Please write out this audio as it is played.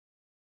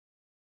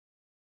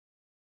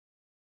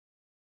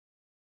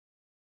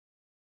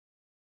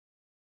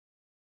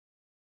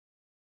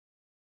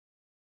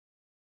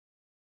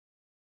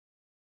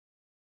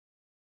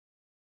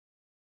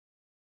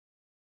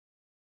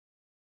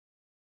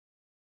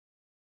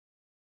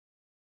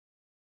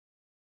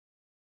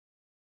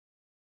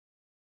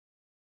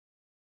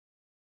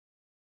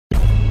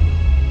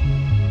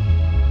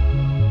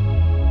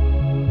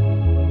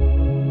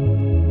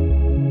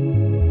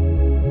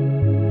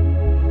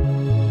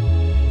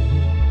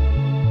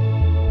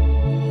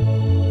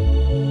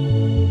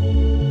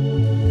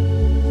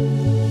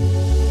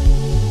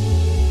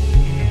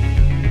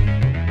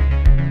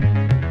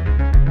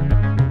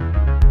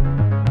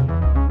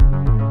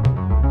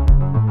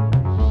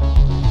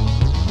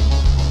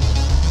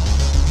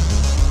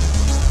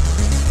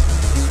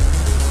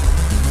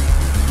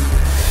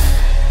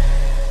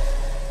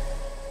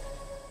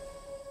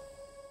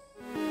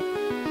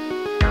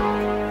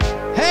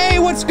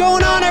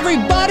on,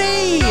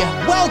 everybody?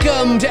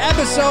 Welcome to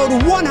episode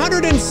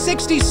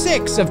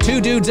 166 of Two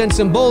Dudes and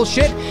Some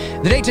Bullshit.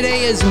 The date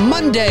today is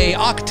Monday,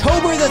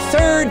 October the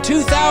 3rd,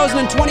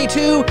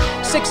 2022,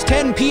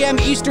 6:10 p.m.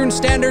 Eastern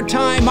Standard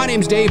Time. My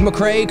name's Dave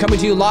McRae, coming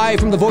to you live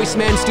from the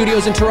VoiceMann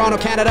Studios in Toronto,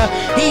 Canada.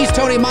 He's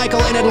Tony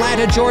Michael in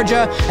Atlanta,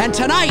 Georgia. And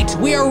tonight,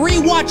 we are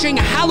rewatching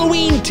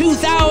Halloween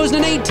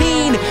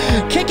 2018,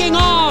 kicking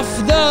off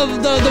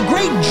the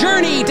great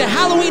journey to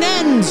Halloween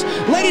Ends.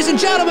 Ladies and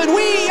gentlemen,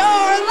 we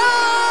are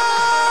live!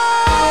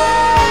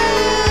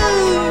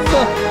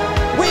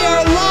 We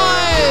are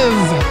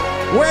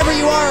live! Wherever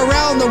you are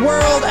around the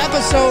world,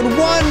 episode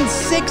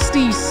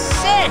 166.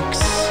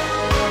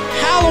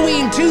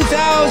 Halloween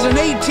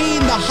 2018,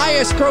 the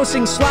highest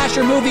grossing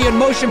slasher movie in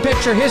motion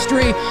picture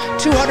history.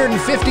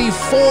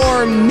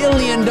 $254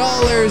 million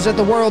at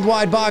the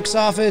worldwide box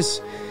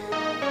office.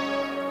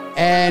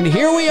 And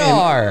here we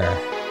are.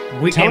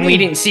 We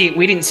didn't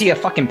see a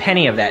fucking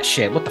penny of that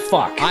shit. What the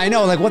fuck? I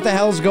know, like, what the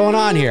hell's going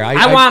on here?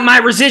 I want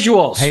my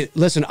residuals. Hey,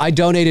 listen, I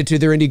donated to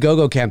their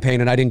Indiegogo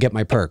campaign and I didn't get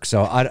my perk,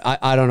 so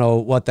I don't know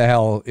what the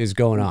hell is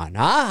going on.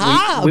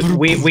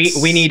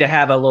 We need to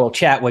have a little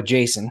chat with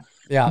Jason.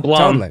 Yeah,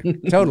 Blum.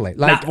 totally.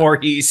 Like, Not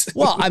Voorhees.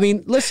 Well, I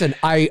mean, listen,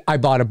 I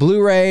bought a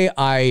Blu-ray.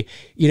 I,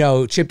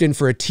 chipped in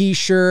for a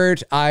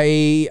T-shirt.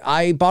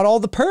 I bought all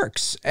the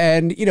perks,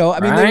 and I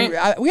mean,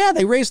 right?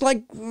 they raised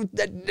like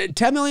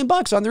 $10 million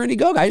on their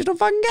Indiegogo. I just don't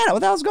fucking get it. What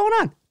the hell's going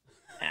on?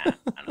 Yeah,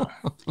 I know.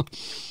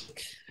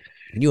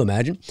 Can you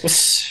imagine?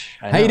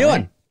 How you doing?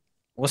 Man.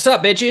 What's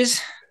up,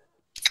 bitches?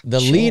 The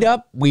lead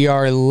up, we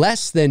are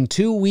less than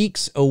 2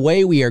 weeks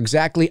away. We are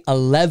exactly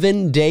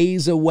 11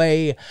 days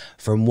away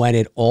from when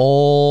it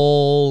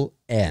all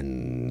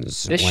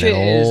ends. This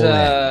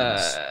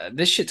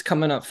shit's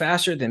coming up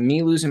faster than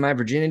me losing my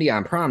virginity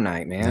on prom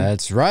night, man.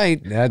 That's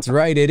right. That's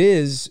right. It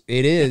is.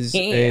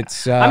 Yeah.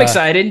 I'm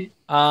excited.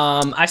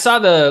 I saw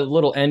the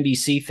little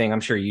NBC thing.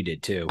 I'm sure you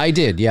did too. I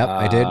did. Yep,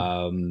 I did.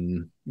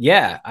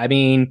 Yeah. I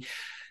mean,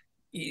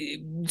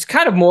 it's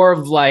kind of more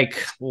of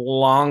like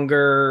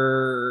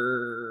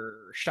longer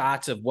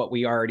shots of what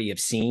we already have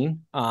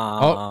seen.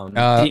 Laura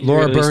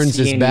Burns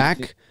is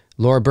back.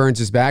 Laura Burns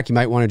is back. You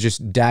might want to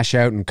just dash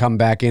out and come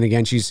back in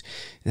again. She's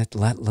that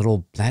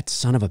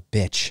son of a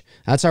bitch.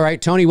 That's all right.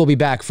 Tony will be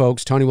back,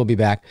 folks. Tony will be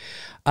back.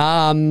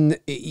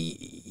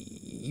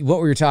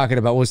 What were you talking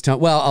about?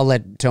 Well, I'll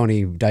let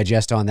Tony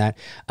digest on that.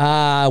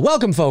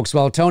 Welcome, folks.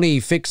 While Tony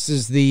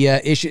fixes the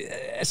issue,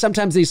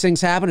 sometimes these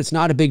things happen. It's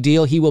not a big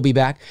deal. He will be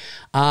back.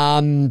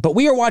 But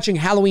we are watching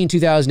Halloween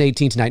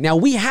 2018 tonight. Now,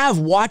 we have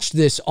watched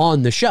this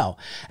on the show.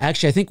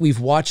 Actually, I think we've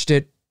watched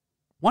it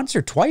once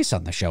or twice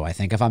on the show, I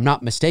think, if I'm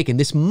not mistaken.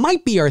 This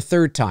might be our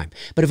third time.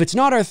 But if it's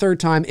not our third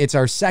time, it's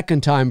our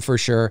second time for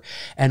sure.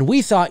 And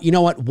we thought, you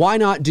know what? Why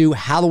not do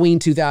Halloween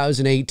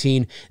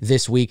 2018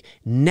 this week?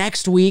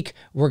 Next week,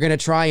 we're going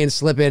to try and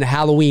slip in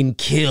Halloween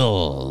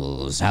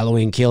Kills.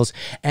 Halloween Kills.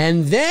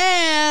 And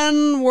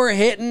then we're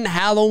hitting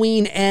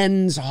Halloween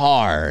Ends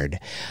hard,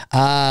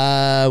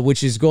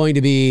 which is going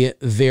to be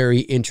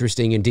very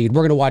interesting indeed.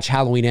 We're going to watch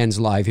Halloween Ends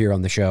live here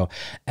on the show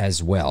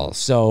as well.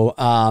 So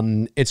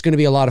it's going to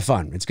be a lot of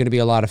fun. It's going to be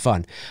a lot of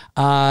fun.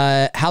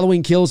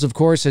 Halloween Kills, of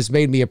course, has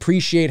made me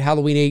appreciate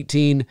Halloween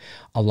 18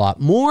 a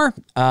lot more.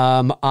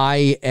 I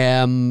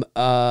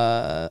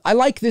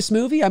like this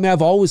movie. I mean,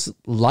 I've always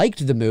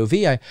liked the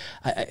movie. I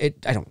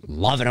don't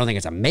love it. I don't think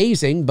it's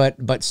amazing,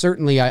 but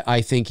certainly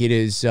I think it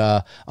is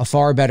a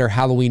far better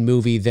Halloween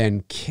movie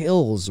than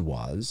Kills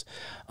was.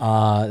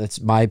 That's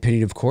my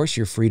opinion, of course.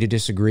 You're free to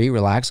disagree.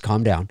 Relax,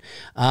 calm down.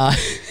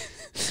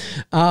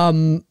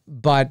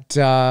 But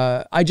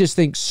I just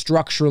think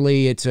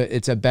structurally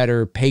it's a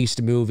better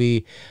paced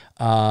movie.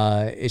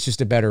 It's just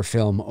a better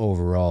film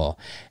overall.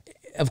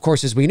 Of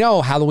course, as we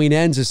know, Halloween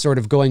Ends is sort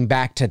of going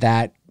back to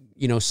that,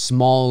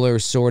 smaller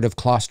sort of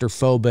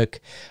claustrophobic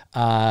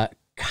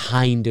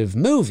kind of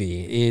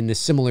movie in a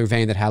similar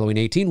vein that Halloween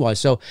 18 was.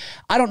 So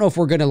I don't know if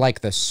we're going to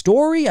like the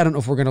story. I don't know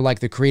if we're going to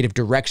like the creative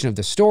direction of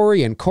the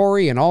story and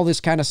Corey and all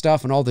this kind of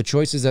stuff and all the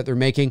choices that they're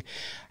making.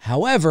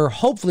 However,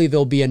 hopefully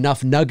there'll be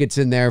enough nuggets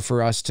in there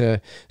for us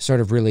to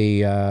sort of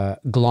really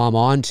glom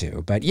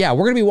onto. But yeah,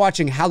 we're going to be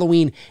watching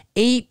Halloween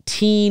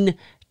 18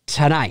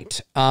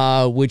 tonight,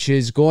 which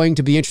is going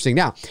to be interesting.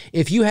 Now,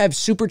 if you have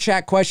super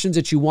chat questions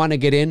that you want to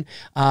get in,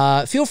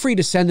 feel free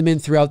to send them in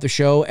throughout the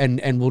show,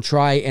 and we'll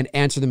try and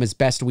answer them as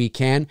best we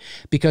can,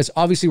 because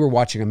obviously we're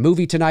watching a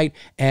movie tonight,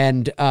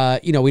 and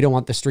we don't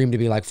want the stream to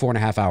be like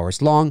 4.5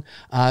 hours long.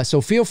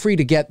 So feel free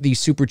to get these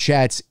super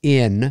chats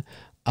in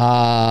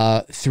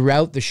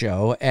throughout the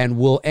show, and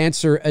we'll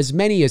answer as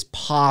many as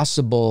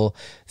possible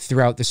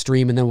throughout the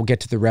stream, and then we'll get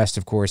to the rest,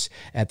 of course,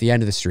 at the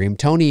end of the stream.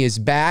 Tony is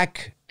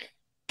back.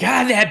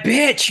 God, that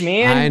bitch,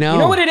 man. I know. You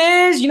know what it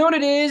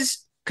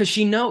is? Because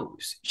she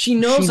knows. She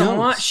knows I'm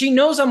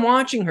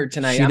watching her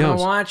tonight. I'm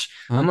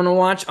gonna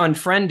watch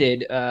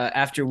Unfriended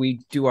after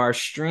we do our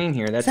stream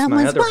here. That's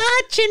Someone's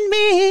watching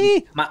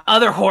me. My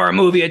other horror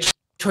movie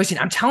Choice, and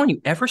I'm telling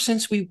you, ever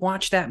since we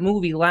watched that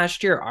movie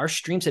last year, our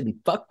streams have been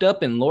fucked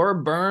up, and Laura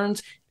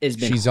Burns has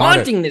been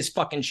haunting this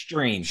fucking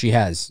stream. She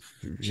has.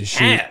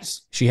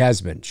 She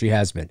has been.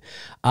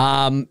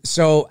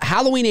 So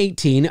Halloween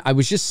 18, I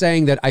was just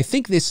saying that I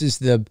think this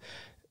is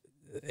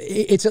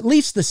it's at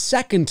least the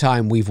second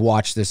time we've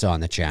watched this on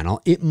the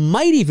channel. It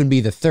might even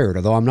be the third,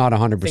 although I'm not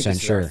 100%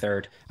 sure.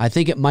 Third. I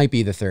think it might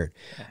be the third.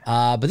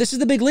 But this is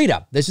the big lead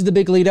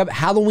up.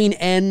 Halloween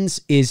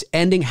is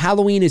ending.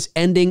 Halloween is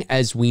ending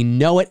as we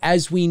know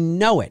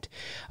it.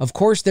 Of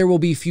course, there will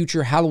be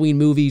future Halloween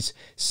movies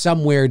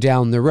somewhere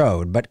down the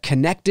road, but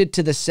connected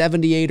to the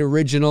 78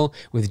 original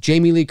with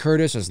Jamie Lee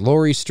Curtis as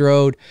Laurie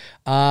Strode,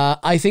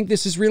 I think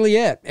this is really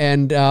it.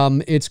 And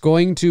it's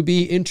going to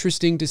be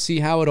interesting to see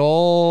how it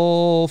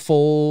all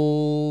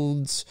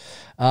folds,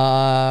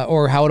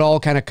 or how it all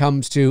kind of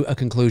comes to a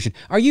conclusion.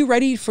 Are you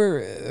ready for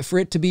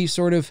it to be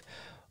sort of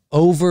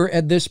over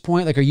at this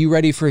point? Like, are you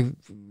ready for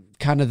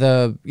kind of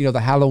the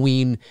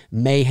Halloween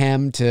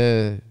mayhem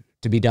to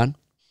be done?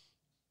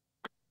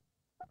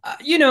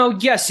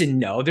 Yes and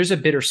no. There's a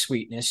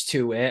bittersweetness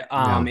to it.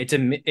 Yeah.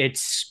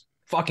 It's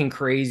fucking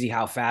crazy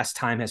how fast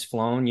time has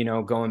flown,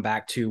 going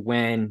back to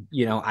when,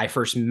 I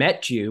first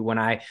met you, when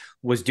I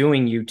was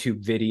doing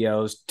YouTube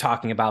videos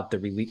talking about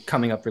the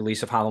coming up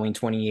release of Halloween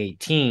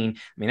 2018. I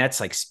mean, that's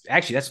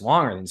that's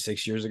longer than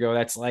 6 years ago.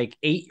 That's like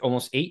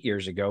almost 8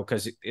 years ago,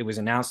 because it was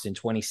announced in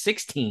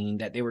 2016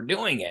 that they were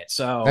doing it.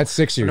 So that's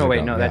 6 years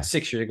ago. No, that's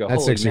 6 years ago.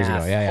 That's Holy 6 years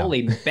math. ago. Yeah.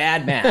 Holy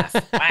bad math.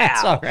 Wow.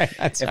 That's all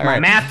right. If my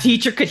math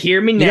teacher could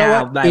hear me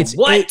now, what?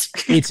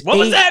 What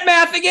was that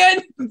math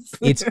again?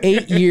 It's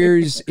 8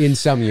 years in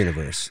some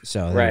universe.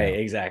 So right,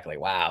 exactly.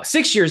 Wow.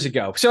 6 years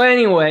ago. So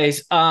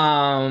anyways,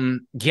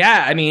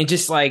 yeah, I mean,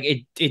 just like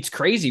it's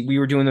crazy. We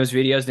were doing those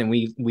videos, then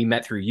we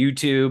met through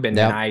YouTube, and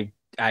then I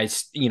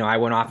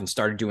went off and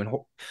started doing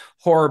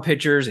horror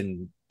pictures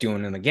and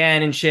doing them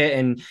again and shit.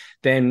 And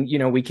then,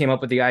 we came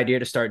up with the idea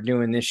to start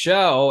doing this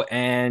show,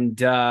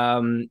 and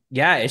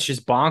yeah, it's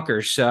just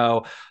bonkers.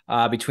 So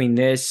between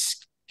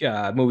this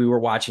movie we're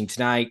watching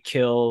tonight,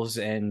 Kills,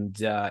 and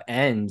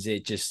Ends,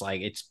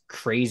 it's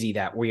crazy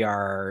that we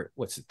are,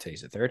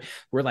 today's the 3rd,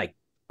 we're like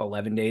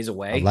 11 days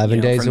away.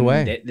 11 days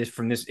away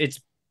from this. It's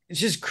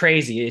just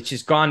crazy. It's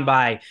just gone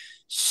by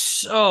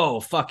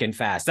so fucking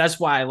fast. That's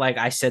why, like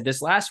I said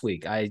this last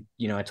week, I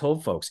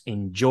told folks,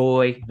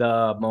 enjoy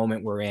the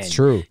moment we're in. It's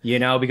true.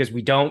 Because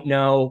we don't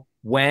know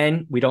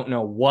when, we don't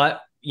know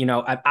what.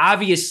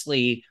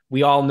 Obviously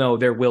we all know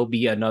there will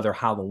be another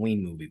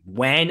Halloween movie.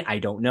 When, I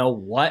don't know.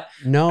 What,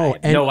 no,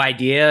 no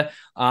idea.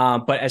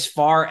 But as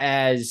far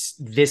as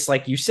this,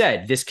 like you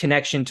said, this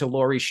connection to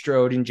Laurie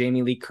Strode and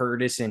Jamie Lee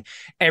Curtis and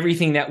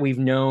everything that we've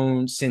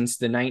known since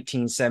the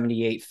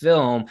 1978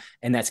 film,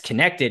 and that's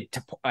connected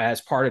to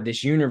as part of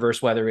this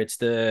universe, whether it's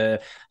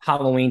the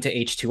Halloween to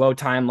H2O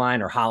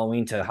timeline or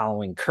Halloween to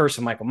Halloween Curse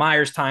of Michael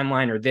Myers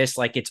timeline, or this,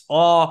 like, it's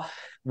all,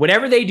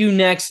 whatever they do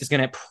next is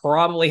going to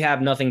probably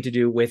have nothing to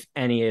do with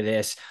any of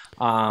this.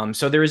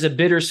 So there is a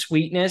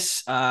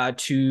bittersweetness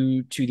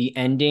to the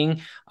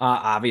ending.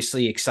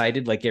 Obviously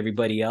excited like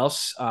everybody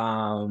else.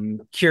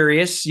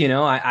 Curious,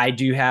 I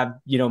do have,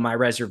 my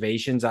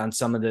reservations on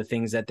some of the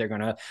things that they're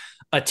going to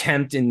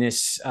attempt in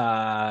this,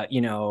 farewell.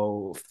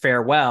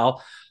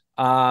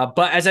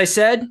 But as I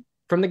said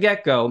from the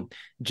get-go,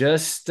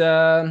 just,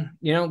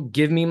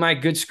 give me my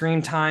good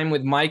screen time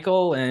with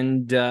Michael,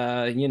 and,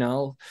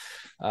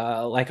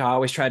 like I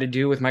always try to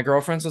do with my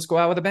girlfriends, let's go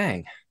out with a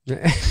bang.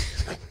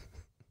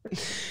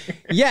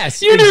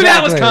 Yes, you knew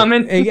that was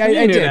coming.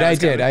 I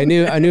did. I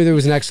knew there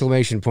was an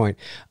exclamation point.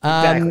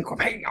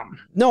 Exactly.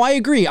 No, I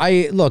agree.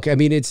 I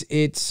mean,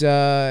 it's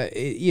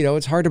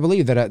hard to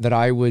believe that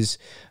I was.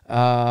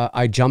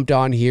 I jumped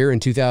on here in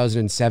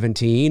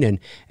 2017,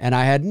 and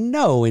I had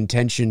no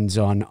intentions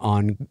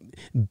on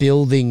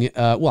building.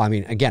 Well, I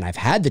mean, again, I've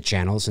had the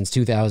channel since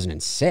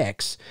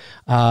 2006,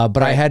 but right.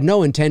 I had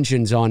no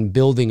intentions on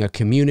building a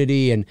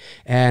community.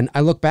 And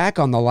I look back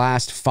on the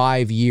last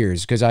 5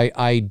 years, because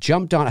I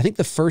jumped on. I think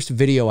the first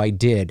video I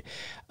did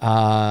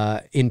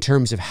in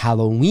terms of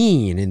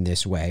Halloween in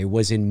this way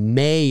was in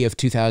May of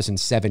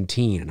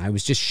 2017. And I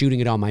was just shooting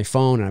it on my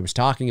phone, and I was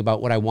talking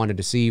about what I wanted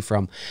to see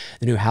from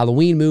the new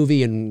Halloween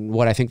movie and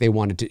what I think they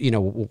wanted to,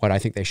 what I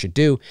think they should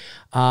do.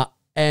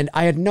 And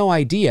I had no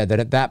idea that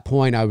at that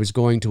point I was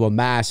going to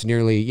amass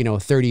nearly,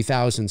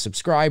 30,000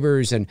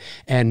 subscribers and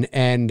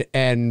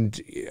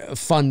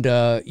fund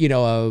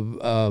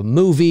a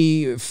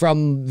movie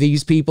from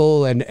these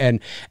people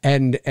and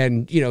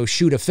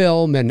shoot a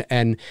film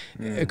and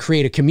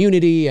create a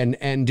community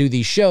and do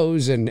these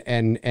shows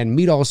and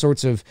meet all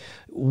sorts of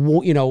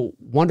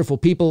wonderful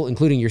people,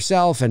 including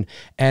yourself. And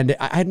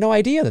I had no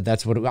idea that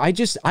that's what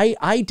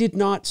I did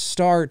not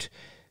start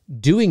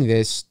doing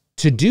this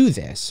to do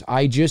this.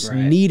 I just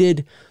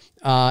needed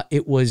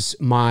it was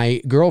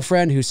my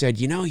girlfriend who said,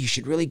 you know, you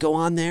should really go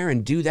on there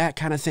and do that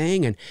kind of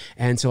thing.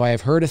 And so I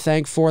have her to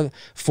thank for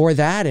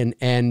that.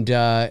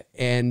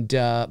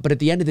 But at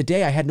the end of the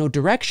day, I had no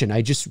direction.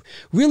 I just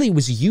really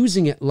was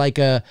using it like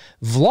a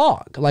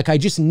vlog. Like I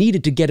just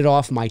needed to get it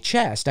off my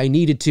chest. I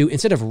needed to,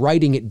 instead of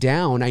writing it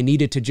down, I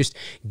needed to just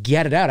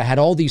get it out. I had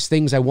all these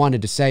things I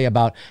wanted to say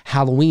about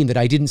Halloween that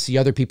I didn't see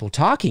other people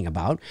talking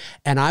about.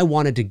 And I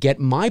wanted to get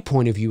my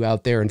point of view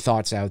out there and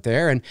thoughts out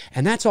there. And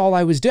that's all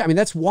I was doing. I mean,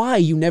 that's why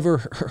you never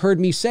heard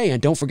me say,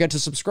 and don't forget to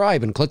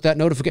subscribe and click that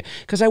notification,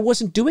 because I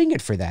wasn't doing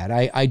it for that.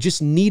 I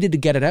just needed to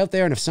get it out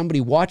there. And if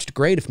somebody watched,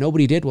 great. If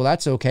nobody did, well,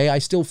 that's okay. I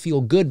still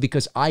feel good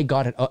because I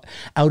got it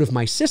out of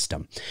my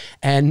system.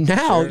 And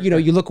now, you know,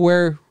 you look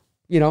where,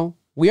 you know,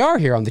 we are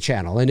here on the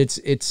channel, and it's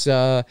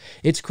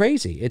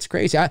crazy. It's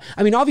crazy. I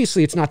mean,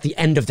 obviously it's not the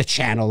end of the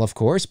channel, of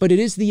course, but it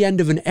is the end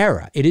of an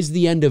era. It is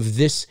the end of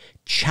this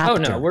chapter.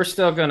 Oh no, we're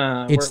still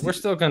gonna we're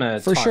still gonna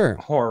for talk sure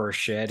horror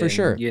shit for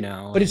sure, you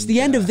know. But it's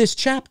the end of this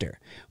chapter,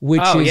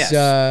 which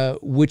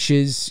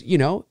is you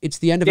know, it's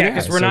the end of an era.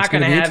 Because we're not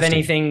gonna have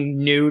anything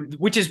new,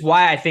 which is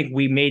why I think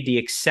we made the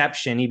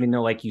exception, even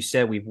though, like you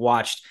said, we've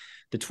watched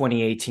the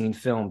 2018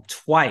 film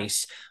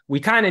twice. We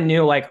kind of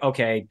knew, like,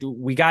 okay,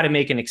 we got to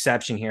make an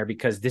exception here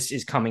because this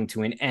is coming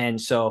to an end.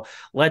 So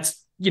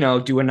let's, you know,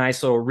 do a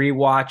nice little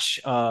rewatch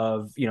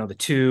of, you know, the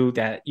two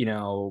that, you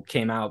know,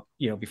 came out,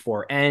 you know,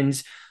 before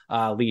Ends,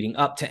 leading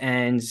up to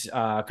Ends,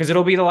 because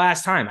it'll be the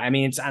last time. I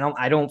mean,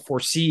 I don't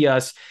foresee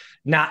us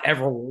not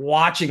ever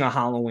watching a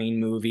Halloween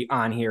movie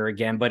on here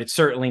again, but it's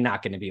certainly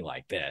not going to be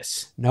like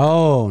this.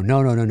 No.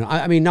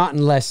 I mean, not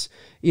unless,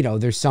 you know,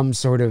 there's some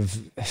sort of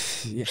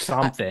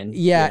something.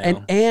 Yeah. You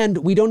know? And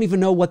we don't even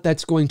know what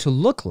that's going to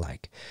look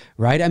like.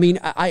 Right. I mean,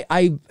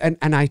 I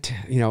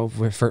you know,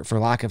 for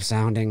lack of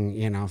sounding,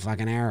 you know,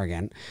 fucking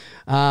arrogant.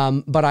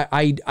 But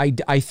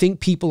I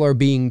think people are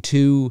being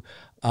too,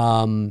 I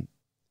don't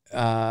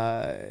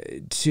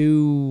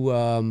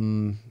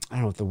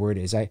know what the word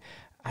is.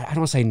 I don't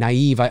want to say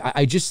naive.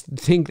 I just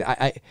think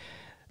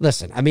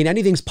listen, I mean,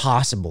 anything's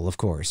possible, of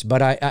course,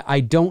 but I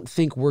don't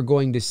think we're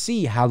going to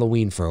see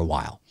Halloween for a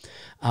while.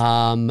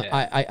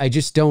 I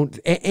just don't.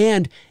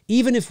 And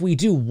even if we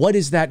do, what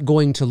is that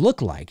going to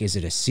look like? Is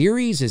it a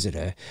series? Is it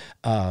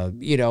a,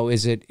 you know,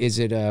 is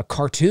it a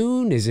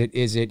cartoon? Is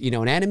it, you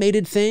know, an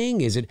animated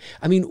thing? Is it,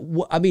 I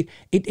mean,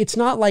 it's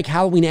not like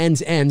Halloween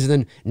ends and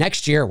then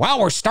next year, wow,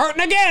 we're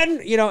starting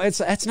again. You know, it's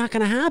not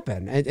going to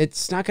happen.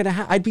 It's not going to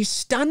happen. I'd be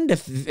stunned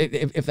if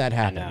that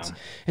happens.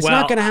 It's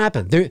not going to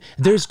happen.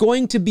 There's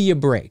going to be a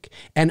break.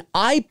 And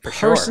I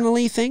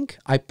personally think,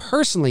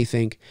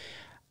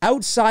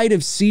 outside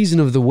of Season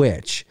of the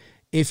Witch,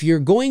 if you're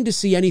going to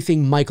see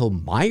anything Michael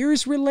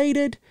Myers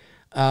related,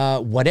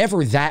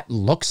 whatever that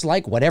looks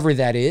like, whatever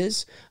that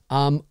is,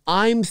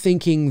 I'm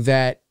thinking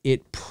that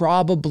it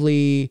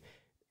probably,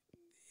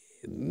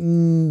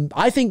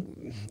 I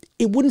think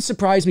it wouldn't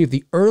surprise me if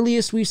the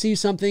earliest we see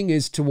something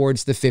is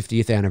towards the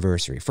 50th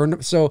anniversary.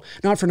 So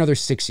not for another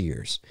 6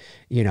 years.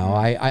 You know,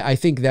 I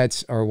think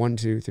that's, or 1,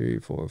 2, 3,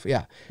 4,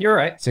 yeah. You're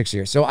right. 6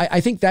 years. So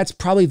I think that's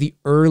probably the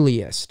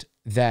earliest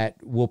that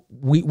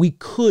we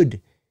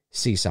could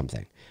see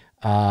something,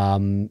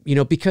 you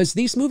know, because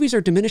these movies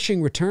are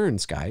diminishing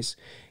returns, guys.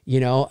 You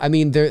know, I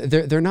mean,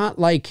 they're not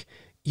like,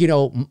 you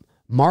know,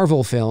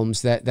 Marvel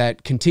films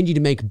that continue to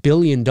make $1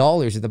 billion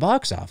at the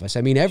box office.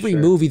 I mean, every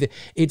movie that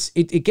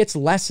it gets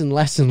less and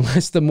less and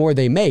less the more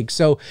they make.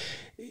 So,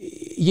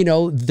 you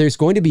know, there's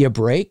going to be a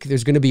break.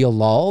 There's going to be a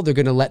lull. They're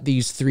going to let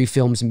these 3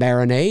 films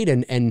marinate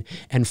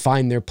and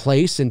find their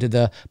place into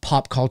the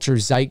pop culture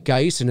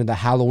zeitgeist, into the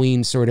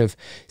Halloween sort of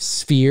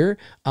sphere.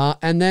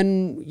 And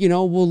then, you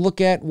know, we'll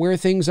look at where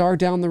things are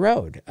down the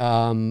road.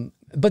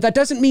 But that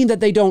doesn't mean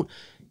that they don't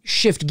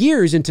shift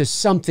gears into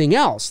something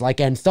else like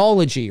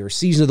Anthology or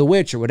Season of the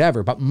Witch or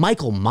whatever. But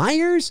Michael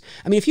Myers,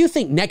 I mean, if you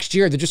think next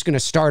year they're just going to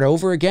start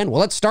over again, well,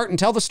 let's start and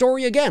tell the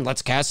story again.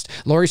 Let's cast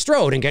Laurie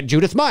Strode and get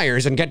Judith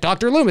Myers and get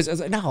Dr. Loomis.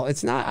 No,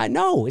 it's not. I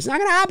know it's not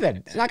going to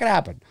happen. It's not going to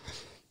happen.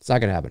 It's not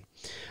going to happen.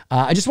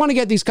 I just want to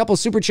get these couple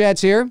super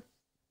chats here.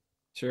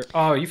 Sure.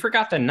 Oh, you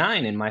forgot the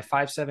 9 in my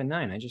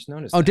 579. I just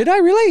noticed. Oh, that. Did I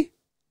really?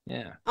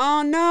 Yeah.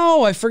 Oh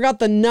no, I forgot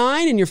the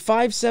 9 in your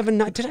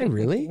 579. Did I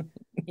really?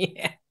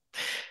 Yeah.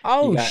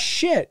 Oh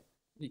shit!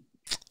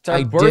 It's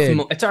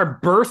our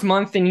birth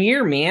month and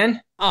year,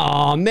 man.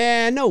 Oh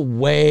man, no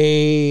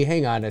way!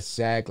 Hang on a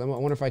sec. I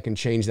wonder if I can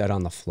change that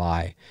on the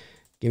fly.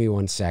 Give me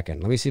 1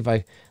 second. Let me see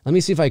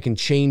if I can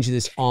change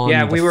this on.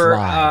 Yeah, the we were.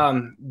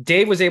 fly.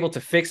 Dave was able to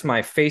fix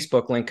my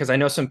Facebook link because I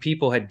know some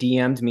people had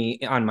DM'd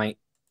me on my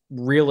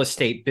real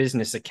estate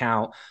business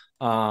account.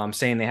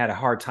 Saying they had a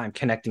hard time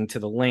connecting to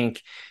the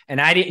link. And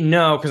I didn't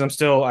know, because I'm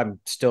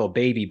still a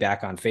baby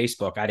back on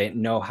Facebook. I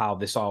didn't know how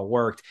this all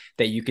worked,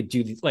 that you could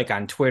do like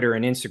on Twitter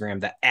and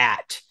Instagram, the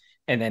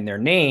 @ and then their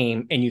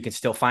name, and you could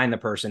still find the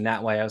person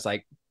that way. I was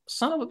like,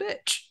 son of a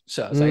bitch.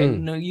 So I was like, I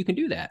didn't know you can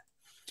do that.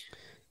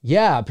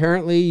 Yeah,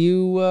 apparently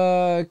you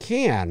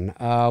can.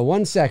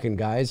 1 second,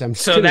 guys.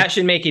 So that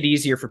should make it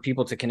easier for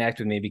people to connect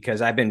with me,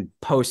 because I've been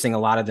posting a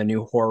lot of the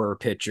new horror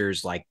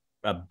pictures like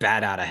a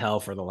bat out of hell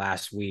for the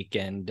last week,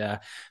 and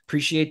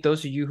appreciate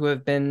those of you who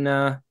have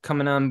been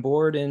coming on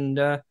board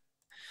and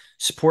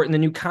supporting the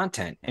new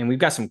content. And we've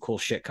got some cool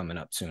shit coming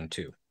up soon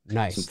too.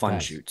 Nice. Some fun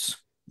shoots.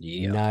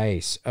 Yeah.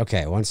 Nice.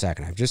 Okay, 1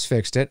 second. I've just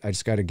fixed it. I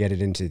just got to get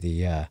it into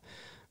the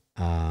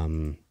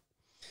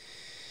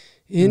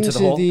into the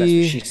hole. That's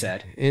what she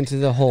said. Into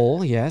the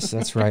hole. Yes,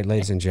 that's right,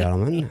 ladies and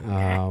gentlemen.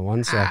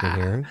 1 second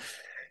here.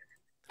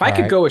 If I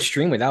could go a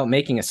stream without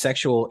making a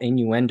sexual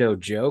innuendo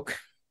joke,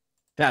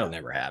 that'll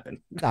never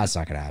happen. That's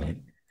not gonna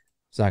happen.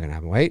 It's not gonna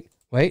happen. Wait.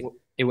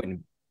 It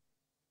wouldn't.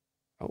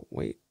 Oh,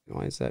 wait.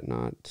 Why is that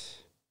not?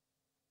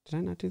 Did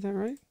I not do that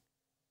right?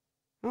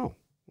 Oh,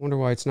 wonder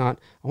why it's not.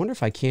 I wonder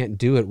if I can't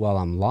do it while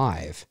I'm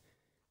live.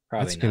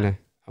 Probably not.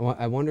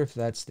 I wonder if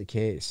that's the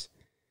case.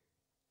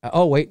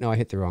 Oh, wait. No, I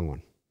hit the wrong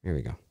one. Here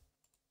we go.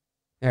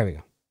 There we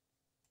go.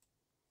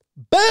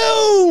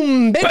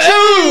 Boom!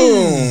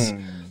 Bitches!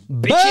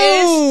 Boom!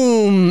 Bitches!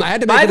 Boom! I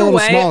had to make it a little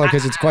smaller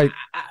because it's quite...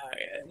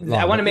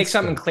 I want to make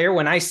something clear.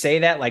 When I say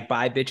that, like,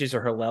 bye bitches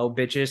or hello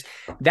bitches,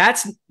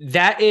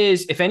 that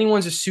is, if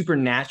anyone's a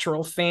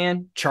Supernatural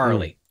fan,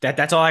 Charlie.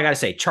 That's all I got to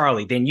say,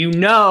 Charlie. Then you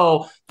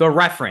know the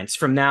reference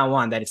from now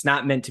on, that it's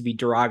not meant to be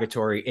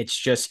derogatory.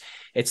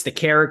 It's the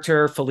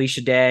character, Felicia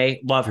Day.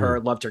 Love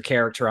her, loved her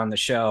character on the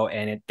show.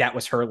 And that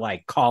was her,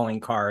 like, calling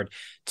card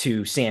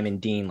to Sam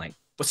and Dean, like,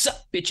 what's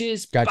up,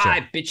 bitches? Gotcha.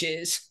 Bye,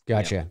 bitches.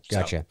 Gotcha.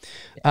 Gotcha.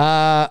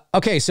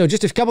 Okay, so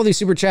just a couple of these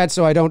super chats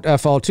so I don't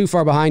fall too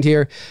far behind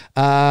here.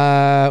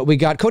 We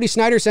got Cody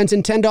Snyder sends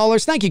in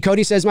 $10. Thank you,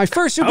 Cody. Says, my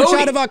first super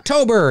chat of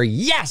October.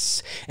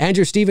 Yes.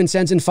 Andrew Stevens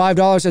sends in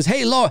 $5. Says,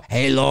 hey,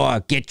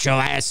 Laura, get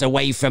your ass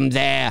away from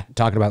there.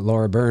 Talking about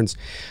Laura Burns.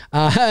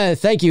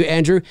 Thank you,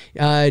 Andrew.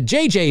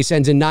 JJ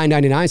sends in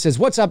 $9.99. Says,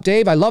 what's up,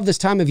 Dave? I love this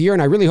time of year,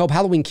 and I really hope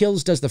Halloween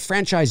Kills does the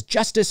franchise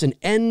justice and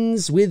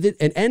ends with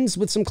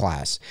some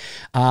class.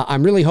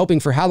 I'm really hoping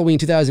for Halloween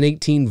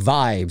 2018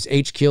 vibes.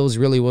 H Kills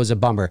really was a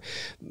bummer.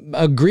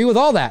 Agree with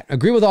all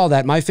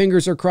that. My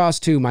fingers are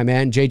crossed too, my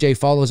man. JJ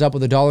follows up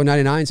with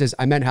 $1.99, says,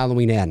 I meant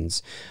Halloween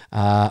Ends.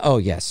 Oh,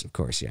 yes, of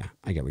course. Yeah,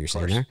 I get what you're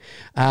saying there.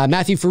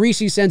 Matthew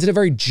Farisi sends in a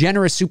very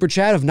generous super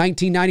chat of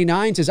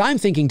 $19.99, says, I'm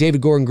thinking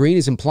David Gordon Green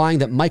is implying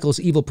that Michael's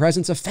evil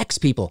presence affects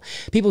people.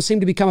 People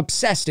seem to become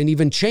obsessed and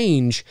even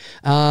change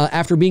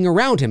after being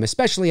around him,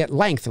 especially at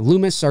length.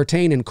 Loomis,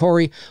 Sartain, and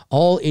Corey,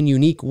 all in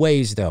unique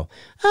ways, though.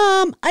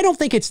 I don't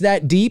think it's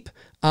that deep.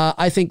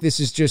 I think this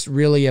is just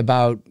really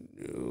about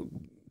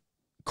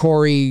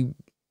Corey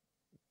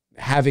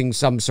having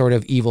some sort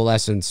of evil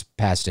essence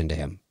passed into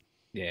him.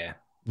 Yeah.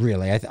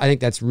 Really. I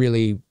think that's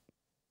really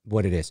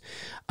what it is.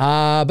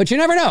 But you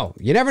never know.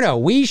 You never know.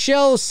 We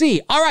shall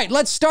see. All right,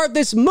 let's start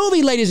this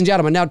movie, ladies and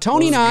gentlemen. Now,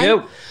 Tony and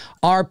I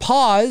are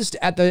paused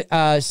at the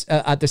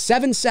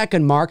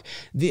 7-second mark.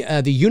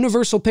 The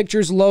Universal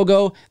Pictures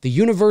logo, the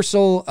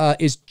Universal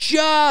is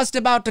just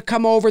about to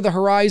come over the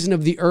horizon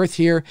of the Earth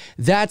here.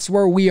 That's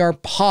where we are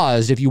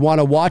paused. If you want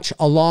to watch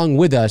along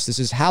with us, this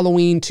is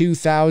Halloween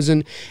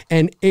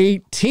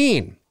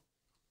 2018.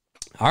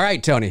 All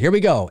right, Tony, here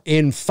we go.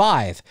 In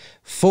 5,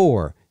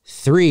 4,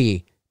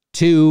 3,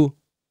 2,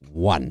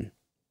 1.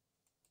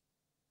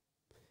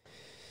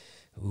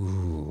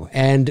 Ooh.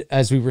 And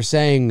as we were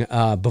saying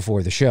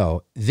before the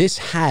show, this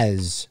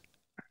has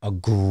a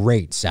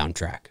great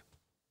soundtrack.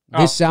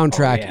 This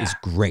soundtrack is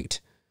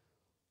great.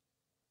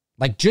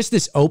 Like just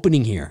this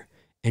opening here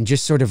and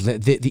just sort of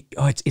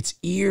it's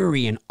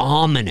eerie and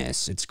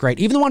ominous. It's great.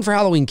 Even the one for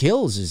Halloween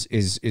Kills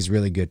is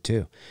really good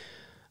too.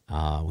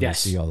 When you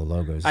see all the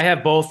logos. I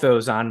have both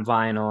those on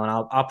vinyl, and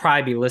I'll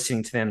probably be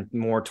listening to them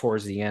more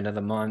towards the end of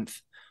the month.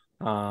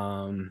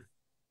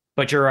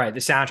 But you're right. The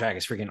soundtrack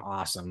is freaking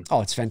awesome. Oh,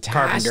 it's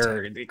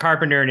fantastic.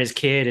 Carpenter and his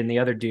kid and the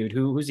other dude.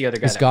 Who's the other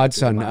guy? His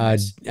godson,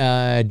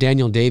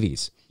 Daniel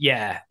Davies.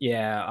 Yeah.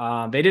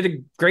 They did a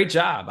great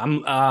job.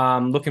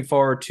 I'm looking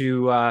forward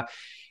to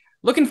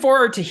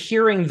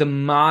hearing the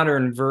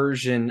modern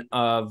version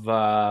of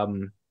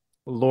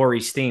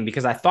Laurie's theme,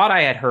 because I thought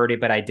I had heard it,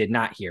 but I did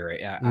not hear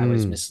it. I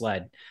was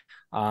misled.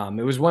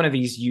 It was one of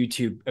these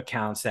YouTube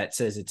accounts that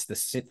says it's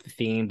the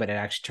theme, but it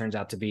actually turns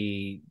out to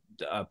be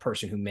a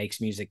person who makes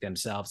music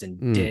themselves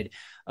and did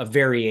a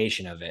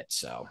variation of it.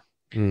 So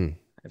I've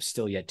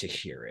still yet to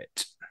hear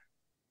it.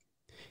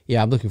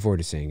 Yeah, I'm looking forward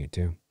to seeing it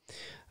too.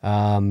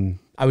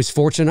 I was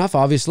fortunate enough,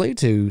 obviously,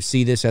 to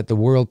see this at the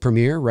world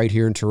premiere right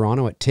here in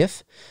Toronto at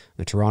TIFF,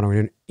 the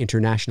Toronto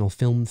International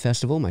Film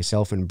Festival,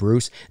 myself and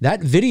Bruce.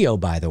 That video,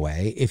 by the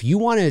way, if you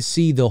want to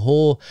see the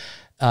whole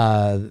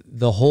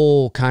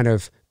kind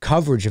of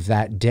coverage of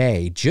that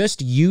day, just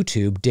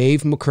YouTube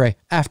Dave McRae,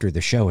 after the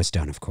show is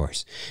done, of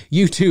course.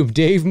 YouTube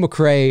Dave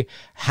McRae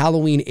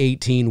Halloween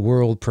 18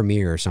 world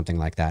premiere or something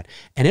like that.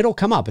 And it'll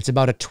come up. It's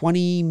about a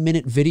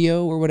 20-minute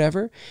video or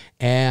whatever.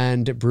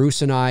 And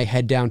Bruce and I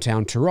head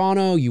downtown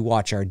Toronto. You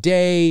watch our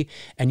day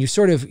and you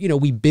sort of,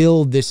 we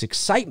build this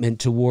excitement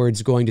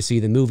towards going to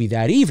see the movie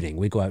that evening.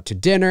 We go out to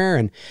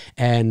dinner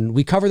and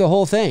we cover the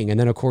whole thing. And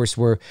then, of course,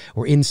 we're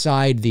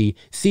inside the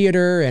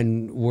theater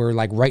and we're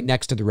like right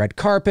next to the red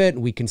carpet.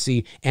 And we can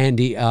see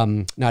Andy,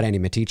 not Andy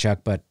Matichuk,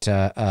 but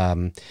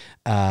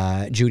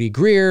Judy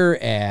Greer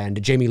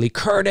and Jamie Lee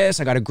Curtis.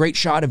 I got a great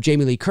shot of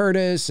Jamie Lee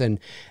Curtis, and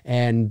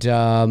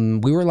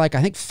we were like,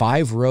 I think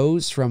 5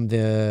 rows from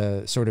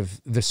the sort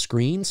of the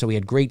screen, so we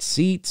had great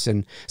seats.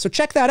 And so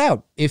check that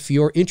out if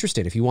you're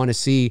interested, if you want to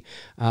see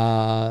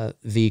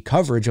the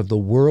coverage of the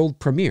world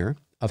premiere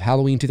of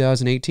Halloween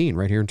 2018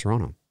 right here in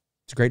Toronto.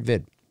 It's a great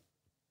vid.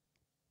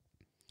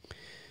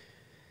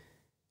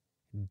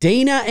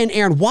 Dana and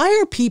Aaron, why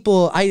are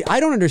people, I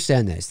don't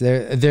understand this.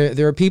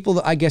 There are people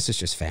that, I guess it's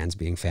just fans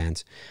being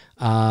fans.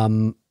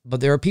 But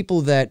there are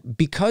people that,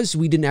 because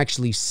we didn't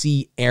actually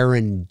see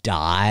Aaron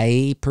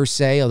die per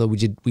se, although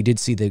we did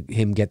see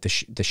him get the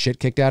shit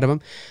kicked out of him.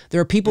 There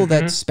are people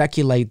that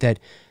speculate that,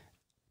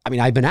 I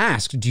mean, I've been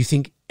asked, do you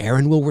think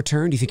Aaron will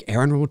return? Do you think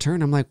Aaron will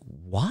return? I'm like,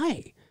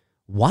 why?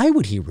 Why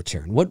would he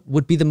return? What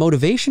would be the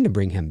motivation to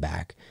bring him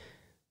back?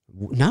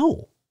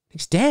 No,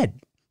 he's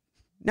dead.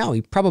 No,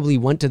 he probably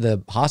went to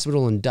the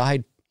hospital and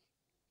died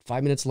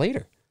 5 minutes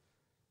later.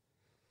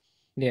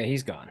 Yeah,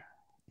 he's gone.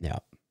 Yeah.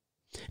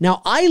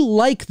 Now, I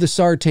like the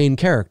Sartain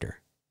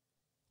character.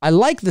 I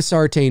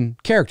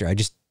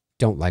just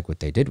don't like what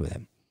they did with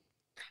him.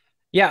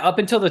 Yeah, up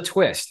until the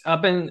twist.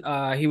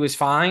 He was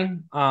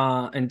fine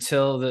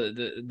until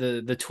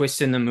the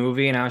twist in the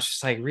movie, and I was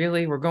just like,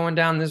 really? We're going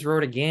down this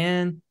road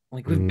again?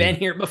 Like, we've been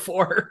here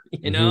before,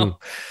 you know?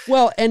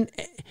 Well, and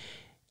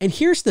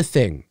here's the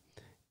thing,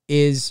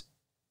 is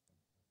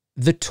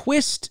the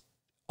twist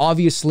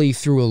obviously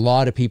threw a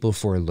lot of people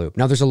for a loop.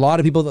 Now, there's a lot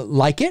of people that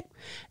like it,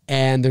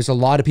 and there's a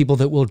lot of people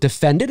that will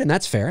defend it, and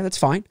that's fair. That's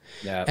fine.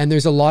 Yeah. And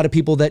there's a lot of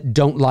people that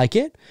don't like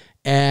it,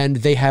 and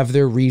they have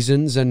their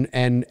reasons,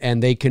 and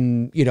they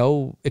can, you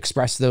know,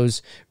 express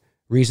those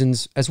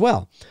reasons as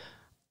well.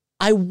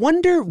 I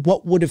wonder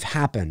what would have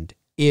happened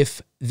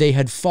if they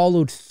had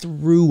followed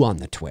through on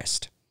the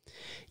twist.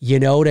 You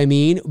know what I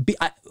mean?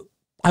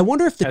 I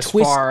wonder if the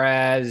twist,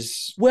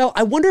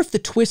 I wonder if the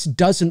twist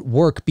doesn't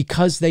work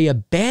because they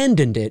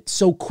abandoned it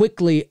so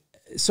quickly,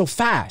 so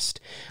fast.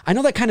 I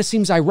know that kind of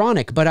seems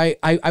ironic, but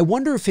I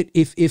wonder if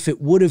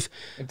it would have,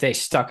 if they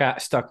stuck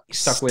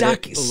with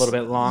it a little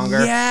bit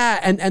longer. Yeah,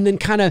 and then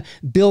kind of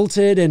built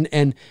it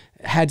and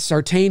had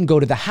Sartain go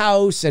to the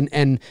house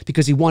and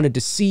because he wanted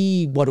to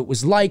see what it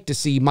was like to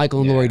see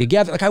Michael and Laurie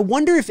together. Like, I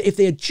wonder if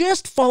they had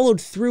just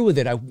followed through with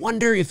it, I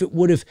wonder if it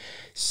would have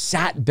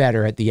sat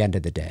better at the end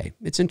of the day.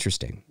 It's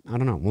interesting. I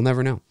don't know. We'll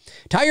never know.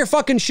 Tie your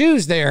fucking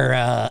shoes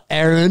there,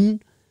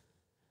 Aaron.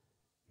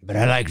 But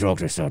I like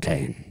Dr.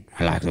 Sartain.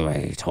 I like the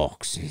way he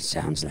talks. He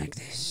sounds like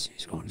this.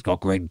 He's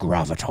got great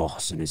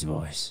gravitas in his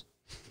voice.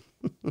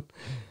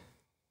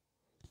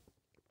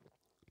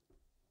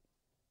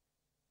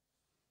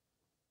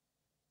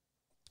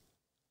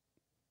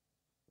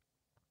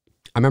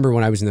 I remember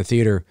when I was in the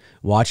theater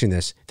watching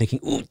this, thinking,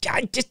 ooh,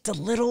 just a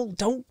little,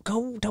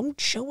 don't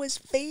show his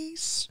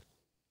face.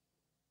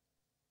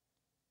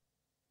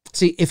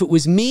 See, if it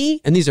was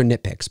me, and these are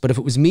nitpicks, but if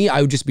it was me,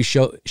 I would just be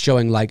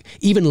showing like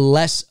even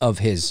less of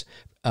his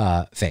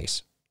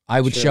face.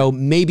 I would show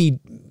maybe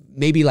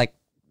like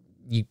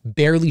you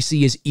barely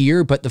see his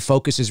ear, but the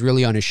focus is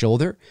really on his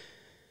shoulder.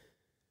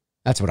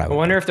 That's what I would. I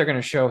wonder if they're going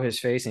to show his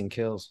face in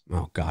Kills.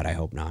 Oh God, I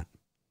hope not.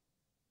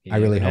 I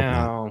really hope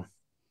not.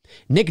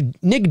 Nick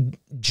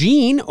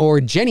Jean or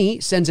Jenny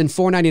sends in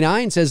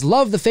 $4.99, says,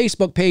 love the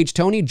Facebook page,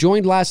 Tony.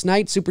 Joined last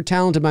night. Super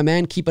talented, my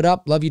man. Keep it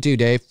up. Love you too,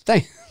 Dave.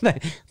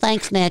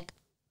 Thanks, Nick.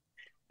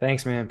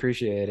 Thanks, man.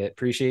 Appreciate it.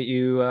 Appreciate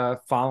you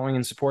following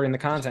and supporting the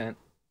content.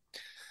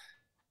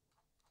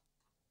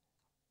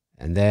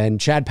 And then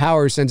Chad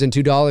Powers sends in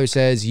 $2,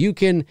 says,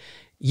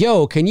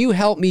 can you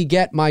help me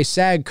get my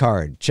SAG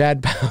card?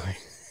 Chad Powers.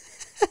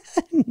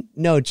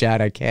 No, Chad,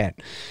 I can't.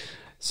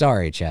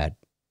 Sorry, Chad.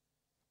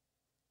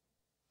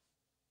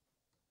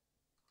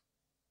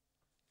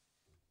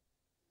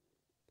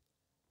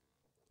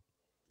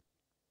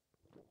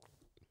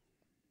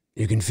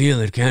 You can feel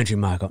it, can't you,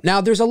 Michael?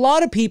 Now, there's a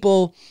lot of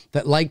people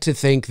that like to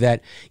think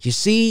that, you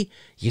see,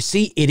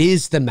 it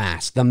is the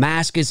mask. The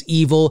mask is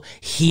evil.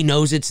 He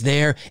knows it's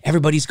there.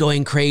 Everybody's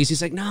going crazy.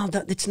 It's like, no,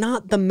 it's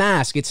not the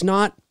mask. It's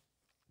not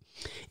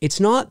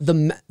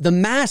the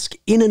mask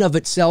in and of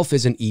itself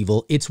isn't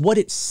evil. It's what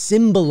it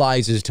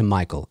symbolizes to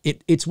Michael.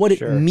 It's what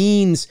it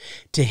means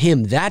to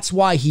him. That's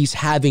why he's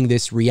having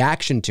this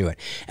reaction to it.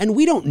 And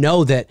we don't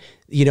know that,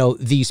 you know,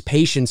 these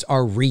patients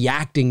are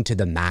reacting to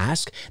the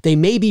mask. They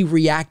may be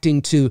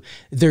reacting to,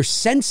 they're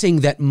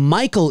sensing that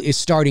Michael is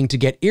starting to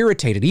get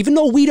irritated. Even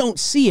though we don't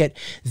see it,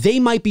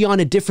 they might be on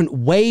a different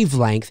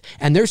wavelength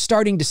and they're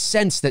starting to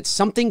sense that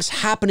something's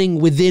happening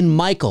within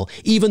Michael,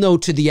 even though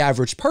to the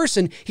average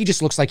person, he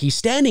just looks like he's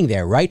standing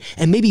there, right?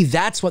 And maybe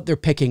that's what they're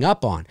picking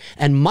up on.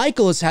 And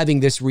Michael is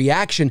having this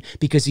reaction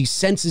because he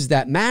senses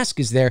that mask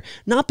is there,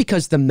 not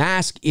because the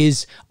mask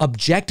is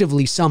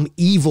objectively some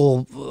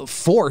evil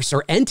force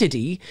or entity.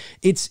 movie.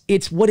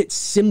 It's what it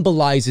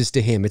symbolizes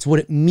to him. It's what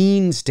it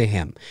means to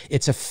him.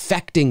 It's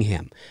affecting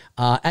him.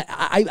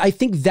 I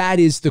think that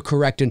is the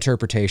correct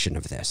interpretation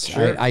of this.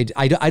 Sure. I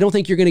don't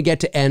think you're going to get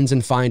to ends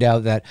and find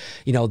out that,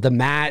 you know, the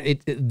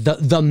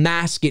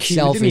mask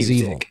itself is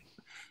evil.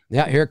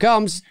 Yeah, here it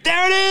comes.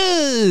 There it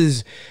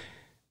is.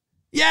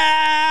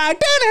 Yeah.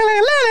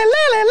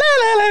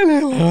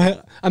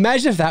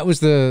 Imagine if that was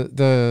the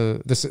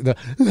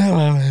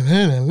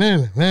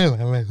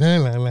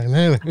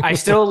I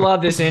still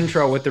love this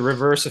intro with the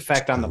reverse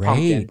effect on the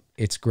pumpkin.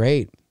 It's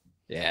great.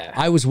 Yeah.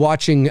 I was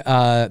watching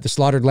the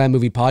Slaughtered Lamb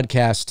Movie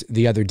podcast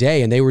the other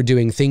day, and they were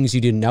doing things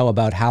you didn't know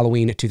about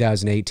Halloween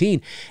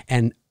 2018.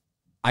 And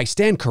I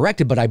stand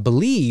corrected, but I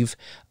believe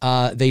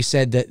they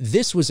said that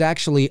this was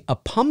actually a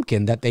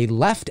pumpkin that they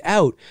left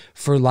out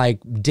for like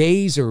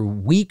days or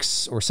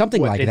weeks or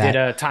something like that. They did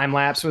a time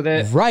lapse with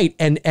it? Right.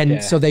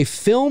 And so they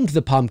filmed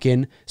the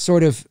pumpkin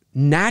sort of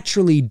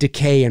naturally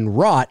decay and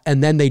rot,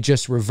 and then they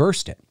just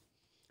reversed it.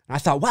 And I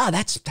thought, wow,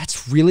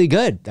 that's really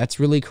good. That's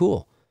really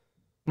cool.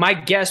 My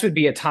guess would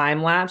be a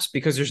time lapse,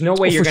 because there's no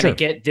way you're going to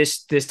get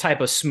this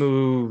type of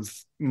smooth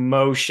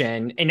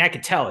motion. And I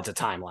could tell it's a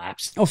time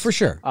lapse. Oh, for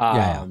sure.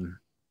 Yeah.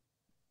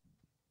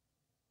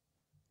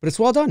 But it's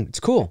well done.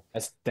 It's cool.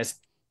 That's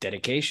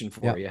dedication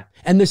for you.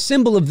 And the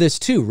symbol of this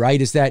too,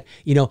 right, is that,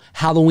 you know,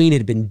 Halloween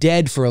had been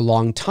dead for a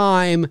long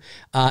time,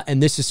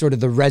 and this is sort of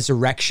the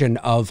resurrection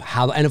of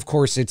Halloween. And of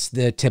course, it's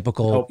the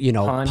typical,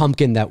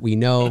 pumpkin that we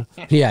know.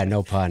 Yeah,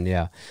 no pun.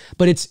 Yeah,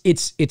 but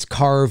it's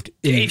carved.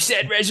 Dave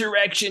said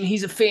resurrection.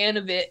 He's a fan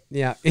of it.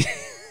 Yeah.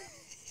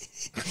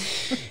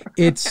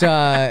 It's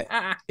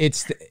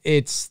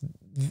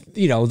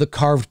you know, the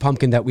carved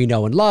pumpkin that we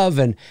know and love,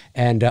 and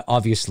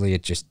obviously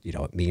it just, you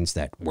know, it means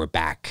that we're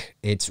back.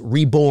 It's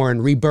reborn,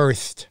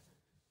 rebirthed.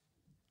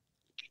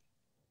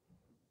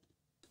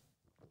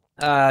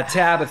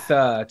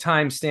 Tabitha,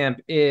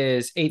 timestamp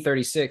is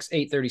 8:36,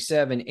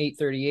 8:37,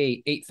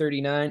 8:38,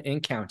 8:39,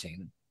 and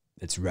counting.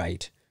 That's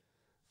right.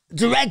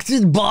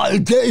 Directed by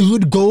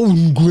David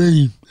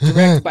Goldengrave.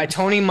 Directed by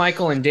Tony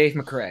Michael and Dave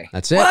McRae.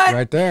 That's it,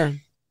 right there.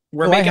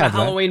 We're making a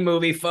Halloween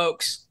movie,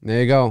 folks.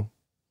 There you go.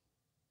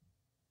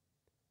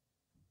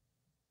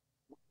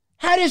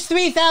 How does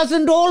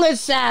 $3,000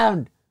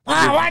 sound?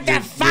 Oh, what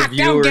the fuck?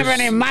 Don't give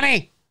any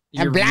money.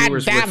 Your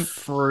viewers would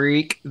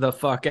freak the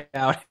fuck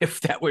out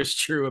if that was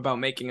true about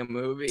making a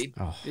movie.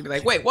 Oh, they'd be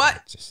like, wait,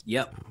 what?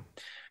 Yep.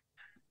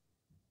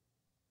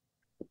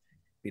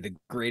 Be the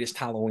greatest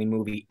Halloween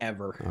movie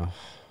ever.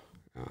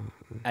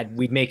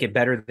 We'd make it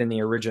better than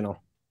the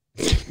original.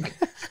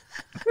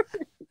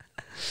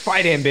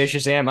 Quite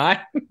ambitious, am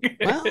I?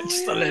 Well,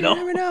 just a little.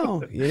 You never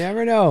know. You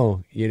never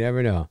know. You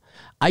never know.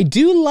 I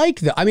do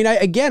like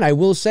I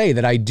will say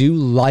that I do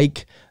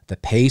like the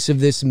pace of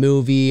this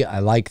movie. I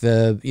like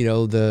the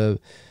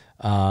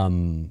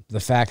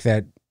fact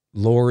that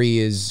Laurie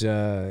is,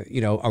 a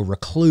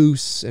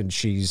recluse, and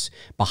she's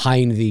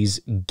behind these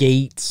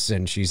gates,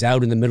 and she's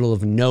out in the middle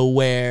of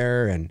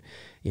nowhere. And,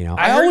 you know,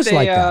 I always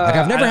like that. Like,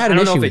 I've never had an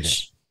issue with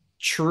it.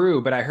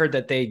 True, but I heard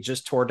that they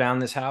just tore down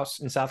this house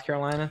in South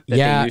Carolina that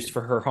they used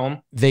for her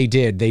home. They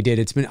did.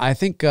 It's been, I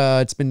think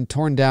it's been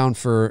torn down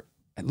for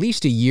at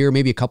least a year,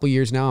 maybe a couple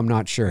years now. I'm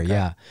not sure.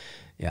 Okay.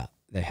 Yeah,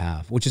 they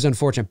have, which is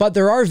unfortunate. But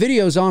there are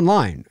videos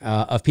online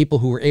of people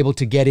who were able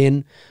to get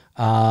in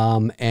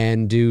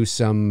and do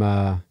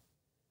some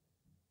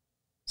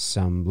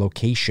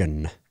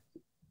location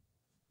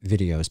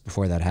videos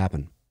before that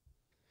happened.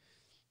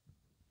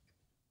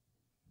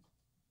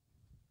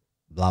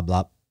 Blah,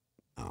 blah.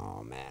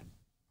 Oh, man.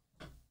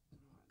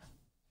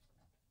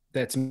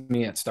 That's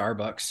me at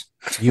Starbucks.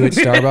 You at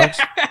Starbucks?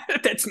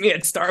 That's me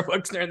at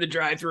Starbucks during the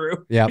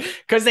drive-thru. Yeah.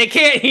 Because they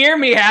can't hear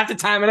me half the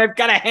time, and I've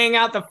got to hang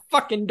out the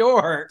fucking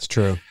door. It's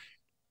true.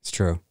 It's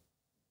true.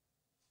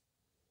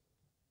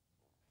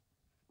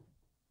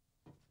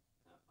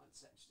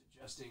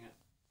 Adjusting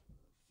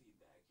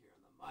feedback here on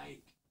the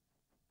mic.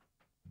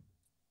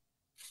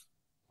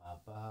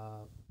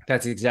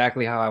 That's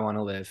exactly how I want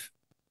to live.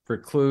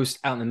 Recluse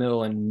out in the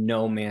middle of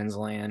no man's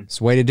land. It's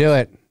the way to do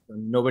it.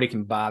 Nobody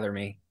can bother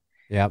me.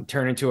 Yeah.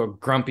 Turn into a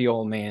grumpy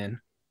old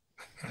man.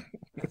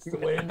 That's the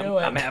way to do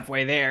it. I'm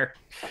halfway there.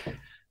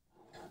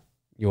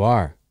 You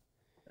are.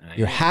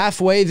 You're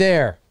halfway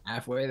there.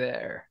 Halfway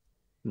there.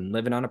 I'm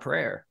living on a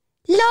prayer.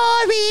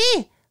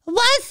 Laurie,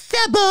 what's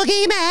the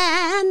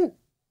boogeyman?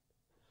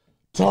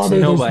 Tommy,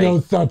 there's no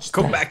such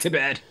thing. Go back to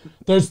bed.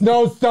 There's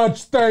no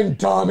such thing,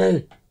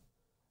 Tommy.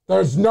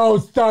 There's no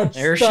such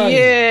thing. There she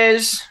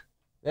is.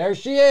 There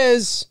she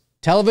is.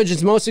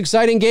 Television's most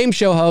exciting game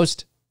show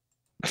host.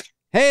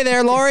 Hey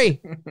there,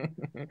 Laurie.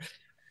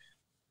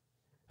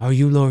 Are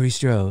you Laurie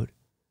Strode?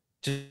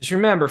 Just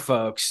remember,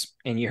 folks,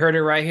 and you heard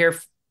it right here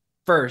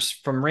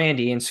first from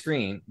Randy and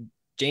Scream.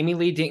 Jamie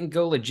Lee didn't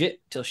go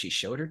legit till she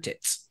showed her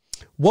tits.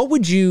 What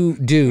would you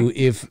do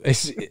if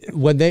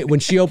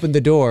when she opened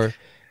the door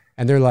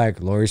and they're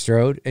like, Laurie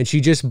Strode, and she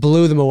just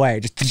blew them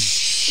away?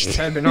 Just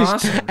that'd been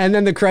awesome. And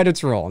then the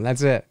credits roll, and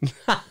that's it.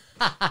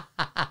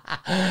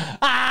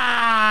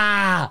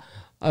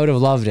 I would have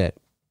loved it.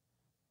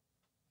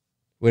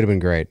 Would have been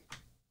great.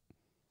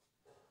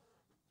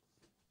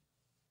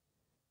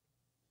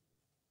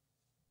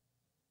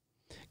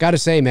 Got to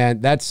say,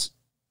 man, that's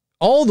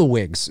all the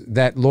wigs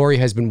that Laurie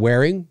has been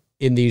wearing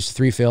in these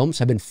 3 films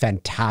have been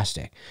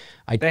fantastic.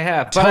 They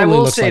have, totally but I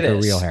will looks say like this.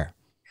 her real hair.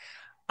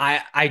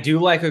 I do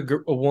like a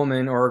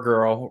woman or a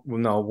girl, well,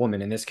 no, a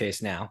woman in this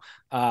case now,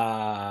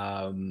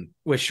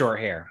 with short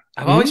hair.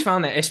 I've always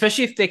found that,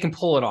 especially if they can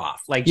pull it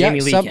off, like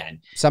Jamie Lee can.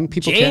 Some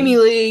people Jamie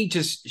can. Lee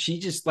she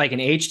just like an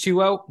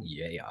H2O.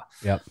 Yeah.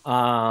 Yep.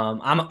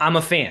 I'm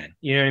a fan.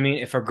 You know what I mean?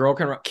 If a girl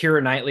can,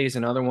 Keira Knightley is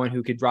another one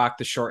who could rock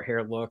the short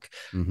hair look.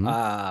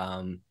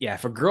 Yeah,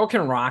 if a girl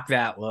can rock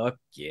that look,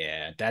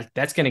 yeah,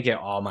 that's gonna get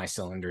all my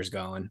cylinders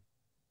going.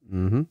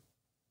 Mm-hmm.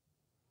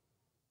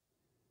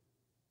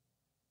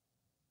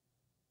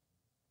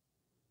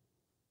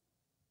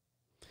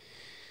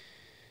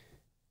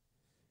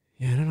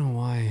 Yeah, I don't know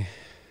why.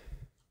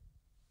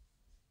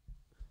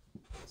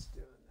 It's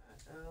doing that.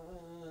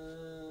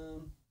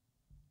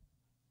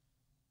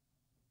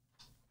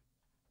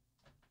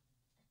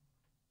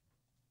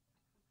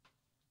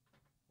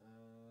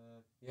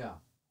 Yeah.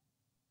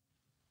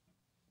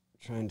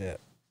 Trying to.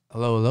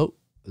 Hello.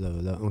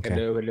 Okay.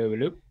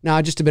 Hello.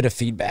 No, just a bit of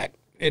feedback.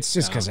 It's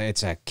just because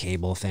it's a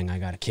cable thing. I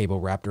got a cable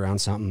wrapped around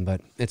something,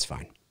 but it's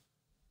fine.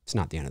 It's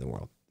not the end of the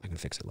world. I can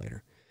fix it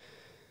later.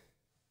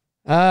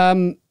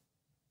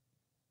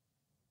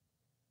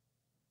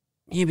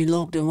 You'll be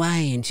locked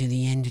away until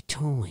the end of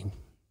time.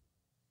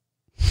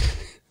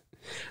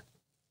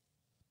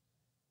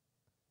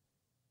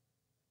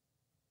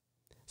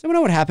 Someone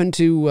know what happened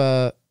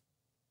to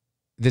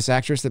this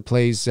actress that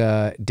plays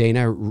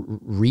Dana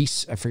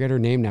Reese? I forget her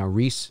name now.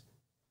 Reese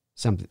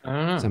something. I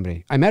don't know.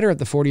 Somebody. I met her at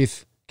the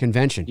 40th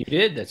convention. You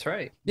did? That's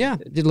right. Yeah,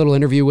 did a little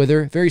interview with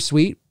her. Very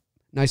sweet,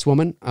 nice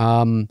woman.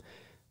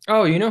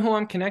 Oh, you know who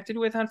I'm connected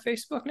with on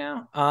Facebook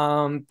now?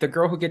 The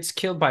girl who gets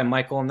killed by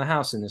Michael in the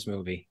house in this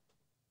movie.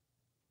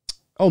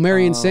 Oh,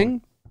 Marion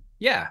Singh?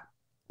 Yeah.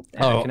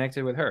 I'm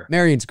connected with her.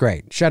 Marion's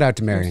great. Shout out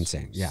to Marion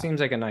Singh. Yeah. Seems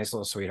like a nice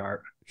little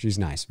sweetheart. She's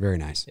nice. Very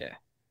nice. Yeah.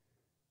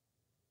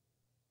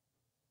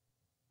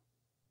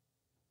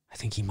 I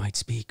think he might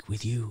speak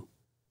with you.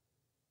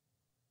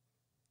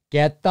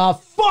 Get the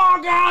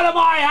fuck out of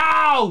my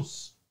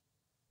house!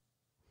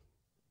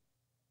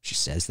 She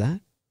says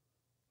that?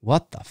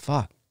 What the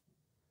fuck?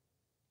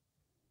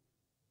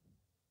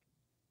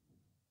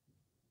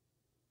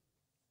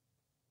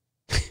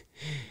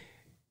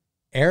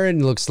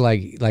 Aaron looks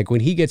like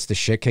when he gets the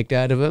shit kicked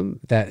out of him,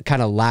 that kind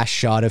of last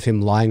shot of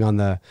him lying on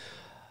the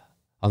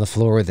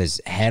floor with his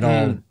head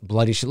all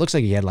bloody. Shit looks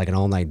like he had like an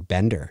all-night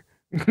bender.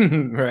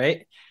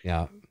 Right?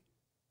 Yeah.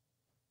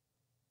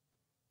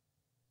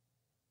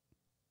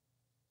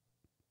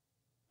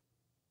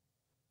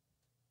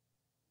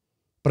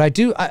 But I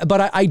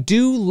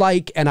do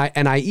like, and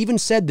I even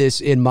said this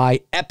in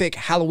my epic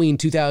Halloween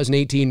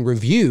 2018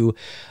 review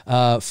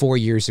 4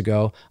 years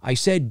ago. I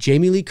said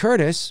Jamie Lee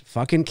Curtis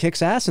fucking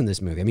kicks ass in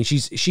this movie. I mean,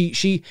 she's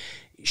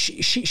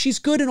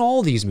good in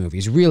all these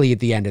movies, really, at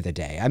the end of the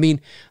day. I mean,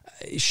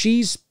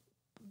 she's,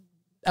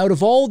 out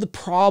of all the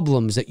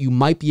problems that you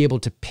might be able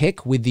to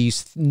pick with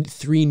these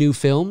 3 new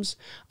films,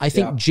 I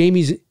think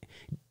Jamie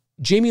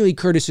Lee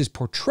Curtis's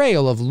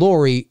portrayal of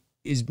Laurie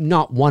is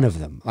not one of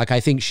them. Like,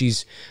 I think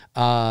she's She's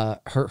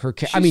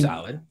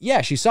solid. Yeah,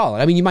 she's solid.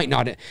 I mean, you may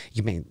not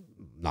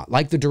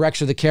like the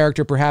direction of the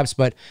character perhaps,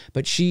 but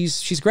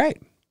she's great.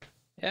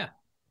 Yeah.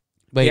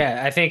 But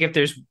yeah, I think if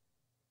there's,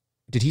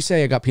 did he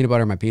say I got peanut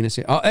butter on my penis?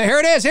 Oh, here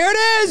it is. Here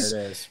it is.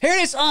 Here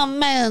it is. Oh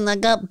man, I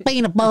got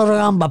peanut butter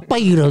on my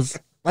penis.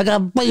 I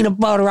got peanut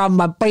butter on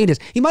my penis.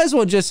 He might as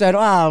well just said,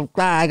 "Oh,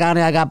 I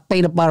got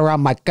peanut butter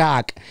on my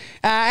cock."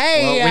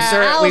 Hey,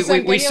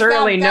 well, we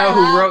certainly know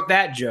who wrote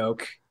that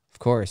joke. Of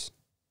course.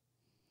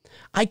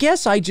 I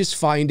guess I just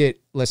find it.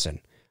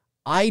 Listen,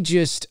 I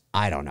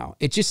don't know.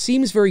 It just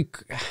seems very.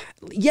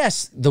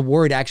 Yes, the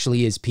word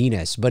actually is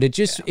penis, but it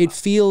just it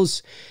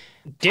feels.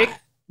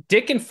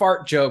 Dick and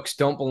fart jokes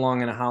don't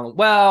belong in a Halloween.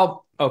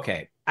 Well,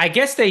 okay. I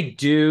guess they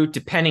do,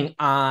 depending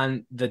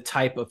on the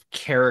type of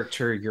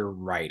character you're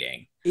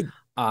writing. It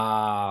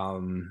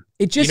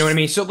just, you know what I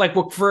mean? So, like,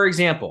 well, for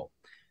example,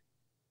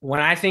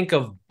 when I think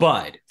of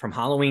Bud from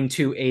Halloween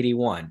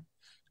 2/81,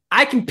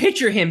 I can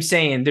picture him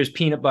saying there's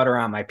peanut butter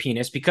on my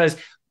penis because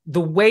the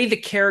way the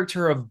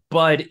character of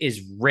Bud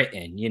is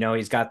written, you know,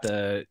 he's got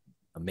the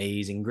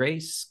amazing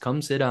grace,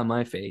 come sit on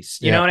my face.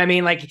 You know what I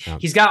mean? Like,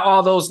 he's got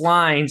all those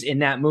lines in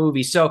that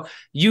movie. So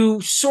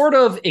you sort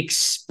of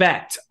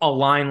expect a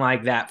line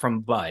like that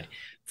from Bud.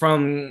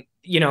 From,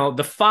 you know,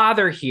 the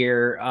father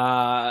here,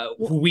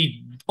 who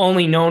we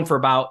only known for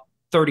about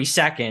 30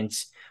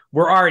 seconds,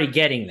 we're already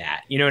getting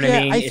that. You know what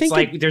I mean? It's think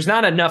like there's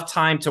not enough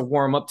time to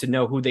warm up to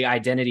know who the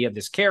identity of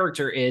this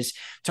character is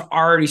to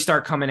already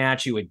start coming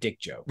at you with dick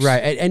jokes. Right.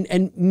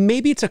 And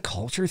maybe it's a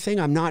culture thing.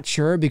 I'm not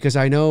sure, because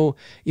I know,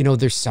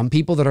 there's some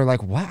people that are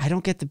like, what? I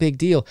don't get the big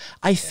deal.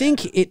 I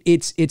think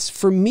it's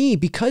for me,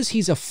 because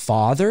he's a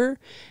father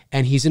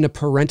and he's in a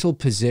parental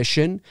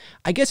position.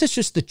 I guess it's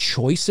just the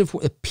choice of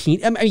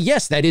penis. I mean,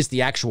 yes, that is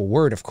the actual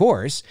word, of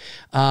course.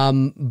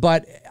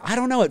 But I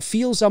don't know. It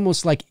feels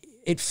almost like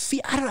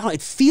I don't know.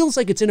 It feels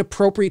like it's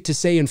inappropriate to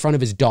say in front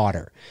of his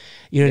daughter.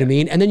 You know what I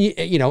mean? And then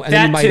and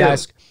then you might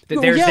ask,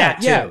 there's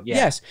that too. Yeah.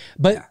 Yes.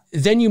 But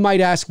then you might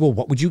ask, well,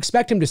 what would you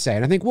expect him to say?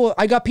 And I think, well,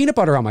 I got peanut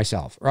butter on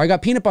myself, or I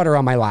got peanut butter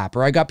on my lap,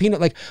 or I got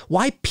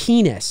why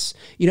penis?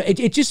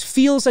 It just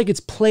feels like it's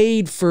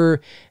played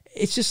for.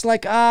 It's just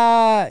like,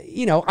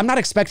 I'm not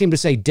expecting him to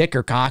say dick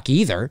or cock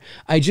either.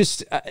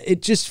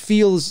 It just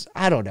feels,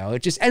 I don't know.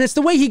 And it's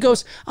the way he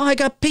goes, oh, I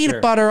got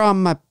peanut butter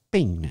on my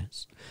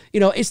penis.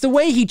 It's the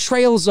way he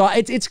trails off.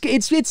 It is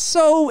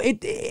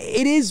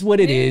what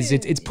it is.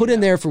 It's put in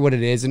there for what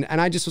it is. And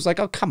I just was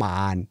like, oh, come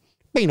on.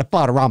 Peanut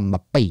butter on my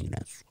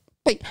penis.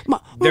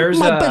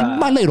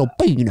 My little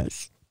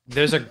penis.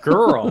 There's a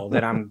girl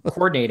that I'm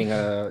coordinating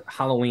a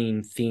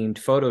Halloween themed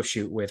photo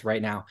shoot with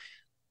right now.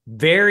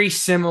 Very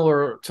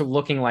similar to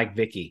looking like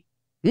Vicky.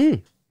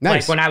 Nice.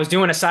 Like when I was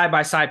doing a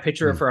side-by-side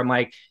picture of her, I'm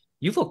like,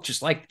 you look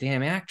just like the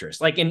damn actress.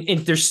 Like, and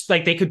there's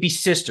like, they could be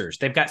sisters.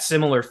 They've got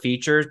similar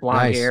features,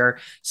 blonde hair,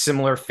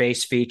 similar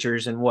face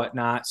features and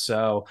whatnot.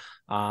 So,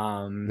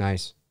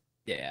 nice.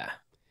 Yeah.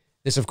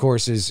 This, of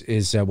course,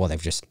 is well,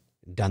 they've just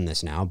done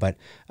this now, but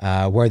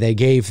where they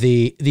gave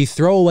the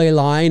throwaway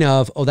line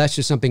of, oh, that's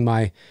just something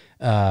my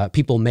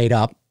people made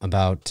up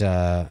about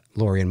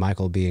Laurie and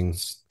Michael being.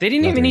 They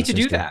didn't even need to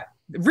do that.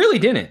 Really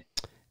didn't.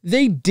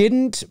 They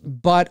didn't,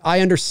 but I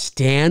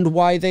understand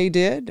why they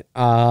did.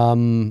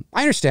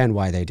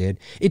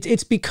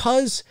 It's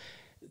because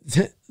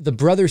the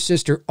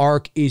brother-sister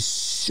arc is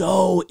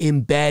so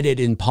embedded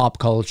in pop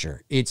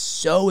culture. It's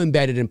so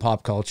embedded in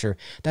pop culture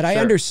that I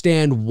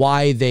understand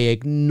why they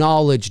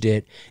acknowledged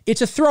it.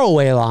 It's a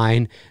throwaway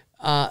line,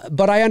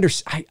 but I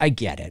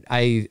get it.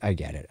 I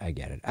get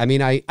it. I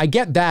mean, I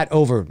get that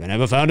over, I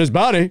never found his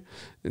body.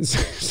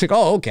 It's like,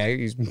 oh, okay,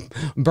 he's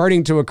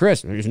burning to a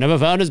crisp. He's never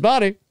found his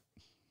body.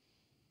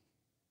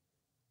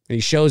 And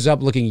he shows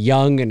up looking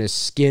young, and his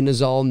skin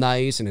is all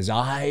nice, and his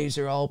eyes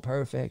are all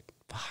perfect.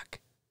 Fuck.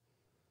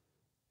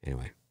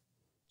 Anyway,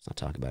 let's not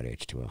talk about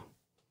H2O.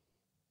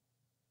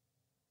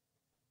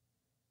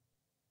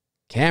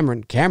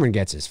 Cameron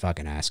gets his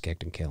fucking ass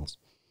kicked and kills.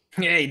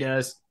 Yeah, he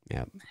does.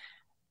 Yeah.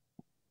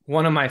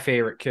 One of my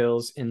favorite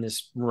kills in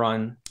this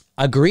run.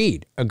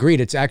 Agreed.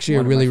 It's actually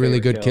a really,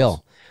 really good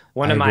kill.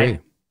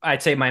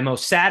 I'd say my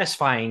most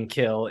satisfying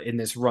kill in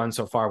this run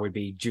so far would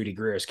be Judy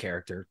Greer's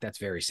character. That's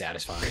very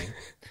satisfying.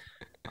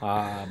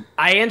 I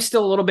am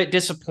still a little bit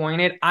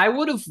disappointed. I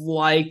would have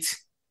liked.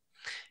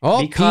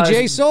 Oh,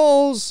 PJ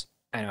Souls.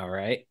 I know,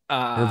 right?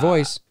 Her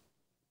voice.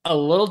 A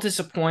little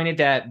disappointed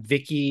that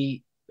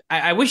Vicky.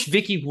 I wish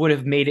Vicky would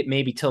have made it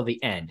maybe till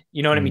the end.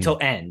 You know what I mean? Till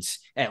ends,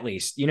 at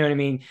least. You know what I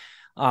mean?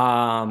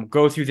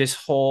 Go through this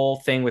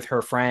whole thing with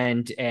her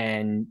friend,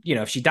 and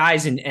if she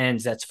dies and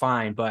ends, that's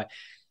fine. But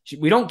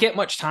we don't get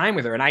much time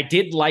with her, and I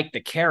did like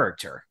the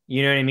character.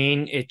 You know what I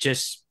mean? It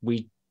just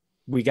we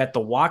got the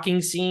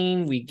walking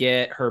scene, we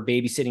get her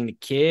babysitting the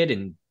kid,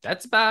 and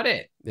that's about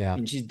it. Yeah,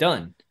 and she's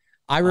done.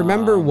 I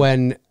remember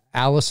when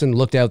Allison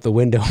looked out the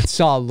window and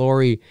saw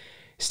Laurie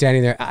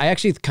standing there. I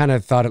actually kind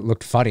of thought it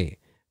looked funny.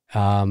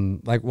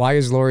 Like, why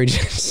is Laurie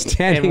just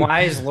standing? And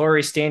why is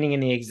Laurie standing in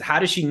the? How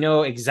does she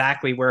know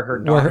exactly where her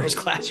daughter's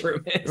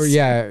classroom is? Or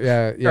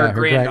yeah. Her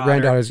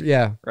granddaughter's.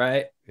 Yeah,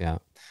 right. Yeah.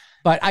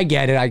 But I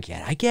get it.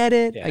 Yeah. I get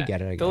it.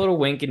 The little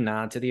wink and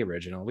nod to the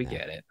original. We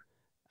get it.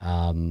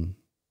 And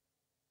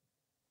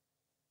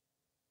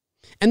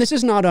this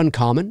is not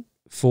uncommon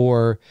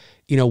for,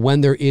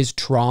 when there is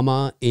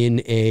trauma in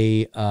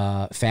a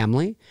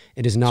family.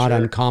 It is not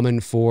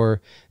uncommon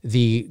for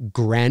the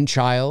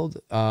grandchild,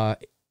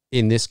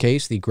 in this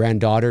case, the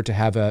granddaughter, to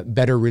have a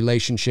better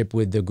relationship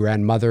with the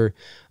grandmother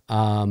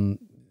than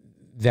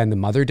the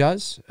mother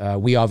does.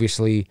 We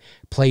obviously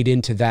played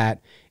into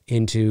that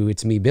into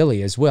It's Me,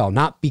 Billy as well.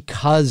 Not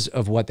because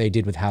of what they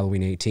did with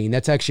Halloween 18.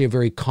 That's actually a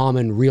very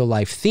common real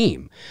life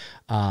theme.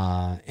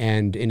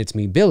 And in It's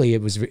Me, Billy,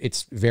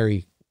 it's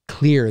very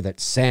clear that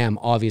Sam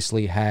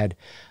obviously had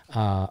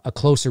a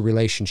closer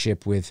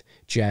relationship with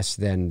Jess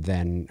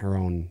than her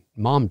own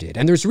mom did.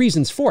 And there's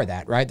reasons for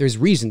that, right? There's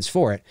reasons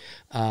for it.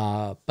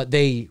 But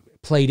they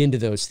played into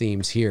those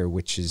themes here,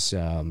 which is...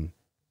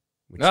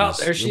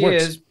 there she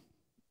is.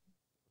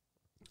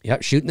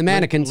 Yep, shooting the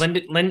mannequins.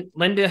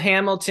 Linda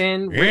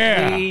Hamilton,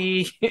 Yeah.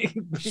 Whitley,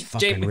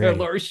 Jamie ready.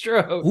 Laurie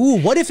Strode. Ooh,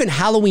 what if in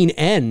Halloween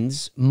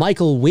Ends,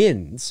 Michael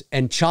wins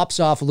and chops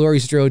off Laurie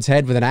Strode's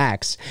head with an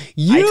axe?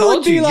 I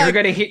told you, like,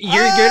 you would hear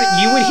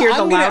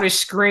the I'm gonna- loudest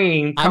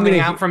scream coming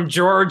out from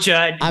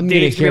Georgia. I'm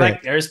Dave's gonna gonna hear be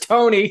like, "There's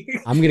Tony."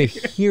 I'm going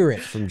to hear it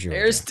from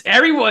Georgia.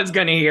 Everyone's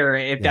gonna hear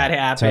it if that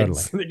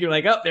happens. totally. You're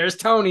like, "Oh, there's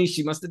Tony.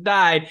 She must have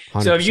died."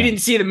 100%. So if you didn't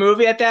see the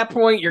movie at that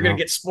point, you're gonna No.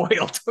 get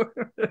spoiled.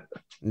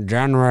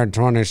 January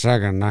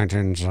 22nd,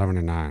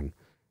 1979.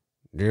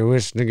 Do you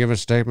wish to give a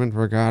statement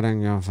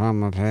regarding your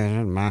former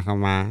patient, Michael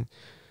Myers?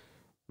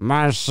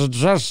 My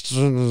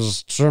suggestion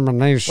is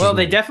termination. Well,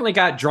 they definitely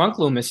got drunk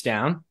Loomis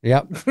down.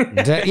 Yep.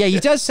 Yeah, he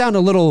does sound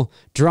a little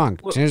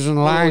drunk. Tis in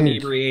A little line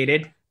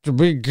inebriated. to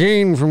be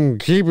gained from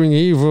keeping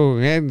evil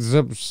heads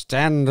up,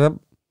 stand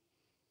up.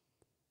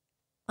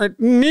 It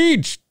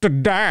needs to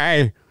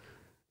die.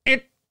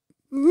 It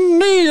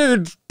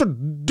needs to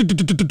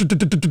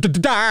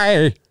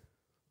die.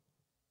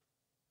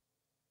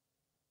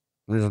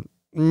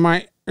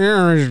 My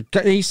ears.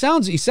 He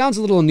sounds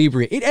a little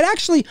inebriated. And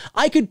actually,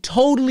 I could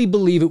totally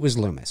believe it was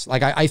Loomis.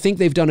 Like, I think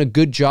they've done a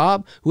good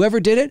job. Whoever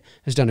did it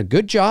has done a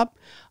good job.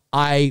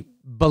 I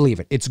believe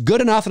it. It's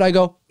good enough that I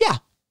go, yeah,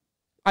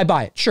 I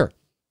buy it. Sure.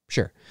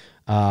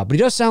 But he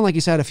does sound like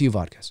he's had a few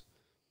vodkas.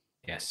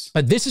 Yes.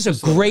 But this is a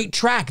great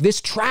track.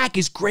 This track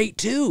is great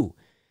too.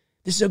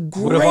 This is a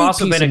great Would have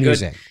also piece been of a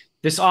music.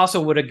 This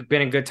also would have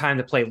been a good time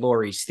to play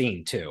Laurie's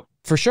theme too.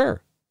 For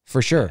sure.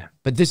 Yeah.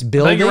 But this But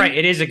building you're right.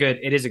 It is a good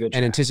and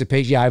track.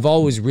 anticipation. Yeah, I've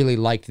always really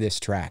liked this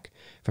track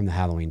from the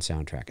Halloween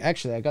soundtrack.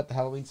 Actually, I got the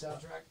Halloween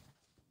soundtrack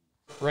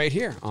right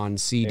here on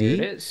CD.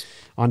 There it is.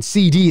 On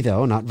CD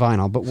though, not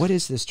vinyl. But what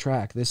is this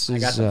track? This is I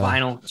got the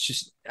vinyl. It's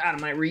just out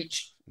of my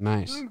reach.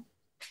 nice.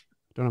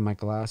 Don't have my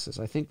glasses.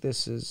 I think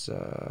this is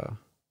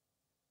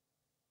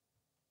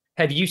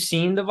Have you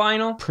seen the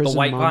vinyl? Prison The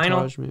white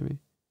Montage, vinyl? maybe.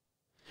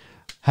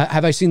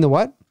 Have I seen the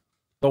what?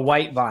 The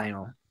white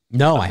vinyl.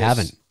 No, Of I this-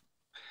 haven't.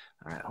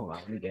 All right, hold on.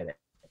 Let me get it.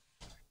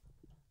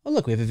 Oh,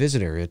 look, we have a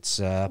visitor.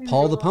 It's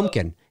Paul the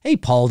Pumpkin. Hey,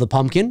 Paul the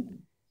Pumpkin.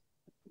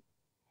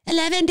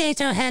 11 days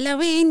till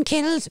Halloween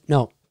kills.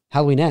 No,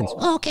 Halloween ends.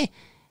 Okay.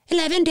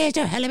 11 days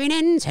till Halloween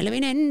ends,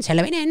 Halloween ends,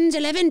 Halloween ends,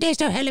 11 days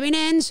till Halloween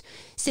ends.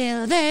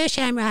 Silver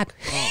Shamrock.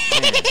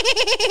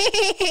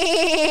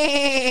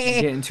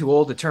 I'm getting too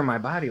old to turn my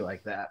body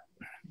like that.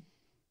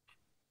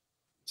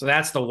 So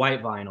that's the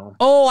white vinyl.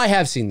 Oh, I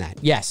have seen that.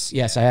 Yes,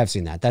 I have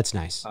seen that. That's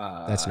nice.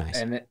 That's nice.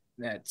 And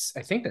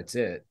I think that's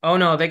it. Oh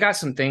no, they got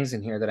some things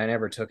in here that I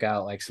never took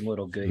out, like some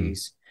little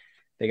goodies.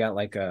 They got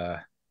like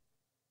a.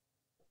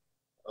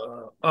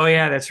 Oh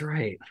yeah, that's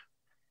right.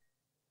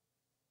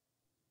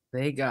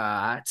 They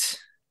got.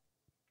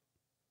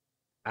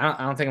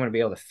 I don't think I'm gonna be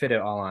able to fit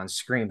it all on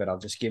screen, but I'll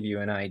just give you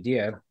an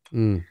idea.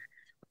 Mm.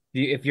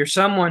 If you're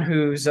someone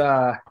who's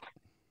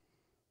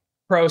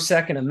pro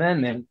Second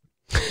Amendment,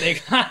 they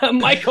got a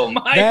Michael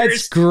Myers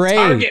That's great.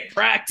 target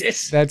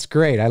practice. That's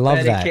great. I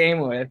love that. It came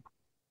with.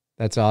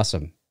 That's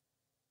awesome.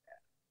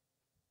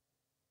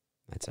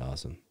 That's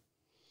awesome.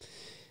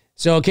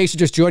 So in case you're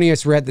just joining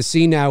us, we're at the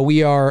scene now.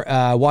 We are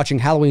watching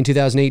Halloween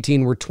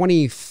 2018. We're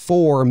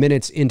 24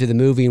 minutes into the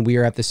movie, and we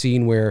are at the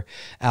scene where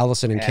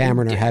Allison and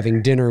Cameron are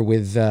having dinner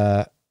with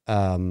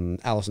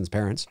Allison's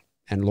parents,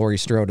 and Laurie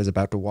Strode is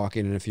about to walk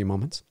in a few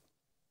moments.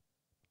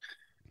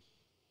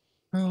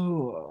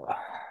 Oh.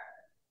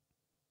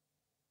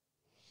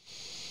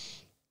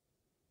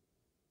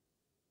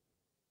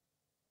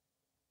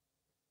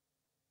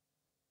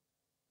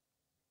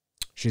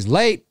 She's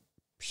late.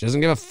 She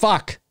doesn't give a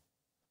fuck.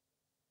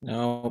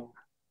 No.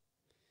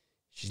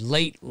 She's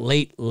late.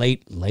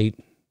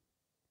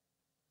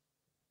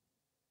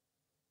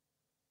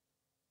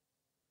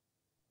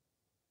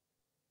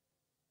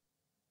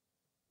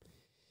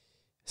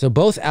 So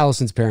both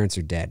Allison's parents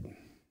are dead.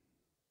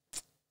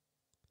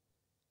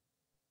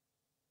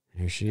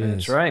 Here she is.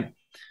 That's right.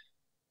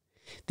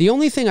 The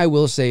only thing I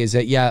will say is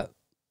that, yeah,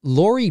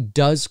 Laurie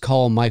does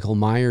call Michael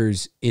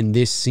Myers in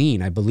this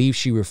scene. I believe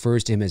she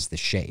refers to him as the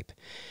Shape.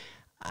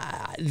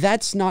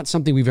 That's not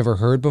something we've ever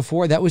heard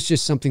before. That was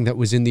just something that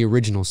was in the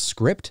original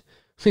script,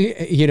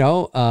 you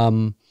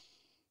know,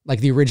 like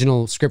the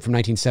original script from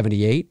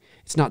 1978.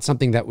 It's not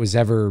something that was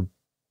ever,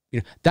 you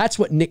know, that's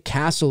what Nick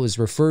Castle is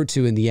referred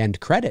to in the end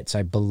credits,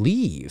 I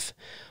believe.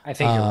 I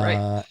think you're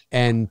right.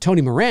 And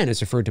Tony Moran is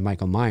referred to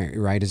Michael Myers,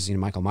 right? As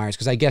Michael Myers,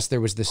 because I guess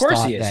there was this Of course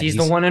thought he is. that He's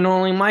the one and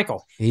only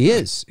Michael. He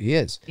is.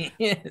 Yes.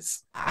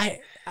 I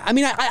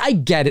mean, I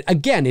get it.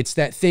 Again, it's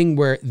that thing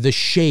where the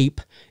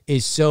Shape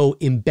is so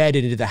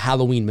embedded into the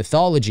Halloween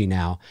mythology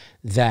now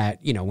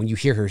that, you know, when you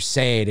hear her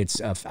say it, it's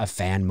a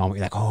fan moment.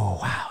 You're like, oh,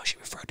 wow, she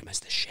referred to him as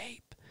the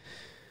Shape,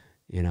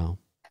 you know?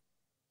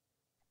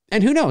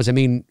 And who knows? I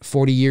mean,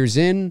 40 years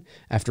in,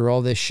 after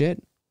all this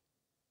shit.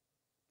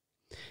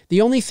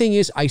 The only thing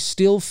is, I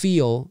still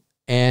feel,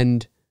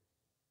 and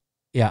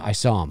yeah, I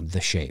saw him,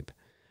 the Shape.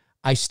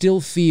 I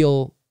still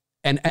feel,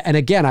 and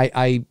again,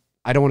 I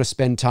don't want to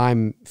spend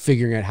time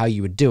figuring out how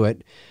you would do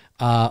it,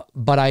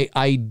 but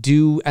I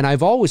do, and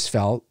I've always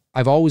felt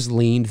I've always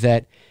leaned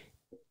that,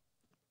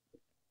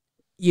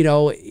 you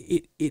know,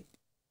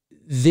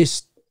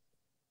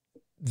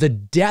 the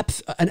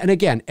depth, and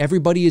again,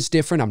 everybody is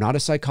different. I'm not a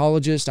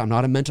psychologist. I'm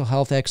not a mental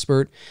health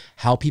expert.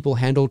 How people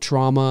handle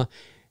trauma,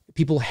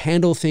 people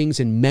handle things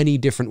in many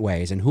different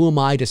ways. And who am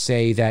I to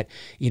say that,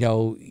 you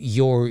know,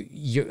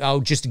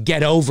 oh, just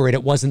get over it.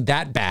 It wasn't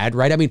that bad,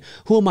 right? I mean,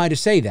 who am I to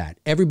say that?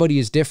 Everybody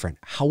is different.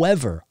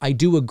 However, I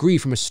do agree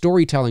from a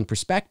storytelling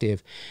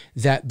perspective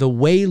that the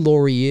way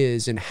Lori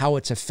is and how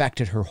it's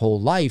affected her whole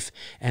life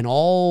and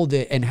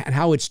and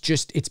how it's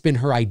been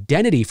her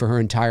identity for her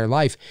entire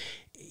life.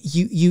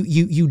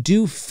 You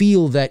do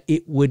feel that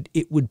it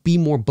would be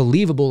more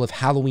believable if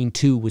Halloween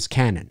 2 was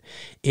canon.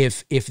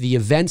 If the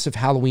events of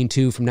Halloween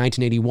 2 from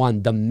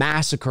 1981, the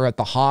massacre at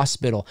the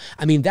hospital,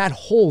 I mean, that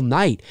whole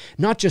night,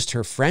 not just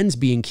her friends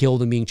being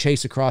killed and being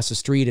chased across the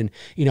street and,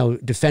 you know,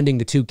 defending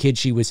the 2 kids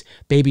she was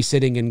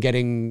babysitting and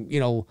getting,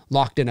 you know,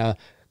 locked in a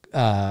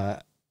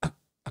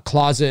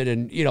closet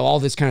and, you know, all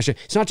this kind of shit.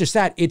 It's not just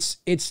that, it's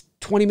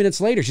 20 minutes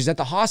later, she's at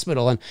the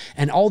hospital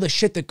and all the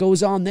shit that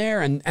goes on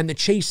there and the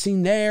chase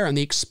scene there and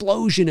the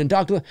explosion and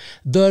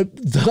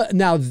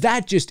now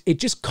that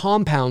just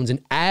compounds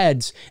and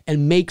adds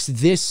and makes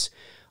this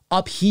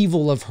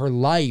upheaval of her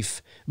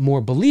life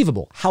more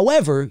believable.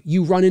 However,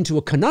 you run into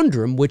a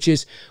conundrum, which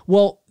is,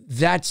 well,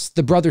 that's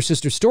the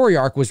brother-sister story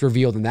arc was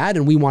revealed in that,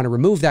 and we want to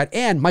remove that,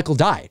 and Michael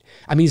died.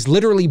 I mean, he's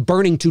literally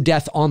burning to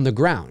death on the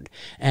ground.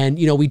 And,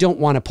 you know, we don't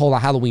want to pull a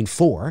Halloween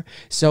 4.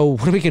 So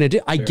what are we going to do?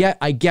 Sure.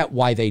 I get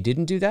why they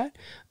didn't do that.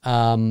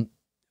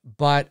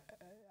 But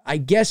I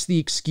guess the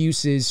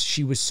excuse is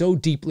she was so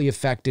deeply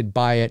affected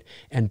by it.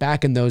 And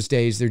back in those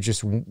days,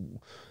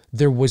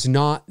 there was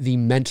not the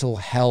mental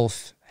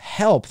health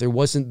help. There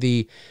wasn't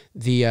the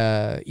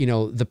you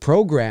know, the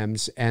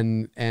programs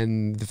and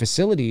the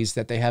facilities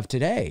that they have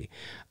today.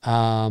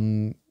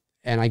 And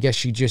I guess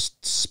she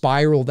just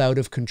spiraled out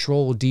of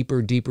control deeper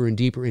and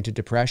deeper into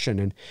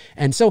depression.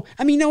 And so,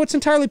 I mean, no, it's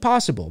entirely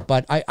possible,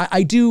 but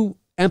I do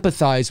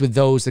empathize with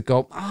those that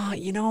go,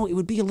 you know, it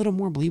would be a little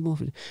more believable.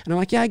 And I'm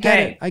like, yeah, I get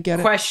it. I get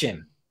it.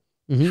 Question.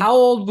 How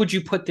old would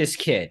you put this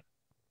kid?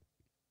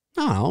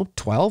 I don't know,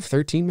 12,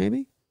 13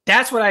 maybe?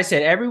 That's what I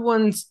said.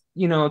 Everyone's,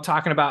 you know,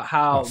 talking about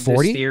how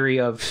 40? This theory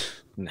of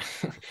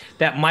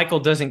that Michael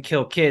doesn't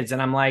kill kids.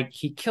 And I'm like,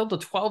 he killed a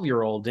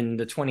 12-year-old in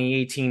the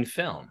 2018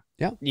 film.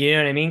 Yeah. You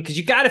know what I mean? Because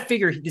you got to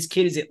figure this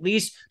kid is at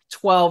least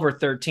 12 or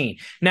 13.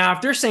 Now,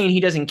 if they're saying he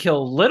doesn't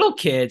kill little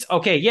kids,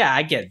 okay, yeah,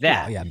 I get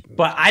that. Yeah.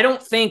 But I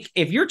don't think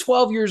if you're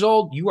 12 years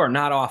old, you are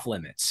not off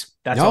limits.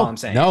 That's all I'm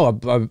saying.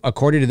 No,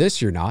 according to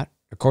this, you're not.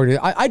 According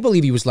to, I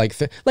believe he was like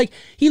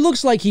he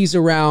looks like he's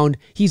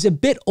a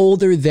bit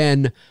older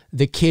than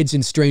the kids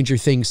in Stranger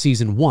Things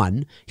season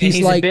 1.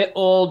 He's like a bit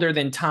older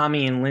than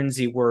Tommy and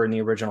Lindsay were in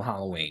the original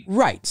Halloween.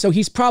 Right. So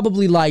he's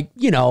probably like,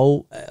 you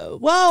know,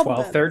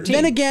 12, 13.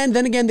 Then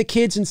again, the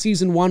kids in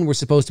season 1 were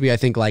supposed to be, I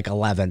think, like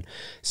 11.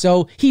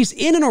 So he's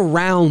in and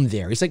around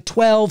there. He's like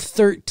 12,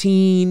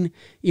 13,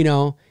 you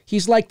know.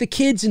 He's like the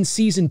kids in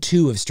season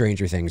 2 of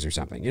Stranger Things or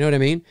something. You know what I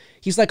mean?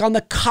 He's like on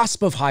the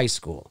cusp of high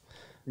school.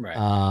 Right.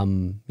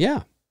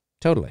 Yeah,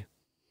 totally.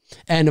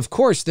 And of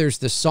course, there's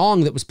the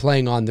song that was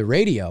playing on the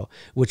radio,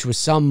 which was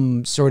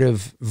some sort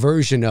of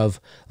version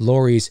of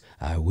Lori's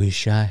 "I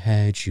Wish I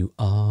Had You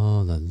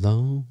All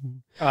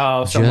Alone."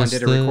 Oh, someone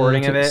did a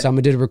recording of it?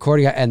 Someone did a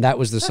recording, and that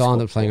was the song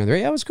that was playing on the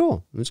radio. Yeah, it was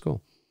cool. It was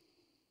cool.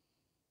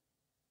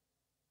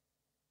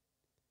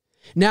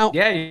 Now,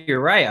 yeah, you're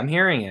right. I'm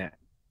hearing it.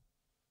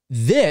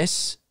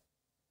 This,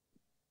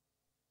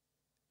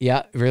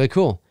 yeah, really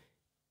cool.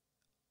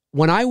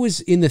 When I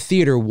was in the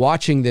theater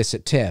watching this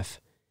at TIFF,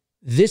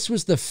 this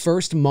was the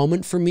first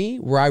moment for me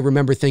where I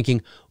remember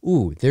thinking,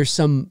 ooh, there's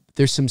some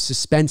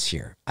suspense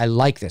here. I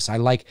like this. I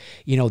like,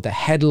 you know, the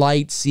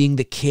headlight, seeing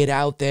the kid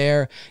out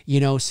there,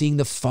 you know, seeing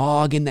the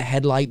fog in the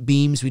headlight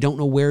beams. We don't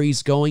know where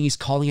he's going. He's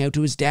calling out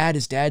to his dad.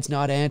 His dad's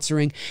not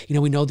answering. You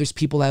know, we know there's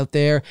people out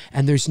there,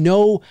 and there's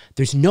no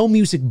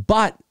music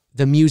but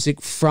the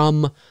music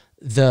from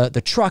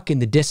the truck in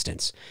the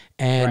distance.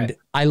 And right.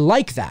 I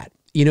like that.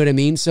 You know what I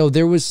mean? So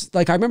there was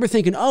like, I remember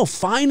thinking, oh,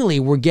 finally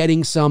we're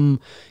getting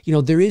some, you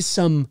know, there is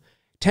some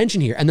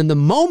tension here. And then the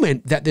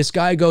moment that this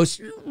guy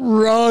goes,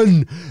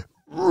 run,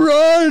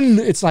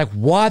 it's like,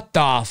 what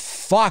the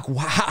fuck?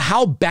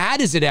 How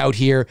bad is it out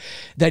here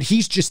that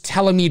he's just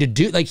telling me to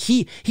do? Like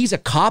he's a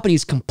cop and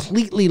he's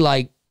completely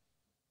like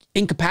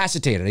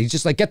incapacitated. He's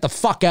just like, get the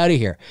fuck out of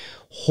here.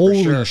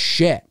 Holy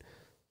shit.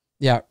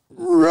 Yeah.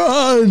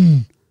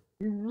 Run.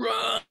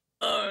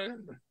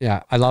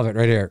 Yeah. I love it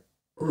right here.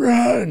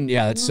 Run.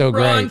 Yeah, that's so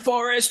great. Run,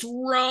 Forrest,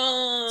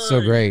 run. So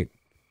great.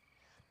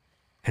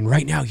 And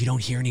right now, you don't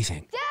hear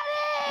anything.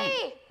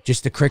 Daddy!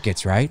 Just the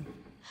crickets, right?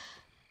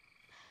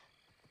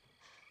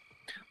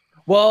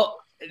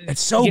 Well,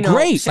 it's so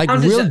great. Like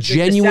real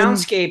genuine. The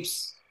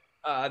soundscapes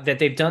that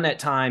they've done at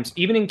times,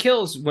 even in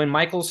Kills, when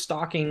Michael's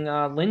stalking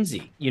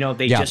Lindsay, you know,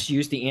 they just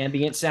used the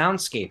ambient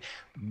soundscape.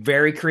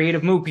 Very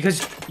creative move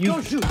because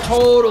you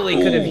totally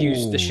could have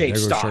used the shape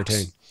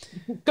stocks.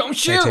 Don't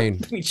shoot.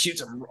 Titane. He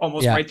shoots him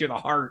almost right through the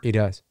heart. He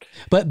does.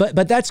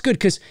 But that's good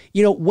because,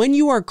 you know, when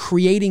you are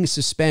creating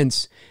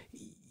suspense,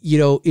 you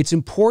know, it's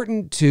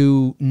important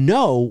to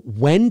know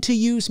when to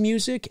use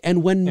music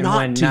and when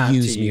not to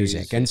use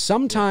music. And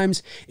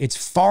sometimes it's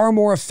far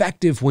more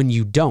effective when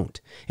you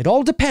don't. It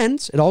all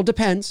depends. It all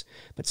depends.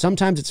 But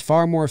sometimes it's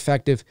far more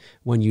effective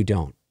when you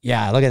don't.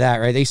 Yeah, look at that,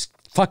 right? They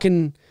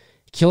fucking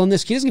killing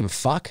this. He doesn't give a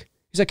fuck.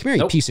 He's like, come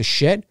here, you piece of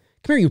shit.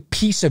 Come here, you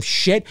piece of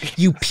shit.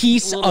 You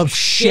piece of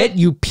shit.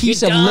 You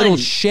piece of little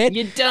shit.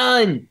 You're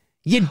done.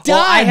 You're done.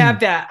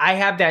 Well, I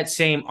have that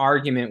same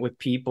argument with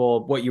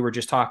people, what you were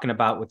just talking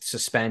about with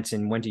suspense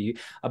and when to use,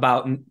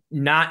 about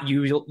not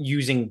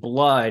using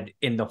blood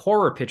in the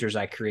horror pictures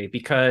I create,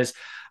 because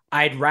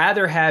I'd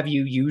rather have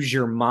you use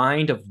your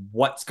mind of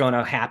what's going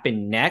to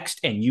happen next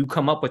and you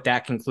come up with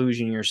that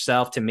conclusion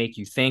yourself to make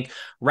you think,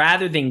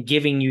 rather than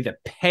giving you the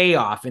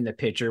payoff in the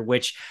picture,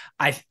 which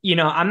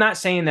I'm not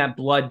saying that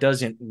blood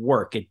doesn't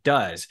work. It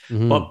does,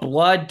 but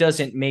blood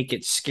doesn't make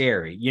it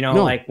scary. You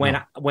know,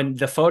 when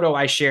the photo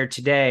I shared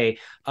today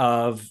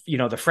of, you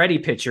know, the Freddy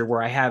picture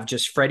where I have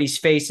just Freddy's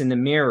face in the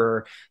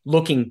mirror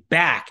looking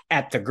back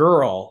at the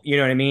girl, you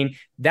know what I mean?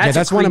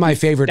 That's one of my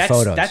favorite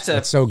photos.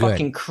 That's so good.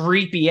 Fucking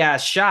creepy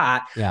ass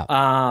shot. Yeah.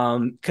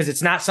 Because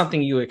it's not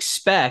something you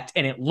expect,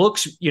 and it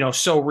looks, you know,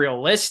 so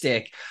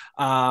realistic.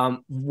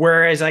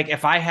 Whereas like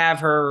if I have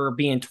her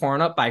being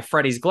torn up by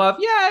Freddy's glove,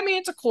 yeah, I mean,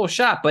 it's a cool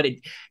shot, but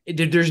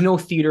there's no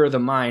theater of the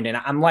mind. And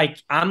I'm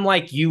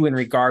like you in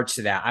regards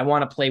to that. I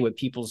want to play with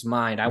people's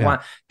mind. I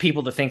want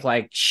people to think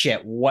like,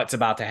 shit, what's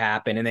about to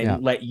happen? And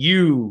then let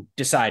you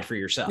decide for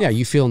yourself. Yeah.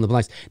 You fill in the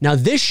blanks. Now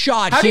this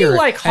shot How here, do you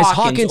like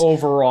Hawkins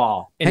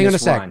overall in hang on a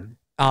this sec. run?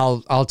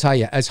 I'll tell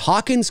you, as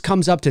Hawkins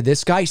comes up to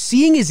this guy,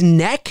 seeing his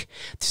neck,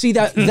 see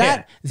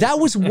that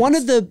was one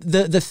of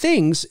the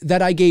things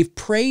that I gave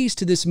praise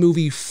to this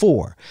movie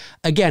for.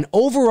 Again,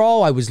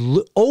 overall I was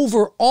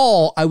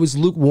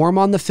lukewarm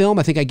on the film.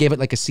 I think I gave it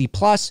like a C+. You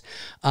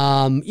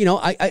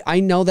know, I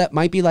know that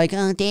might be like,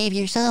 oh, Dave,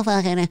 you're so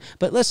fucking.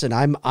 But listen,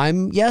 I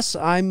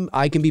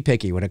can be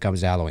picky when it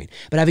comes to Halloween.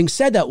 But having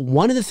said that,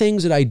 one of the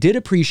things that I did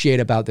appreciate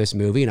about this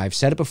movie, and I've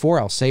said it before,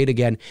 I'll say it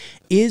again,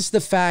 is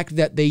the fact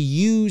that they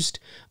used.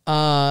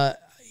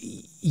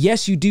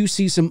 Yes, you do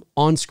see some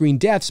on-screen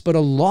deaths, but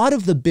a lot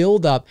of the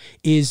buildup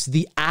is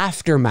the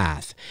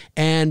aftermath.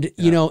 And,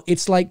 you know,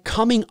 it's like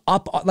coming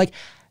up, like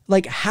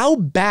how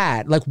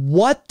bad, like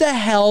what the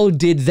hell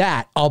did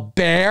that? A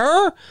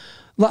bear?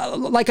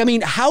 Like, I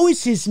mean, how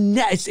is his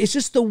neck? It's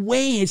just the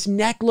way his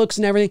neck looks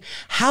and everything.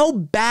 How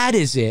bad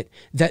is it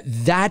that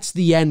that's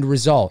the end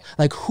result?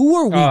 Like, who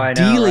are we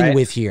dealing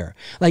with here?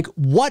 Like,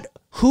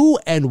 who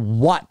and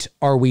what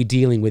are we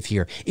dealing with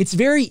here? It's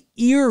very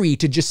eerie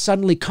to just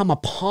suddenly come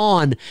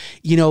upon,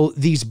 you know,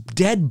 these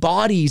dead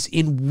bodies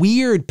in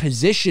weird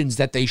positions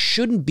that they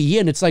shouldn't be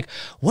in. It's like,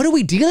 what are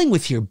we dealing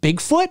with here?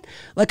 Bigfoot?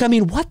 Like, I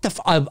mean, what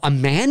a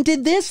man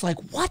did this? Like,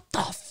 what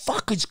the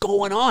fuck is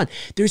going on?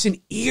 There's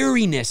an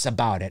eeriness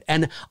about it.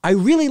 And I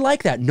really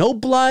like that. No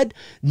blood,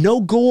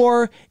 no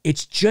gore.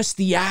 It's just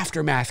the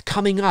aftermath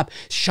coming up,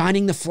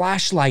 shining the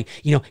flashlight,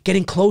 you know,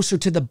 getting closer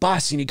to the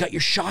bus, and you got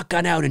your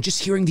shotgun out and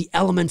just hearing the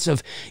elements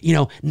of, you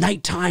know,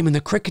 nighttime and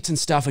the crickets and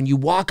stuff. And you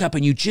walk up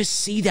and you just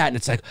see that. And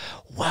it's like,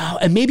 wow.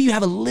 And maybe you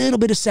have a little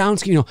bit of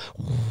soundscape, you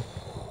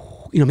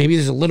know, maybe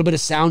there's a little bit of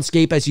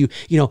soundscape as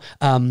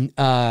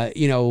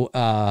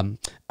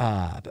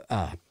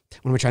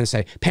what am I trying to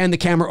say? Pan the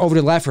camera over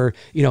to the left, or,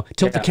 you know,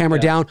 tilt the camera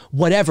down,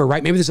 whatever,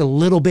 right? Maybe there's a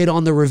little bit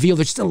on the reveal.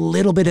 There's just a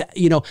little bit of,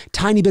 you know,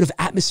 tiny bit of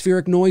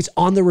atmospheric noise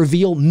on the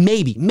reveal.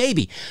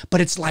 Maybe. But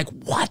it's like,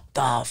 what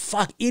the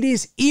fuck? It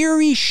is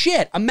eerie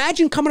shit.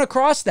 Imagine coming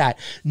across that,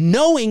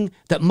 knowing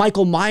that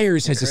Michael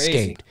Myers has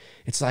escaped.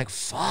 It's like,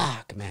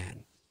 fuck,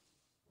 man.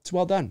 It's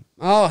well done.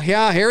 Oh,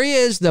 yeah, here he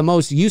is, the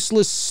most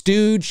useless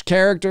stooge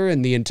character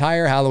in the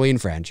entire Halloween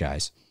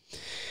franchise.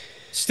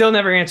 Still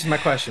never answered my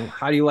question.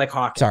 How do you like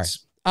Hawkins? Sorry.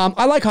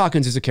 I like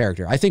Hawkins as a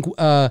character. I think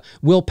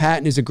Will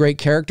Patton is a great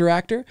character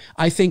actor.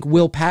 I think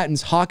Will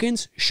Patton's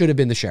Hawkins should have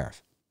been the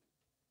sheriff.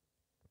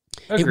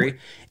 Agree.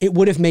 It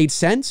would have made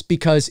sense,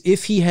 because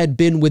if he had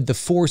been with the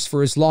Force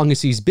for as long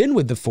as he's been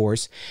with the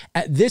Force,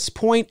 at this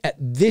point, at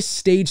this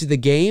stage of the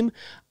game,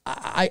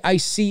 I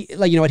see,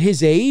 like, you know, at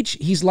his age,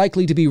 he's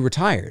likely to be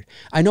retired.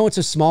 I know it's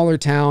a smaller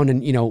town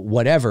and, you know,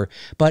 whatever,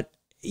 but,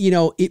 you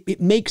know,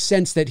 it makes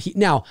sense that he,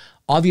 now,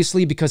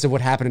 obviously, because of what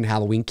happened in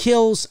Halloween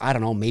Kills, I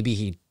don't know, maybe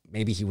he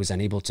was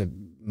unable to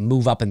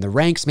move up in the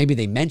ranks. Maybe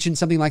they mentioned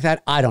something like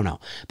that. I don't know.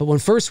 But when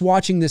first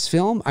watching this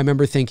film, I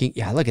remember thinking,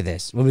 yeah, look at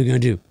this. What are we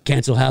going to do?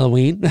 Cancel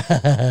Halloween?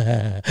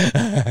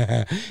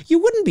 You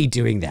wouldn't be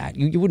doing that.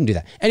 You wouldn't do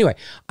that. Anyway,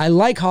 I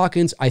like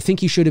Hawkins. I think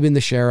he should have been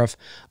the sheriff.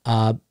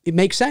 It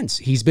makes sense.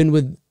 He's been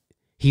with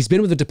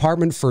the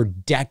department for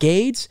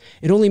decades.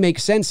 It only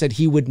makes sense that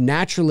he would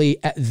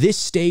naturally, at this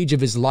stage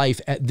of his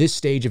life, at this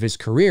stage of his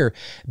career,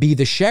 be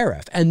the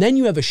sheriff. And then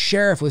you have a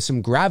sheriff with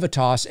some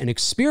gravitas and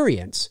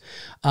experience.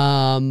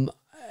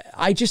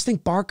 I just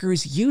think Barker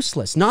is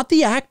useless. Not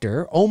the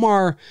actor.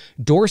 Omar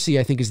Dorsey,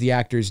 I think, is the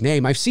actor's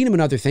name. I've seen him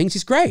in other things.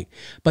 He's great.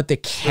 But the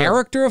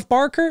character of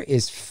Barker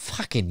is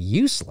fucking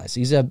useless.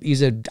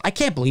 I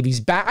can't believe he's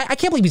back. I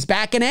can't believe he's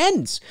back in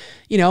Ends,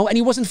 you know, and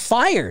he wasn't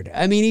fired.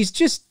 I mean, he's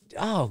just,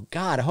 oh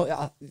God,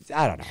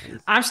 I don't know.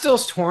 I'm still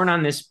torn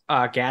on this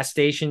gas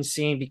station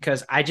scene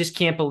because I just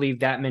can't believe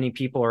that many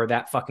people are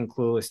that fucking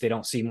clueless. They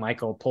don't see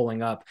Michael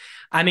pulling up.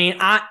 I mean,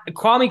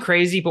 call me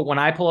crazy, but when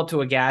I pull up to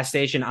a gas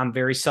station, I'm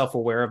very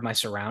self-aware of my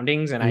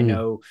surroundings and I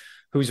know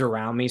who's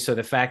around me. So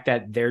the fact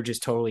that they're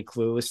just totally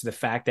clueless, the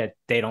fact that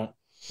they don't,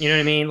 you know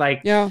what I mean?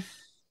 Like, yeah,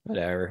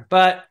 whatever.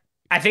 But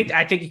I think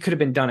it could have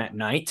been done at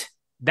night.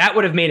 That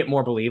would have made it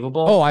more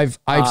believable. Oh, I've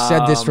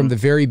said this from the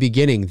very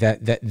beginning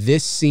that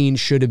this scene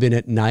should have been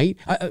at night.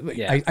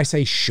 I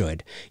say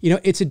should. You know,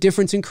 it's a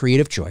difference in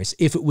creative choice.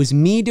 If it was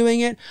me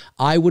doing it,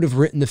 I would have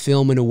written the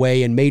film in a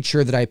way and made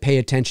sure that I pay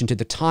attention to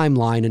the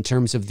timeline in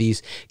terms of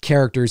these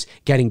characters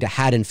getting to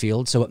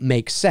Haddonfield, so it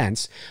makes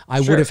sense. I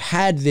would have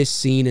had this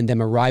scene and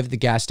them arrive at the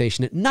gas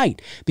station at night,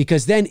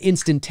 because then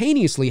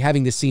instantaneously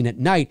having the scene at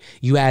night,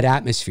 you add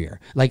atmosphere.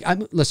 Like,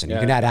 listen, you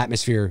can add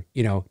atmosphere,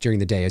 you know, during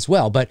the day as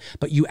well, but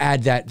you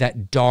add that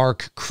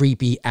dark,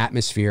 creepy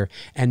atmosphere.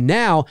 And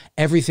now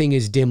everything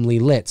is dimly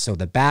lit. So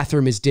the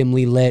bathroom is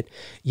dimly lit,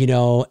 you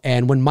know,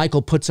 and when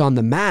Michael puts on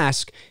the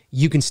mask,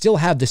 you can still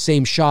have the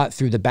same shot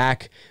through the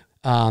back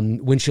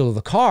windshield of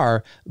the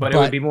car, but it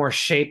would be more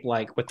shape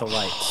like with the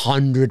lights.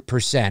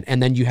 100%.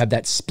 And then you have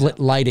that split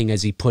lighting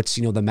as he puts,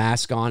 you know, the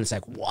mask on. It's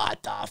like,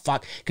 what the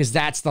fuck? Because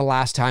that's the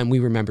last time we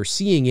remember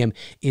seeing him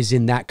is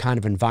in that kind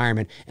of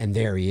environment. And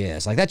there he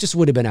is. Like, that just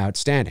would have been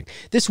outstanding.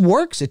 This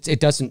works. It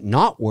doesn't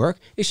not work.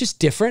 It's just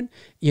different,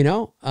 you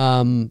know?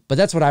 But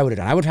that's what I would have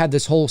done. I would have had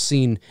this whole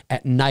scene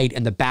at night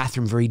and the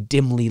bathroom very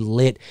dimly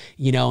lit,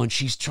 you know, and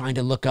she's trying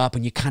to look up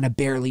and you kind of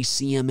barely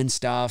see him and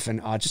stuff.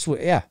 And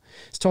yeah,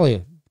 it's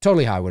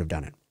totally how I would have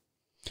done it.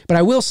 But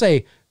I will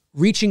say,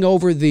 reaching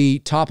over the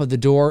top of the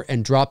door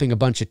and dropping a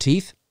bunch of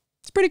teeth,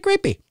 it's pretty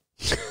creepy.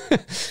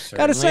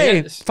 Gotta say,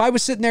 if I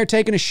was sitting there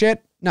taking a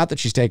shit, not that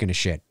she's taking a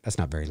shit. That's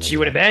not very. She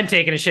would have been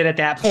taking a shit at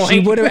that point. She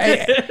would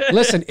have.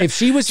 Listen, if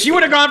she was, she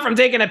would have gone from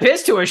taking a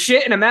piss to a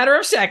shit in a matter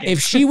of seconds.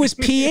 If she was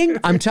peeing,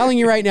 I'm telling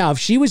you right now, if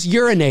she was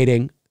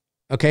urinating,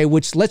 okay,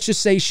 which let's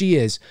just say she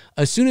is,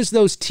 as soon as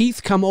those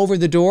teeth come over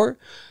the door,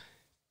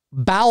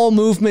 bowel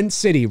movement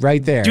city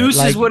right there.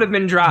 Deuces would have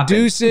been dropping.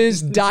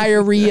 Deuces,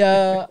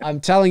 diarrhea.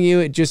 I'm telling you,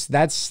 it just,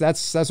 that's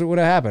what would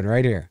have happened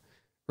right here.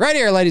 Right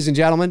here, ladies and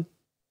gentlemen.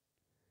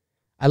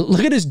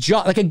 Look at his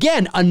jaw. Like,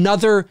 again,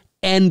 another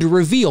end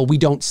reveal. We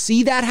don't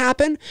see that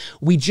happen.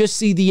 We just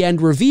see the end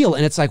reveal.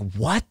 And it's like,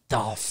 what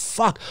the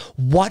fuck?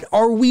 What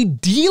are we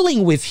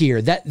dealing with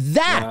here?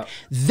 That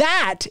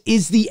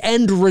is the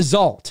end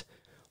result.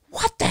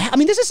 What the hell? I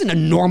mean, this isn't a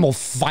normal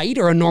fight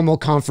or a normal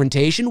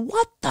confrontation.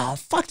 What the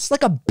fuck? It's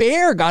like a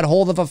bear got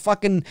hold of a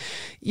fucking,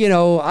 you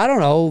know, I don't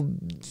know,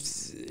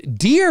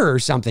 deer or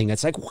something.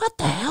 It's like, what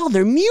the hell?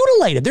 They're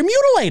mutilated. They're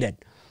mutilated.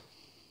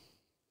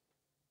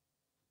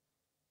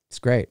 It's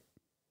great.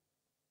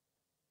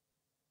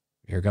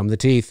 Here come the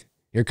teeth.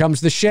 Here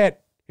comes the shit.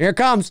 Here it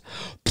comes.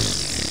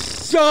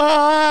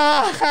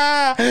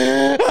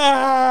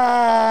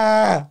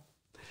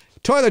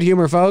 Toilet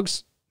humor,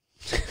 folks.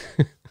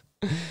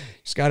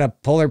 She's got to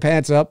pull her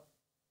pants up.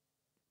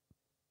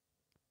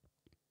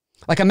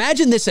 Like,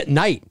 imagine this at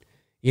night,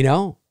 you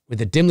know,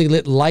 with a dimly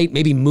lit light,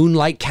 maybe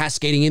moonlight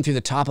cascading in through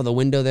the top of the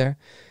window there.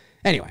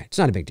 Anyway, it's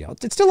not a big deal.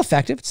 It's still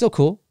effective. It's still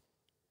cool.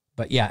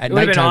 But yeah, at night. It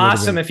would have been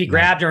awesome if he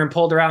grabbed her and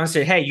pulled her out and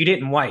said, hey, you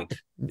didn't wipe.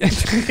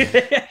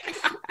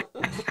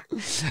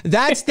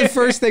 That's the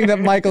first thing that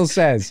Michael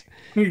says.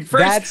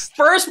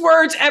 First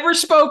words ever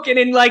spoken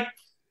in like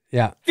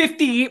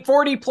 50,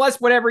 40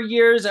 plus whatever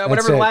years,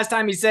 whatever the last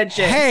time he said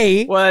shit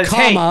hey,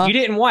 you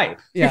didn't wipe.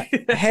 Yeah.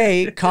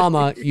 Hey,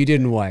 comma, you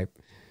didn't wipe.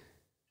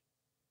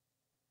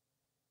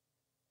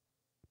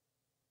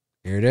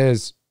 Here it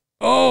is.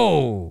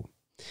 Oh.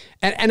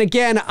 And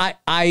again,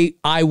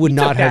 I would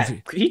not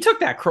have. He took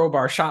that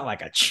crowbar shot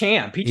like a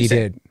champ. He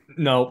did.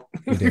 Nope.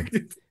 He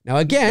did. Now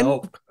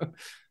again,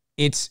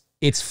 it's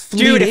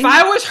fleeting. Dude, if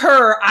I was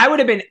her, I would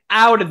have been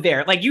out of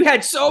there. Like, you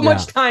had so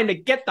much time to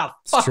get the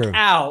fuck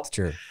out. It's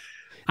true.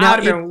 Now, I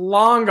would have been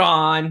long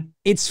gone.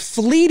 It's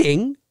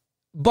fleeting,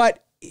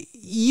 but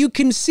you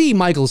can see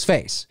Michael's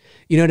face.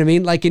 You know what I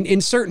mean? Like, in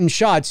certain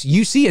shots,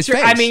 you see his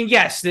face. I mean,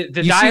 yes, the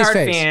diehard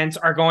fans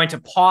are going to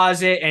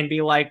pause it and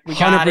be like, we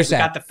got 100%. It, we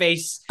got the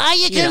face. Oh,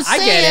 you can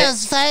see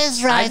his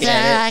face right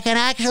there. I can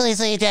actually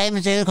see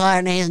James Jude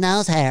Courtney's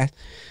nose hair.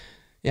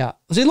 Yeah.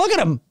 See, look at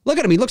him. Look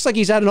at him. He looks like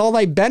he's had an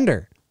all-night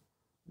bender.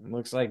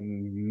 Looks like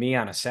me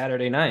on a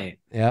Saturday night.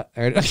 Yeah.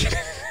 There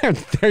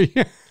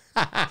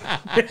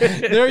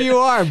you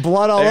are.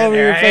 Blood all over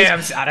your face. I am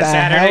on a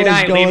Saturday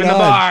night leaving the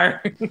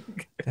bar. What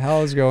the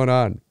hell is going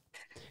on?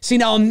 See,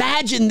 now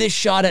imagine this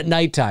shot at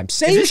nighttime.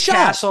 Same is this shot.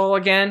 Castle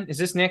again? Is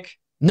this Nick?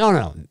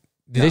 No.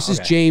 This is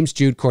James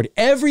Jude Courtney.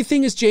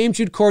 Everything is James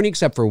Jude Courtney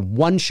except for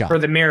one shot. For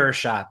the mirror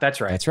shot. That's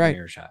right. That's right. The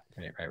mirror shot.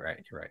 Right.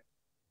 You're right.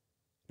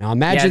 Now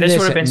imagine this this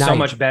would have been at so night.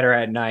 much better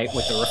at night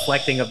with the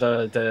reflecting of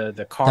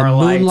the car The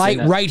lights moonlight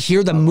and the, right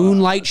here, the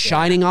moonlight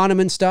shining on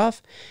him and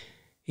stuff.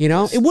 You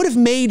know, it would have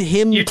made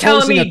him You're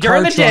telling closing me a car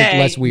during the trunk day,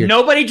 less weird.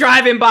 nobody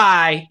driving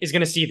by is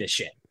going to see this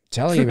shit.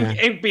 Tell you, man.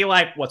 It'd be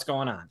like, what's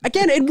going on?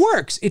 Again, it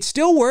works. It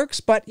still works,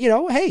 but you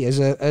know, hey, as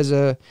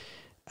a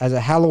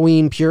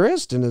Halloween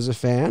purist and as a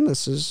fan,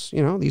 this is,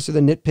 you know, these are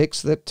the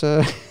nitpicks that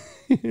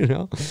you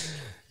know,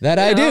 that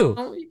I do.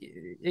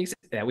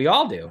 That we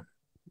all do,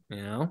 you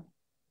know.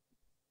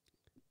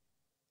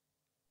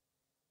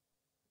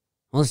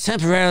 Well, it's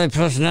temporarily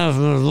personnel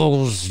from the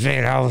local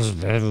state house.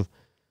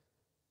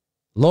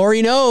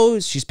 Lori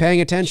knows. She's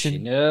paying attention. She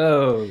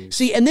knows.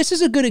 See, and this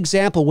is a good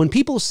example. When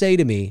people say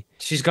to me,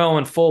 she's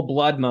going full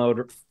blood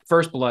mode,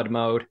 first blood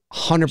mode.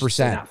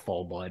 100%. Not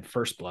full blood,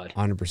 first blood.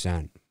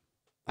 100%.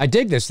 I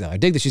dig this, though. I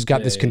dig that she's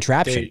got this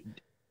contraption.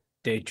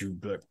 They drew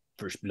blood,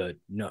 first blood,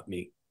 not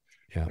me.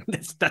 Yeah.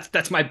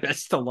 That's my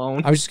best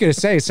alone. I was just going to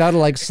say, it sounded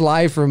like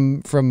Sly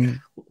from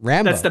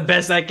Rambo. That's the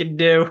best I can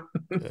do.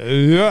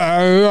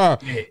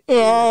 That's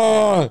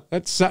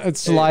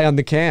Sly on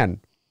the can.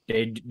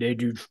 They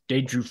drew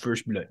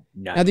first blood.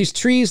 Now these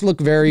trees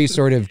look very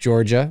sort of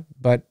Georgia,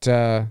 but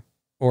or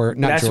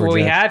not that's Georgia. What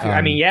we have here.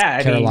 I mean,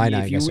 yeah. Carolina.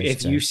 I mean,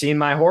 if you've seen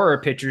my horror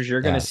pictures,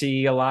 you're going to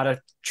see a lot of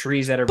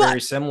trees that are very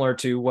similar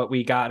to what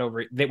we got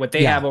what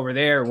they have over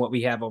there and what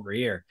we have over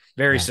here.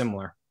 Very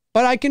similar.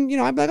 But I can, you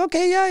know, I'm like,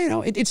 okay, yeah, you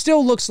know, it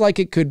still looks like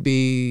it could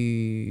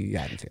be.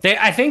 Yeah,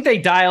 I think they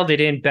dialed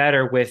it in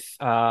better with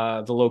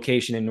the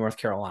location in North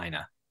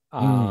Carolina.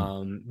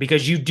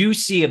 Because you do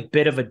see a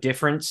bit of a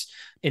difference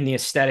in the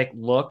aesthetic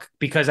look,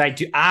 because I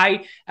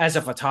as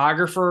a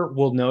photographer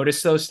will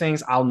notice those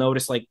things. I'll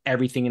notice like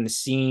everything in the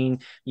scene,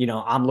 you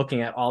know, I'm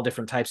looking at all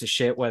different types of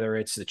shit, whether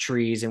it's the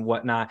trees and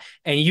whatnot.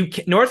 And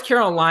North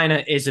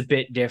Carolina is a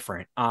bit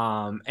different.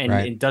 And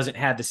it doesn't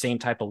have the same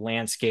type of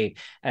landscape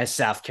as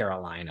South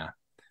Carolina.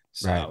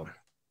 So.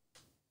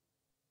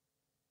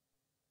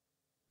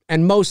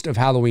 And most of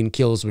Halloween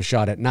Kills was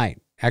shot at night.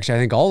 Actually,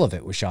 I think all of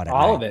it was shot at night.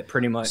 All of it,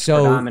 pretty much,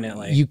 so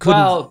predominantly. You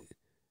couldn't.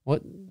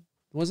 What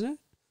wasn't it?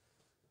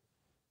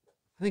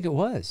 I think it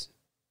was.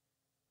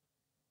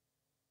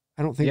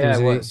 I don't think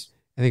it was.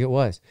 I think it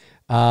was.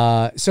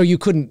 So you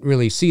couldn't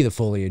really see the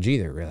foliage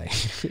either, really.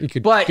 you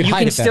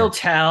can still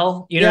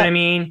tell. You know what I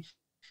mean?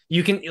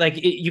 You can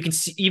you can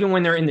see even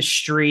when they're in the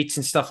streets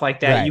and stuff like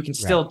that. You can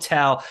still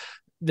tell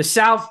the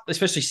South,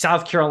 especially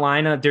South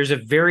Carolina. There's a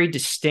very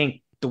distinct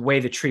the way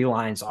the tree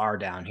lines are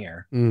down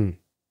here.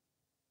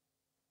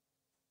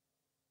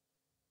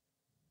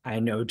 I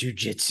know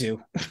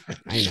jujitsu.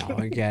 I know.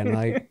 Again,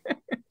 like.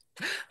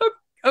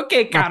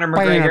 Okay, Conor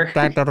McGregor.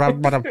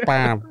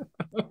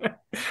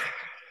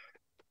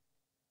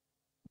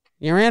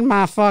 You're in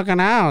my fucking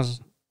house.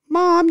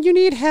 Mom, you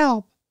need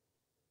help.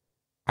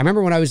 I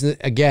remember when I was,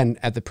 again,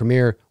 at the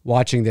premiere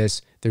watching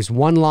this, there's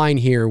one line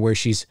here where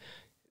she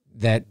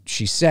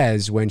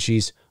says when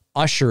she's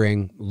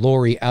ushering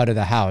Lori out of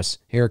the house.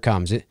 Here it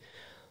comes.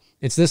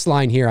 It's this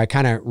line here. I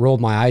kind of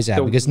rolled my eyes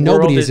at because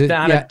nobody is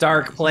down a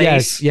dark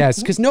place. Yes,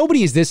 because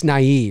nobody is this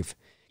naive.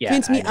 Yeah,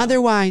 Convince me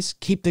otherwise.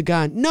 Keep the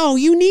gun. No,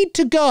 you need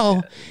to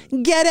go.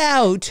 Get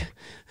out.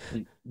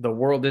 The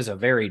world is a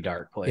very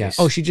dark place. Yeah.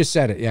 Oh, she just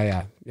said it.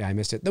 Yeah. I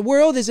missed it. The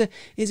world is a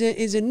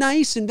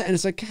nice and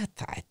it's like, God,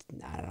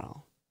 I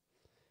don't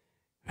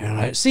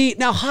know. See,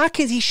 now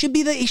Hawkins, he should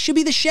be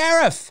the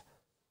sheriff.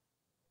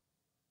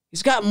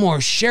 He's got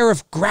more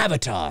sheriff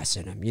gravitas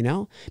in him, you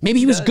know? Maybe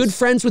he was good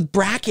friends with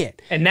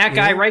Brackett. And that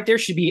guy right there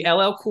should be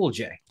LL Cool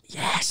J.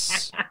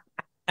 Yes.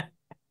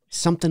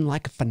 Something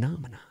like a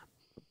phenomenon.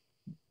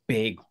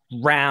 Big,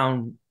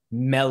 round,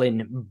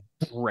 melon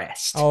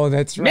breast. Oh,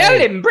 that's right.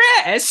 Melon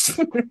breast?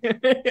 Why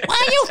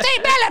you say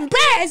melon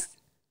breast?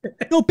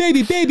 No,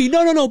 baby.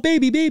 No,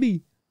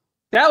 baby.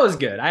 That was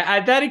good. I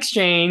that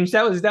exchange,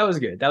 that was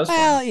good. That was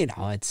fun. You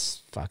know,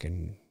 it's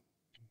fucking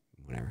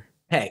whatever.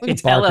 Hey,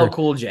 it's LL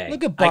Cool J.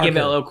 Look at Barker. I give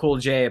LL Cool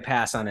J a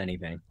pass on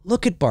anything.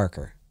 Look at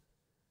Barker.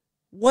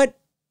 What,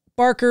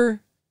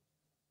 Barker?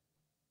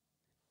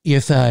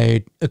 You're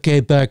fired.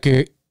 Okay,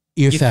 Barker.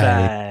 You're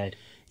fired.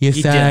 You're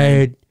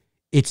fired.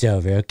 It's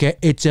over, okay?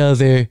 It's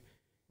over.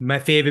 My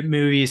favorite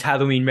movie is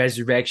Halloween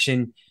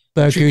Resurrection.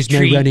 Barker's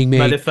my running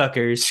mate.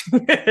 Motherfuckers.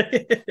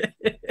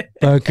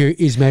 Barker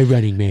is my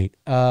running mate.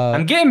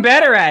 I'm getting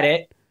better at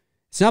it.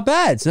 It's not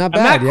bad. It's not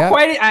bad.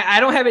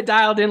 I don't have it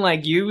dialed in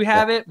like you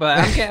have it, but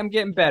I'm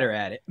getting better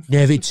at it.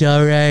 Nev, it's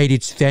all right.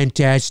 It's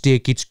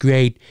fantastic. It's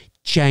great.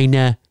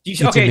 China. Do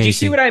you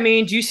see what I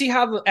mean? Do you see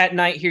how at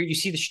night here you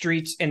see the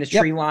streets and the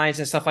tree lines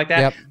and stuff like that?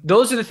 Yep.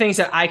 Those are the things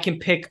that I can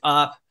pick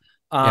up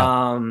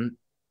when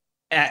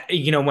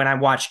I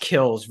watch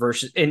kills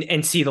versus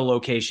and see the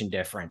location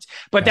difference.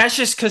 But that's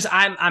just because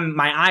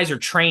my eyes are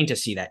trained to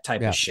see that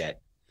type of shit.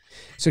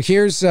 So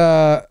here's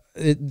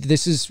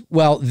it's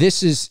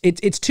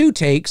two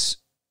takes,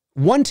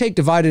 one take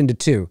divided into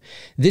two.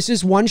 This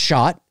is one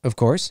shot, of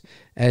course.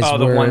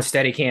 The one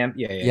steady cam.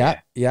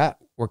 Yeah.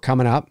 We're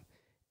coming up,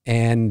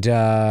 and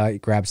he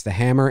grabs the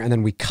hammer, and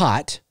then we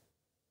cut,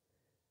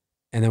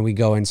 and then we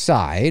go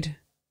inside,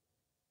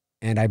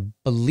 And I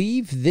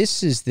believe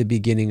this is the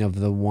beginning of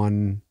the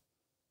one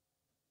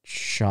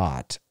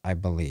shot, I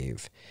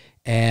believe.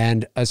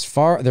 And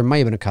there might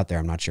have been a cut there,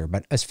 I'm not sure.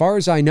 But as far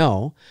as I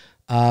know,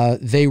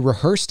 they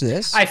rehearsed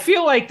this. I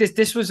feel like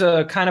this was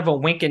a kind of a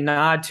wink and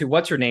nod to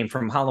what's her name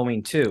from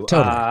Halloween 2.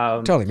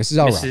 Totally. Mrs.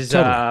 Elrod.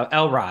 Mrs.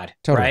 Elrod,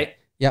 totally. right?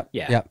 Yep.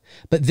 Yeah. Yep.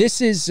 But this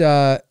is,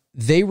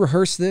 they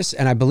rehearsed this,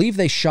 and I believe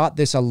they shot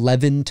this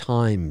 11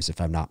 times,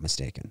 if I'm not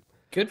mistaken.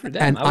 Good for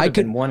them. And I would have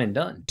been one and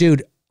done.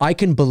 Dude, I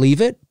can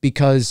believe it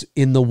because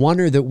in the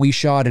oneer that we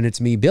shot, and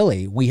it's me,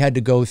 Billy, we had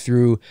to go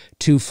through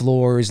 2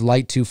 floors,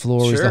 light 2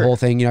 floors, the whole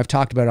thing. You know, I've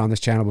talked about it on this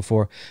channel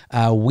before.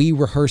 We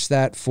rehearsed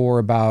that for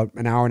about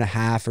an hour and a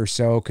half or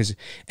so because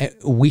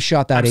we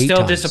shot that 8 times. I'm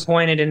still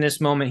disappointed in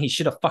this moment. He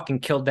should have fucking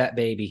killed that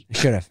baby.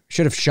 Should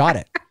have shot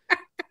it.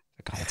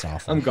 God, that's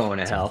awful. I'm going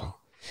to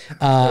hell.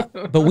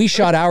 But we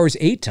shot ours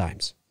 8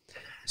 times.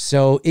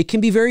 So it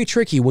can be very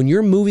tricky when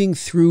you're moving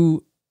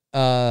through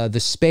the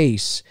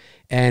space.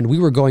 And we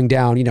were going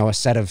down, you know, a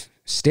set of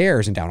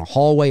stairs and down a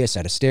hallway, a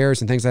set of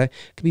stairs and things like that.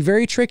 It can be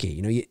very tricky.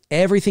 You know,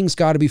 everything's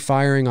got to be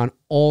firing on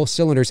all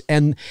cylinders.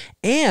 And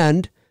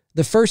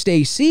the first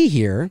AC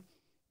here,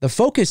 the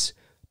focus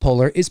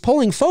puller, is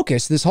pulling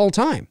focus this whole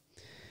time.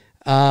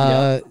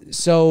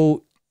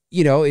 So,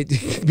 you know,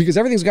 because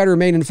everything's got to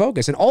remain in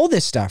focus and all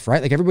this stuff,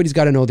 right? Like everybody's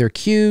got to know their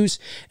cues.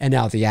 And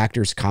now the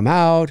actors come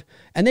out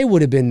and they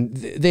would have been,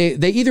 they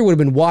either would have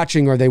been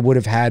watching or they would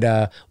have had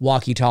a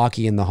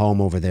walkie-talkie in the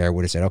home over there,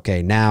 would have said,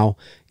 okay, now,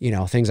 you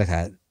know, things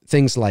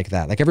like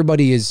that. Like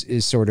everybody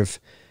is sort of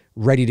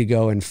ready to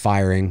go and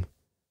firing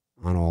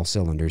on all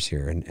cylinders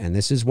here. And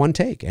this is one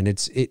take and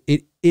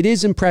it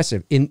is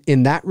impressive.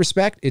 In that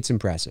respect, it's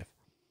impressive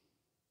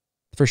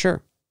for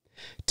sure.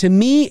 To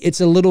me, it's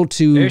a little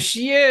too There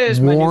she is,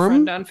 warm. my new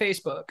friend on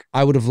Facebook.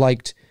 I would have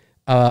liked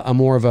a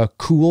more of a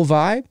cool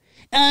vibe.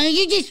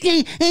 You just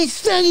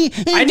it's funny.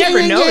 I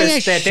never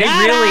noticed that they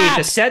really,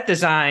 the set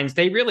designs,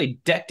 they really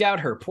decked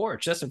out her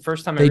porch. That's the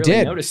first time I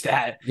really noticed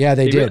that. Yeah,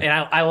 they did. Really,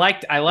 and I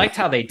liked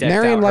how they decked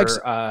out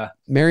her.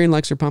 Marion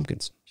likes her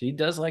pumpkins. She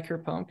does like her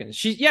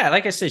pumpkins.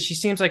 Like I said, she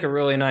seems like a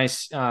really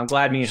nice. I'm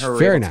glad me and her were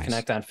very able nice. to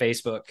connect on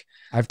Facebook.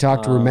 I've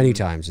talked to her many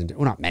times, and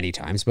well, not many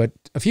times, but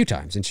a few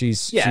times, and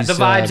she's the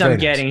vibes I'm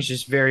getting is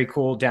just very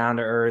cool, down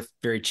to earth,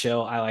 very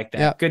chill. I like that.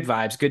 Yeah. Good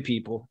vibes, good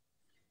people.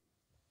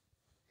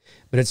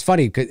 But it's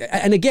funny,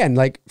 and again,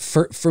 like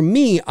for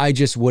me, I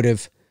just would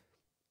have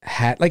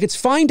had, like, it's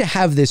fine to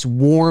have this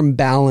warm,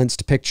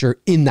 balanced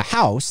picture in the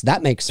house.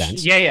 That makes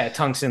sense. Yeah,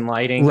 tungsten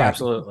lighting, right.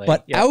 Absolutely.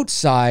 But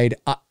outside,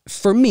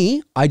 for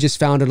me, I just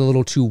found it a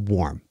little too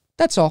warm.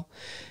 That's all.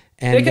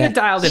 And they could have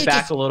dialed it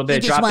back a little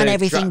bit. Drop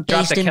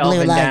the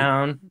Kelvin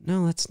down.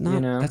 No, that's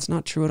not. That's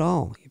not true at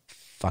all. You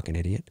fucking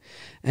idiot.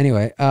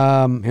 Anyway,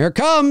 here it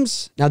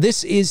comes. Now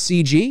this is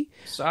CG.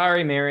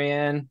 Sorry,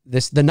 Marianne.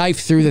 The knife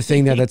through the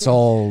thing there. That's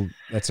all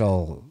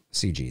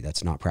CG.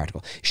 That's not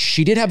practical.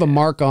 She did have a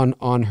mark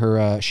on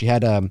her. She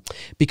had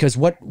because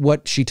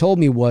what she told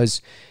me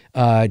was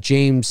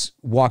James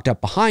walked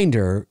up behind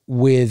her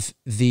with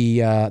the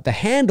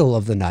handle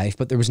of the knife,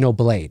 but there was no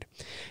blade.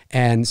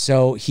 And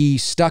so he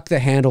stuck the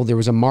handle. There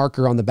was a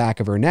marker on the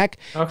back of her neck.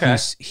 Okay.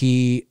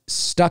 He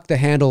stuck the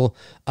handle,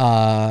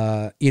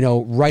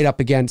 right up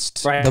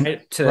against, on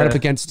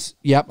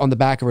the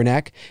back of her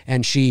neck.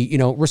 And she,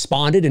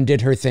 responded and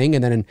did her thing.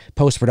 And then in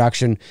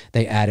post-production,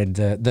 they added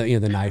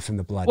the knife and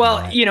the blood.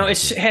 Well,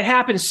 it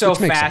happens so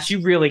fast.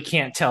 You really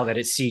can't tell that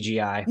it's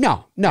CGI.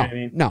 No.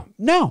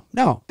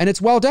 And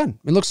it's well done.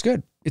 It looks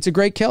good. It's a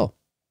great kill.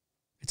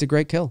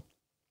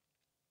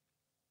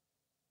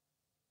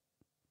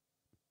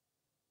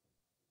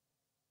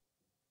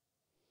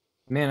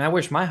 Man, I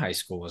wish my high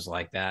school was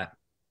like that.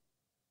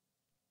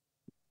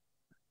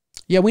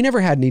 Yeah, we never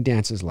had any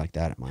dances like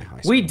that at my high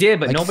school. We did,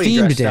 but like nobody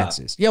themed dressed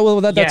dances. up. Yeah,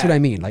 well, that's what I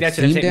mean. Like that's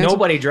what I'm saying. dances?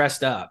 Nobody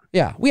dressed up.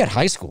 Yeah, we had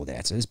high school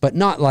dances, but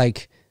not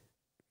like.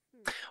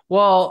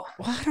 Well,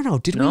 I don't know.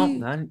 Did no, we?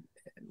 Not,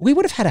 we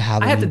would have had a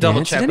Halloween. I had to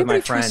double check with my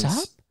dress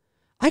friends. up?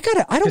 I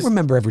don't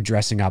remember ever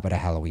dressing up at a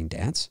Halloween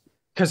dance.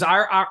 Because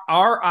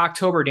our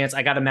October dance,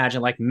 I got to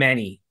imagine, like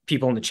many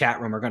people in the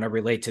chat room are going to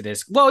relate to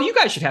this. Well, you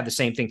guys should have the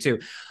same thing too.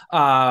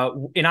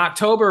 In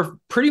October,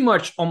 pretty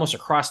much almost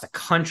across the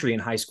country in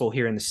high school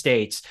here in the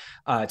States,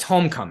 it's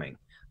homecoming,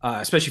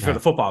 especially for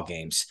the football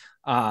games.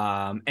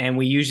 And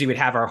we usually would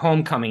have our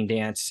homecoming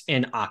dance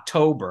in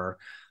October.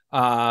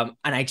 And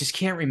I just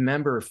can't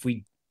remember if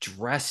we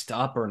dressed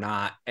up or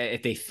not,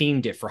 if they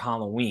themed it for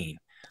Halloween.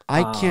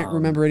 I can't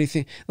remember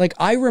anything. Like,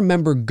 I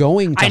remember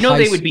going to I know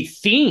they would be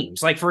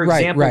themes. Like, for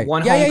example,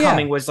 one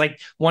homecoming was like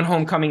one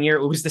homecoming year.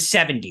 It was the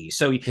 70s.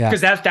 So,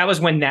 because that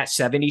was when that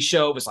 70s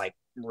show was like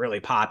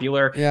really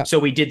popular. Yeah. So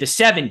we did the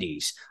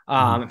 70s.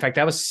 In fact,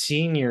 that was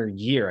senior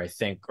year, I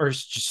think. Or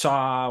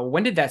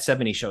when did that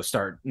 70s show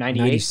start?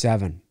 98?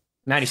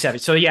 97.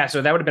 So,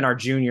 so that would have been our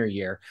junior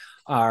year,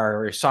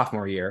 our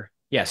sophomore year.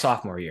 Yeah,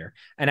 sophomore year.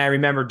 And I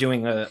remember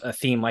doing a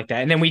theme like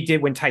that. And then we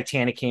did, when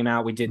Titanic came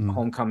out, we did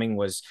homecoming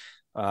was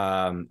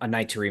A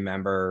Night to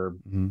Remember,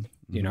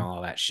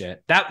 all that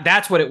shit.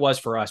 That's what it was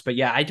for us. But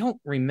yeah, I don't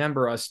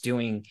remember us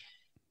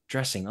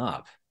dressing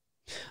up.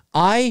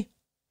 I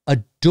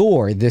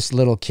adore this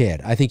little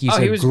kid. I think he's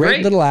he a was great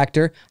great. little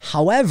actor.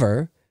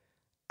 However,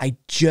 I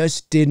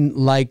just didn't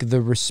like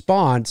the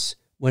response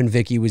when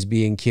Vicky was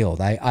being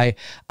killed. I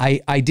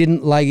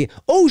didn't like it.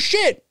 Oh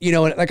shit. You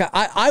know, like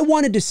I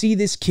wanted to see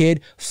this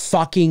kid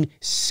fucking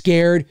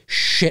scared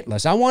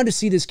shitless. I wanted to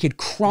see this kid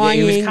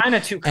crying. It was kind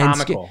of too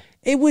comical.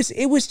 It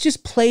was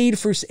just played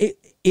for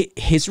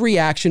his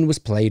reaction was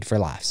played for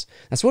laughs.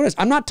 That's what it is.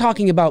 I'm not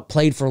talking about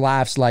played for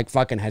laughs like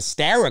fucking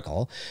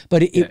hysterical,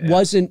 but it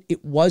wasn't,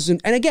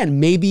 and again,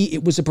 maybe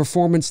it was a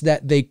performance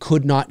that they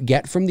could not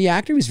get from the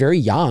actor. He was very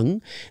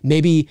young.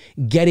 Maybe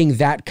getting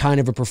that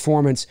kind of a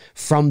performance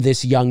from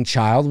this young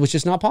child was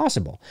just not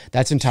possible.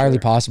 That's entirely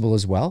possible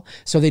as well.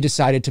 So they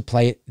decided to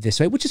play it this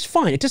way, which is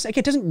fine. It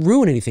doesn't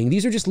ruin anything.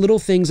 These are just little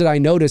things that I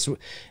noticed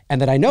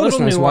and that I noticed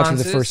when I was watching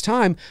it the first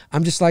time.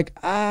 I'm just like,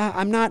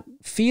 I'm not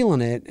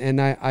feeling it. And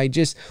I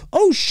just,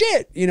 oh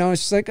shit. You know,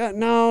 it's just like,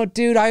 no,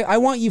 dude, I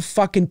want you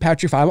fucking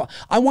petrified.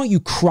 I want you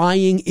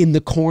crying in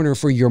the corner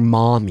for your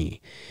mommy.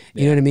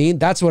 You know what I mean?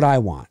 That's what I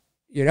want.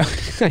 You know,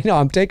 I know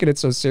I'm taking it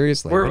so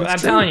seriously. I'm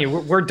telling you,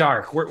 we're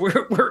dark.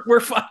 We're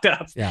fucked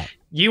up. Yeah.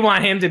 You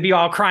want him to be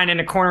all crying in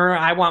the corner.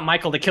 I want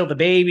Michael to kill the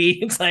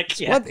baby. It's like,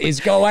 yeah. What is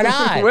going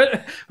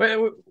on?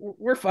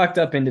 we're fucked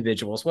up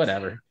individuals.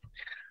 Whatever.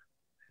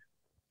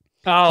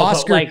 Oh,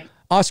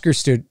 Oscar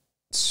stood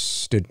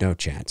no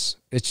chance.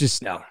 It's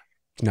just no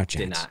chance.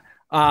 Did not.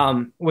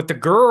 With the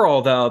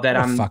girl though that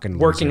I'm working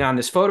loser. on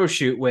this photo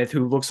shoot with,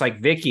 who looks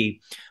like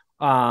Vicky.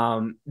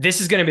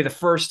 This is going to be the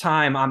first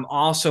time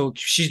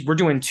we're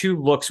doing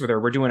two looks with her.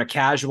 We're doing a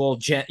casual,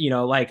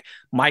 like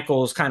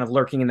Michael's kind of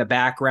lurking in the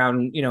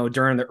background,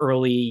 during the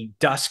early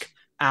dusk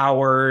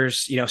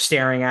hours,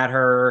 staring at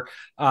her.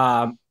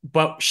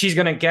 But she's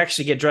going to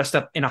actually get dressed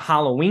up in a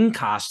Halloween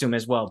costume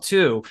as well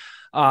too.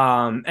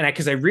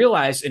 Because I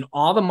realized in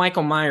all the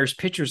Michael Myers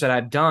pictures that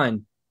I've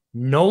done,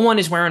 no one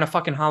is wearing a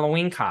fucking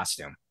Halloween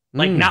costume.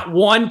 Like not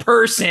one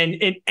person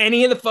in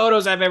any of the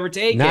photos I've ever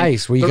taken.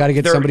 Nice. Well, you got to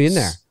get somebody in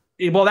there.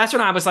 Well, that's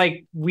when I was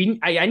like,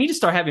 I need to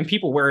start having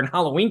people wearing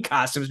Halloween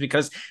costumes,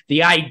 because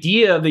the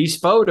idea of these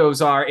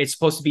photos it's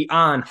supposed to be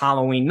on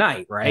Halloween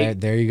night, right?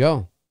 There you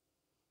go.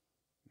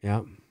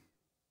 Yeah.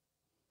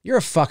 You're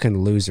a fucking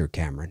loser,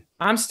 Cameron.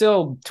 I'm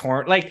still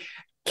torn. Like,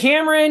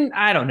 Cameron,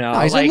 I don't know. No,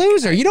 he's a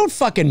loser. You don't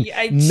fucking,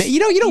 you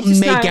don't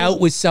make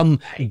out with some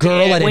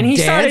girl at a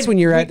dance when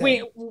you're at.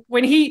 I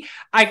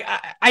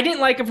didn't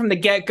like him from the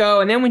get-go.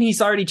 And then when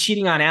he's already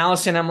cheating on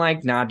Allison, I'm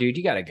like, nah, dude,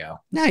 you got to go.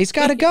 Nah, he's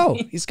got to go.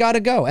 He's got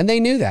to go. And they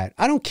knew that.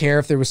 I don't care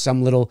if there was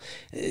some little,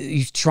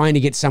 he's trying to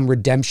get some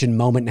redemption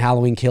moment in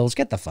Halloween Kills.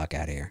 Get the fuck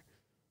out of here.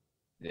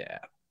 Yeah.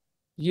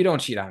 You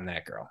don't cheat on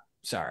that girl.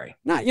 Sorry.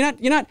 No,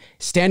 you're not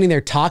standing there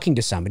talking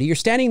to somebody. You're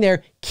standing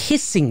there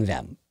kissing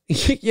them.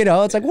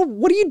 It's like, well,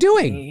 what are you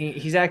doing?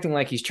 He's acting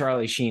like he's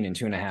Charlie Sheen in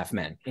 2.5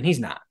 Men, and he's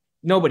not.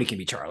 Nobody can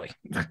be Charlie.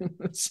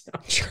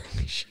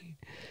 Charlie Sheen.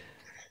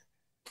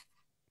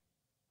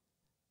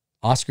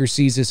 Oscar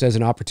sees this as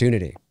an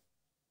opportunity.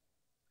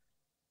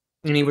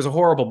 And he was a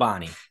horrible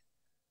Bonnie.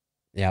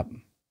 Yep.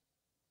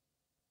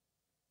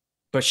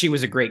 But she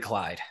was a great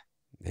Clyde.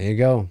 There you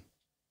go.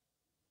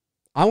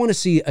 I want to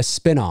see a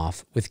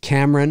spinoff with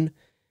Cameron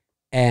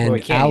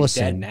and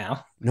Allison. He's dead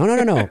now.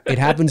 No. It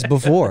happens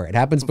before.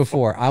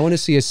 I want to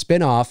see a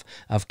spinoff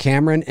of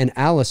Cameron and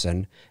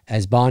Allison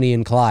as Bonnie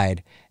and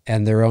Clyde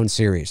and their own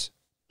series.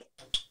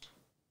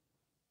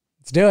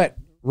 Let's do it.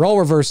 Role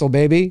reversal,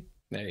 baby.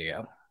 There you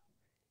go.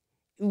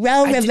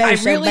 Role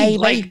reversal,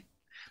 baby.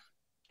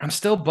 I'm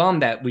still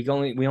bummed that we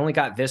only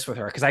got this with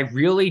her, because I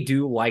really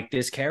do like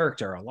this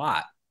character a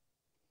lot.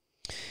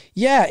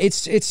 Yeah,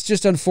 it's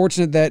just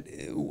unfortunate that,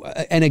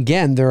 and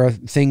again, there are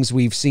things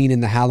we've seen in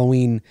the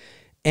Halloween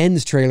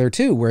Ends trailer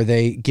too, where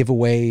they give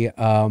away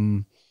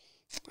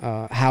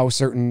how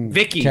certain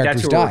Vicky,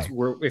 characters that's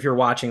die. If you're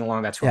watching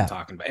along, that's what I'm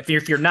talking about.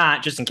 If you're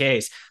not, just in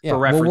case, for well,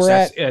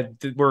 reference,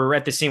 we're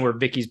at the scene where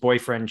Vicky's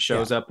boyfriend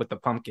shows up with the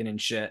pumpkin and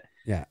shit.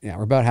 Yeah,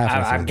 we're about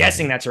halfway through. I'm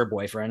guessing that's her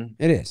boyfriend.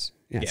 It is.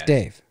 Yeah, it's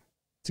Dave.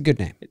 It's a good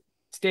name.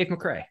 It's Dave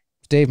McRae.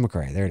 It's Dave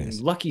McRae. There it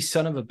is. Lucky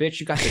son of a bitch,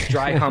 you got the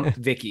dry hump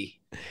Vicky.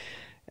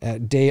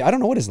 Dave, I don't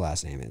know what his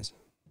last name is.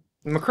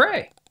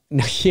 McRae.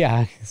 No,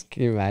 yeah,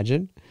 can you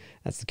imagine?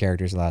 That's the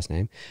character's last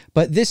name.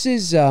 But this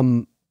is,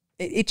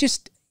 it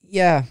just,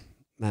 I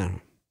don't know.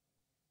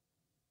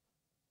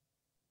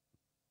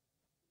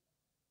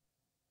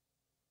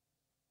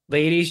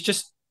 Ladies,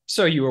 just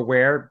so you're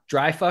aware,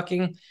 dry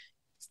fucking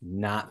is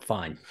not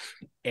fun.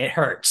 It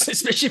hurts,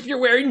 especially if you're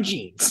wearing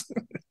jeans.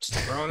 Just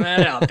throwing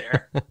that out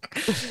there.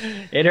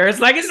 It hurts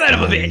like a son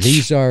of a bitch.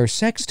 These are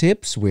sex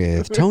tips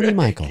with Tony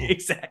Michael.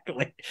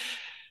 Exactly.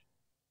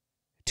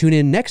 Tune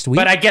in next week.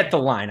 But I get the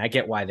line. I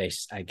get why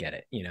I get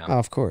it, Oh,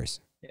 of course.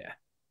 Yeah.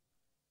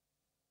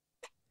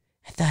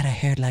 I thought I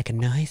heard like a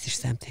noise or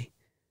something.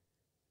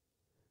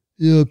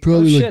 Yeah,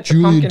 probably like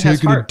Julian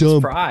taking a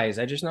dump. For eyes.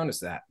 I just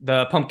noticed that.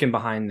 The pumpkin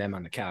behind them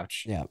on the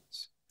couch. Yeah.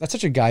 That's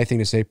such a guy thing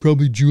to say.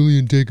 Probably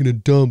Julian taking a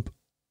dump.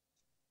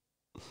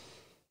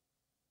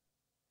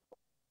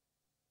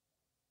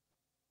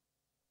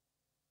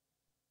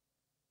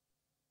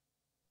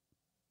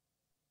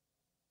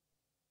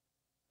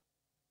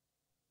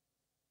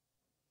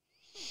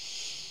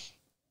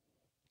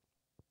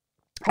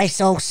 I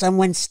saw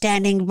someone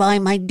standing by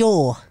my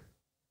door.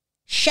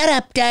 Shut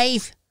up,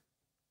 Dave.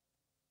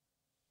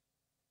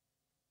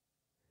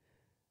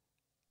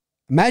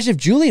 Imagine if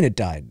Julian had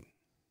died.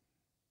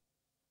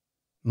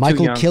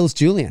 Michael kills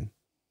Julian.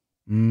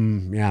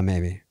 Yeah,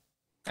 maybe.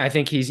 I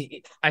think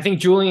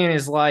Julian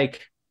is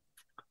like,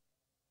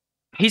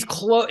 he's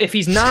close. If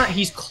he's not,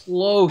 he's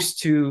close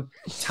to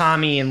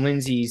Tommy and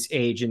Lindsay's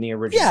age in the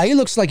original. Yeah, he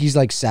looks like he's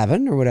like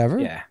 7 or whatever.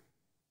 Yeah.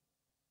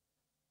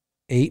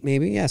 8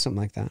 maybe. Yeah,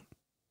 something like that.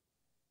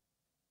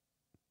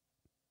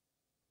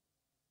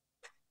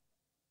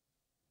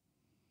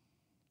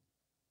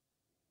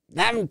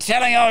 I'm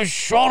telling you, I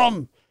shot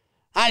him.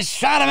 I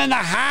shot him in the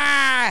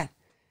heart.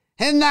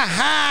 In the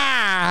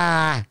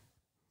heart.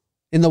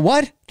 In the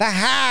what? The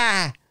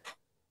heart.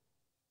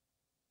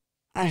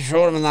 I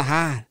shot him in the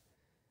heart.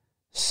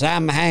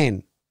 Sam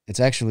Hain. It's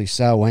actually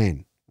Sal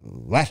Wayne.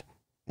 What?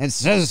 It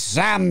says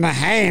Sam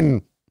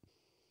Hain.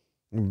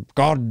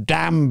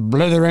 Goddamn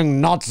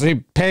blithering Nazi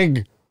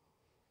pig.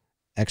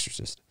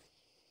 Exorcist.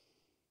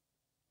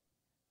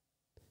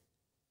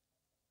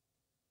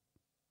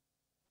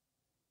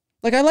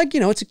 Like, I like,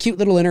 it's a cute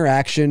little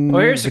interaction.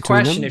 Well, here's the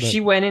question. Them, if she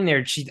went in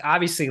there, she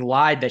obviously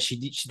lied that she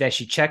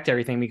checked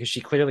everything because she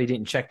clearly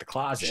didn't check the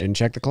closet. She didn't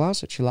check the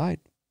closet. She lied.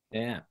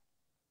 Yeah.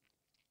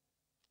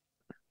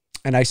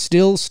 And I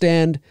still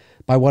stand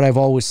by what I've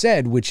always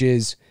said, which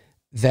is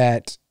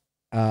that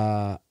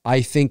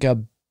I think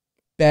a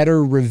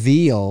better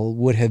reveal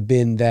would have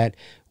been that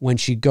when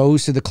she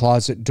goes to the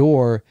closet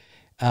door,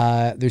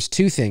 there's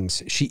two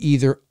things. She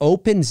either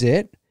opens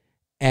it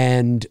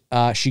and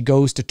she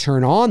goes to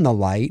turn on the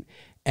light,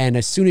 and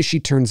as soon as she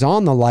turns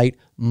on the light,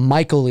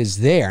 Michael is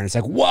there. And it's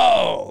like,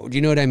 whoa, do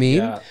you know what I mean?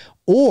 Yeah.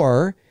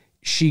 Or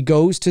she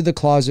goes to the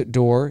closet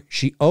door,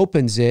 she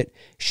opens it,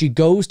 she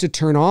goes to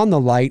turn on the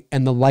light,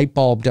 and the light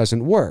bulb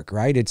doesn't work,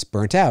 right? It's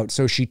burnt out.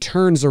 So she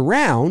turns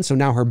around, so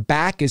now her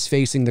back is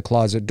facing the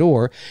closet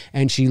door,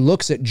 and she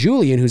looks at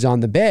Julian, who's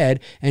on the bed,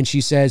 and she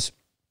says,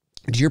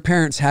 do your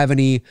parents have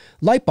any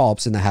light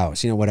bulbs in the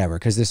house? Whatever,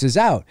 because this is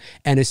out.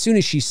 And as soon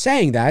as she's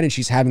saying that, and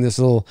she's having this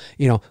little,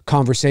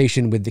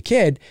 conversation with the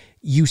kid,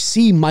 you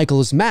see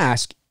Michael's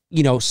mask,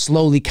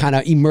 slowly kind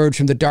of emerge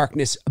from the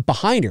darkness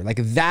behind her. Like,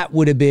 that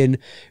would have been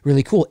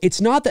really cool.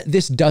 It's not that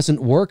this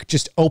doesn't work,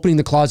 just opening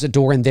the closet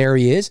door and there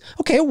he is.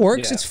 Okay, it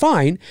works. Yeah. It's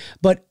fine.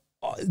 But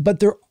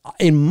there,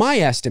 in my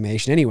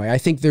estimation anyway, I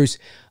think there's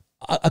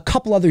a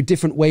couple other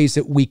different ways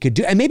that we could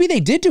do, and maybe they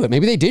did do it.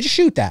 Maybe they did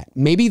shoot that.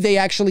 Maybe they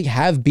actually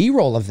have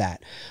B-roll of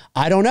that.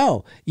 I don't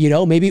know,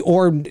 maybe,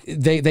 or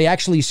they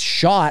actually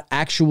shot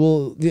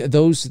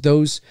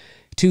those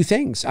two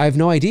things. I have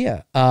no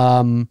idea.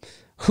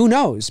 Who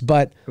knows?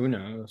 But who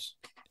knows?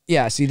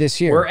 Yeah. See this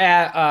here. We're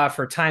at,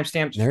 for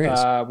timestamps,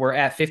 we're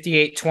at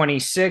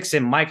 58:26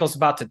 and Michael's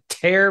about to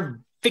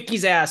tear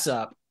Vicky's ass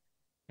up.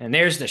 And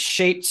there's the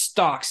shaped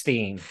stalks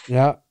theme.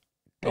 Yeah.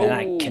 And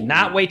I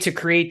cannot wait to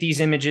create these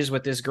images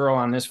with this girl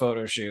on this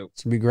photo shoot.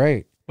 It's going to be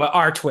great. But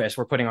our twist,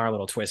 we're putting our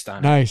little twist on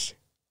it. Nice.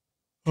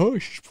 Oh,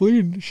 she's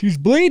bleeding. She's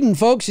bleeding,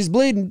 folks. She's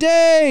bleeding.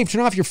 Dave,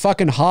 turn off your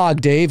fucking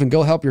hog, Dave, and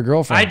go help your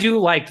girlfriend. I do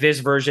like this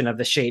version of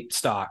the shaped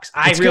stalks.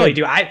 I really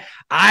do.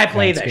 I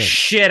play the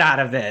shit out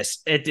of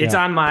this. It's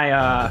on my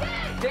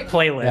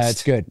playlist. Yeah,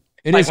 it's good.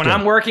 When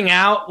I'm working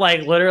out,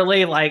 like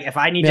literally, like if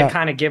I need to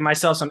kind of give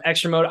myself some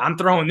extra mode, I'm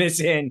throwing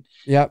this in.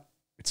 Yep.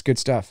 It's good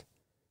stuff.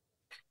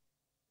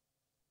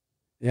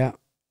 Yeah.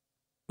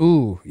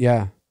 Ooh,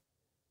 yeah.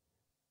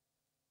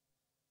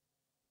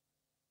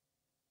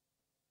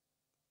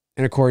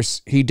 And of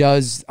course, he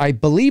does, I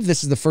believe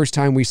this is the first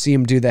time we see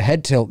him do the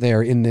head tilt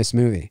there in this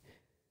movie.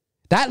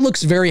 That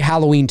looks very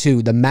Halloween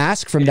too. The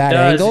mask from that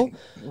angle.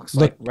 It looks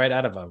like right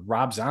out of a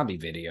Rob Zombie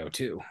video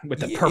too,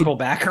 with the purple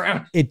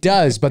background. It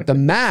does, but the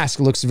mask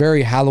looks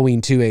very Halloween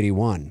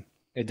 281.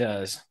 It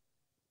does.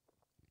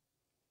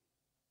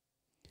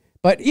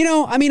 But,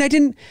 I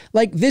didn't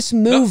like this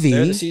movie.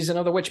 They're the season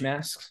of the witch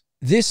masks.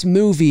 This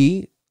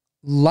movie,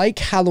 like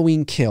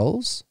Halloween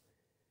Kills,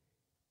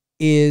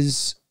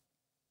 is,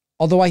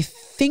 although I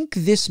think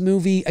this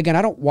movie, again,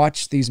 I don't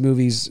watch these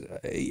movies.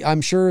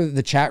 I'm sure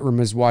the chat room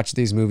has watched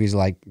these movies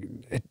like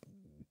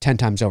 10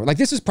 times over. Like,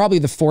 this is probably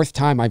the 4th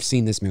time I've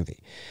seen this movie.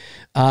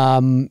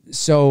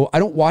 So I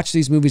don't watch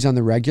these movies on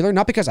the regular,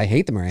 not because I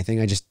hate them or anything.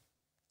 I just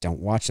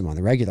don't watch them on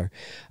the regular.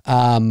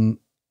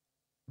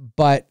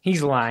 But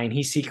he's lying.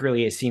 He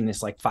secretly has seen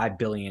this like 5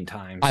 billion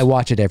times. I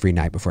watch it every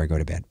night before I go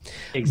to bed.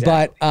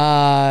 Exactly.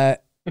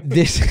 But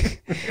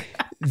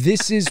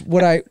this is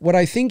what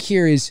I think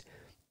here is,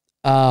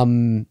 I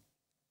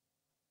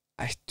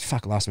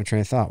lost my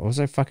train of thought. What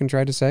was I fucking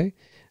trying to say?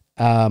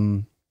 I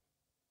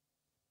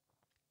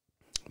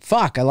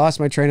lost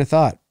my train of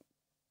thought.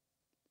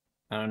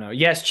 I don't know.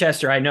 Yes,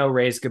 Chester, I know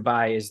Ray's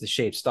Goodbye is the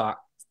shaped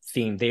stock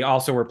theme. They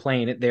also were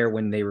playing it there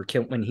when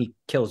when he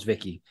kills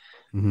Vicky.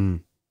 Mm-hmm.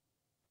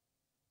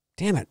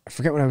 Damn it. I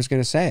forget what I was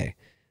going to say.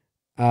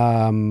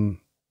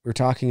 We're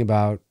talking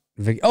about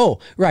Vicky. Oh,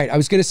 right. I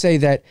was going to say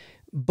that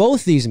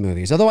both these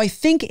movies, although I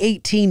think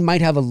 18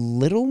 might have a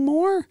little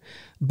more,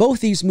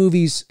 both these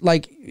movies,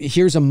 like,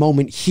 here's a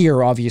moment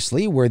here,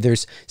 obviously, where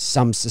there's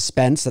some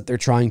suspense that they're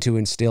trying to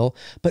instill.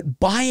 But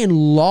by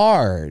and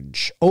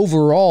large,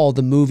 overall,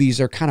 the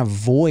movies are kind of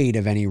void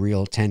of any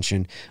real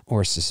tension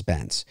or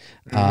suspense.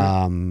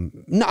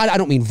 No, I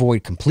don't mean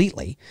void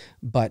completely,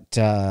 but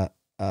yeah,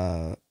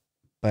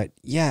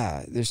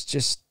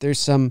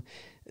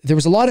 there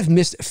was a lot of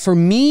for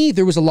me,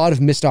 there was a lot of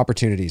missed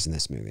opportunities in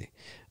this movie.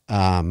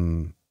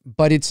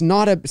 But it's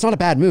not a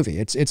bad movie.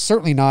 It's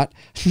certainly not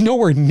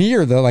nowhere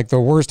near the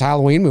worst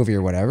Halloween movie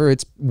or whatever.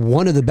 It's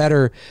one of the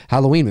better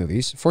Halloween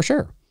movies for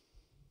sure.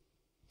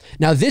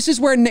 Now, this is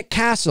where Nick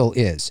Castle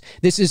is.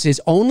 This is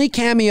his only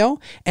cameo.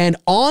 And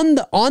on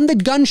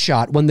the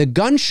gunshot,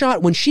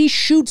 when she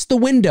shoots the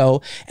window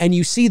and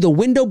you see the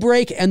window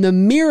break and the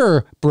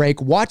mirror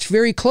break, watch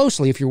very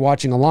closely if you're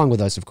watching along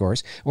with us, of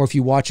course, or if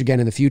you watch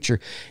again in the future,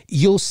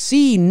 you'll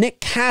see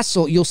Nick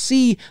Castle, you'll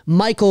see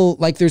Michael,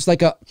 like there's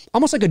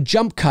almost like a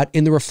jump cut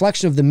in the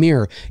reflection of the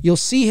mirror. You'll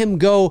see him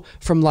go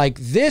from like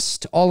this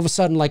to all of a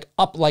sudden like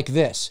up like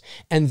this.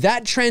 And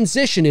that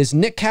transition is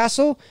Nick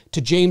Castle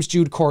to James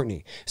Jude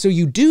Courtney. So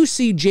you do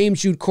see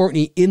James Jude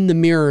Courtney in the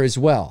mirror as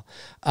well.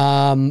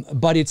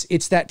 But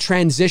it's that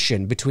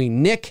transition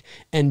between Nick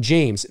and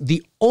James.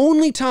 The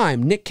only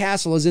time Nick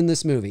Castle is in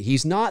this movie,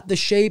 he's not the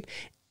shape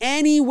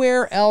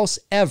anywhere else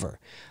ever.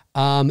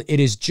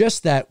 It is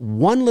just that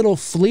one little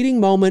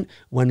fleeting moment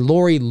when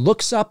Laurie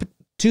looks up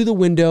to the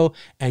window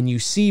and you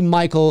see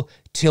Michael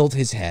tilt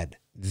his head.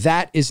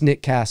 That is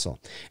Nick Castle.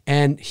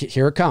 And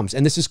here it comes.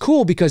 And this is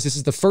cool because this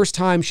is the first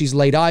time she's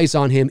laid eyes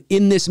on him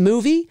in this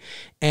movie.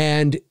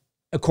 And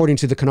according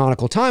to the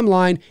canonical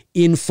timeline,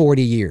 in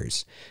 40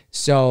 years.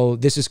 So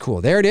this is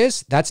cool. There it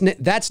is. That's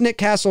Nick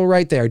Castle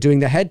right there doing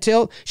the head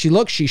tilt. She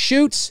looks, she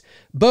shoots,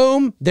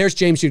 boom, there's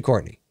James Jude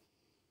Courtney.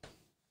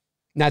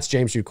 And that's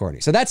James Jude Courtney.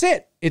 So that's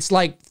it. It's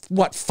like,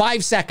 what,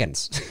 5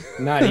 seconds?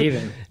 Not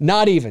even.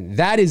 Not even.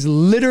 That is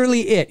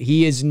literally it.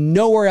 He is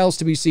nowhere else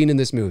to be seen in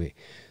this movie.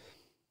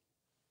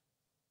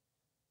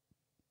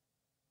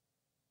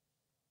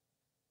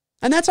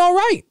 And that's all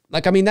right.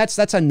 Like, I mean, that's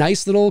a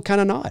nice little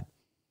kind of nod.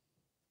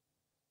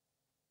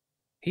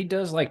 He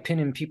does like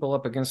pinning people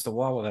up against the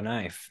wall with a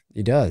knife.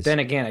 He does. Then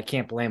again, I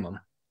can't blame him.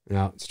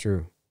 No, it's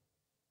true.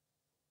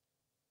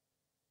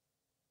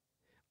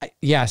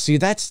 Yeah, see,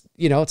 that's,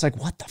 it's like,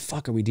 what the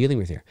fuck are we dealing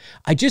with here?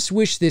 I just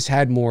wish this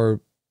had more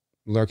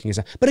lurking.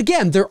 But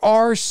again, there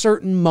are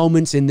certain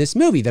moments in this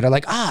movie that are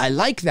like, I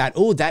like that.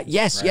 Oh, that,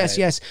 yes, right.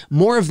 Yes.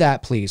 More of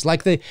that, please.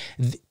 Like the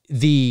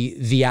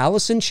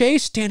Allison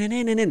chase.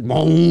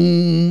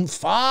 Boom,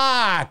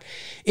 fuck.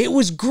 It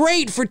was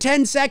great for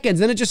 10 seconds.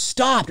 Then it just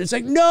stopped. It's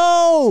like,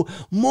 no,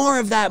 more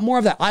of that.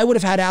 I would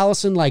have had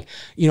Allison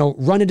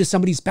run into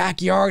somebody's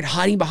backyard,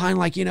 hiding behind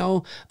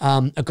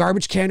a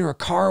garbage can or a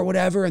car or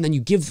whatever. And then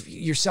you give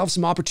yourself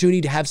some opportunity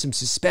to have some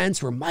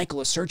suspense where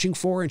Michael is searching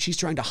for her and she's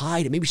trying to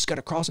hide and maybe she's got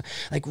to cross.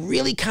 Like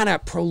really kind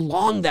of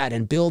prolong that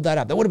and build that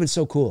up. That would have been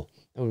so cool.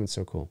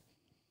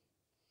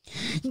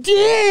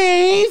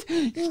 Dave!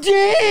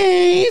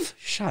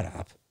 Shut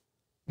up.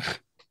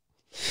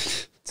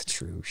 It's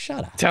true.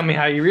 Shut up. Tell me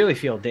how you really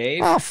feel,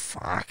 Dave. Oh,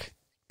 fuck.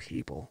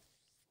 People.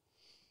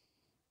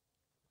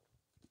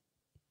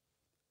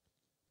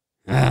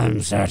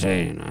 I'm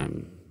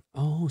 13.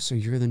 Oh, so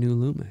you're the new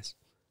Loomis.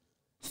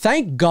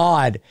 Thank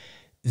God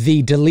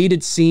the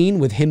deleted scene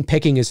with him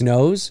picking his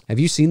nose. Have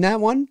you seen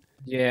that one?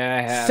 Yeah,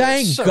 I have.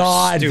 Thank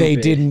God they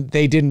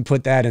didn't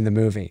put that in the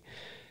movie.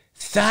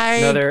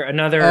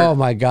 Another oh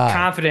my God,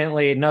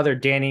 confidently another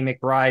Danny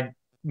McBride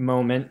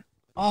moment.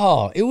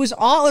 Oh, it was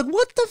all like,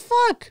 what the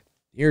fuck?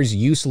 Here's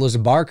useless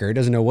Barker,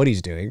 doesn't know what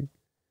he's doing,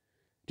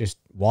 just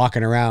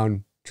walking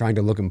around trying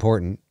to look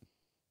important.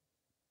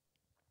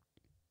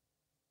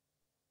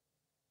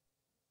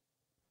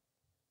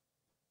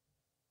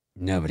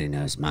 Nobody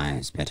knows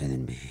Myers better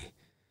than me.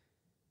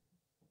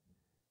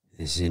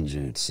 This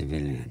injured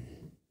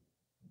civilian.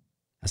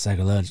 A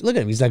psychologist. Look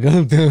at him. He's like,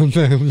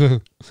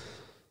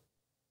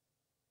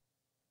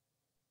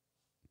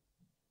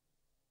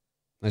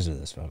 Listen to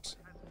this, folks.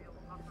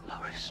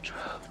 Laurie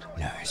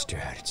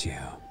Strode, it's you.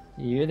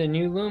 You're the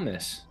new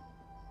Loomis.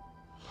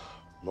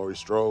 Laurie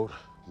Strode,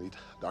 meet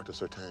Dr.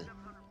 Sertain.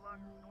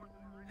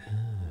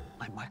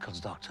 Like Michael's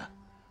doctor.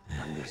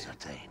 I'm your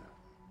Sertain.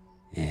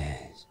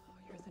 Yes.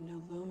 You're the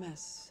new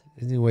Loomis.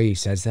 Isn't the way he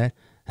says that?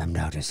 I'm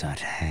Dr.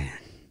 Sertain.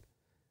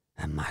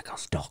 I'm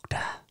Michael's doctor.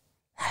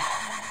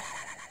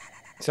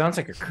 Sounds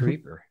like a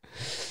creeper.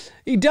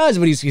 He does,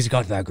 but he's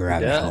got that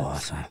gravity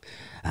force.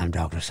 I'm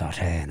Dr.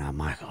 Sertain. I'm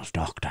Michael's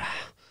doctor.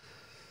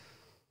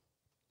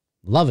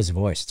 Love his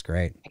voice. It's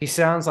great. He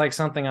sounds like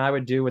something I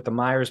would do with the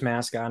Myers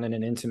mask on in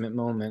an intimate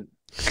moment.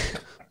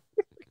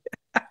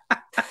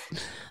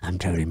 I'm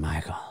Tony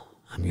Michael.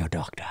 I'm your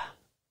doctor.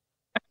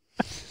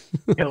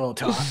 Pillow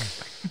talk.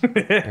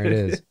 There it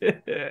is.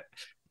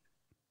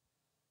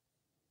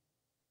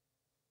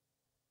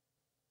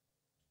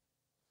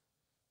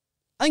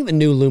 I think the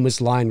new Loomis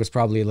line was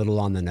probably a little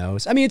on the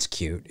nose. I mean, it's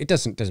cute. It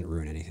doesn't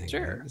ruin anything.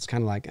 Sure. Right? It's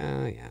kind of like,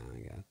 oh, yeah, I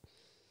guess.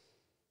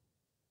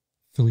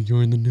 So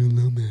you're in the new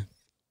Loomis?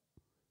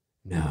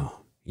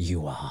 No,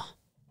 you are.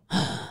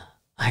 I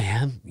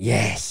am?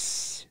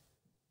 Yes.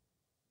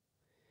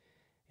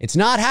 It's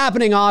not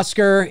happening,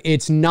 Oscar.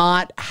 It's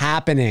not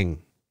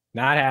happening.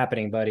 Not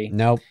happening, buddy.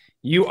 Nope.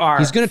 You are.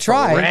 He's gonna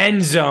try.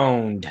 Friend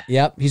zoned.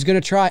 Yep, he's gonna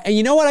try. And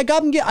you know what?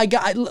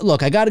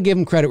 Look, I got to give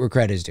him credit where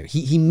credit is due.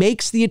 He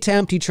makes the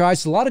attempt. He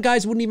tries. A lot of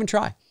guys wouldn't even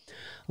try.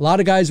 A lot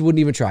of guys wouldn't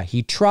even try.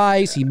 He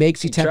tries. He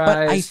makes the attempt. But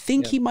I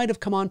think he might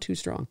have come on too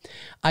strong.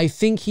 I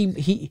think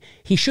he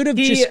should have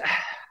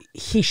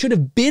he should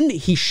have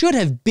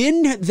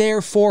been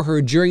there for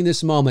her during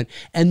this moment,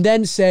 and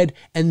then said,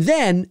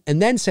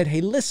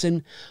 hey,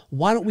 listen,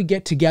 why don't we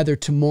get together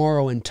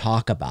tomorrow and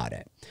talk about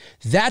it?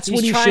 That's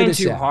what he should have said. He's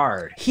trying too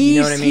hard.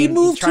 You know what I mean? He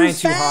moved trying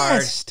too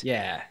fast. Hard.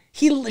 Yeah.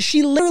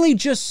 She literally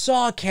just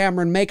saw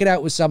Cameron make it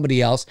out with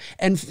somebody else,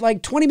 and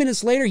like 20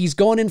 minutes later, he's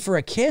going in for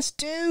a kiss,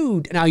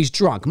 dude. Now he's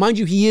drunk, mind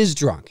you. He is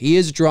drunk.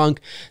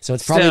 So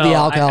it's probably the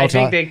alcohol.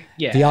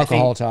 The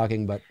alcohol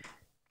talking, but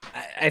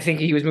I think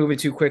he was moving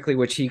too quickly,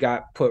 which he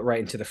got put right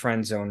into the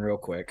friend zone real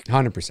quick.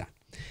 100%.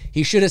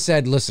 He should have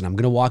said, "Listen, I'm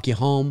going to walk you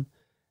home.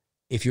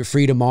 If you're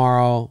free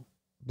tomorrow,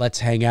 let's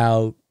hang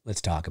out.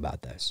 Let's talk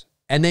about this."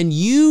 And then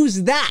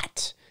use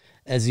that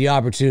as the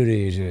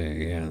opportunity to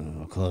get a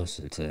little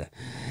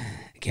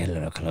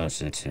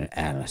closer to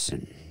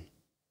Allison.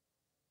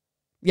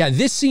 Yeah,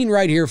 this scene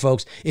right here,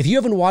 folks, if you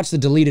haven't watched the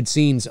deleted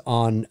scenes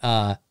on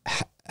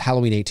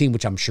Halloween 18,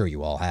 which I'm sure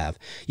you all have,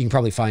 you can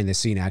probably find this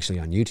scene actually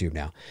on YouTube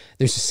now.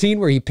 There's a scene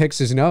where he picks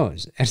his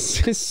nose. And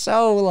it's just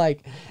so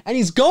like, and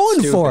he's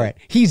going for it.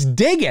 He's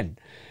digging.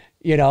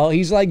 You know,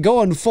 he's like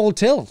going full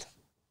tilt.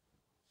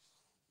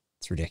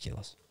 It's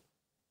ridiculous.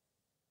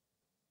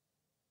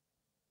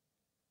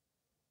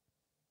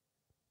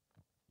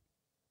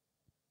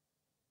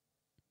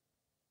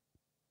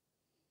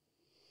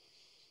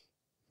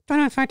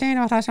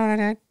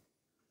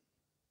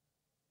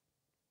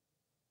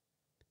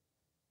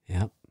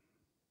 Yep.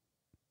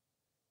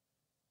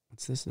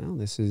 What's this now?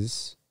 This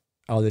is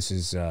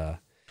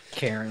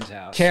Karen's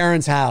house.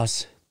 Karen's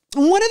house.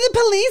 What are the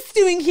police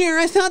doing here?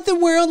 I thought the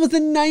world was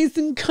a nice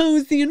and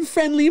cozy and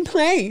friendly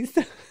place.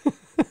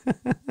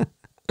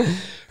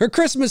 Her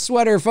Christmas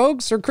sweater,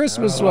 folks. Her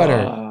Christmas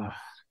sweater.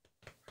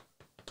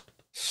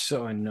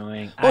 So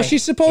annoying. Well,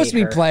 she's supposed to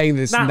be playing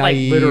this not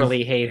naive. Like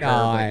literally hate her. Oh, but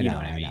I you know, know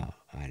what I mean.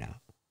 I know.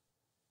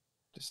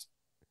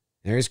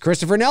 There's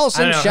Christopher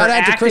Nelson. Shout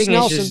out to Chris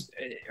Nelson.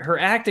 Her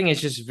acting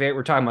is just very.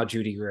 We're talking about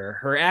Judy Greer.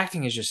 Her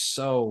acting is just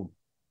so.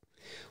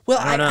 Well,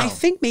 I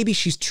think maybe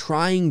she's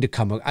trying to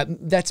come.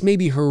 That's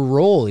maybe her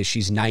role. Is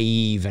she's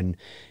naive and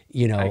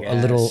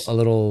a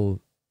little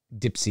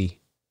dipsy.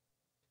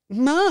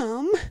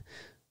 Mom.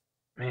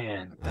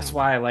 Man, that's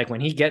why like when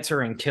he gets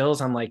her and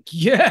kills, I'm like,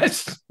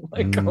 yes,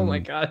 like oh my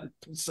god,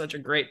 such a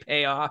great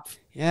payoff.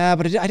 Yeah,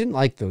 but I didn't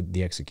like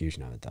the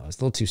execution of it though.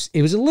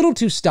 It was a little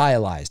too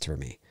stylized for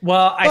me.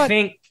 Well, I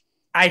think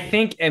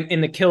in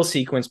the kill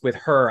sequence with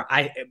her,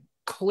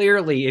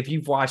 clearly, if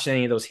you've watched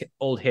any of those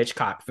old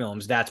Hitchcock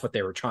films, that's what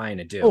they were trying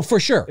to do. Oh, for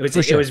sure.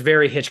 It was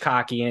very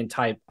Hitchcockian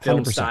type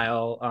film 100%.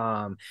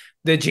 Style.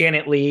 The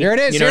Janet Leigh. Here it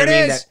is. Here it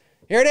is.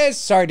 Here it is.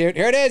 Sorry, dude.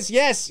 Here it is.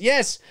 Yes.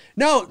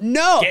 No.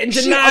 Getting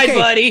denied,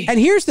 buddy. And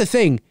here's the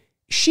thing.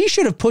 She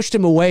should have pushed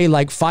him away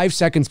like 5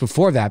 seconds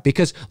before that,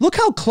 because look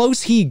how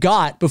close he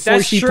got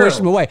before she pushed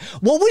him away.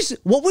 What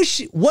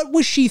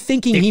was she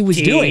thinking he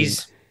was doing?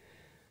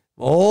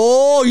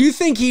 Oh, you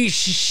think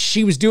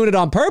she was doing it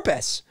on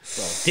purpose?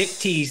 Well, dick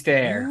tease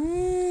there.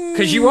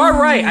 Because you are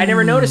right. I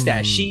never noticed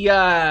that. She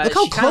look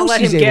how close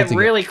let him get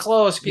really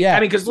close. Yeah.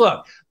 I mean, because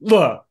look.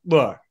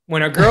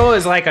 When a girl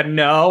is like a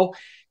no,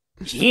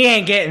 he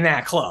ain't getting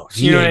that close.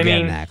 You know what I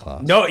mean? That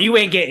close. No, you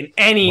ain't getting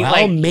any.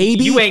 Well,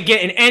 maybe you ain't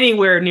getting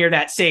anywhere near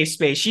that safe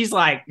space. She's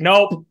like,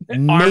 nope.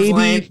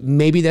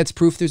 Maybe that's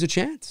proof there's a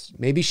chance.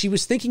 Maybe she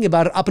was thinking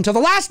about it up until the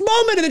last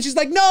moment, and then she's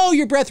like, no,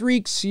 your breath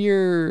reeks.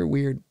 You're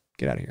weird.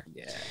 Get out of here.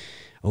 Yeah.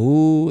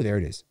 Oh, there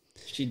it is.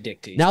 She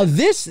dictates. Now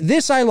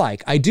this I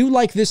like. I do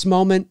like this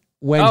moment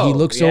when he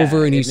looks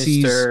over and he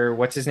sees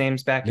what's his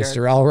name's backyard?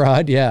 Mr.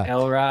 Elrod. Yeah.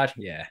 Elrod.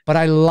 Yeah. But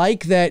I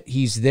like that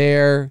he's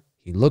there.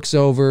 He looks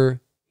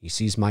over. He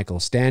sees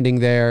Michael standing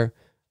there.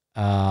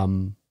 I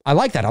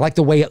like that. I like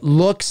the way it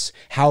looks,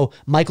 how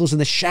Michael's in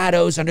the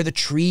shadows under the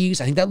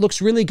trees. I think that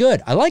looks really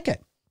good. I like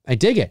it. I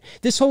dig it.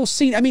 This whole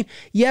scene, I mean,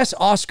 yes,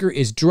 Oscar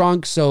is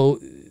drunk, so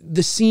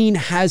the scene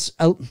has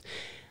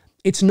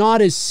it's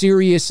not as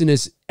serious and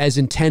as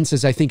intense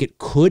as I think it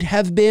could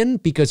have been,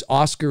 because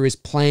Oscar is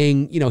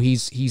playing,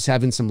 he's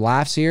having some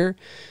laughs here.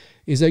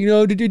 He's like,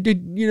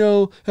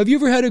 have you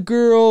ever had a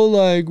girl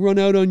like run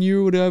out on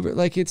you or whatever?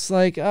 Like, it's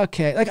like,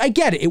 okay, like I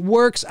get it. It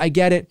works. I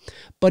get it.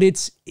 But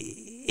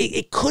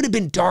it could have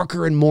been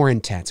darker and more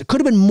intense. It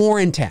could have been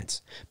more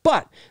intense.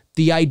 But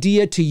the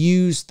idea to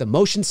use the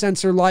motion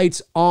sensor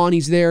lights on,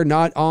 he's there,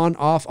 not on,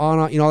 off,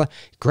 on,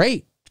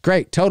 great,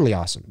 totally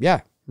awesome.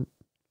 Yeah.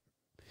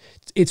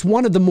 It's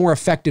one of the more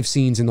effective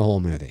scenes in the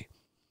whole movie.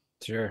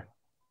 Sure.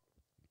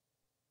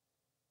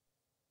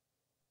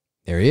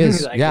 There he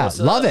is. Like,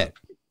 love it.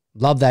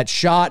 Love that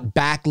shot,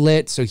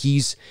 backlit, so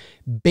he's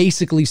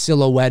basically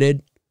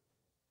silhouetted.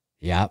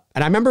 Yeah.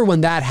 And I remember when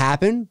that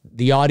happened,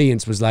 the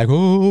audience was like,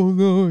 oh,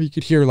 no. You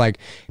could hear like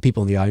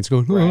people in the audience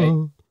going, oh.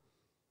 Right.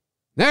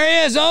 There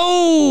he is.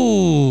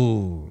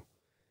 Oh.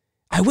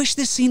 I wish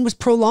this scene was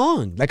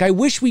prolonged. Like, I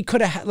wish we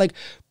could have like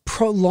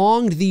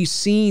prolonged these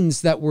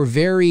scenes that were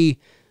very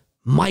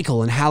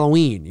Michael and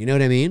Halloween. You know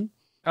what I mean?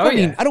 Oh,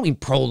 I don't mean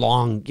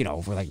prolong,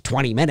 for like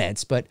 20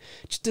 minutes, but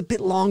just a bit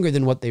longer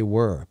than what they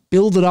were.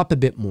 Build it up a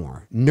bit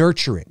more.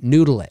 Nurture it.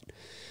 Noodle it.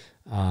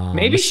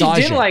 Maybe she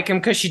did like him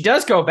because she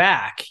does go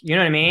back. You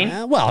know what I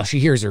mean? Well, she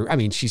hears her. I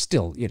mean, she's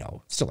still,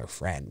 still her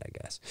friend, I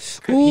guess.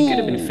 He could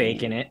have been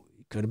faking it.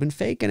 Could have been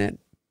faking it.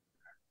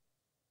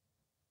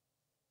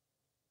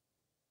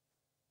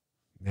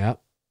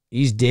 Yep.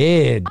 He's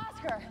dead.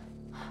 Oscar.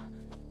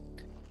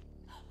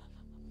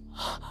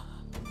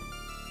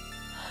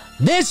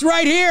 This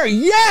right here.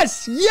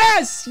 Yes,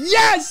 yes,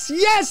 yes,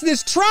 yes.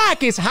 This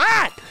track is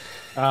hot.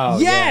 Oh,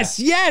 yes,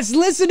 yes.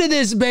 Listen to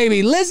this,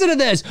 baby. Listen to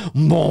this.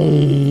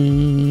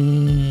 Boom.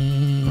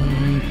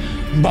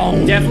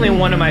 Boom. Definitely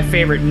one of my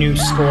favorite new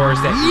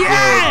scores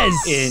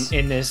that he did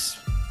in this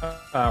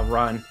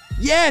run.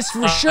 Yes,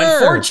 for sure.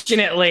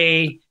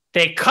 Unfortunately,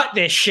 they cut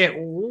this shit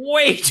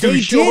way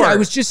too short. Did. I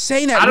was just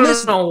saying that. I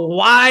don't know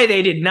why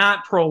they did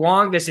not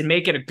prolong this and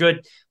make it a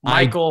good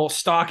Michael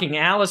stalking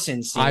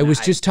Allison scene. I was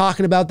just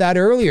talking about that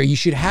earlier. You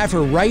should have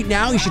her right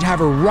now. You should have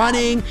her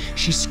running.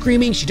 She's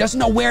screaming. She doesn't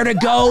know where to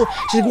go.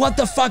 She's like, what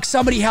the fuck?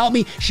 Somebody help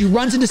me. She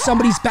runs into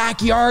somebody's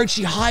backyard.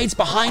 She hides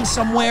behind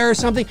somewhere or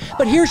something.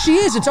 But here she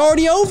is. It's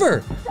already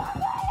over.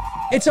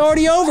 It's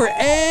already over.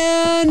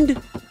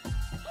 And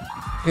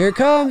here it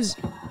comes.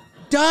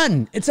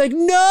 Done. It's like,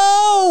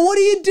 no, what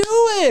are you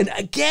doing?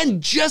 Again,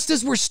 just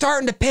as we're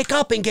starting to pick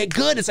up and get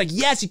good, it's like,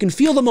 yes, you can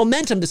feel the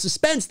momentum, the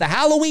suspense, the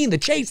Halloween, the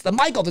chase, the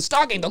Michael, the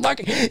stalking, the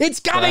lurking. It's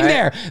coming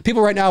there.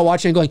 People right now are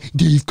watching and going,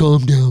 Dave,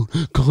 calm down,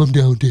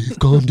 Dave,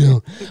 calm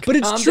down. But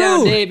it's calm true.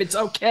 Down, Dave, it's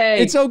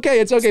okay. It's okay.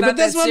 It's okay. But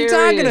that's what I'm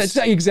talking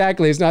about.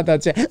 Exactly. It's not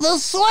that serious. The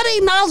sweaty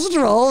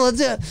nostril.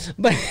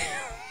 But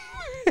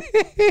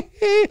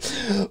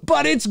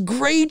but it's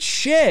great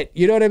shit.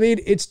 You know what I mean?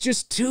 It's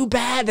just too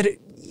bad that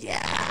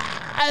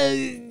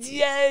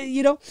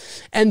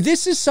and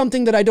this is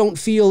something that I don't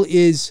feel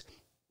is,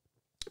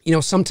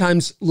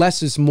 sometimes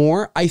less is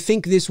more. I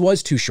think this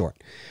was too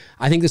short.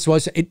 I think this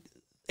was, it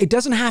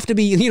doesn't have to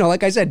be,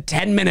 like I said,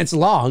 10 minutes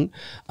long,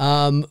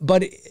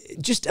 but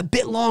just a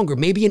bit longer,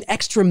 maybe an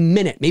extra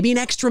minute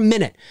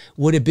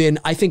would have been,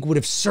 I think would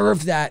have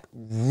served that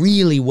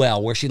really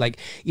well, where she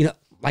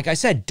like I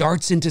said,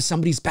 darts into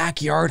somebody's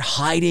backyard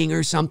hiding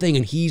or something,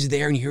 and he's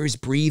there and you hear his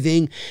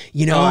breathing,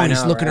 and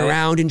he's looking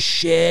around and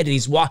shit, and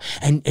he's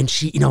and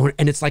she,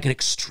 and it's like an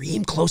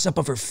extreme close-up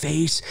of her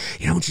face,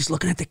 and she's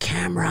looking at the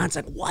camera, and it's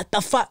like, what the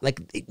fuck? Like,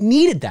 it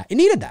needed that. In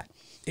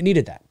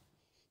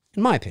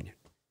my opinion.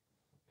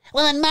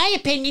 Well, in my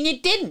opinion,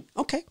 it didn't.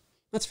 Okay,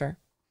 that's fair.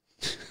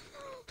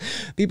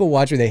 People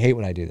watch me, they hate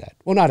when I do that.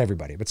 Well, not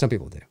everybody, but some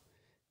people do.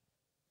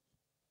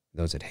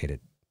 Those that hate it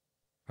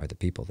are the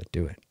people that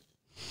do it.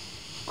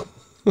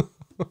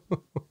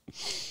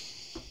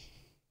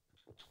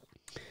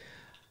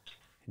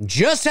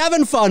 Just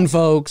having fun,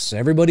 folks.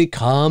 Everybody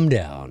calm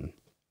down.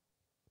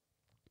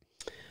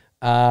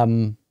 I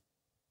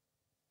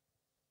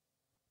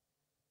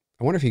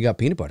wonder if he got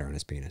peanut butter on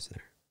his penis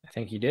there. I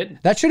think he did.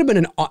 That should have been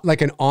an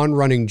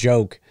on-running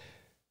joke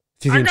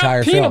through the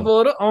entire film. Peanut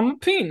butter on my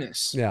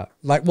penis. Yeah.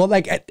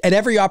 At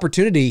every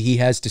opportunity he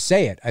has to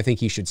say it, I think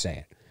he should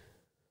say it.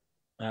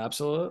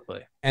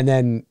 Absolutely. And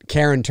then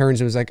Karen turns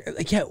and was like,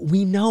 yeah,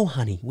 we know,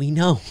 honey. We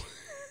know.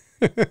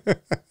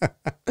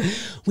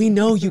 We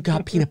know you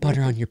got peanut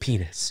butter on your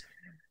penis.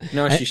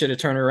 No, she should have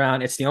turned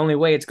around. It's the only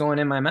way it's going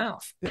in my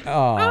mouth.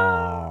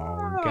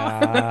 Oh,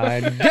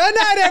 God. Good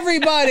night,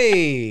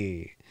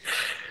 everybody.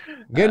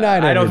 Good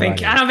night,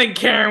 everybody. I don't think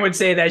Karen would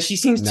say that. She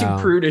seems too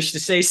prudish to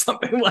say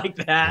something like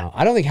that. No,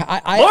 I don't think...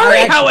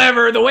 Laurie,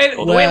 however, the way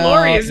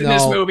Laurie is in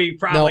this movie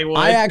probably would.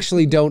 I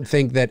actually don't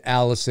think that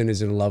Allison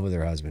is in love with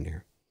her husband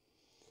here.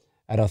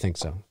 I don't think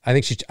so. I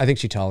think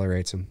she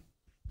tolerates him.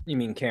 You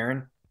mean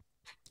Karen?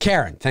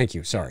 Karen, thank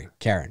you. Sorry,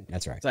 Karen.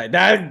 That's right. Sorry,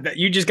 that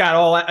you just got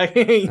all.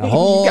 A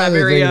whole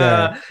other thing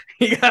there.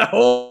 You got a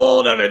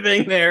whole other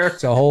thing there.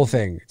 It's a whole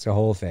thing.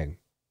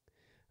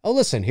 Oh,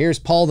 listen. Here's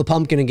Paul the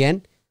Pumpkin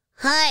again.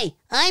 Hi,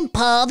 I'm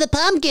Paul the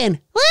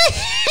Pumpkin.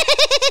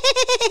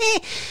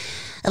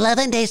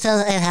 11 days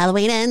till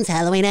Halloween ends,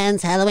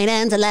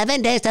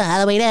 11 days till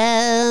Halloween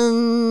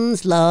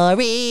ends,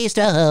 Laurie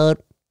Strode.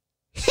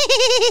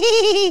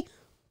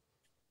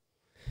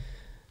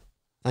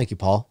 Thank you,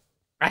 Paul.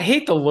 I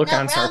hate the look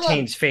on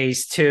Sartain's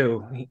face,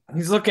 too.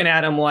 He's looking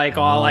at him like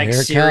all like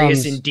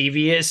serious and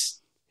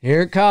devious.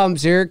 Here it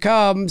comes. I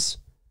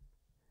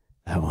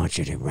want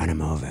you to run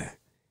him over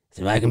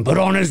so I can put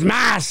on his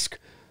mask.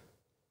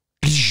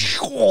 He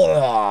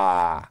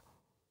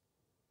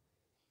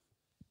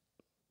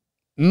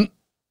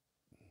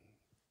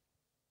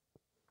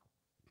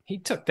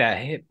took that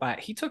hit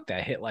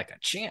like a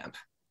champ.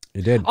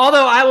 It did.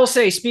 Although I will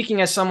say,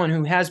 speaking as someone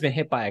who has been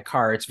hit by a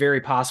car, it's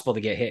very possible to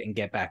get hit and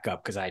get back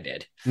up because I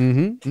did.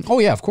 Mm-hmm. Oh,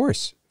 yeah, of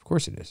course. Of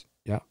course it is.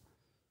 Yeah.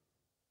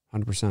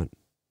 100%.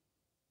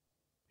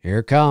 Here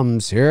it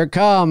comes. Here it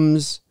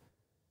comes.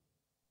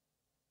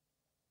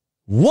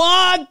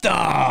 What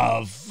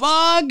the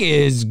fuck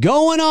is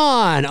going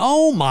on?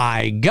 Oh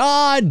my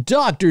God,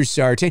 Dr.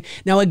 Sartain.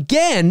 Now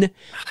again,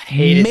 I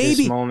hated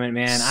this moment,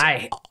 man.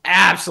 I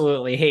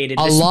absolutely hated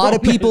this A lot moment.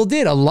 of people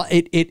did.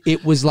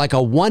 It was like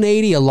a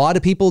 180. A lot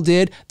of people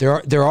did.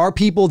 There are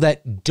people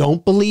that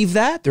don't believe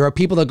that. There are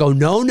people that go,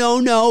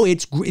 no.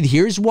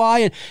 Here's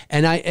why.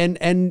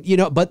 And you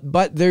know,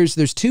 but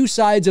there's two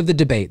sides of the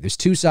debate. There's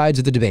two sides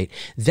of the debate.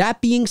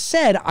 That being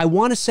said, I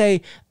want to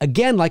say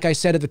again, like I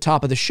said at the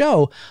top of the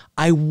show,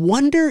 I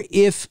wonder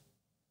if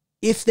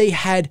they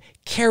had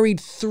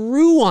carried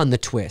through on the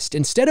twist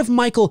instead of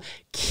Michael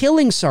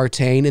killing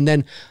Sartain and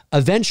then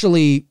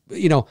eventually,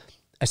 you know,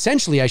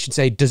 essentially, I should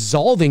say,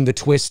 dissolving the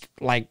twist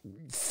like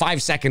 5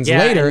 seconds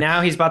later. And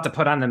now he's about to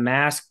put on the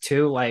mask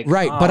too. Like,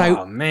 right. Oh,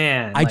 But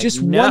man, I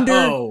just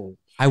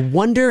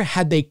wonder,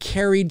 had they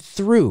carried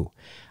through.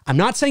 I'm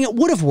not saying it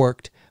would have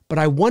worked, but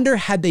I wonder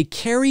had they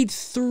carried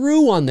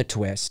through on the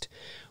twist,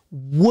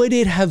 would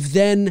it have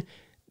then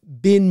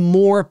been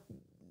more,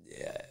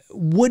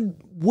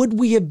 would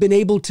we have been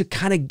able to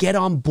kind of get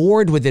on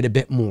board with it a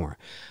bit more?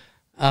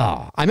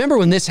 Oh, I remember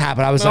when this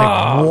happened, I was like,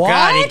 what?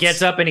 God, he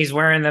gets up and he's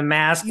wearing the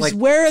mask. He's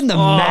wearing the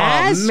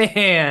mask?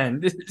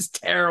 Man, this is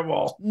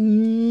terrible.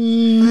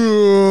 No.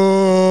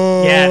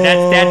 Yeah,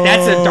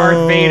 that's a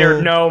Darth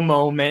Vader no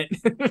moment.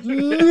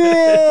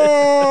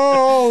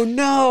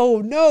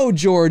 No,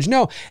 George,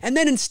 no. And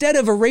then instead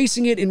of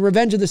erasing it in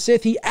Revenge of the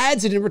Sith, he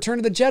adds it in Return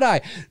of the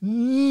Jedi.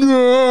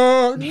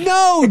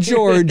 No,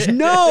 George,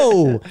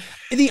 no.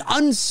 The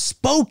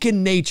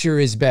unspoken nature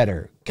is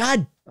better.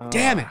 God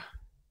damn it.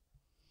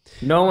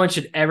 No one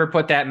should ever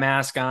put that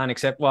mask on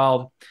except,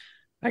 well,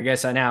 I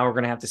guess now we're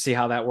going to have to see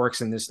how that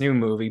works in this new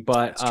movie.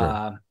 But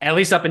at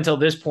least up until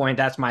this point,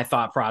 that's my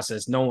thought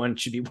process. No one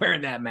should be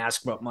wearing that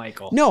mask but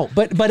Michael. No,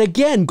 but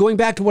again, going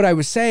back to what I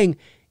was saying,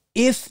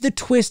 if the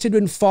twist had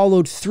been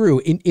followed through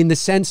in the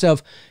sense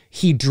of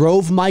he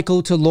drove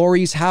Michael to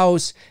Laurie's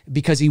house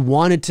because he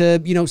wanted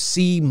to, you know,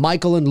 see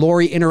Michael and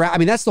Laurie interact. I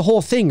mean, that's the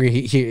whole thing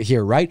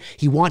here, right?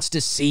 He wants to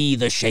see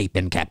the shape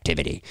in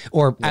captivity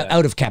or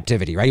out of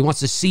captivity, right? He wants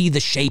to see the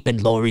shape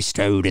in Laurie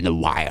Strode in the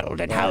wild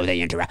and how they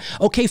interact.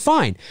 Okay,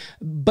 fine.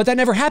 But that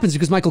never happens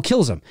because Michael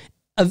kills him,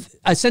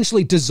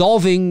 essentially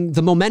dissolving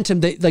the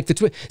momentum that like the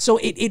twist. So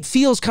it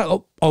feels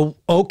kind of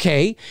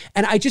okay.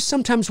 And I just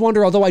sometimes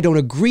wonder, although I don't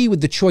agree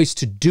with the choice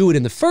to do it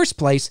in the first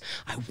place,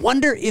 I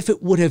wonder if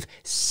it would have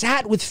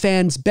sat with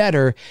fans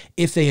better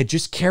if they had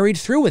just carried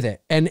through with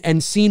it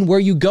and seen where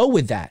you go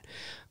with that.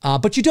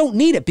 But you don't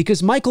need it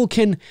because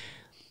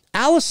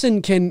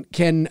Allison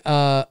can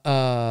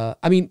I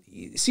mean,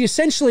 see,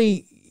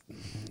 essentially,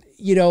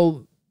 you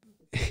know,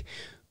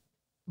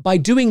 by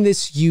doing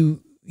this,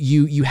 you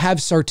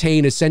have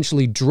Sartain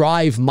essentially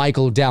drive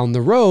Michael down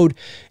the road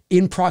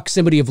in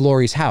proximity of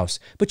Laurie's house.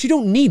 But you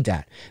don't need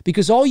that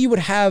because all you would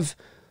have,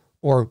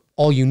 or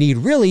all you need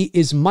really,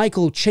 is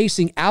Michael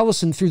chasing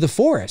Allison through the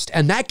forest.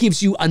 And that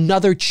gives you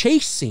another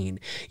chase scene,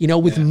 you know,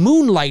 with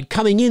moonlight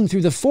coming in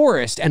through the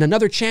forest and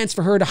another chance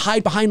for her to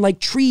hide behind like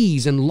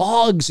trees and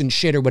logs and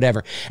shit or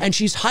whatever. And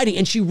she's hiding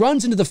and she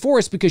runs into the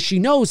forest because she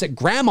knows that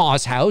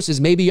grandma's house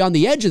is maybe on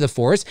the edge of the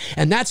forest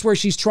and that's where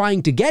she's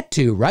trying to get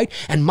to, right?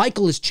 And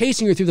Michael is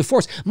chasing her through the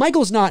forest.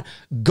 Michael's not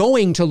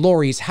going to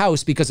Laurie's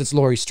house because it's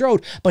Laurie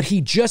Strode, but he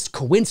just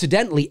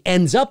coincidentally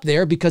ends up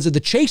there because of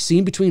the chase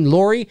scene between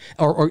Laurie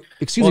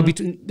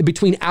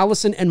between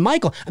Allison and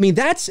Michael. I mean,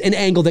 that's an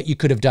angle that you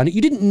could have done it.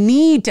 You didn't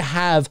need to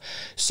have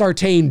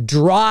Sartain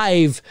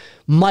drive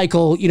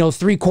Michael, you know,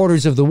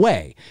 3/4 of the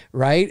way,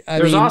 right?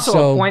 There's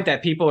also a point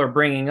that people are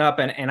bringing up,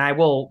 and I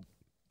will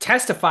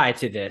testify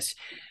to this,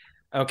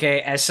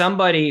 okay, as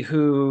somebody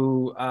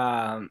who,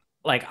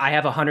 like, I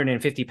have a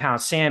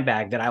 150-pound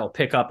sandbag that I will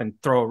pick up and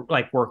throw,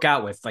 like, work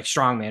out with, like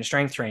strongman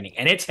strength training.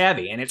 And it's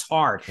heavy and it's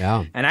hard.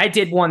 Yeah. And I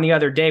did one the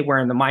other day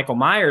wearing the Michael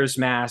Myers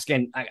mask.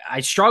 And I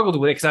struggled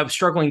with it because I was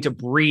struggling to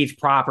breathe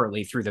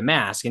properly through the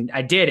mask. And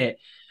I did it.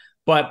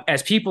 But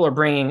as people are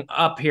bringing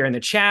up here in the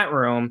chat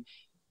room,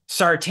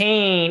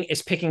 Sartain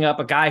is picking up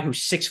a guy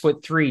who's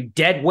 6'3",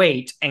 dead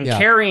weight, and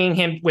carrying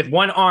him with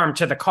one arm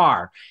to the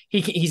car.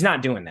 He's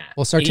not doing that.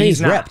 Well,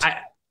 Sartain's ripped.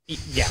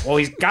 Yeah, well,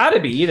 he's got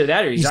to be either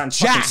that or he's on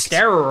fucking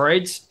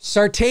steroids.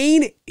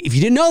 Sartain, if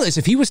you didn't know this,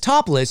 if he was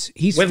topless,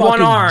 he's with one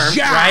arm,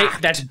 right?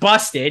 That's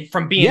busted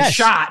from being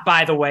shot,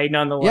 by the way,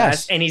 nonetheless.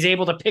 Yes. And he's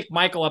able to pick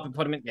Michael up and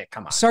put him in. Yeah,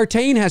 come on.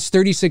 Sartain has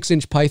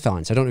 36-inch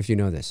pythons. I don't know if you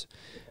know this.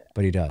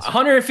 but he does.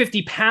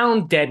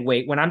 150-pound dead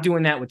weight, when I'm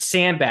doing that with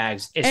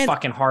sandbags, it's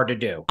fucking hard to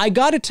do. I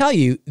got to tell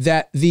you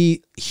that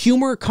the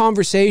humor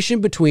conversation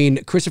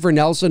between Christopher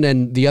Nelson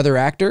and the other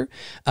actor,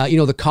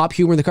 the cop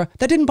humor in the car,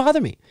 that didn't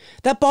bother me.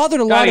 That bothered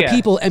a lot of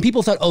people, and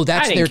people thought, oh,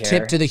 that's their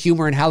tip to the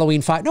humor in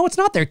Halloween 5. No, it's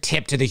not their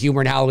tip to the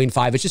humor in Halloween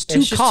 5. It's just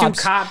two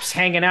cops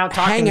hanging out,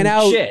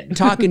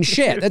 talking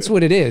shit. That's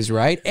what it is,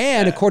 right?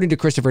 And according to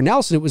Christopher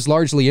Nelson, it was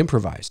largely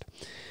improvised.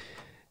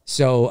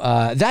 So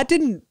that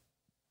didn't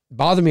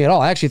bother me at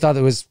all. I actually thought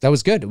that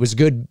was good. It was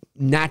good,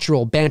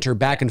 natural banter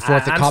back and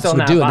forth that cops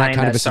would do in that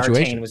kind of a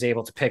situation. Sartain was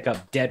able to pick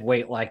up dead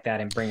weight like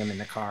that and bring him in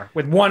the car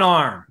with one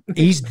arm.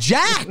 He's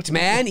jacked,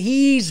 man.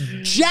 He's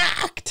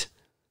jacked.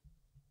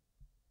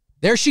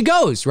 There she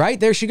goes, right?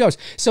 There she goes.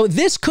 So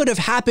this could have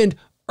happened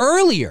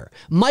earlier.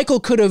 Michael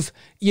could have,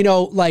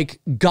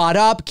 got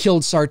up,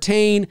 killed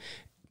Sartain,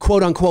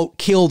 quote unquote,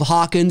 killed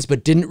Hawkins,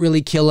 but didn't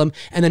really kill him.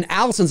 And then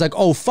Allison's like,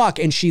 oh, fuck.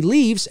 And she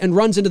leaves and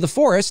runs into the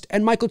forest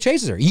and Michael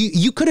chases her.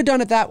 You could have done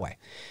it that way.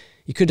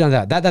 You could have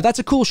done that. That's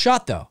a cool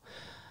shot, though,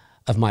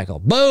 of Michael.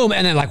 Boom.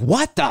 And then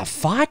what the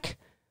fuck?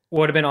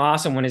 Would have been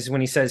awesome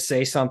when he says,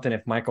 say something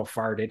if Michael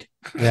farted.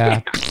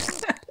 Yeah.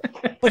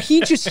 But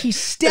he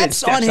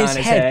steps on his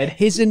head.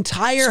 His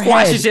entire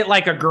Squashes it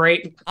like a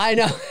grape. I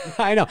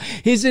know.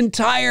 His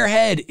entire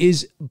head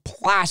is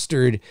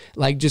plastered,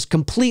 just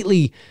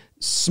completely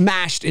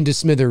smashed into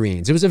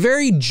smithereens. It was a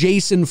very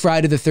Jason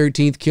Friday the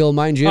 13th kill,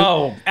 mind you.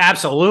 Oh,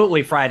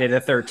 absolutely Friday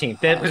the 13th.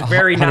 That was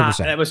very 100%.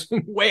 That was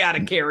way out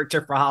of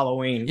character for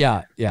Halloween.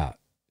 Yeah.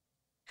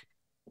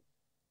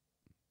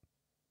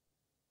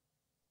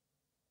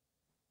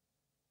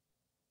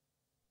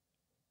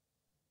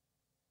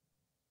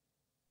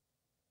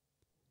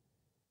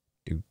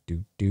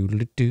 Do.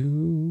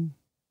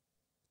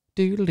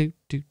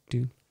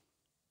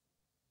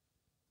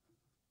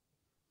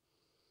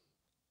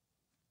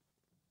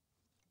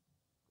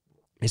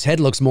 His head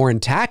looks more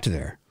intact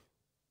there.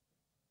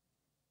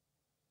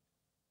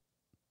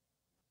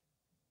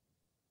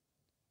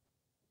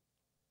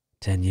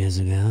 "10 years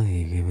ago,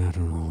 he came out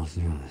and almost..."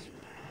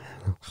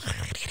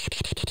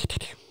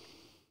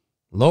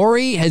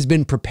 Laurie has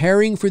been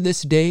preparing for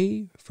this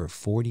day for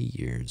 40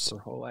 years. Her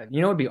whole life.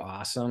 You know what would be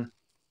awesome?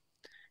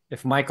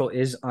 If Michael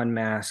is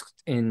unmasked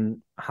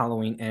in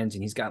Halloween Ends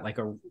and he's got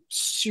a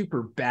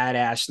super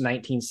badass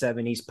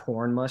 1970s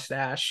porn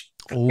mustache.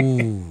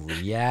 Oh,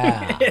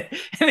 yeah.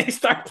 And they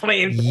start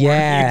playing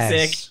porn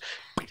music.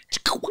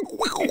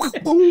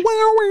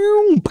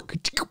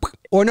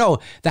 Or no,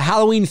 the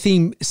Halloween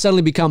theme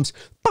suddenly becomes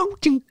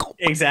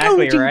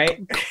exactly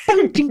right.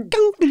 Kind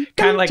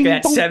of like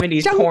that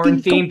 70s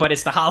porn theme, but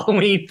it's the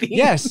Halloween theme.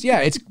 Yes, yeah,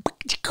 it's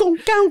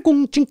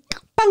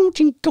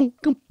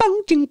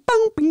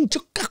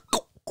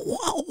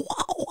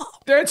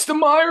that's the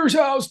Myers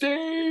house,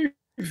 Dave.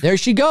 There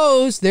she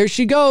goes.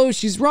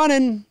 She's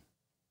running.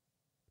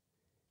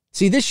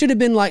 See, this should have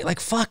been like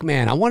fuck,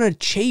 man. I want a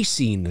chase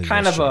scene.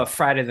 Kind of a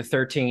Friday the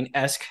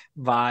 13th-esque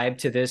vibe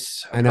to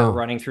this. I know.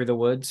 Running through the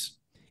woods.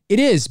 It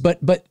is, but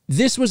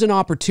this was an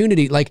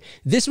opportunity.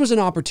 This was an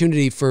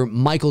opportunity for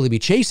Michael to be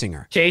chasing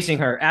her.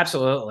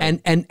 Absolutely.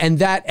 And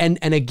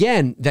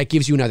again, that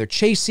gives you another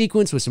chase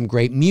sequence with some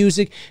great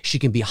music. She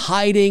can be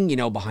hiding,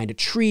 behind a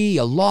tree,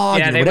 a log,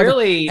 yeah, whatever.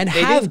 They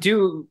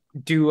didn't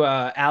do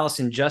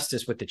Allison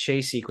justice with the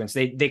chase sequence.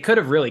 They could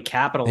have really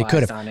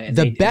capitalized on it. And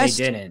they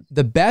didn't.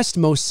 The best,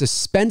 most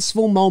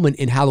suspenseful moment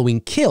in Halloween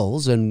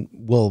Kills, and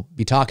we'll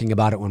be talking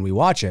about it when we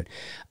watch it,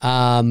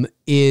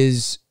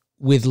 is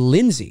with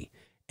Lindsay.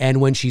 And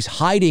when she's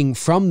hiding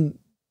from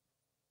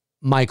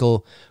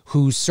Michael,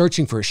 who's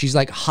searching for her, she's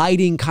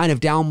hiding kind of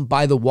down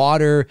by the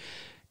water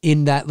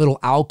in that little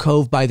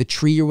alcove by the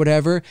tree or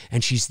whatever.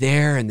 And she's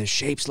there and the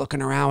shape's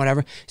looking around,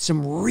 whatever.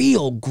 Some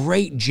real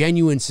great,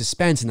 genuine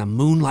suspense, and the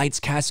moonlight's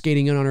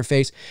cascading in on her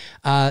face.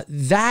 I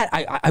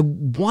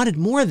wanted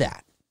more of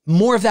that.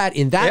 More of that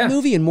in that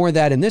movie and more of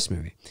that in this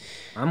movie.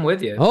 I'm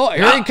with you. Oh,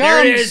 here he comes.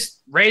 There it is.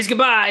 Ray's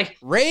goodbye.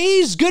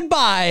 Ray's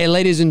goodbye,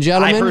 ladies and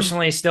gentlemen. I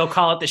personally still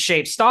call it the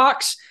shape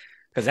stocks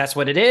because that's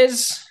what it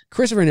is.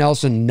 Christopher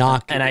Nelson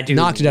knocked it out of the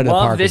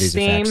park with these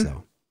effects,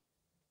 though.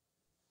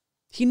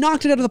 He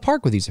knocked it out of the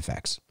park with these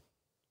effects.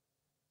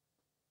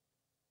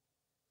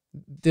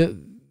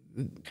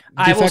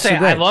 I will say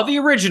I love the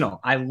original.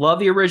 I love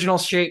the original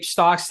shape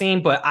stocks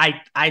theme, but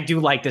I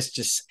do like this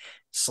just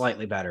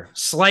slightly better.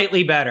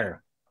 Slightly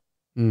better.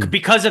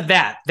 Because of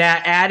that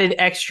added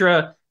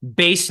extra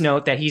bass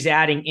note that he's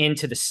adding in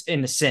the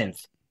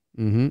synth.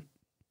 Mm-hmm.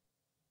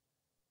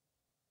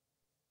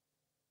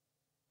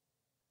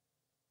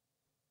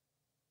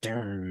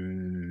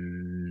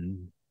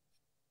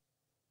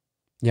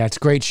 Yeah, it's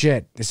great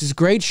shit. This is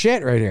great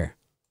shit right here.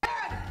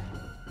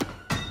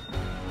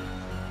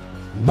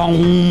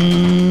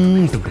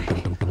 Boom.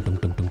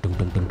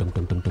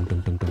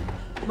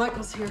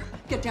 Michael's here.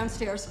 Get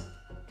downstairs.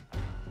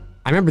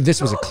 I remember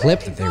this was a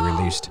clip that they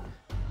released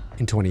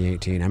in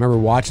 2018. I remember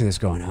watching this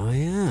going, oh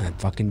yeah, I'm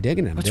fucking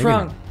digging it. What's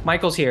wrong?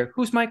 Michael's here.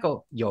 Who's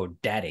Michael? Yo,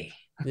 daddy.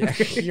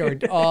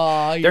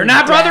 They're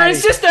not brother and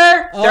sister.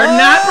 They're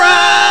not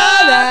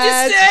brother.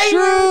 That's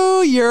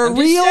true. Your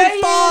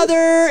real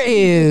father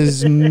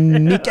is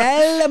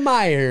Michael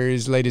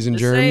Myers, ladies and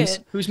germs.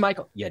 Who's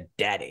Michael? Your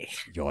daddy.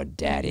 Your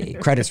daddy.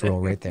 Credits roll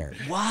right there.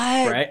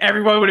 What? Right?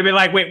 Everyone would have been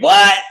like, wait,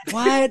 what?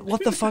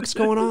 What the fuck's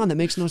going on? That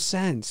makes no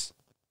sense.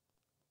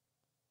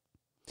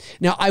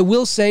 Now, I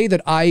will say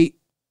that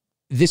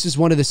this is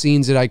one of the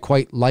scenes that I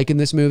quite like in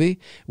this movie,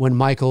 when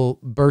Michael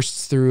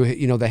bursts through,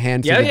 the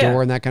hand through the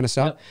door and that kind of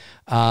stuff,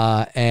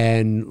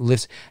 and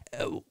lifts.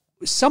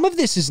 Some of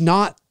this is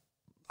not,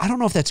 I don't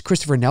know if that's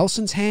Christopher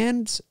Nelson's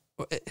hands.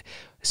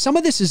 Some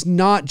of this is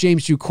not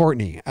James Dew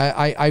Courtney.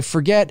 I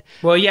forget.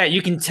 Well, yeah,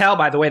 you can tell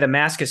by the way the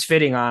mask is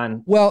fitting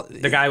on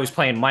the guy who's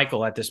playing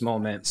Michael at this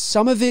moment.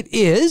 Some of it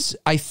is,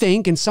 I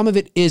think, and some of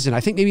it isn't.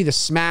 I think maybe the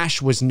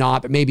smash was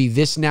not, but maybe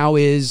this now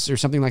is, or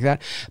something like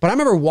that. But I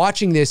remember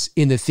watching this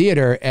in the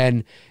theater,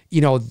 and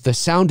the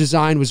sound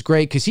design was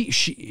great, because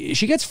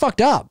she gets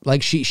fucked up.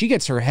 Like she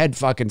gets her head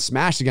fucking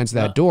smashed against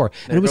that door,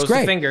 and it was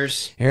great. The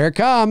fingers. Here it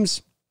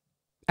comes.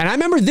 And I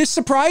remember this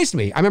surprised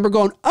me. I remember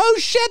going, oh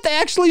shit, they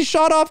actually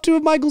shot off two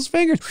of Michael's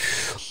fingers.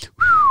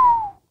 I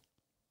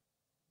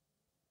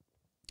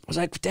was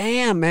like,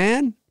 damn,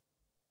 man.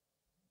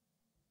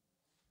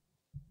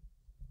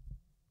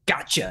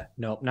 Gotcha.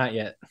 Nope, not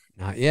yet.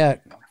 Not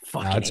yet.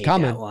 Fucking it's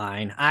coming. That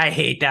line. I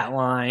hate that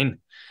line.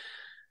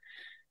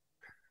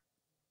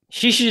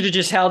 She should have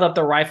just held up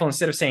the rifle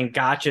instead of saying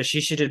gotcha.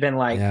 She should have been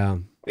like,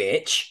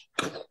 bitch.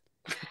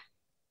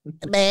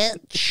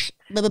 Bitch.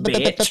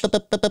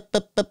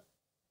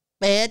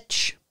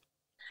 Bitch.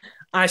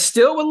 I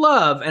still would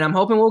love, and I'm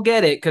hoping we'll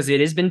get it because it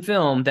has been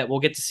filmed, that we'll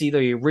get to see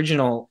the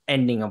original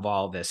ending of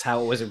all this,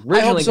 how it was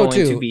originally going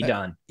to be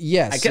done.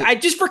 Yes. I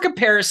just for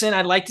comparison,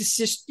 I'd like to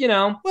just,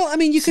 Well, I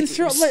mean, you can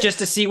throw just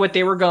to see what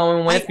they were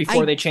going with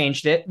before they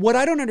changed it. What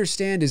I don't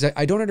understand is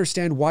I don't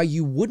understand why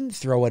you wouldn't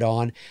throw it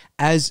on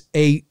as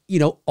a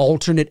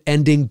alternate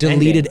ending,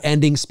 deleted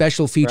ending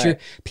special feature.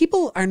 Right.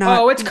 People are not.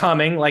 Oh, it's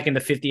coming, like in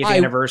the 50th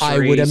anniversary. I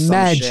would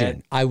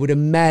imagine. I would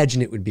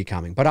imagine it would be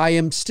coming, but I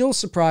am still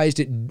surprised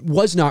it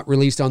was not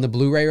released on the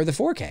Blu-ray or the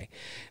 4K,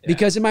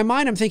 because in my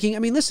mind I'm thinking, I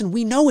mean, listen,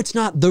 we know it's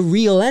not the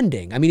real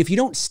ending. I mean, if you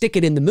don't stick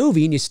it in the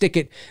movie and you stick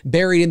it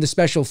buried in the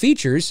special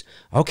features,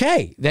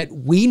 okay, that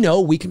we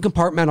know we can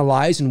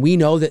compartmentalize, and we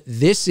know that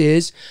this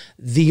is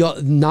the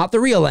not the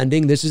real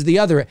ending. This is the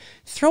other.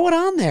 Throw it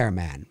on there,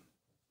 man.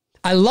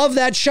 I love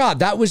that shot.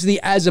 That was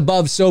the as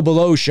above, so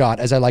below shot,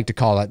 as I like to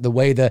call it. The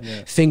way the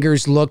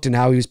fingers looked and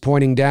how he was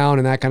pointing down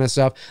and that kind of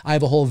stuff. I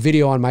have a whole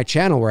video on my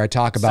channel where I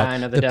talk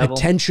about the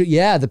potential,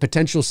 the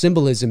potential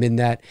symbolism in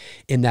that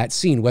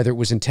scene, whether it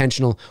was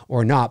intentional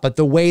or not. But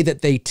the way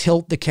that they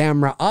tilt the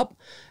camera up,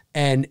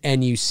 and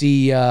you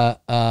see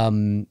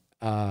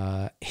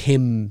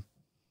him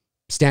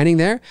standing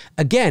there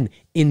again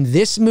in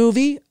this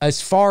movie,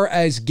 as far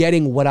as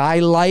getting what I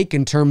like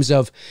in terms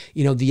of,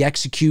 the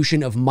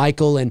execution of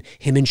Michael and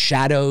him in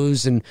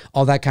shadows and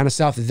all that kind of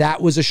stuff.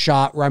 That was a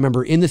shot where I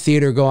remember in the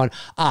theater going,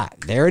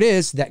 there it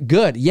is. That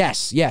good.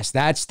 Yes.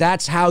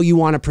 That's how you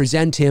want to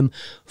present him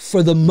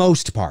for the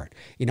most part,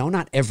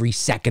 not every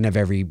second of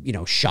every,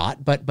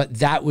 shot, but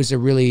that was a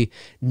really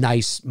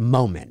nice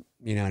moment.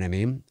 You know what I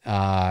mean?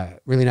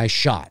 Really nice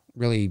shot.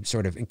 Really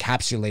sort of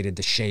encapsulated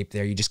the shape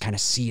there. You just kind of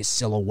see his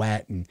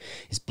silhouette and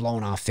his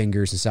blown off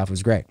fingers and stuff. It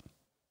was great.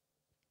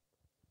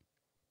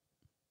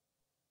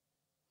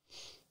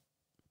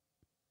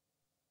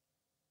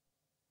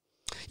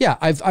 Yeah,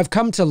 I've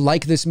come to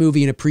like this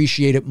movie and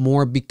appreciate it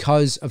more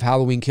because of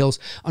Halloween Kills.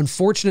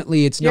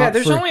 Unfortunately, it's not. Yeah,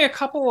 there's only a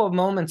couple of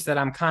moments that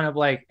I'm kind of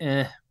like,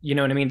 you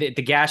know what I mean? The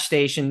gas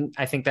station,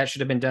 I think that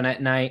should have been done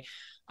at night.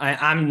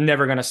 I'm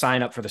never going to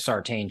sign up for the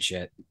Sartain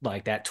shit,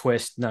 like that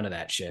twist, none of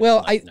that shit.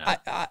 Well,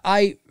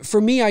 for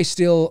me, I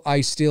still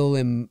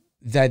am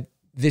that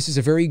this is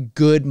a very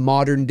good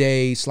modern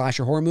day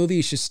slasher horror movie.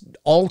 It's just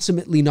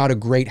ultimately not a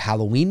great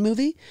Halloween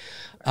movie.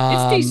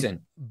 It's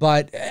decent.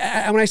 But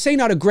when I say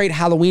not a great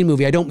Halloween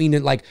movie, I don't mean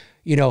it like,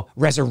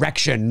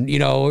 Resurrection,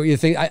 you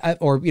think,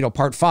 or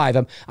Part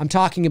 5. I'm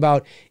talking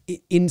about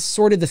in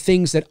sort of the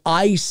things that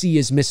I see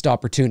as missed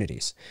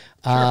opportunities,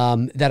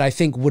 that I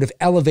think would have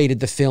elevated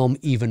the film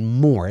even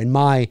more in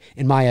my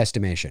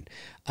estimation.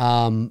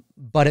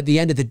 But at the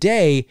end of the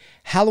day,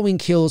 Halloween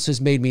Kills has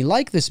made me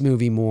like this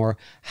movie more.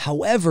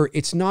 However,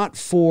 it's not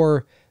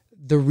for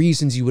the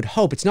reasons you would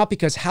hope. It's not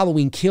because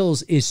Halloween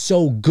Kills is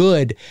so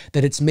good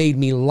that it's made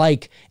me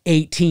like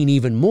 18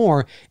 even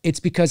more. It's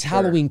because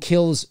Halloween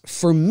Kills,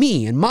 for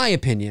me, in my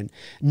opinion,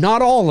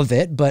 not all of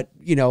it, but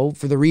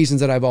for the reasons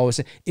that I've always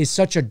said, is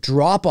such a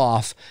drop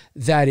off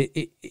that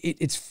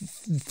it's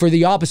for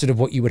the opposite of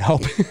what you would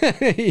hope.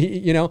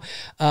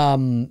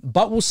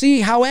 But we'll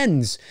see how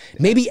ends.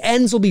 Maybe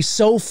ends will be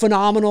so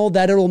phenomenal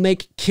that it'll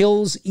make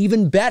Kills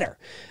even better,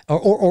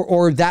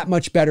 or that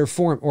much better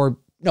for him, or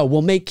no,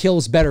 will make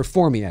Kills better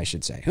for me, I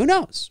should say. Who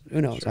knows?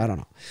 Sure. I don't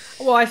know.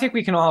 Well, I think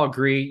we can all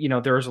agree,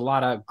 there's a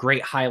lot of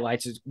great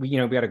highlights. We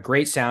got a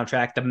great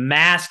soundtrack. The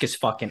mask is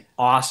fucking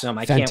awesome.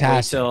 I can't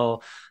wait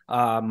till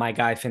my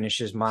guy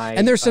finishes my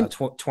and there's some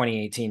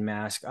 2018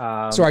 mask.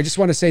 So I just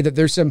want to say that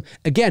there's some,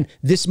 again,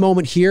 this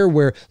moment here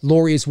where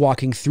Laurie is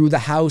walking through the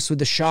house with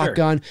the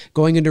shotgun,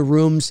 going into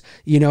rooms,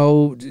 you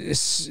know,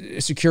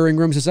 securing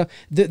rooms and stuff.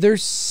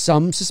 There's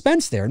some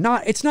suspense there.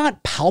 It's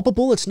not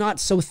palpable. It's not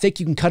so thick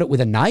you can cut it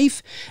with a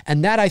knife.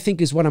 And that, I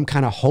think, is what I'm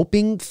kind of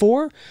hoping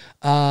for.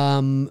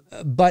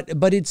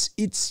 But it's,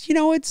 you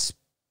know,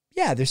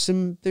 yeah, there's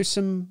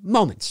some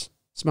moments.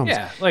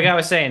 Yeah, like I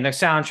was saying, the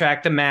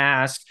soundtrack, the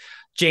mask,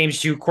 James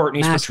Jude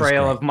Courtney's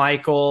portrayal of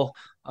Michael,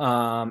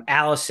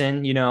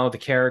 Allison, you know, the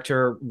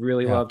character,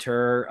 really loved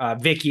her.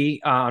 Vicky,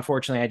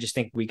 unfortunately, I just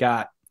think we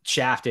got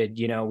shafted.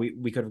 You know,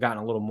 we could have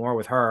gotten a little more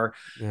with her.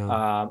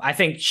 I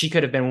think she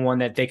could have been one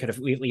that they could have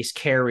at least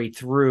carried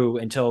through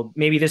until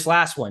maybe this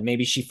last one.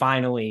 Maybe she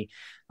finally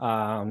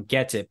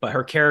gets it, but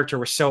her character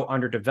was so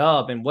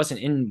underdeveloped and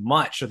wasn't in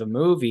much of the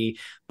movie.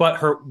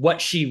 But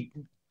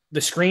the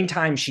screen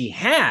time she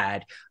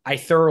had, I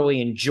thoroughly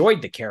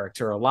enjoyed the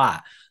character a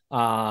lot.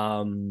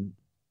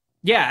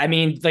 Yeah, I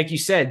mean, like you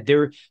said,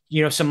 there,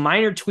 you know, some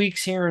minor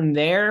tweaks here and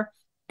there,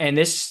 and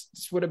this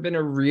would have been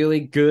a really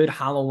good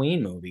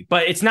Halloween movie.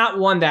 But it's not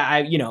one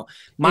that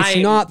it's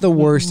not the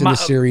worst in the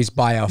series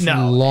by a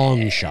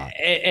long shot.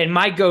 And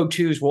my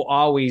go-tos will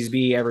always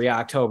be every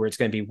October. It's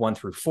going to be 1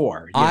 through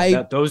 4.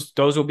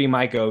 Those will be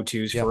my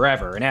go-tos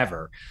forever and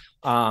ever.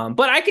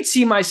 But I could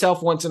see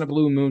myself once in a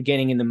blue moon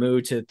getting in the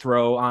mood to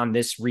throw on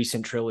this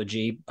recent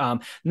trilogy.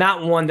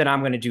 Not one that I'm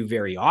going to do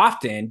very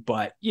often,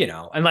 but, you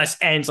know, unless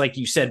Ends, like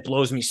you said,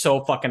 blows me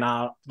so fucking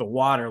out the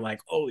water, like,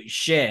 holy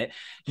shit.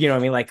 You know what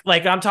I mean?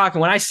 Like I'm talking,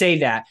 when I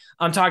say that,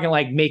 I'm talking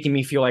like making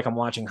me feel like I'm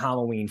watching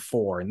Halloween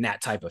 4 and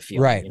that type of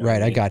feeling. Right, you know what I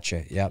mean? I got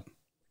you. Yep.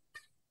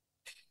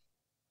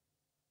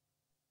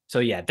 So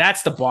yeah,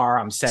 that's the bar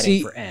I'm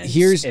setting for Ends.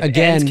 If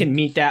Ends can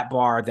meet that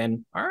bar,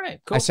 then all right,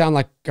 cool. I sound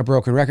like a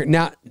broken record.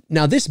 Now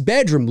this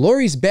bedroom,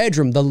 Laurie's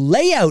bedroom, the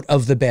layout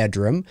of the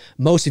bedroom,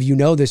 most of you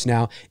know this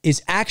now,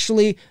 is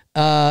actually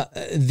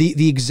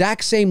the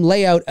exact same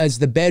layout as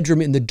the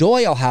bedroom in the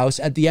Doyle house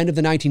at the end of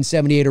the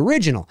 1978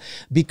 original,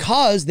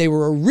 because they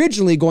were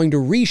originally going to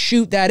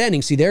reshoot that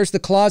ending. See, there's the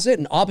closet,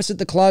 and opposite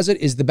the closet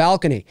is the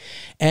balcony.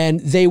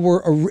 And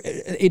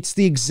it's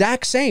the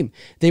exact same.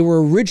 They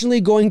were originally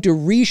going to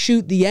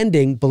reshoot the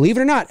ending, believe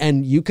it or not,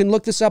 and you can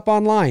look this up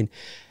online.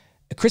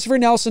 Christopher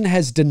Nelson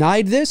has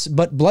denied this,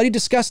 but Bloody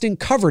Disgusting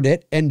covered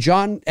it, and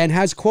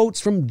has quotes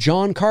from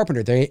John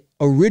Carpenter. They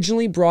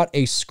originally brought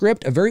a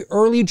script, a very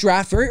early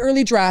draft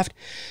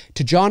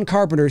to John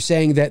Carpenter,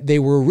 saying that they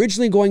were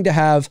originally going to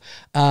have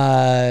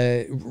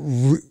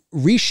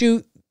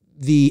reshoot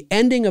the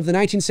ending of the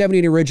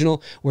 1978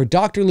 original, where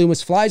Dr.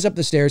 Loomis flies up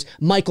the stairs,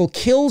 Michael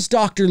kills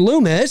Dr.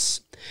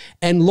 Loomis,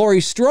 and Laurie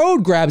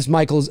Strode grabs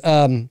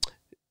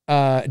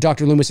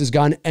Dr. Loomis's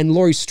gun, and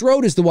Laurie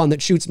Strode is the one that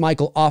shoots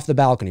Michael off the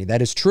balcony.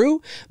 That is true.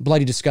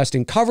 Bloody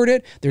Disgusting covered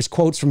it. There's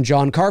quotes from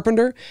John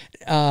Carpenter.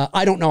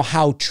 I don't know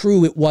how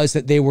true it was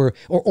that they were,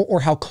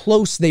 or how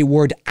close they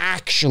were to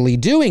actually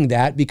doing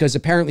that, because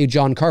apparently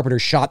John Carpenter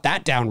shot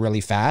that down really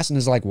fast and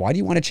is like, why do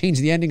you want to change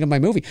the ending of my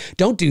movie?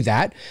 Don't do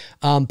that.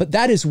 But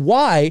that is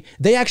why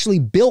they actually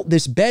built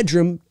this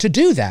bedroom to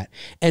do that.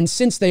 And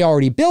since they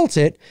already built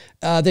it,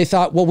 they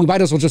thought, well, we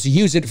might as well just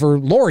use it for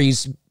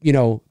Laurie's,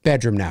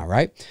 bedroom now,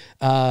 right?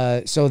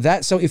 So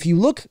if you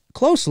look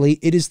closely,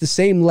 it is the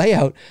same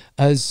layout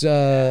as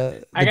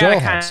the Doyle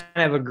house.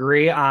 Kind of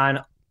agree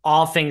on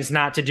all things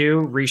not to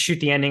do.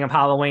 Reshoot the ending of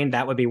Halloween.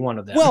 That would be one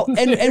of them. Well,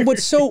 and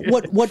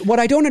what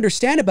I don't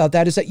understand about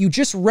that is that you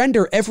just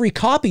render every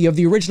copy of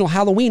the original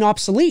Halloween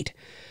obsolete.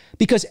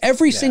 Because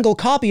every single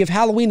copy of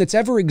Halloween that's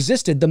ever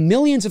existed, the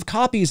millions of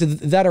copies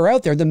that are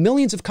out there, the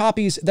millions of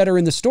copies that are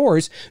in the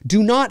stores,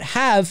 do not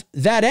have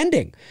that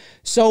ending.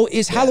 So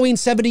is Halloween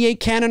 78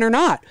 canon or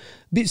not?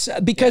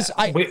 Because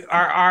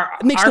our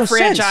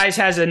franchise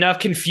has enough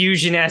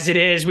confusion as it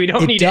is. We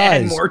don't need to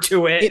add more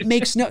to it. It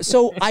makes no.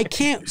 So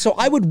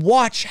I would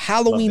watch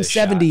Halloween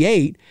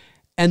 78.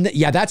 And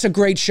that's a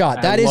great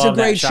shot. That is a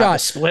great shot. The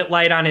split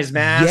light on his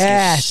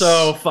mask is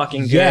so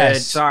fucking good.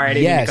 Yes. Sorry, I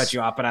didn't mean to cut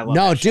you off, but I love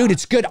that shot. No, dude,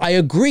 it's good. I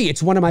agree.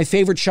 It's one of my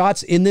favorite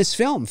shots in this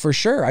film, for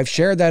sure. I've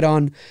shared that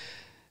on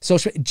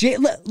social.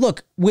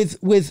 Look,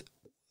 with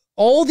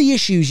all the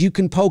issues you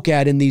can poke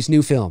at in these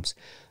new films,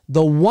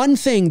 the one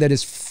thing that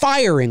is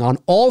firing on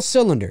all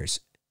cylinders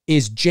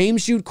is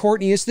James Jude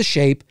Courtney as the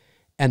Shape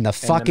and the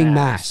fucking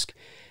mask.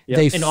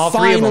 Yep. And all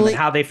three of them, and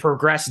how they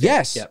progressed.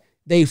 Yes.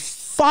 They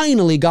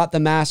finally got the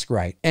mask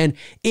right. And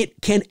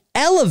it can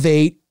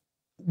elevate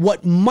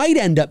what might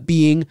end up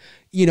being,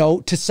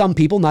 to some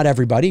people, not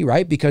everybody,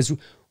 right? Because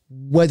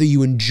whether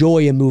you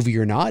enjoy a movie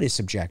or not is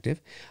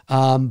subjective.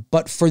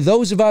 But for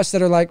those of us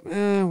that are like,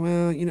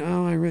 maybe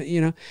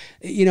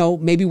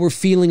we're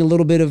feeling a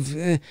little bit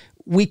of,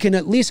 we can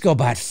at least go,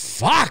 but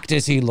fuck,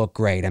 does he look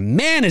great? And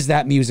man, is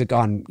that music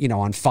on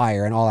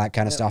fire and all that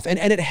kind of stuff. And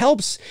it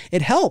helps,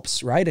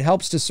 right? It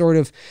helps to sort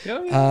of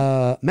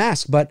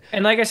mask.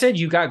 And like I said,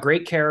 you got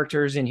great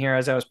characters in here,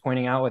 as I was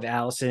pointing out, with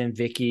Allison and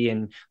Vicky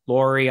and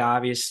Laurie,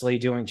 obviously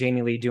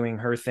Jamie Lee doing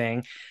her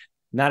thing.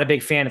 Not a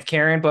big fan of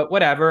Karen, but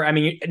whatever. I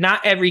mean,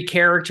 not every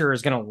character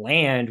is going to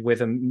land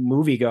with a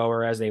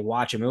moviegoer as they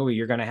watch a movie.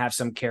 You're going to have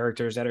some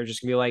characters that are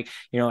just going to be like,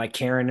 you know, like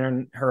Karen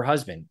and her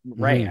husband.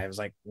 Right. I was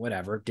like,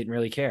 whatever, didn't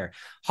really care.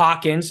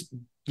 Hawkins,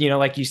 you know,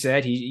 like you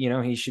said,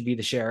 he should be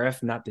the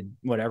sheriff, not the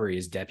whatever he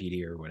is,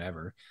 deputy or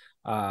whatever.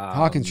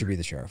 Hawkins should be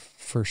the sheriff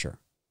for sure.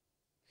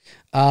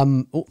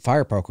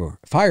 Fire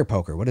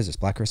poker. What is this?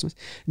 Black Christmas?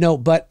 No,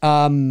 but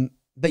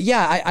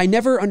yeah, I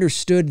never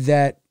understood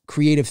that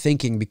creative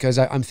thinking, because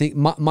I'm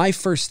thinking my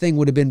first thing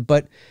would have been,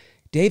 but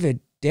David,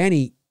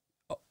 Danny,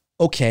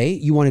 okay,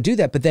 you want to do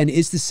that, but then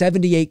is the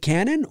 78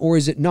 canon or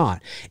is it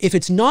not? If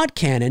it's not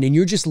canon and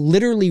you're just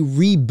literally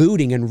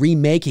rebooting and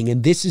remaking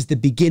and this is the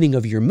beginning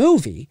of your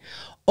movie,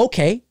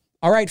 okay,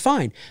 all right,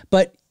 fine.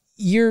 But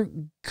you're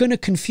going to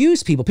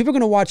confuse people. People are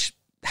going to watch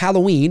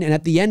Halloween, and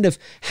at the end of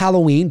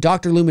Halloween,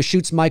 Dr. Loomis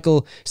shoots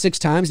Michael 6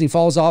 times and he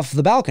falls off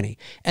the balcony.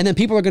 And then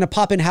people are going to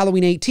pop in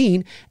Halloween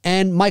 18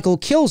 and Michael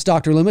kills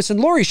Dr. Loomis and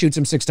Laurie shoots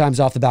him 6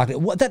 times off the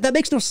balcony. That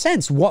makes no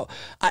sense.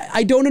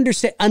 I don't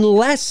understand,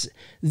 unless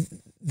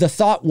the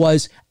thought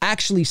was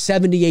actually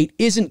 78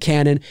 isn't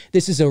canon.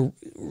 This is a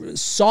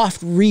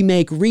soft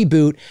remake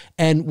reboot,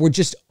 and we're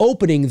just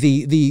opening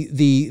the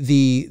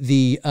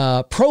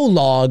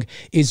prologue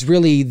is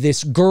really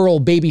this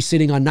girl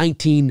babysitting on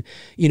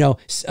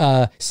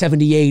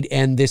 78,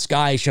 and this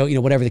guy show, you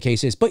know, whatever the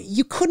case is. But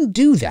you couldn't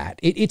do that.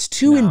 It's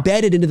too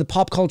embedded into the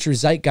pop culture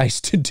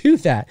zeitgeist to do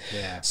that.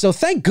 Yeah. So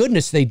thank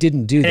goodness they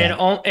didn't do that.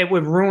 And it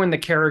would ruin the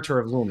character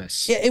of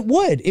Loomis. Yeah, it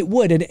would,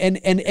 and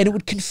it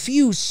would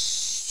confuse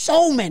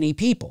so many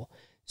people.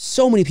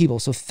 So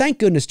thank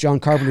goodness John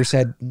Carpenter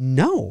said,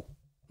 no,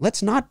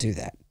 let's not do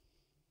that.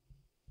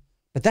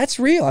 But that's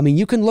real. I mean,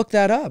 you can look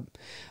that up.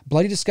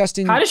 Bloody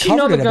Disgusting. How does she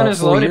know the gun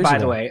is loaded, by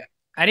the way?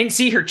 I didn't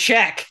see her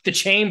check the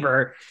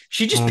chamber.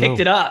 She just picked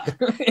it up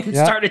and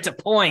started to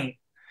point.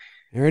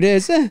 There it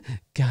is.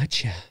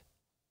 Gotcha.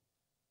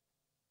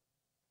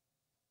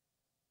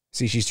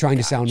 See, she's trying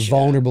to sound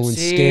vulnerable and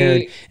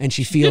scared, and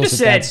she feels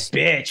that's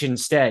bitch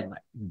instead. Like,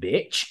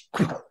 bitch.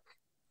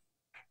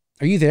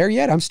 Are you there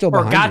yet? I'm still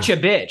behind. Or gotcha,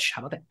 bitch.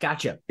 How about that?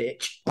 Gotcha,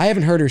 bitch. I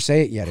haven't heard her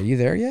say it yet. Are you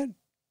there yet?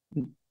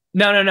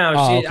 No.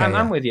 Oh, okay,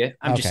 I'm with you.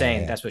 I'm just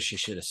saying that's what she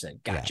should have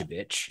said. Gotcha,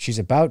 bitch. She's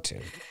about to.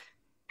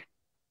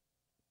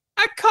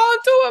 I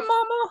can't do it,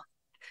 mama.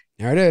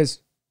 There it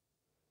is.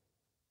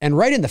 And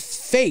right in the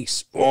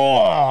face.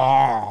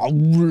 Now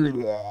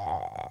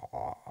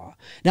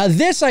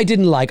this I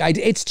didn't like.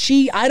 It's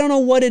cheap. I don't know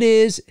what it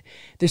is.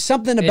 There's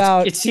something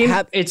about it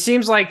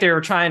seems like they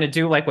were trying to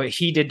do like what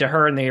he did to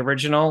her in the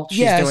original.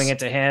 She's doing it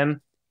to him.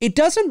 It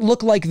doesn't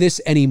look like this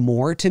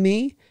anymore to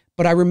me,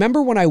 but I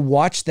remember when I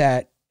watched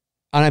that,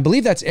 and I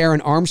believe that's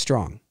Aaron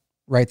Armstrong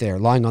right there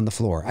lying on the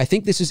floor. I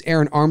think this is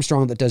Aaron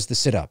Armstrong that does the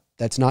sit-up.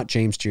 That's not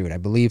James Jude. I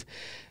believe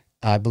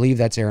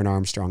that's Aaron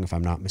Armstrong, if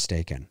I'm not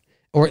mistaken.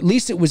 Or at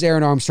least it was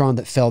Aaron Armstrong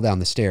that fell down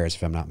the stairs,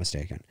 if I'm not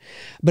mistaken.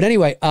 But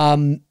anyway,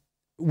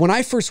 when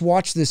I first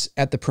watched this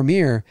at the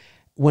premiere,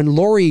 when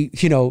Laurie,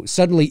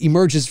 suddenly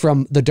emerges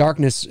from the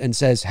darkness and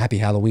says, "Happy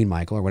Halloween,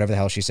 Michael," or whatever the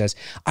hell she says,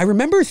 I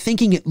remember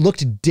thinking it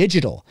looked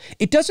digital.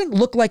 It doesn't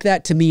look like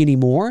that to me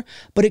anymore,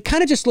 but it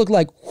kind of just looked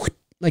like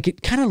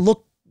it kind of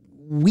looked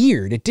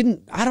weird. It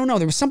didn't, I don't know.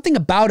 There was something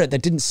about it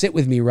that didn't sit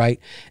with me right.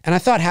 And I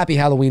thought Happy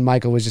Halloween,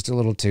 Michael was just a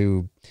little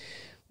too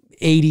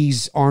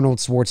 80s Arnold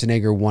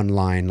Schwarzenegger one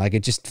line. Like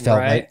it just felt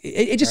like,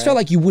 it just felt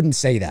like you wouldn't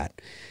say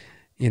that,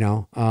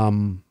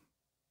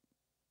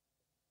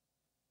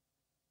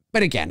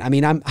 But again, I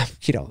mean, I'm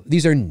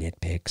these are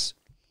nitpicks.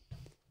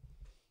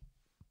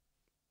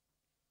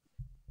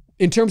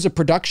 In terms of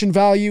production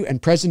value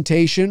and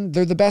presentation,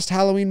 they're the best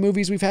Halloween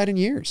movies we've had in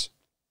years.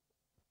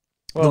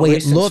 Well, the way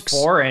it looks,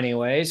 4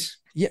 anyways.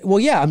 Yeah, well,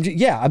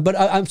 yeah, but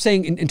I'm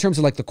saying in terms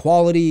of like the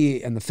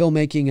quality and the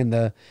filmmaking and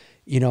the,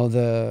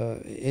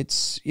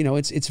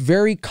 it's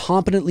very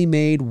competently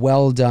made,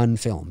 well done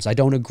films. I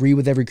don't agree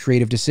with every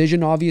creative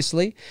decision,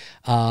 obviously.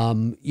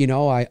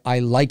 I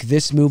like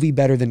this movie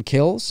better than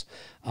Kills.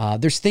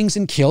 There's things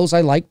in Kills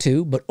I like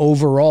too, but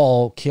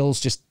overall Kills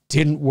just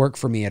didn't work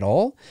for me at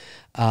all.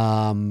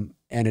 And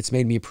it's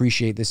made me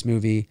appreciate this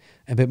movie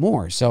a bit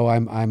more. So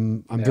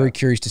I'm very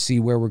curious to see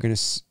where we're going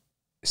to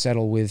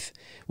settle with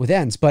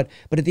ends. But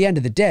at the end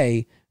of the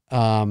day,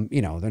 they're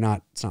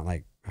not, it's not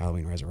like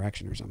Halloween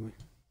Resurrection or something.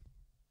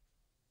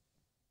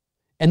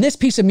 And this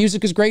piece of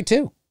music is great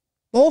too.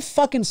 The whole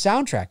fucking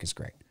soundtrack is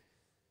great.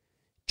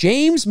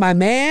 James, my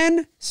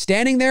man,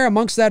 standing there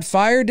amongst that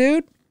fire,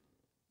 dude,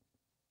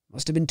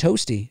 must have been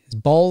toasty. His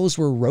balls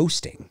were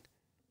roasting.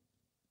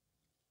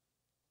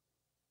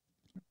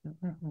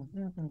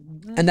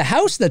 And the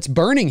house that's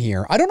burning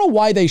here, I don't know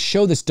why they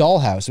show this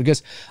dollhouse,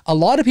 because a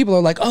lot of people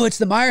are like, oh, it's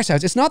the Myers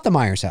house. It's not the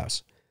Myers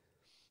house.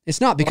 It's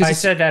not, because I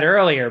said that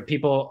earlier.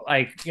 People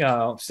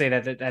say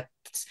that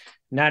that's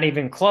not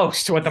even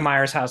close to what the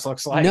Myers house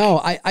looks like.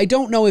 No, I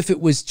don't know if it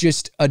was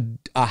just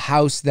a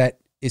house that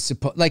is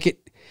supposed, like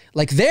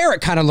there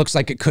it kind of looks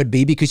like it could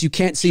be, because you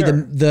can't see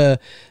the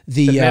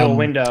middle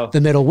window.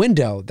 The middle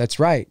window. That's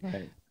right.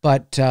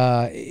 But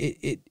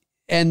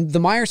and the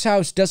Myers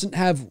house doesn't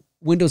have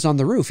windows on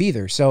the roof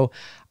either. So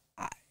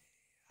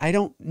I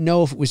don't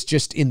know if it was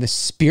just in the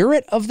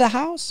spirit of the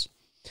house.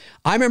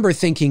 I remember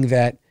thinking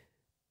that,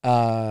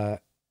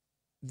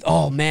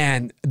 oh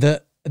man,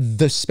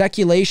 the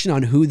speculation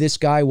on who this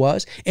guy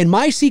was. In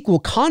my sequel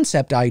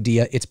concept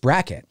idea, it's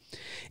Brackett.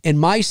 In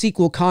my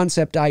sequel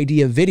concept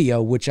idea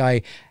video, which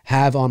I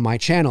have on my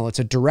channel, it's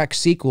a direct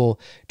sequel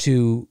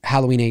to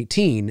Halloween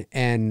 18,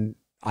 and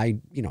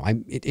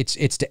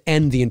it's to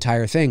end the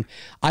entire thing.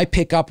 I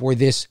pick up where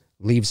this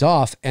leaves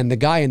off, and the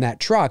guy in that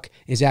truck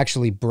is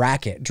actually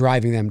Brackett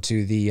driving them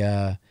to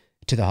the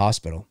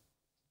hospital.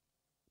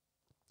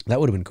 That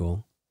would have been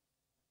cool.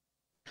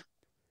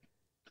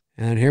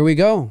 And here we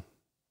go.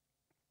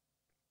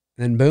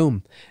 Then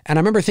boom. And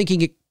I remember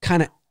thinking it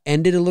kind of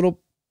ended a little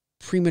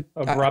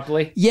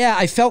abruptly. Yeah,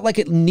 I felt like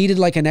it needed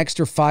like an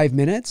extra 5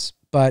 minutes,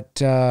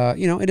 but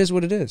it is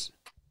what it is.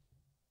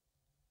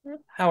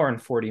 Hour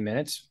and 40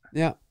 minutes.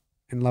 Yeah.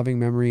 In loving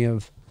memory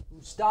of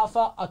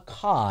Mustafa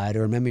Akkad,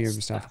 or memory of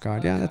Mustafa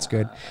Akkad. Yeah, that's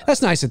good.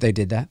 That's nice that they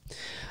did that.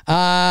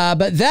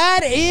 But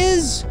that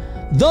is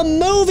the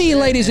movie,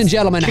 ladies and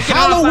gentlemen.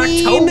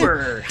 Halloween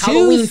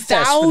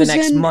Fest for the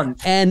next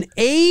month.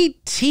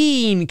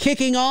 2018,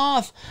 kicking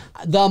off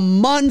the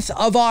month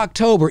of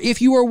October.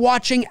 If you are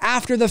watching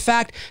after the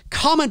fact,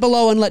 comment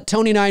below and let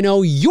Tony and I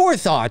know your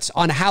thoughts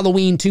on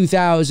Halloween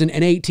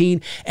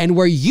 2018 and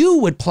where you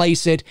would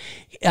place it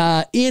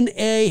in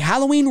a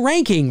Halloween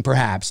ranking,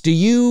 perhaps. Do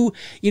you,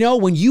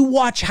 when you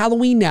watch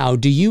Halloween now,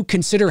 do you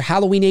consider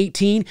Halloween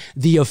 18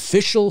 the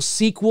official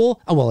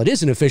sequel? Oh, well, it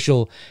is an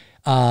official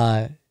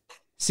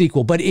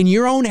sequel, but in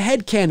your own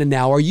headcanon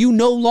now, are you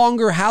no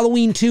longer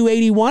Halloween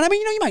 281? I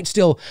mean, you might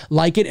still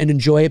like it and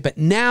enjoy it, but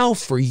now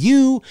for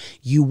you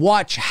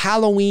watch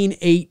Halloween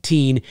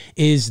 18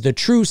 is the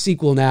true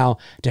sequel now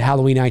to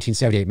Halloween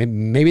 1978.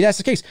 Maybe that's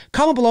the case.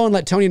 Comment below and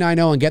let Tony and I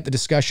know and get the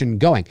discussion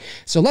going.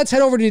 So let's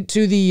head over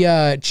to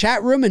the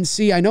chat room and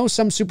see. I know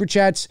some super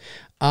chats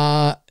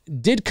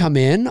did come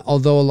in,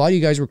 although a lot of you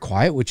guys were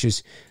quiet, which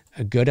is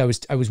good. I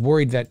was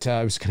worried that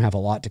I was going to have a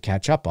lot to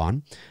catch up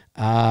on.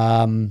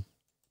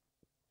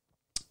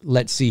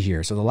 Let's see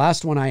here. So the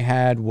last one I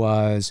had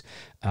was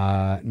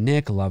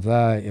Nick, love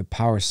that.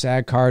 Power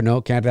SAG card.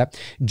 No, can't do that.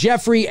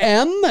 Jeffrey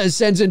M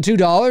sends in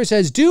 $2,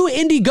 says, do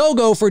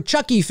Indiegogo for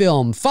Chucky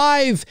film.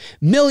 $5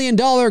 million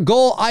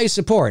goal I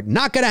support.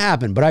 Not going to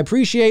happen, but I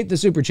appreciate the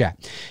super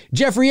chat.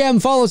 Jeffrey M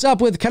follows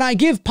up with, can I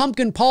give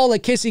Pumpkin Paul a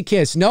kissy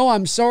kiss? No,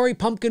 I'm sorry.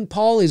 Pumpkin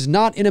Paul is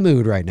not in a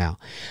mood right now.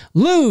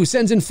 Lou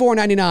sends in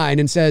 $4.99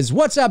 and says,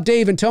 what's up,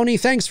 Dave and Tony?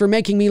 Thanks for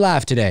making me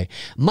laugh today.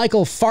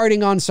 Michael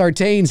farting on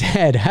Sartain's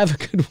head. Have a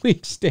good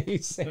week. Stay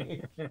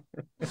safe.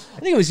 I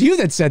think it was you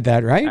that said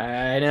that, right?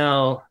 I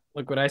know.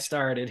 Look what I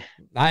started.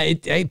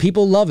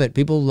 People love it.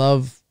 People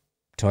love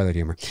toilet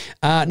humor.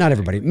 Not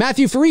everybody.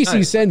 Matthew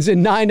Farisi sends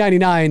in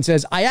 $9.99 and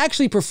says, I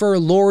actually prefer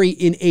Laurie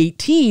in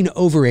 18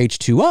 over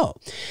H2O.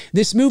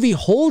 This movie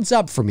holds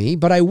up for me,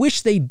 but I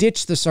wish they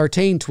ditched the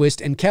Sartain twist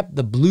and kept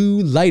the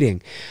blue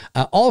lighting.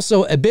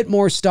 Also, a bit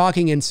more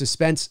stalking and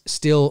suspense.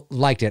 Still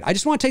liked it. I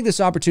just want to take this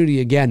opportunity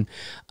again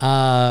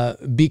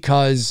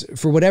because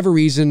for whatever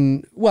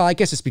reason, well, I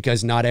guess it's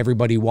because not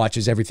everybody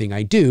watches everything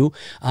I do.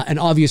 And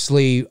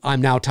obviously,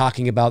 I'm now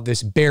talking about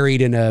this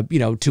buried in a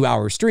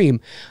 2-hour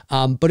stream.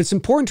 But it's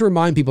important to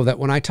remind people that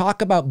when I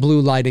talk about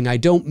blue lighting, I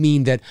don't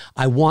mean that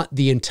I want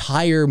the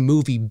entire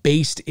movie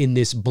based in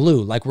this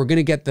blue. Like we're going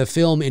to get the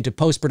film into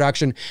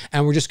post-production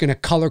and we're just going to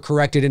color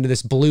correct it into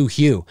this blue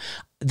hue.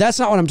 That's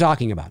not what I'm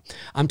talking about.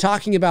 I'm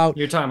talking about...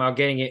 You're talking about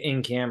getting it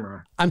in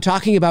camera. I'm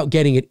talking about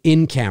getting it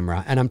in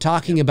camera. And I'm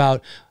talking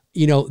about,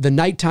 the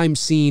nighttime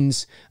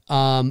scenes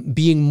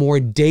being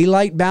more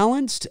daylight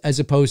balanced as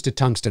opposed to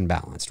tungsten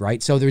balanced,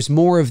 right? So there's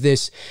more of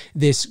this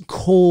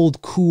cold,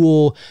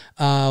 cool,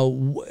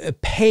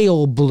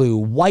 pale blue,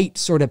 white,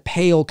 sort of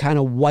pale, kind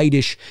of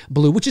whitish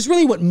blue, which is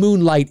really what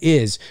moonlight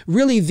is.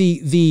 Really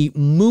the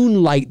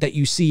moonlight that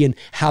you see in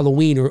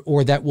Halloween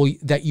or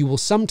that you will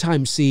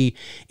sometimes see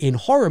in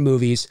horror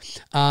movies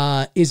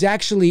is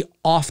actually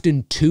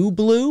often too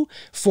blue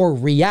for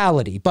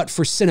reality. But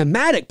for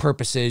cinematic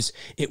purposes,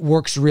 it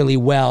works really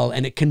well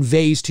and it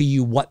conveys to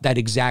you what that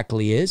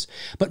exactly is.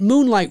 But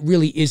moonlight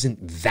really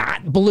isn't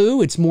that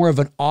blue. It's more of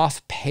an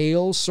off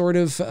pale sort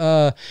of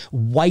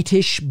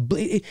whitish.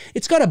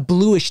 It's got a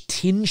bluish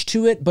tinge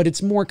to it, but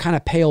it's more kind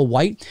of pale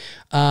white.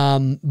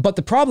 But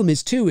the problem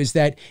is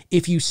that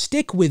if you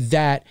stick with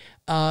that,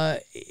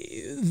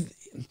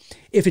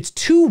 if it's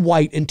too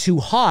white and too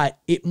hot,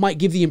 it might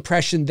give the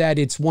impression that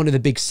it's one of the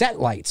big set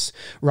lights,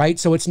 right?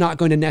 So it's not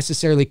going to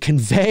necessarily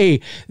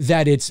convey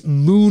that it's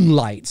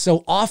moonlight.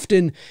 So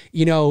often,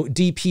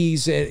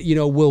 DPs,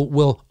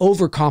 will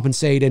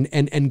overcompensate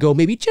and go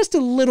maybe just a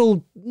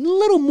little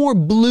more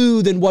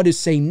blue than what is,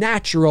 say,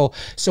 natural.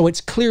 So it's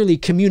clearly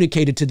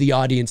communicated to the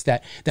audience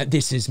that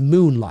this is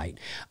moonlight.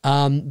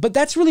 But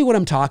that's really what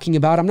I'm talking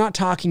about. I'm not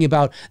talking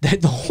about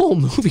that the whole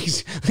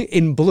movie's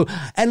in blue.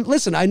 And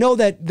listen, I know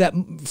that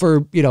for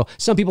for,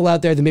 some people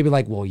out there that may be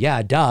like, well,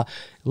 yeah, duh.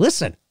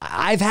 Listen,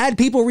 I've had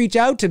people reach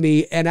out to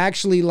me and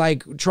actually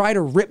like try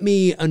to rip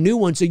me a new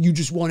one. So you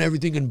just want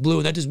everything in blue.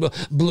 And that just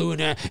blue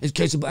in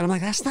case of, and I'm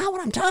like, that's not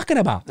what I'm talking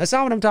about. That's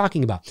not what I'm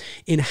talking about.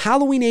 In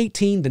Halloween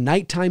 18, the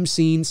nighttime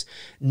scenes,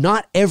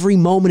 not every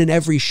moment and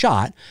every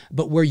shot,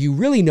 but where you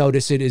really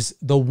notice it is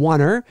the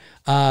oneer,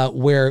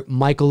 where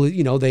Michael,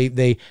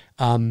 they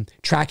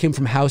track him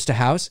from house to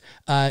house.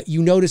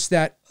 You notice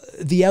that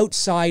the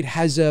outside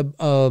has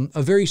a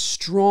very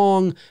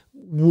strong,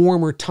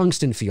 warmer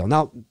tungsten feel.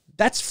 Now,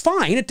 that's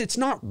fine. It's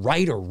not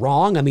right or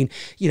wrong. I mean,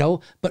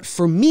 but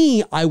for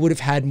me, I would have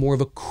had more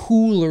of a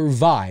cooler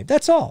vibe.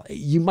 That's all.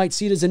 You might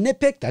see it as a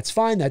nitpick. That's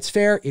fine. That's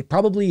fair. It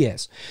probably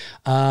is.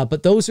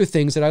 But those are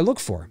things that I look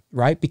for,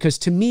 right? Because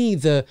to me,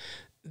 the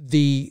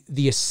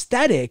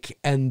aesthetic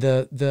and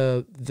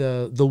the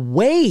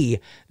way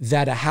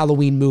that a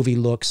Halloween movie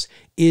looks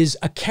is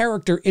a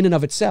character in and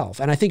of itself.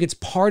 And I think it's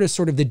part of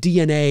sort of the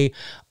DNA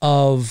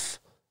of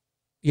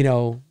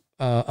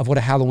what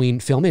a Halloween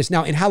film is.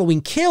 Now, in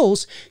Halloween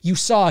Kills, you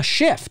saw a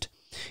shift.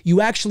 You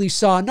actually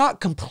saw,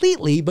 not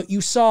completely, but you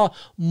saw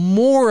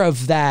more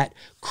of that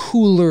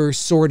cooler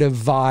sort of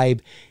vibe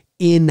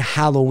in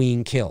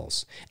Halloween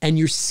Kills. And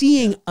you're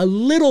seeing a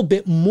little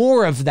bit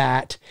more of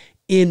that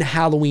in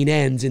Halloween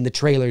Ends in the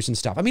trailers and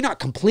stuff. I mean, not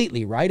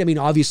completely, right? I mean,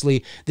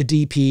 obviously the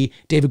DP,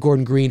 David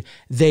Gordon Green,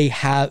 they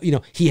have,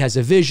 he has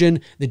a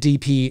vision. The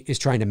DP is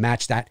trying to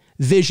match that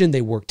vision.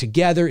 They work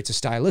together. It's a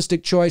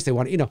stylistic choice. They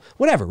want,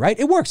 whatever, right?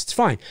 It works. It's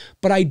fine.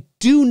 But I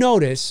do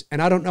notice,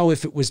 and I don't know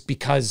if it was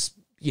because,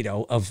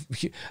 of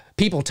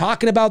people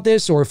talking about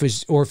this or if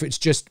it's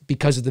just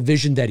because of the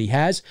vision that he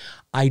has.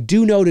 I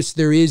do notice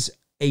there is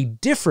a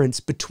difference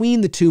between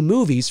the two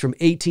movies from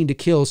 18 to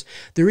Kills.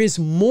 There is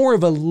more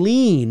of a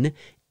lean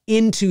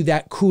into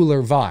that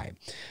cooler vibe,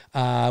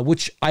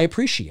 which I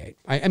appreciate.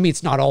 I mean,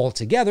 it's not all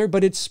together,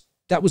 but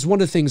that was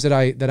one of the things that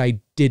I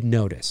did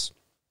notice.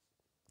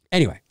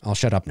 Anyway, I'll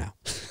shut up now.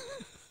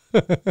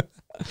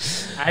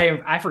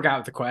 I forgot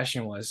what the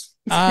question was.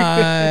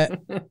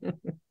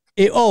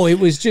 It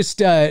was just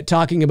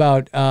talking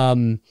about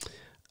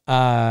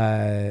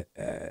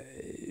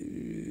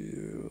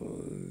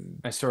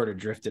I sort of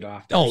drifted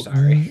off there,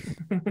 sorry.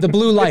 The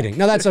blue lighting.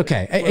 No, that's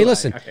okay. Hey,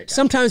 listen, okay,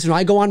 sometimes when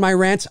I go on my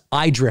rants,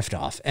 I drift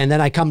off. And then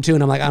I come to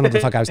and I'm like, I don't know what the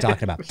fuck I was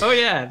talking about. Oh,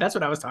 yeah, that's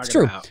what I was talking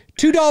about.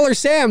 It's true. $2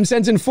 Sam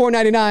sends in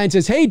 $4.99,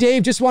 says, hey,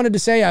 Dave, just wanted to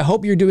say I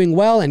hope you're doing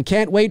well and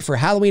can't wait for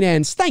Halloween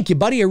Ends. Thank you,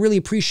 buddy. I really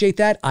appreciate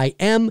that. I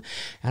am.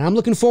 And I'm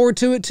looking forward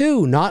to it,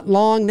 too. Not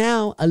long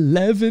now.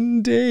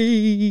 11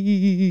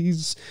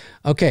 days.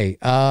 Okay,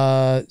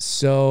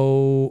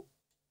 so...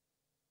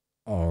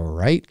 All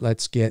right,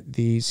 let's get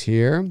these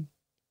here.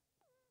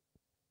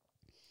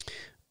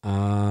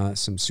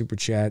 Some super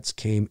chats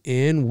came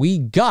in. We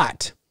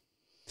got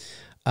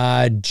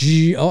I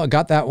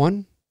got that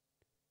one.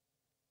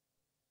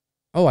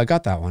 Oh, I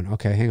got that one.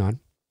 Okay, hang on.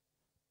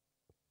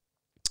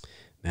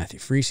 Matthew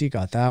Freesey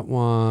got that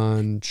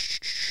one.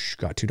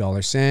 Got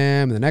 $2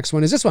 Sam. And the next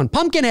one is this one.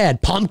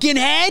 Pumpkinhead.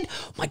 Pumpkinhead?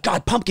 Oh my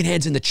God,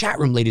 Pumpkinhead's in the chat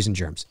room, ladies and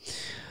germs.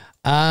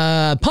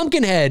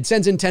 Pumpkinhead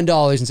sends in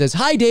 $10 and says,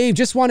 hi Dave,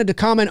 just wanted to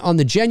comment on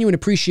the genuine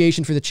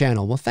appreciation for the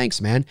channel. Well,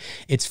 thanks, man.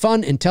 It's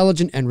fun,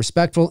 intelligent, and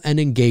respectful and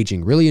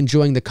engaging. Really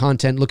enjoying the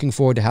content. Looking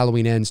forward to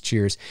Halloween Ends.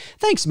 Cheers.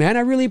 Thanks, man. I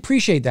really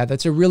appreciate that.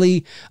 That's a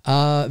really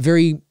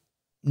very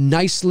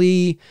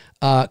nicely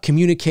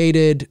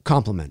communicated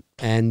compliment.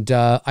 And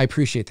I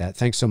appreciate that.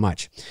 Thanks so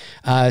much.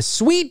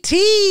 Sweet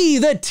Tea.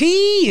 The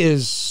tea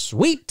is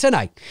sweet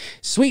tonight.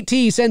 Sweet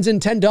Tea sends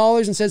in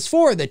 $10 and says,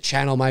 for the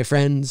channel, my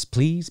friends,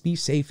 please be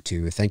safe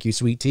too. Thank you,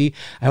 Sweet Tea.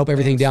 I hope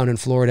everything down in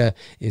Florida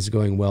is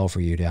going well for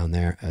you down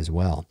there as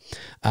well.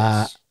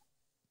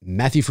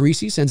 Matthew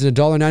Farisi sends in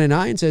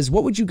 $1.99 and says,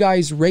 what would you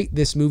guys rate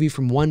this movie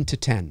from 1 to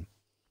 10?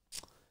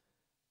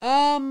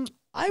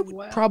 I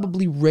would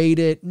probably rate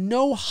it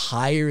no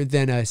higher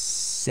than a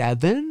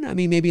 7. I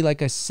mean, maybe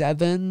like a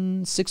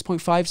 7,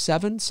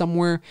 6.57,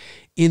 somewhere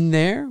in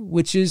there,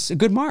 which is a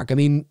good mark. I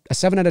mean, a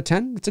 7 out of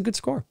 10, it's a good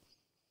score.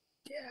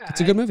 Yeah. It's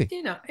a good movie.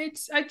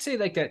 I'd say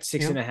like that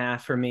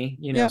 6.5 for me,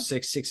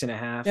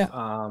 6.5. Yeah.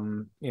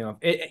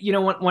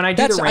 When I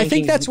do the rankings, I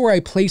think that's where I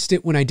placed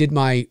it when I did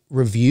my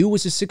review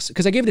was a 6,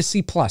 because I gave it a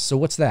C+. So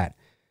what's that?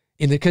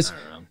 Because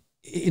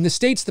in the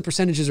States, the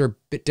percentages are a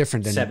bit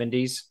different than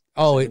 70s.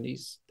 Oh,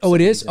 70s,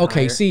 it is? Okay.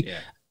 Higher. See,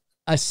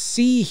 a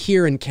C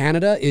here in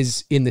Canada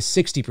is in the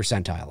 60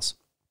 percentiles.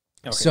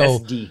 Okay, so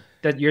that's D.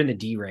 You're in the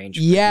D range.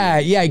 Yeah,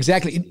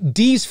 exactly.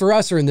 D's for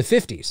us are in the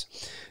 50s.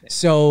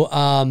 So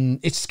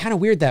it's kind of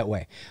weird that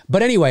way.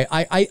 But anyway,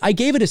 I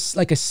gave it a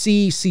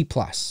C+,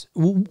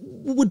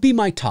 would be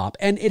my top.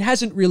 And it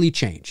hasn't really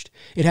changed.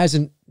 It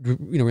hasn't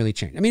really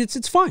changed. I mean,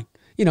 it's fine.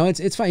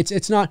 It's fine.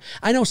 It's not,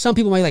 I know some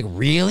people might be like,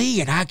 really?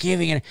 You're not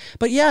giving it.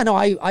 But yeah, no,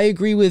 I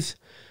agree with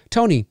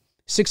Tony.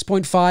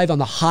 6.5 on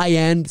the high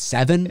end,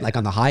 7, like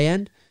on the high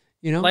end,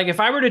 Like if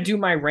I were to do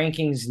my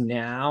rankings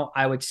now,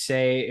 I would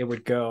say it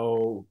would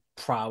go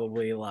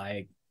probably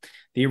like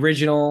the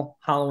original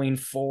Halloween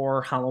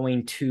 4,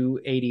 Halloween 2,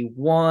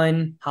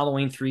 81,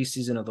 Halloween 3,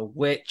 Season of the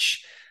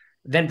Witch,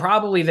 then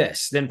probably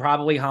this, then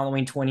probably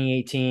Halloween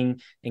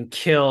 2018 and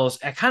Kills.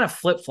 I kind of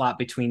flip-flop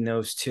between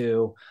those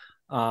two.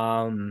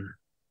 And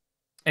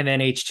then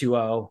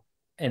H2O,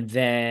 and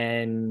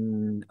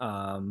then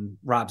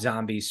Rob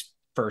Zombie's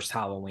first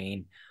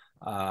Halloween.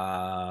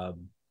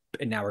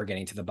 And now we're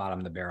getting to the bottom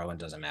of the barrel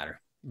and it doesn't matter.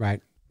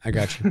 Right. I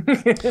got you.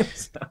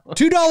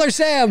 $2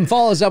 Sam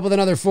follows up with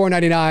another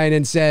 $4.99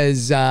 and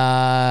says,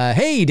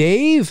 hey,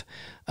 Dave.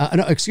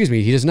 No, excuse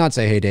me. He does not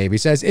say, hey, Dave. He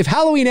says, if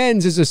Halloween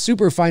Ends is a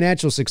super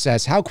financial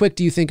success, how quick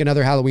do you think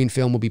another Halloween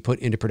film will be put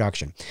into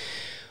production?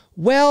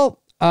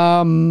 Well,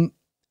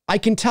 I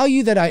can tell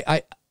you that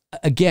I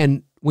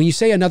again, when you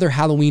say another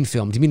Halloween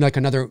film, do you mean like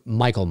another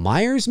Michael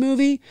Myers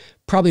movie?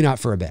 Probably not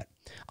for a bit.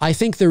 I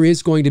think there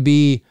is going to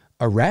be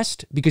a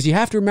rest, because you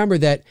have to remember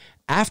that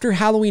after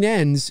Halloween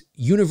Ends,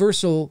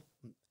 Universal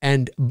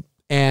and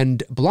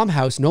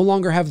Blumhouse no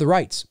longer have the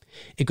rights.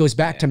 It goes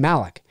back to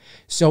Malick.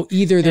 So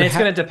either it's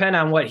going to depend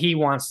on what he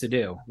wants to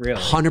do, really.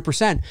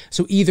 100%.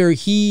 So either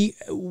he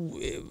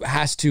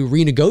has to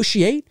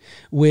renegotiate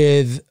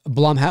with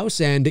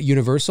Blumhouse and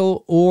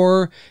Universal,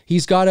 or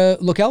he's got to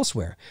look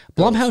elsewhere.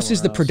 Blumhouse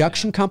is the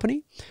production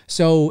company,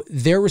 so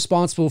they're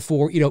responsible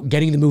for, you know,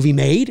 getting the movie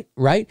made,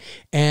 right?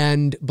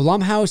 And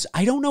Blumhouse,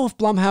 I don't know if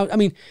Blumhouse, I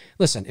mean,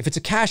 listen, if it's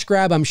a cash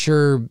grab, I'm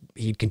sure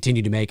he'd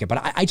continue to make it. But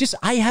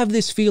I have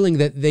this feeling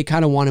that they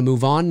kind of want to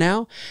move on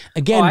now.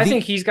 Again, I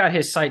think he's got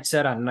his sights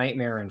set on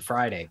Nightmare and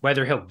Friday.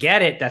 Whether he'll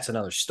get it, that's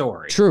another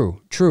story.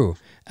 True.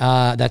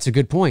 That's a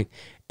good point.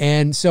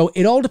 And so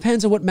it all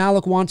depends on what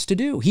Malick wants to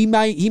do. He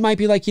might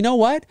be like, you know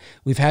what?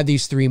 We've had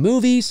these 3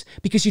 movies,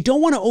 because you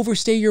don't want to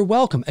overstay your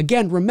welcome.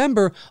 Again,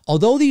 remember,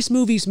 although these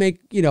movies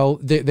make, you know,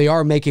 they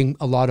are making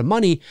a lot of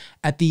money,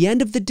 at the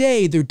end of the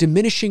day, they're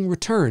diminishing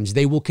returns.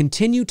 They will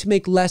continue to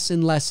make less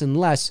and less and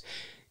less,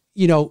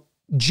 you know.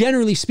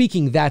 Generally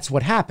speaking, that's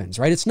what happens,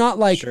 right? It's not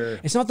like,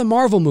 It's not the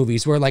Marvel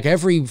movies where like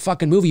every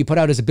fucking movie you put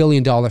out is $1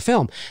 billion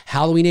film.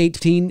 Halloween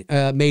 18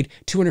 made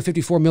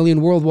 $254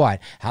 million worldwide.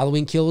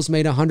 Halloween Kills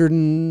made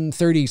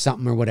 130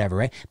 something or whatever,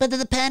 right? But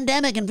the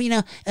pandemic and,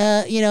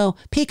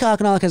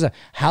 Peacock and all that kind of stuff.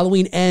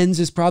 Halloween Ends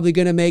is probably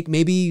going to make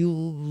maybe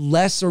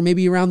less or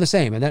maybe around the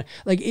same. And that,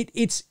 like,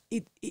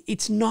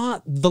 it's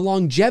not, the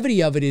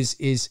longevity of it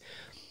is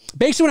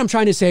basically what I'm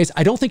trying to say is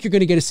I don't think you're going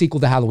to get a sequel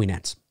to Halloween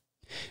Ends.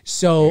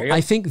 So I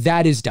think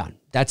that is done.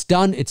 That's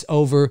done. It's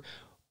over.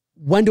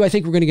 When do I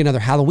think we're going to get another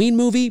Halloween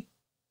movie?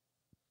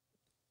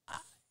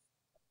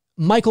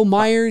 Michael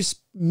Myers,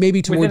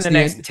 maybe towards within the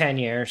next 10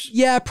 years.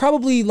 Yeah,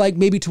 probably like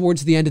maybe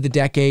towards the end of the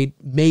decade.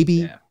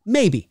 Maybe.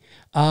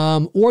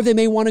 Or they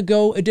may want to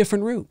go a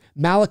different route.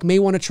 Malick may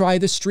want to try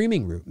the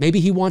streaming route.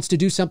 Maybe he wants to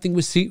do something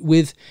with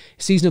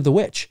Season of the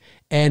Witch.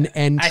 And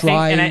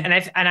try.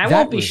 I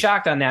won't be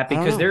shocked on that,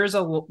 because there is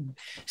a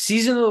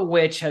Season of the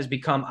Witch has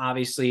become,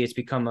 obviously, it's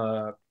become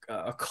a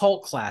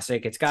cult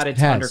classic. It's got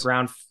its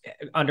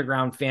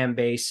underground fan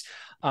base.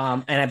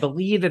 And I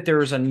believe that there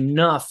is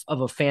enough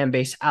of a fan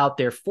base out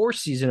there for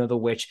Season of the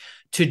Witch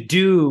to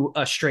do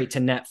a straight to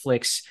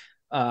Netflix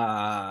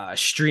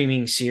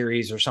streaming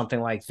series or something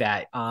like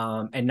that,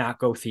 and not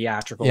go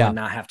theatrical and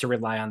not have to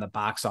rely on the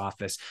box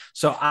office.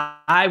 So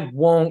I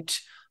won't.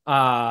 You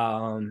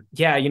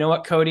know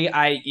what, Cody,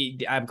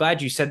 I'm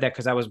glad you said that,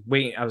 because I was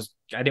waiting. I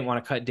didn't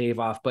want to cut Dave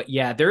off, but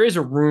yeah, there is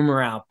a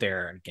rumor out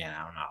there. Again,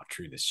 I don't know how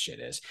true this shit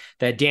is,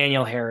 that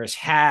Danielle Harris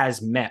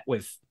has met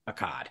with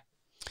Akkad.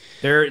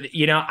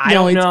 I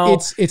don't know.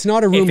 It's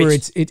not a rumor.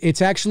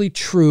 It's actually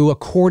true,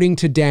 according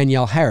to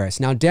Danielle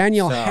Harris. Now,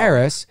 Danielle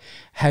Harris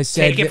has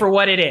said, take it for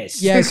what it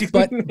is. Yes,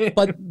 but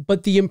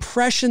the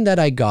impression that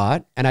I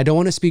got, and I don't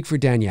want to speak for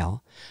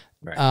Danielle.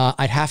 Right.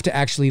 I'd have to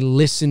actually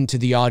listen to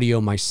the audio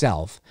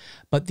myself.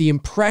 But the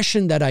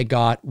impression that I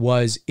got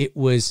was it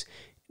was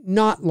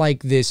not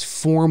like this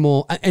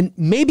formal, and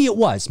maybe it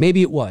was,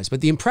 but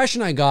the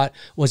impression I got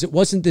was it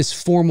wasn't this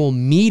formal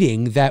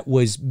meeting that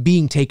was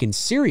being taken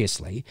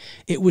seriously.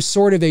 It was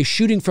sort of a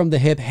shooting from the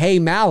hip, hey,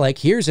 Malick,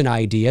 here's an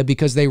idea,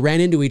 because they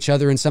ran into each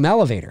other in some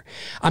elevator.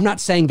 I'm not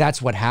saying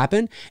that's what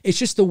happened. It's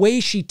just the way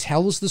she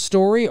tells the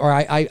story, or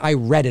I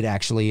read it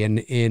actually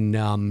in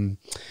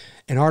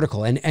an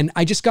article. And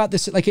I just got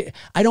this, like,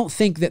 I don't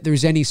think that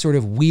there's any sort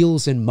of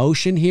wheels in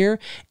motion here.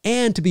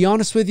 And to be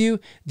honest with you,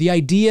 the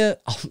idea,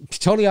 I'll be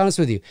totally honest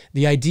with you,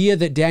 the idea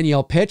that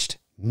Danielle pitched,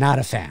 not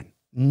a fan.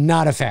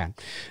 Not a fan.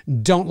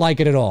 Don't like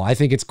it at all. I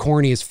think it's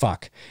corny as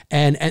fuck.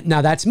 And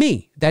now that's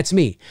me.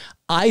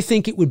 I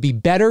think it would be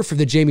better for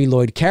the Jamie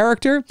Lloyd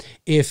character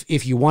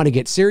if you want to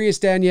get serious,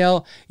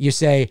 Danielle, you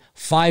say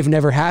 5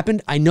 never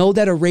happened. I know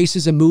that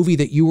erases a movie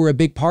that you were a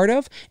big part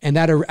of, and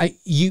that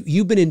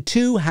you've been in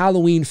 2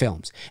 Halloween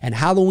films, and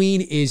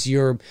Halloween is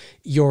your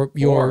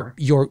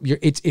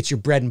it's your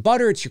bread and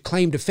butter. It's your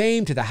claim to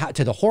fame to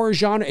the horror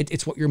genre.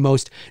 It's what you're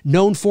most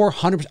known for.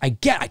 100%.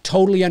 I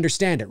totally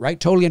understand it, right?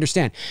 Totally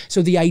understand.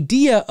 So the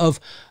idea of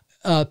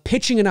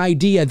pitching an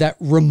idea that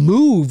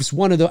removes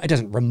one of the, it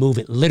doesn't remove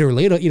it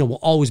literally, it will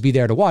always be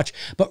there to watch,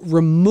 but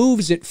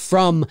removes it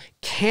from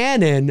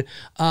canon,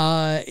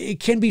 it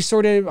can be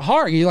sort of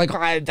hard. You're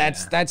like,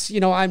 that's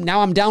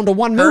I'm down to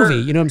one movie.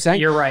 You know what I'm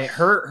saying? You're right.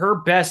 Her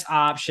best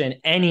option,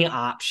 any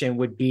option,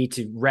 would be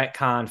to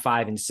retcon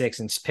 5 and 6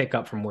 and pick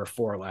up from where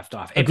 4 left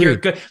off. If you're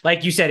good,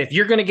 like you said, if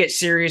you're going to get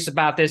serious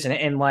about this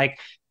and like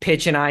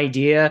pitch an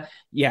idea,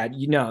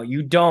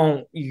 you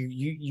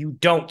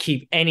don't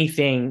keep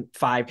anything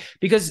 5,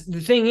 because the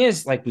thing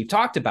is, like we've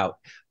talked about,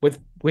 with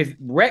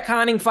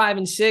retconning 5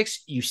 and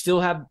 6, you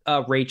still have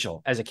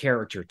Rachel as a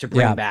character to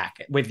bring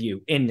back with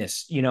you in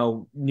this,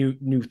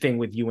 new thing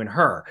with you and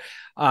her.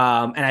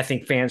 And I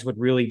think fans would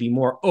really be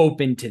more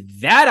open to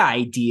that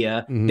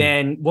idea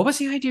than, what was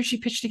the idea she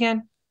pitched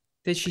again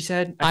that she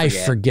said? I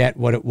forget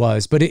what it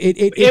was, but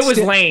it was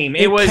lame.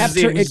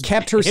 It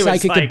kept her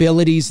psychic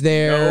abilities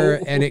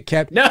there, and it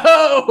kept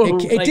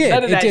it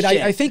did.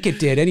 I think it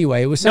did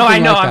anyway. It was something. No, I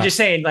know. Like I'm just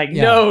saying,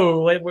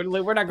 no,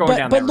 we're not going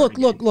down. But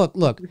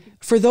look.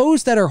 For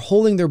those that are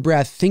holding their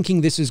breath, thinking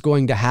this is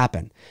going to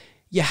happen,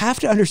 you have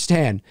to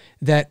understand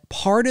that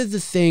part of the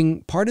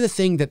thing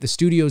that the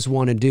studios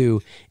want to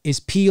do is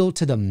appeal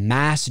to the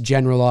mass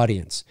general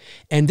audience,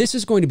 and this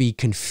is going to be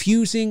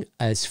confusing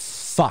as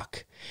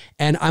fuck.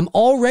 And I'm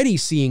already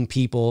seeing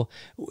people,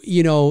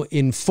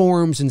 in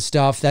forums and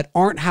stuff that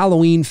aren't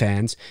Halloween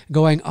fans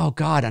going, oh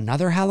God,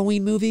 another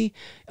Halloween movie?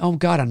 Oh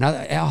God,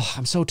 another,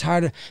 I'm so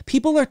tired.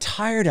 People are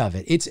tired of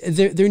it.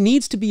 There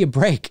needs to be a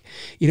break.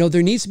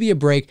 There needs to be a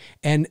break.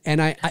 And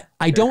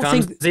I don't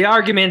think the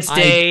arguments,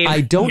 Dave.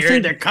 I don't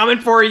think they're coming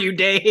for you,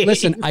 Dave.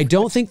 Listen, I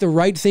don't think the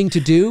right thing to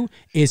do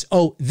is,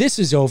 this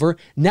is over.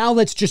 Now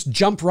let's just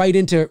jump right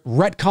into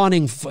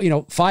retconning,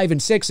 5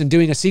 and 6 and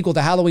doing a sequel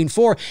to Halloween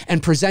 4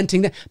 and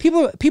presenting that.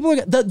 People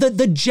are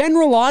the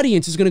general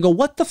audience is going to go,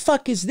 what the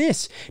fuck is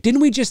this?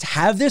 Didn't we just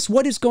have this?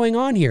 What is going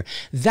on here?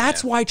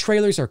 That's why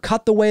trailers are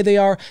cut the way they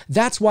are.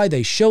 That's why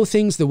they show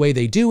things the way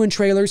they do in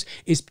trailers,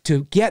 is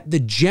to get the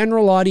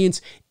general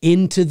audience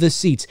into the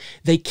seats.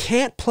 They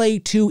can't play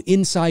too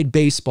inside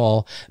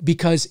baseball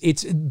because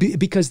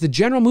the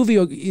general movie,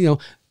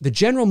 the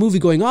general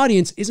movie-going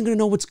audience isn't going to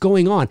know what's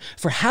going on.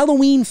 For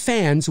Halloween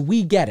fans,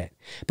 we get it.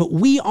 But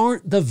we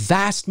aren't the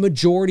vast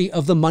majority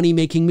of the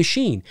money-making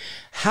machine.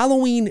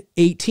 Halloween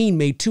 18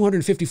 made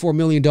 $254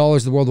 million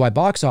at the worldwide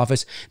box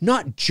office,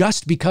 not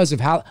just because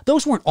of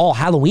those weren't all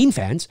Halloween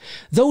fans.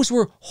 Those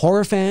were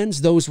horror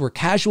fans. Those were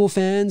casual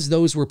fans.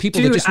 Those were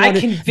people that just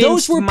wanted...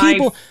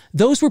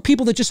 Those were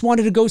people that just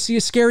wanted to go see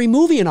a scary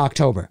movie in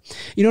October.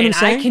 You know what I'm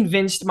saying? I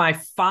convinced my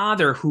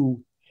father,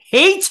 who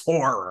hates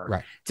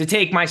horror, to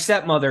take my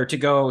stepmother to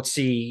go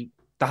see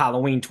the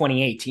Halloween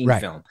 2018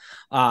 film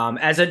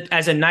as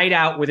a night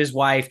out with his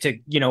wife to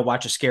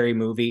watch a scary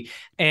movie.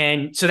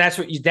 And so that's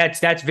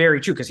very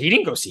true, because he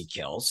didn't go see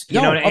Kills.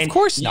 Of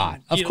course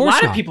not. Of course, a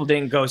lot of people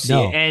didn't go see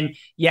it. And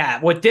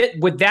what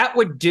that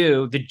would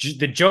do,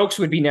 the jokes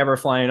would be never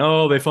flying.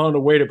 Oh, they found a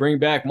way to bring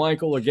back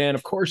Michael again.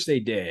 Of course they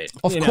did.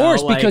 Of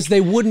course, because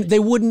they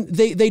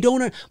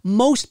don't.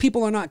 Most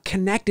people are not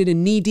connected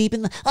and knee deep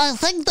in. I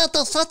think that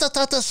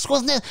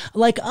the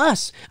like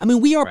us. I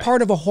mean, we are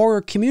part of a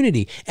horror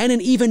community, and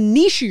an even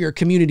nichier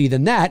community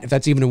than that, if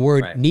that's even a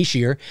word,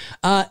 nichier.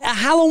 A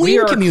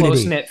Halloween community. We are a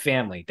close-knit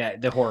family.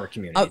 That the horror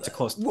community. It's a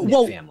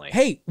close-knit family.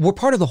 Hey, we're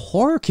part of the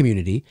horror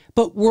community,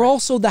 but we're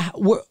also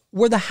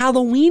we're the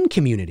Halloween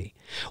community.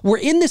 We're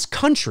in this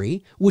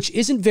country, which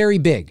isn't very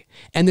big,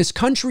 and this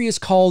country is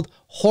called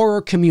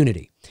horror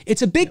community.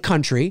 It's a big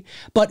country,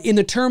 but in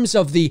the terms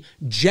of the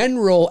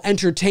general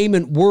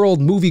entertainment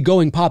world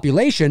movie-going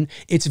population,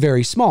 it's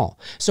very small.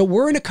 So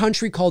we're in a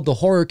country called the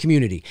horror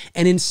community.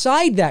 And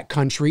inside that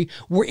country,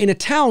 we're in a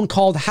town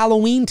called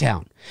Halloween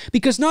Town.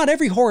 Because not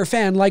every horror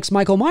fan likes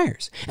Michael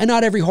Myers, and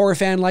not every horror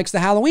fan likes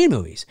the Halloween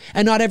movies,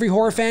 and not every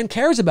horror fan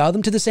cares about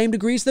them to the same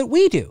degrees that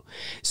we do.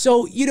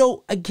 So,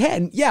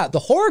 again,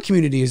 the horror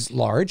community is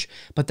large,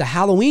 but the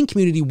Halloween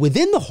community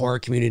within the horror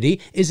community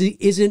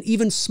is an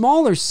even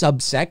smaller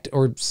subsect,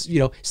 or,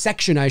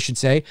 section, I should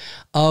say,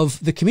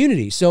 of the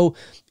community. So,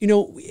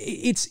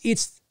 it's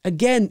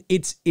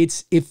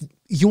if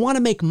you want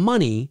to make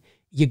money,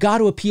 you got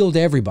to appeal to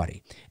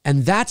everybody.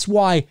 And that's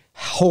why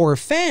horror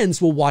fans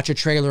will watch a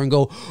trailer and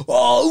go,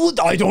 oh,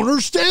 I don't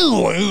understand.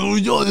 I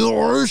don't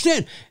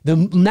understand.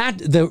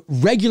 The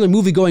regular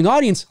movie-going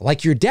audience,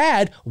 like your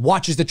dad,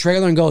 watches the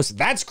trailer and goes,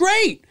 that's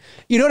great.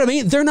 You know what I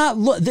mean? They're not,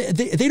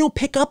 they don't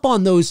pick up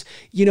on those,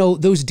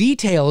 those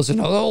details and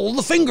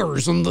the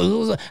fingers and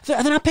they're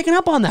not picking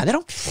up on that. They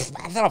don't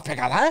pick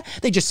up that.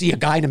 They just see a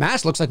guy in a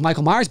mask, looks like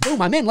Michael Myers.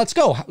 Boom, I'm in. Let's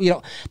go.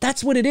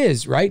 That's what it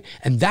is, right?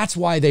 And that's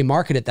why they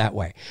market it that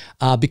way,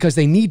 because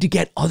they need to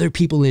get other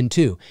people in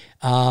too.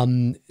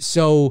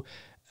 So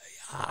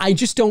I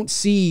just don't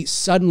see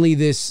suddenly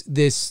this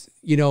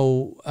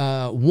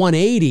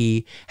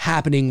 180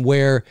 happening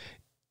where,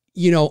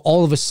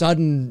 all of a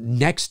sudden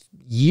next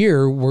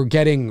year we're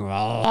getting an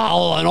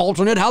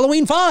alternate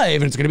Halloween 5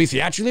 and it's going to be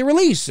theatrically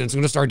released and it's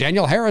going to star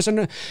Danielle Harris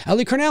and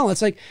Ellie Cornell.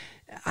 It's like,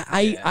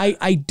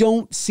 I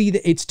don't see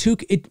that it's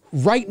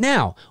right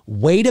now.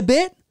 Wait a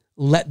bit,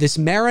 let this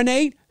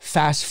marinate,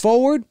 fast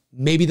forward.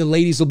 Maybe the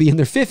ladies will be in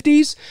their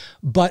 50s,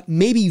 but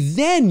maybe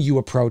then you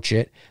approach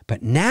it.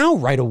 But now,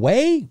 right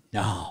away,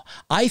 no.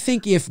 I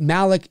think if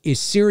Malick is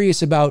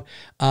serious about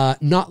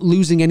not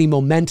losing any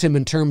momentum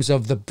in terms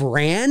of the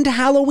brand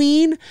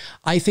Halloween,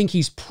 I think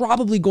he's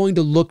probably going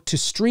to look to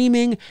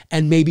streaming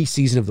and maybe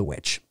Season of the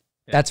Witch.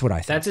 That's what I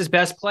think. That's his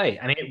best play.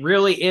 I mean, it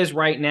really is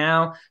right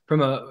now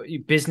from a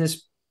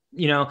business.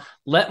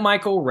 Let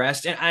Michael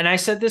rest. And I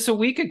said this a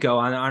week ago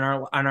on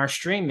our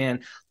stream,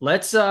 man.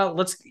 Let's get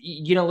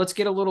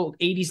a little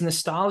 80s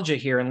nostalgia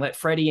here and let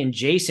Freddie and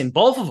Jason,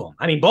 both of them,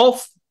 I mean,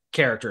 both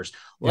characters,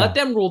 let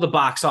them rule the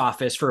box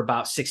office for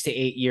about 6 to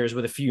 8 years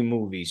with a few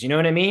movies. You know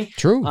what I mean?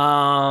 True.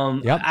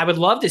 I would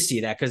love to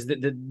see that because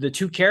the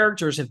two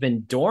characters have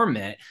been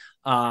dormant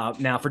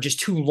now for just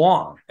too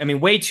long. I mean,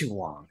 way too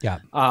long. Yeah.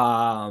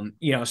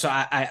 So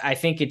I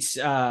think it's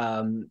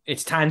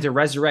time to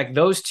resurrect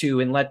those two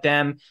and let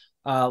them,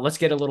 let's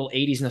get a little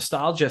 80s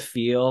nostalgia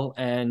feel.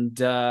 And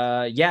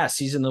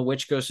Season of the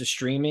Witch goes to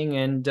streaming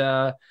and,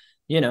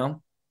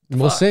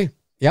 we'll see.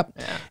 Yep.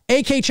 Yeah.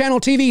 AK Channel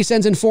TV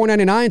sends in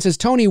 $4.99 and says,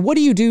 Tony, what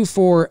do you do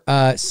for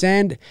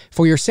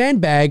your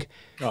sandbag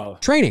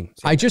training?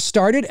 I just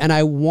started and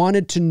I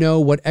wanted to know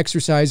what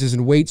exercises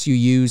and weights you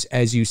use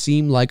as you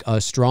seem like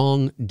a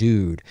strong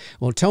dude.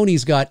 Well,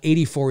 Tony's got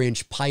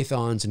 84-inch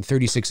pythons and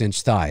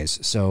 36-inch thighs.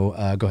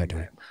 So go ahead,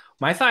 Tony.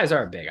 My thighs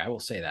are big. I will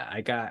say that.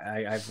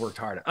 I've worked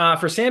hard.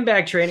 For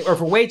sandbag training or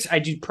for weights, I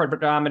do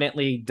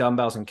predominantly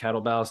dumbbells and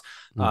kettlebells.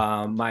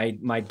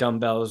 My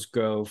dumbbells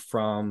go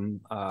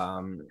from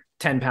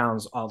 10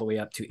 pounds all the way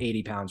up to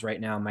 80 pounds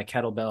right now. My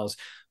kettlebells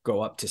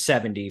go up to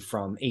 70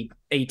 from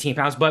 18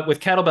 pounds. But with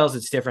kettlebells,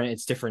 it's different.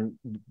 It's different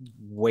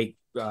weight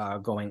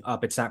going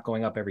up. It's not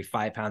going up every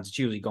 5 pounds. It's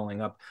usually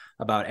going up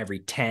about every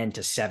 10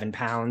 to 7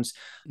 pounds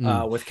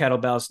with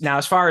kettlebells. Now,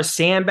 as far as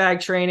sandbag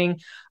training,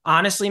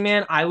 honestly,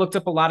 man, I looked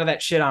up a lot of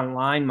that shit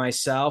online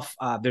myself.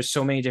 There's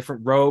so many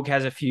different. Rogue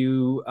has a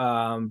few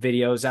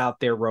videos out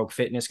there. Rogue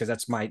Fitness, because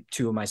that's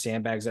two of my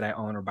sandbags that I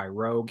own are by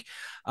Rogue.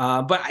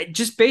 But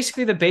just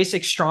basically the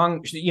basic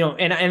strong,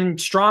 and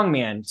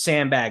strongman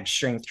sandbag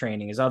strength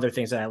training is other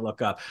things that I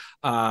look up.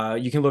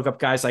 You can look up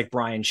guys like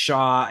Brian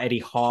Shaw, Eddie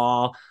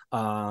Hall,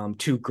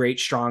 two great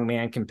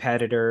strongman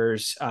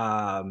competitors.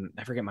 I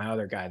forget my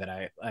other guy that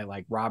I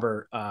like,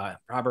 Robert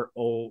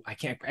O. I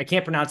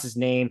can't pronounce his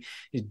name.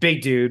 He's a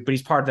big dude, but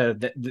he's part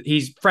of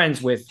he's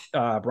friends with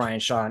Brian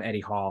Shaw and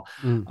Eddie Hall.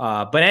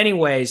 But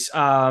anyways,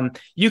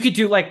 you could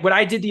do like what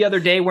I did the other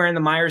day wearing the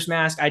Myers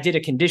mask. I did a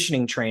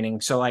conditioning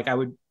training. So like I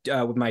would,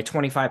 with my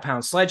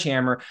 25-pound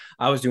sledgehammer,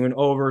 I was doing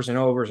overs and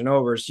overs and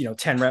overs,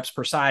 10 reps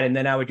per side. And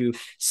then I would do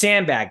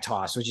sandbag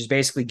toss, which is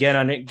basically get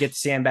on it, get the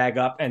sandbag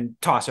up and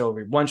toss it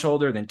over one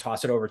shoulder, then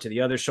toss it over to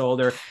the other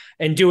shoulder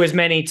and do as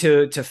many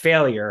to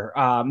failure.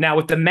 Now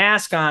with the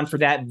mask on for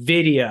that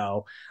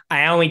video,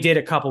 I only did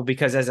a couple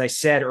because, as I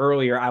said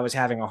earlier, I was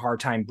having a hard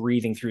time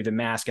breathing through the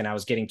mask and I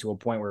was getting to a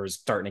point where it was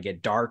starting to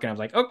get dark. And I was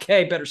like,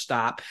 okay, better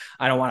stop.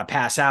 I don't want to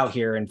pass out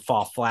here and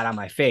fall flat on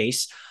my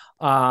face.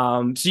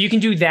 So you can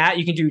do that.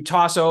 You can do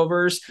toss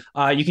overs.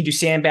 You can do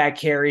sandbag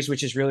carries,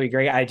 which is really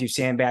great. I do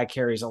sandbag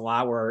carries a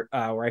lot where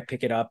I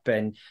pick it up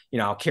and,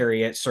 I'll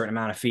carry it a certain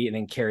amount of feet and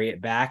then carry it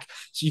back.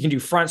 So you can do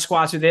front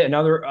squats with it.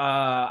 Another,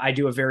 I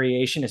do a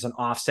variation is an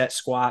offset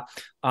squat.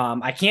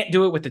 I can't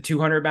do it with the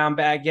 200-pound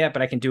bag yet,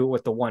 but I can do it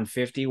with the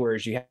 150,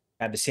 whereas you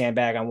have the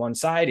sandbag on one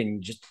side and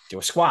you just do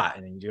a squat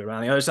and then you do it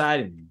on the other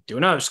side and do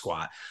another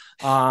squat.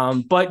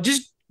 But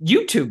just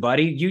YouTube,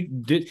 buddy.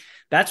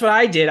 That's what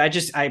I did.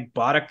 I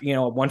bought a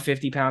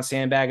 150-pound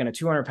sandbag and a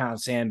 200-pound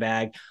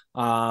sandbag.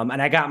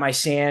 And I got my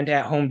sand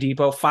at Home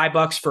Depot,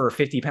 $5 for a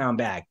 50-pound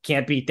bag.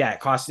 Can't beat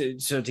that.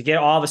 So to get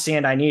all the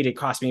sand I need, it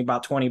cost me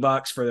about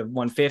 $20 for the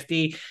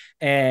 150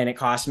 and it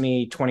cost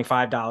me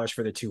 $25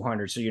 for the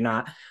 200. So you're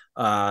not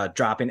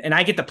dropping, and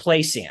I get the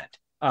play sand.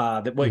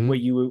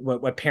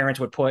 What parents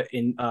would put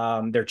in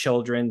their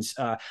children's.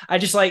 I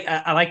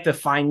like the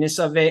fineness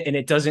of it, and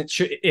it doesn't.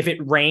 If it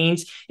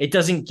rains, it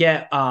doesn't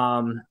get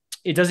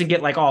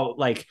like all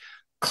like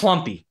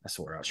clumpy. That's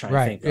the word I was trying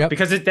to think of.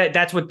 Because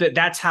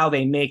that's how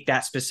they make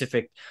that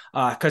specific.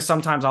 Because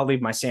sometimes I'll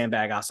leave my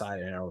sandbag outside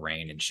and it'll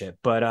rain and shit.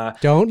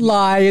 But don't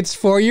lie, it's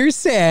for your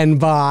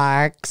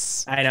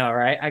sandbox. I know,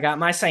 right? I got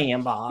my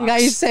sandbox. You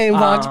got your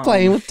sandbox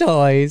playing with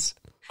toys.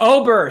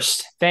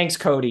 Oberst. Thanks,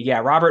 Cody. Yeah,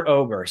 Robert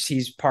Oberst.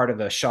 He's part of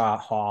the Shaw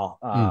Hall.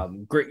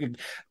 Great.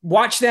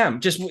 Watch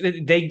them. Just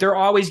they're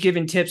always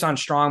giving tips on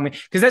strongman,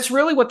 because that's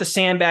really what the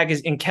sandbag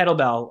is in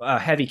kettlebell,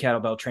 heavy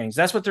kettlebell trainings.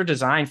 That's what they're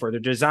designed for. They're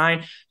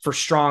designed for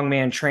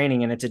strongman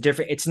training, and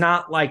it's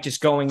not like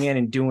just going in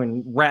and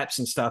doing reps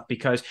and stuff,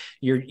 because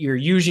you're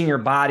using your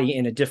body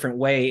in a different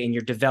way and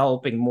you're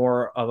developing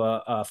more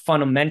of a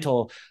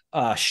fundamental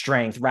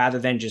strength rather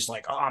than just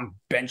like, oh, I'm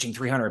benching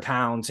 300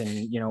 pounds and,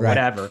 you know, Right.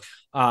 whatever.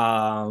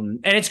 And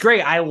it's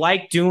great. I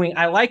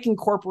like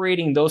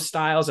incorporating those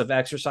styles of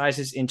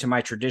exercises into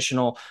my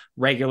traditional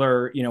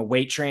regular, you know,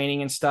 weight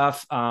training and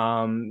stuff.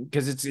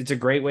 Cause it's a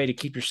great way to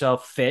keep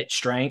yourself fit,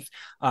 strength,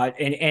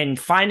 and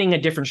finding a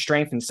different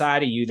strength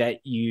inside of you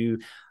that you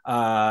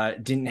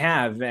didn't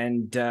have.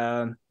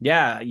 And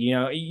yeah, you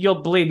know,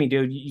 you'll believe me,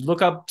 dude, you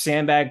look up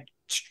sandbag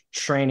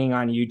training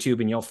on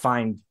YouTube and you'll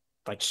find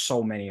like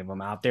so many of them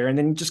out there, and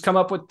then just come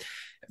up with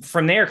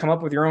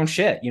your own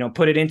shit, you know,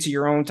 put it into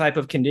your own type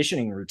of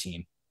conditioning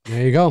routine.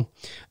 There you go.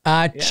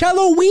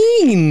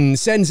 Challoween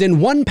sends in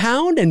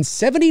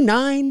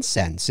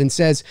 £1.79 and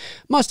says,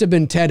 must have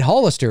been Ted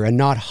Hollister and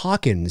not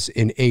Hawkins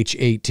in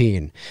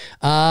H18.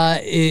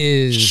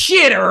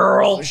 Shit,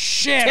 Earl.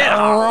 Shit, Ted Earl.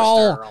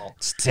 Hollister.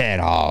 It's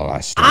Ted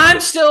Hollister. I'm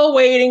still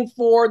waiting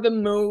for the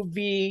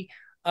movie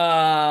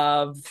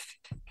of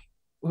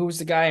who's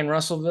the guy in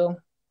Russellville?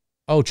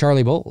 Oh,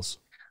 Charlie Bowles.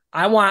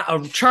 I want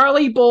a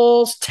Charlie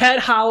Bowles, Ted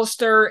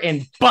Hollister,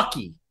 and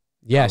Bucky.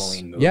 Yes,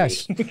 Halloween movie.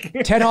 yes.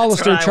 Ted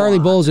Hollister, what I Charlie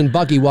want. Bowles, and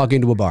Bucky walk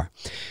into a bar.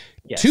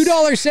 Yes.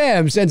 $2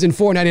 Sam sends in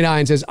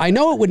 $4.99, says, I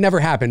know it would never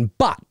happen,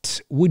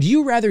 but would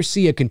you rather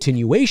see a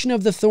continuation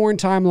of the Thorne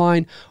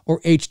timeline or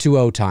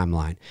H2O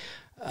timeline?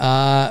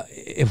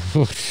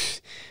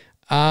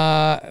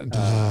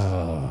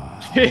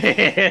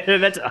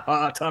 That's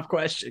a tough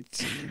question.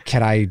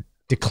 Can I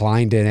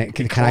decline to?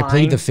 Can I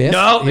plead the fifth?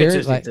 No, here?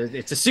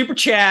 it's a super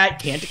chat.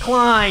 Can't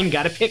decline.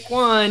 Got to pick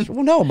one.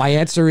 Well, no, my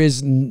answer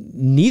is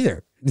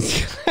neither.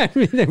 I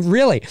mean,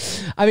 really.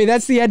 I mean,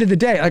 that's the end of the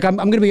day. Like, I'm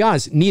going to be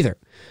honest, neither.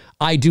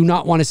 I do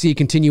not want to see a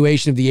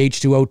continuation of the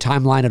H2O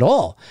timeline at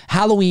all.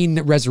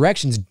 Halloween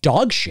Resurrection's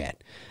dog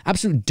shit.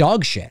 Absolute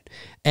dog shit.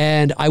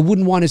 And I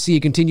wouldn't want to see a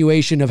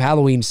continuation of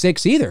Halloween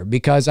 6 either,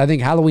 because I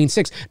think Halloween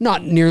 6,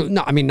 not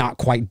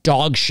quite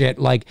dog shit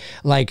like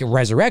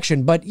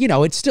Resurrection, but, you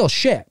know, it's still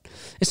shit.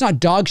 It's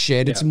not dog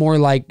shit. It's more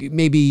like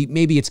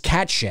maybe it's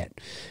cat shit.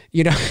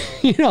 You know,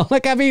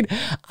 like, I mean,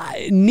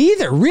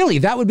 neither, really.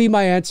 That would be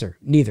my answer.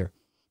 Neither.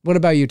 What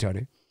about you,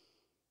 Tony?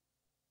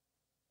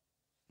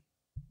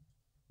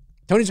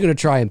 Tony's going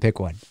to try and pick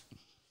one.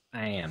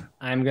 I am.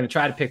 I'm going to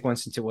try to pick one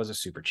since it was a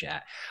super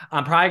chat.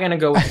 I'm probably going to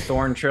go with the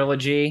Thorne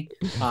trilogy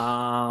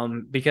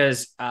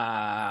because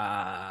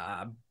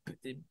I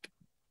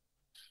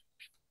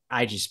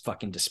just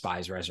fucking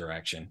despise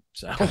Resurrection.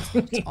 So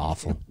it's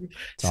awful.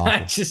 It's awful. I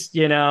just,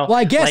 you know, well,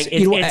 I guess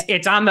like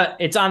it's on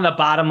the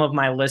bottom of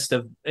my list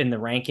in the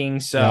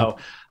rankings. So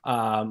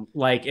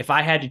like if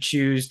I had to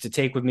choose to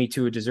take with me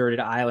to a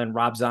deserted island,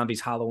 Rob Zombie's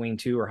Halloween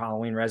 2 or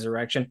Halloween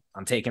Resurrection,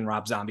 I'm taking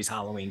Rob Zombie's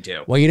Halloween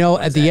 2. Well, you know,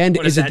 at the end,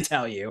 what does that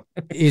tell you?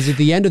 Is it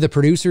the end of the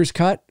producer's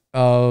cut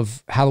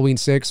of Halloween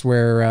 6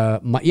 where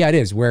it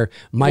is, where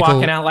Michael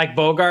walking out like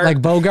Bogart?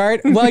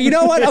 Well, you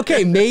know what?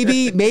 Okay,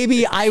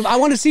 maybe I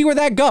want to see where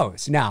that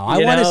goes. Now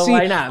I want to see.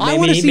 Why not? I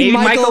want to see maybe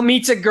Michael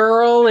meets a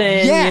girl,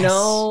 and yes, you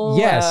know,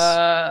 yes.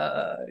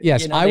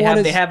 You know, I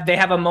want they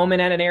have a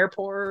moment at an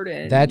airport,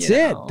 and that's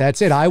it.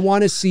 That's it. I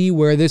want to see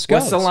where this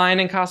goes. What's the line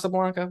in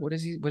Casablanca? What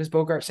does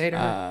Bogart say to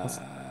her?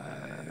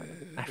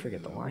 I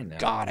forget the line now.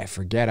 God, I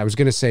forget. I was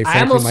going to say,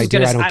 frankly, my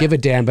dear, I don't give a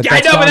damn. But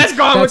but that's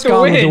gone with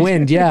the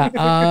wind.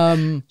 Yeah.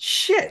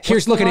 Shit.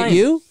 Here's looking at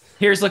you.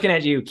 Here's looking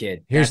at you,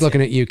 kid. Here's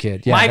looking at you,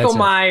 kid. Yeah, Michael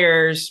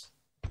Myers.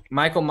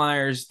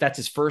 That's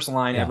his first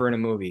line ever in a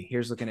movie.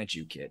 Here's looking at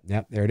you, kid.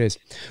 Yep, there it is.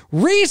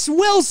 Reese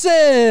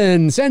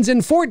Wilson sends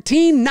in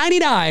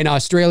 $14.99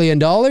 Australian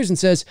dollars and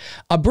says,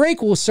 a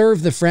break will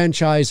serve the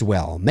franchise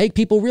well. Make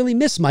people really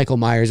miss Michael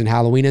Myers and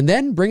Halloween, and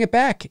then bring it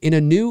back in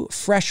a new,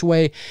 fresh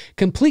way,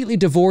 completely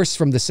divorced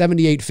from the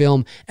 78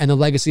 film and the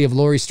legacy of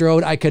Laurie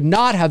Strode. I could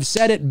not have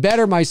said it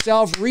better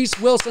myself. Reese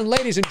Wilson,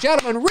 ladies and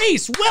gentlemen,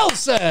 Reese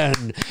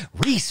Wilson.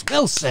 Reese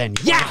Wilson,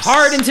 yes.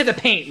 Hard into the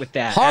paint with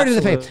that. Hard into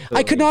the paint.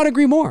 I could not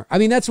agree more. I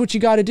mean, that's what you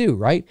got to do,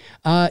 right?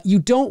 You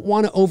don't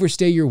want to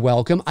overstay your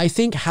welcome. I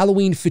think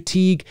Halloween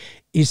fatigue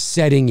is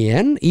setting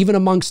in, even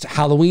amongst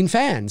Halloween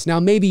fans. Now,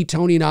 maybe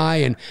Tony and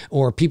I,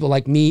 or people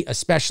like me,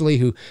 especially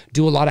who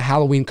do a lot of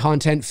Halloween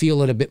content,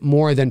 feel it a bit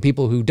more than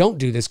people who don't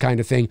do this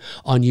kind of thing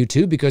on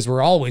YouTube, because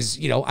we're always,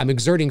 you know, I'm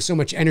exerting so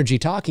much energy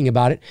talking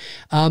about it.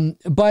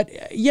 But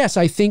yes,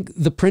 I think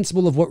the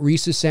principle of what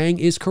Reese is saying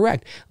is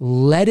correct.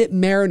 Let it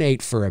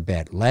marinate for a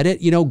bit. Let it,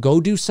 you know, go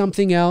do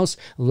something else.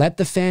 Let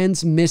the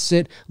fans miss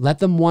it. Let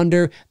them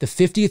wonder. The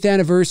 50th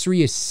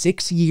anniversary is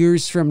 6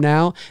 years from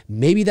now.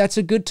 Maybe that's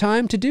a good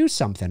time to do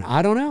something.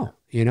 I don't know.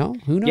 You know,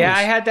 who knows? Yeah,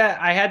 I had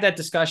that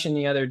discussion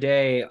the other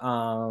day,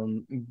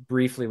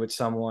 briefly with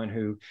someone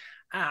who,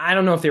 I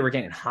don't know if they were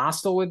getting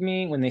hostile with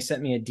me when they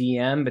sent me a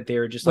DM, but they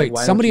were just like,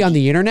 somebody on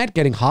the internet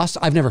getting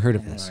hostile? I've never heard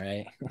of this.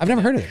 Right. I've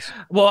never heard of this.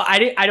 Well,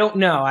 I don't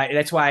know.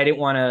 That's why I didn't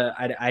want to,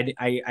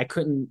 I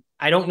couldn't,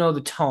 I don't know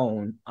the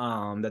tone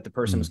that the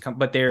person was coming,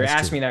 but they're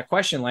asking me that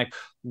question, like,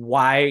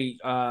 why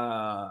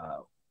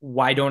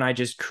don't I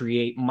just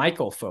create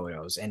Michael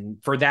photos?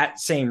 And for that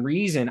same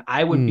reason,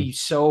 I would be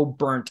so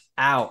burnt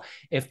out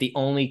if the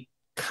only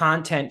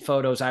content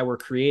photos I were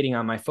creating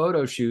on my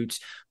photo shoots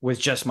was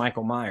just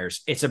Michael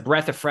Myers. It's a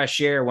breath of fresh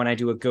air when I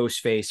do a ghost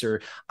face,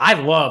 or I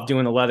love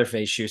doing the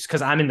Leatherface shoots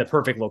because I'm in the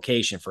perfect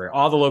location for it.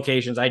 All the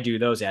locations I do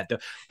those at,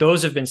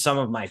 those have been some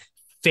of my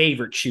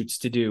favorite shoots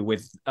to do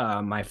with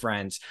my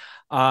friends.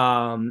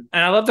 And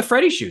I love the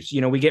Freddy shoots.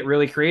 We get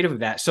really creative with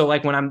that. So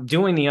like when I'm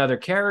doing the other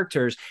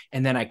characters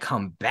and then I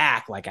come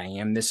back like I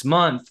am this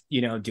month,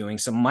 doing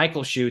some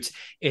Michael shoots,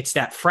 it's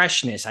that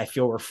freshness. I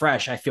feel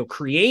refreshed. I feel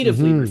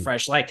creatively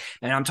refreshed. Like,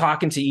 and I'm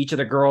talking to each of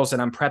the girls that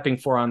I'm prepping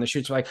for on the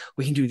shoots. Like,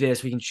 we can do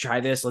this. We can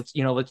try this. Let's,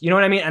 you know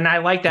what I mean? And I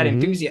like that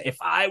enthusiasm. If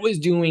I was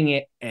doing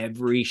it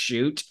every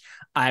shoot,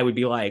 I would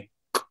be like,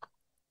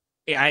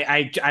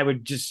 I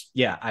would just,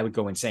 I would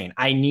go insane.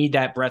 I need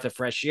that breath of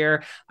fresh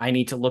air. I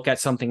need to look at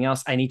something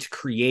else. I need to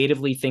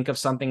creatively think of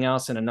something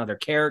else and another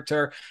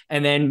character,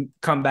 and then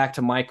come back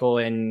to Michael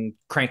and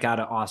crank out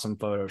an awesome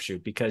photo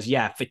shoot, because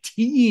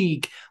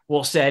fatigue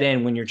will set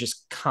in when you're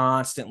just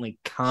constantly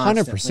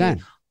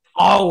 100%.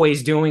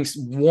 always doing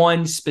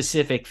one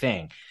specific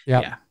thing.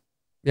 Yeah.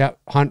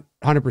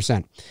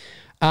 100%.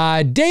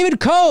 David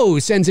Coe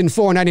sends in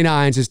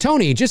 $4.99, says,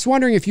 Tony, just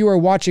wondering if you are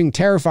watching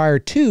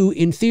Terrifier 2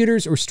 in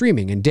theaters or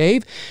streaming. And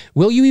Dave,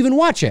 will you even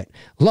watch it?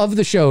 Love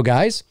the show,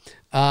 guys.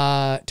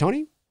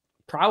 Tony?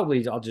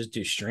 Probably I'll just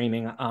do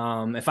streaming.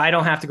 If I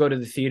don't have to go to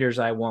the theaters,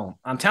 I won't.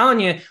 I'm telling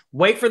you,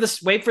 wait for the,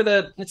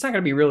 it's not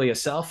going to be really a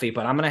selfie,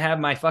 but I'm going to have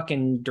my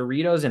fucking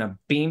Doritos in a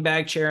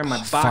beanbag chair and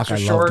my boxer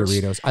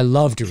shorts. I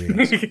love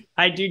Doritos.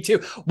 I do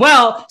too.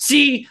 Well,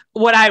 see,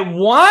 what I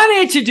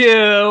wanted to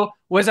do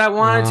was I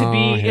wanted to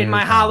be in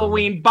my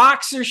Halloween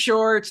boxer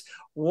shorts,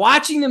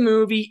 watching the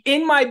movie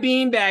in my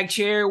beanbag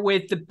chair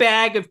with the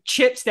bag of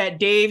chips that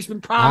Dave's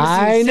been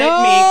promising to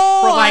send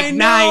me for like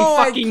 9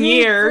 fucking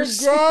years.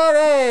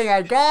 Forgetting.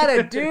 I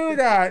gotta do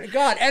that.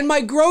 God, and my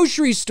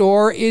grocery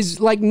store is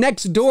like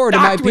next door to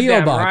my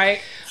P.O. box.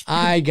 Right?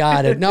 I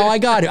got it. No, I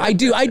got it. I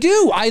do.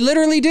 I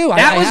literally do.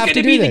 That was going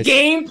to be the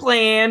game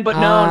plan, but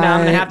no, now I'm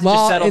going to have to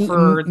just settle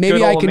for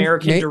good old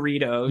American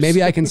Doritos.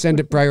 Maybe I can send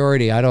it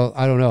priority. I don't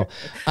know.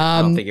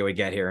 I don't think it would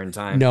get here in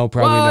time. No,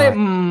 probably not.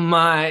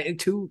 My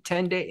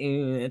 10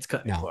 days. It's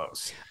cutting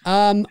close.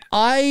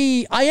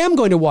 I am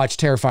going to watch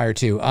Terrifier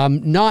 2.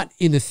 Not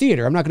in the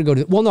theater. I'm not going to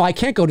go to. Well, no, I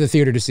can't go to the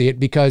theater to see it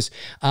because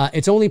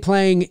it's only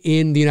playing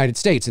in the United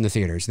States in the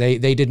theaters. They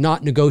did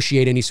not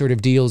negotiate any sort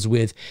of deals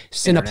with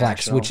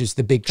Cineplex, which is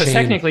the big chain. So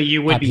technically,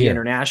 you would be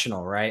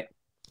international, right?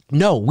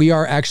 No, we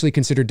are actually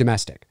considered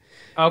domestic.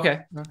 Okay.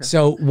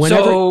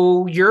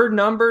 So your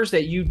numbers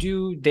that you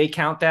do, they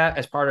count that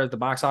as part of the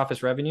box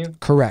office revenue?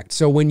 Correct.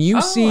 So when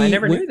you see, I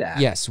never knew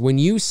that. Yes, when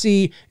you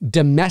see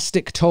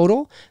domestic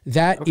total,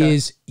 that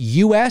is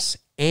U.S.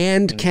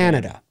 and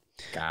Canada.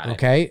 Got it.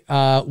 Okay.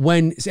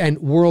 And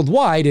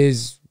worldwide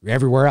is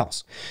everywhere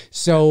else.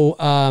 So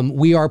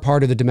we are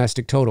part of the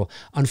domestic total.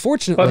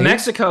 Unfortunately, but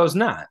Mexico's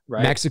not,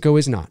 right? Mexico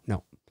is not.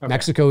 No. Okay.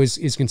 Mexico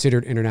is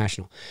considered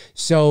international.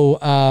 So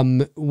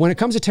when it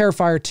comes to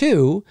Terrifier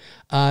 2,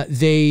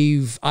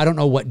 I don't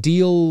know what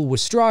deal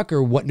was struck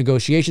or what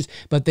negotiations,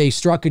 but they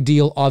struck a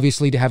deal,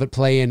 obviously, to have it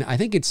play in, I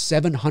think it's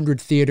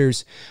 700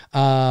 theaters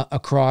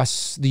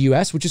across the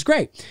U.S., which is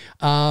great.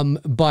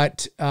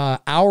 But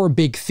our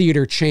big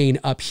theater chain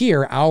up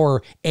here,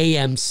 our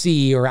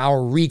AMC or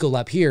our Regal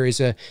up here,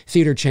 is a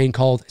theater chain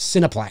called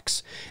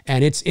Cineplex.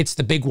 And it's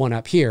the big one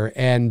up here,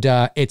 and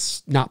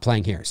it's not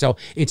playing here. So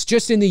it's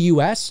just in the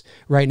U.S.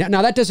 right now.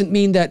 Now, that doesn't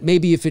mean that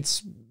maybe if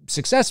it's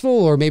successful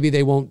or maybe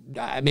they won't,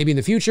 maybe in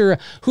the future,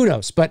 who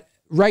knows? But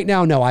right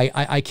now, no,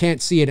 I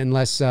can't see it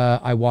unless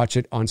I watch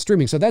it on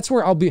streaming. So that's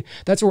where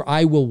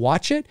I will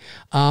watch it.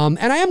 And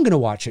I am going to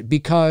watch it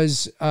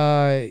because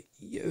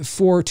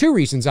for two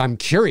reasons. I'm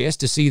curious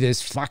to see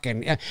this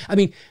fucking,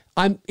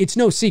 it's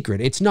no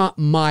secret. It's not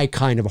my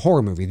kind of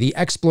horror movie. The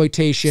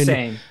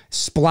exploitation,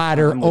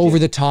 splatter, over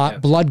the top,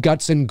 blood,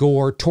 guts, and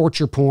gore,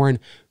 torture porn,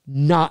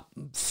 not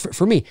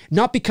for me.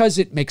 Not because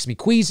it makes me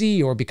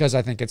queasy or because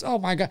I think it's, oh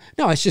my God.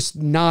 No, it's just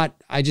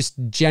not, I just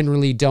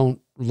generally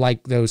don't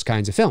like those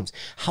kinds of films.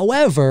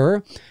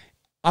 However,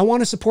 I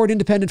want to support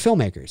independent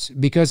filmmakers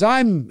because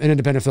I'm an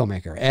independent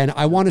filmmaker and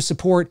I want to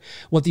support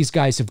what these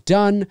guys have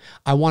done.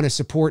 I want to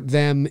support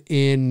them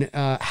in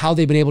how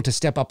they've been able to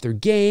step up their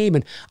game,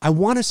 and I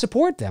want to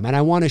support them, and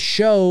I want to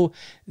show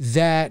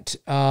that,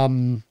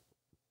 I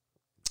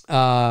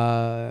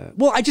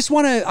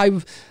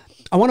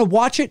want to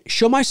watch it,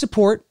 show my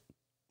support,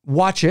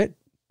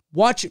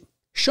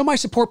 show my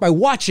support by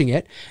watching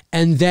it,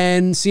 and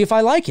then see if I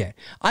like it.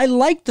 I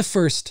liked the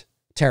first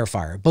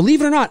Terrifier.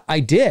 Believe it or not, I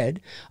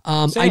did.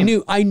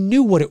 I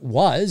knew what it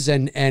was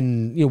and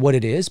you know what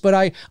it is, but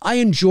I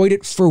enjoyed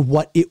it for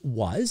what it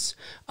was.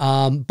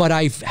 But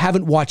I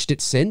haven't watched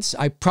it since.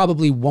 I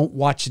probably won't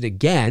watch it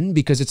again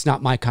because it's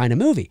not my kind of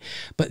movie.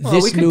 But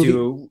we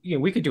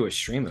could do a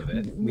stream of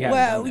it.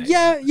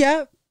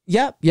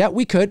 Yeah,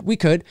 we could.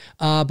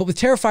 But with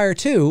Terrifier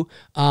 2,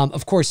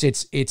 of course,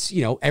 it's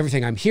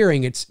everything I'm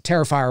hearing. It's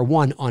Terrifier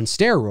 1 on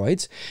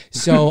steroids.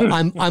 So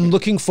I'm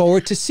looking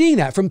forward to seeing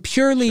that from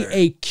purely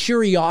a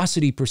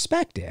curiosity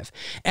perspective,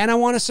 and I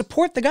want to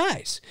support the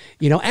guys,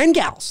 and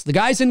gals, the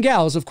guys and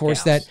gals, of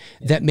course,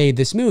 that made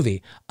this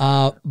movie.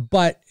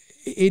 But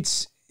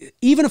it's.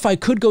 Even if I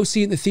could go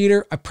see it in the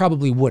theater, I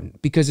probably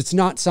wouldn't, because it's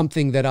not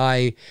something that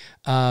I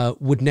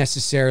would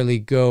necessarily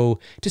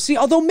go to see.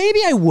 Although maybe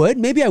I would,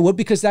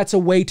 because that's a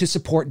way to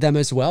support them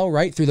as well,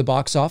 right, through the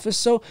box office.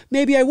 So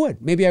maybe I would.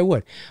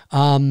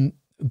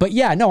 But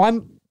yeah, no,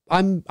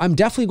 I'm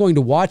definitely going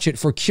to watch it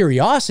for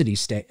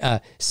curiosity's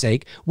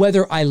sake.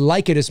 Whether I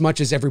like it as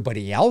much as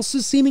everybody else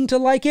is seeming to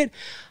like it,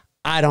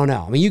 I don't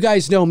know. I mean, you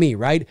guys know me,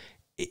 right?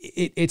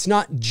 It's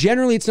not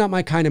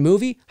my kind of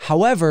movie.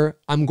 However,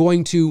 I'm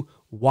going to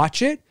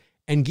watch it,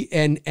 and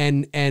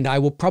I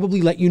will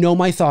probably let you know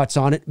my thoughts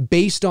on it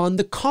based on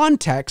the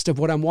context of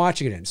what I'm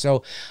watching it in.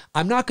 So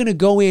I'm not going to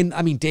go in,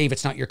 I mean, Dave,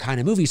 it's not your kind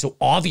of movie, so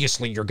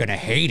obviously you're going to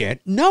hate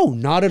it. No,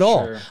 not at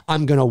all.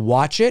 I'm going to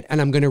watch it,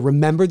 and I'm going to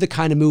remember the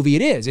kind of movie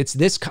it is. It's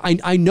this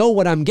kind, I know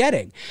what I'm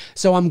getting.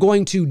 So I'm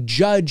going to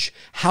judge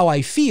how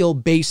I feel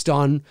based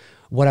on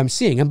what I'm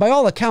seeing. And by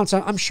all accounts,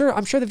 I'm sure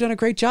they've done a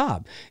great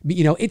job.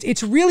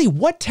 It's really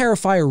what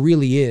Terrifier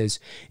really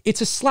is.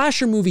 It's a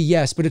slasher movie,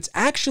 yes, but it's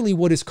actually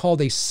what is called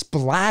a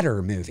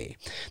splatter movie.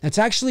 That's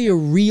actually a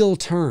real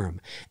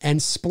term.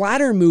 And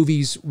splatter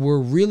movies were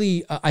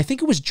really, I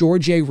think it was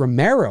George A.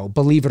 Romero,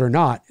 believe it or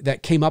not,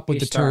 that came up with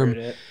the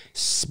term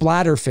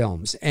splatter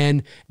films.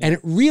 And it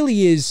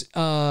really is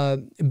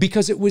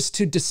because it was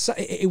to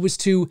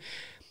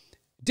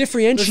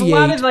differentiate. There's a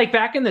lot of, like,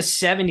 back in the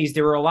 70s,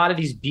 there were a lot of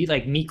these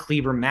Meat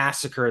Cleaver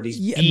Massacre,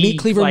 Meat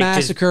Cleaver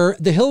Massacre.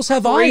 The Hills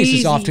Have Eyes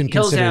is often considered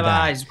Hills Have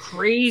that. Eyes,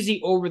 crazy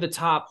over the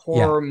top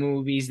horror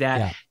movies.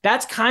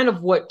 That's kind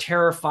of what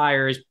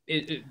Terrifier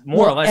is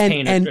more or less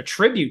paying a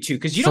tribute to,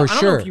 because I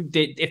don't know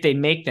if they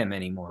make them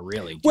anymore,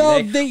 really.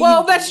 Well,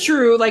 that's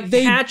true. Like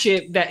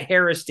Hatchet that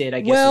Harris did,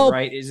 I guess,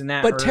 right? Isn't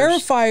that? But hers?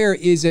 Terrifier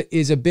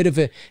is a bit of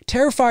a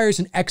Terrifier is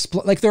an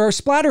like there are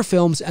splatter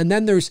films, and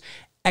then there's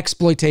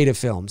exploitative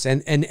films,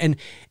 and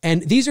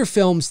these are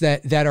films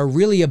that are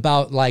really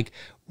about like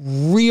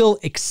real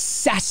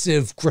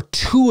excessive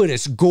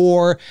gratuitous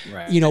gore,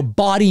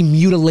 body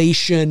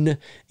mutilation,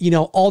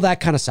 all that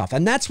kind of stuff.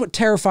 And that's what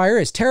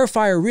Terrifier is.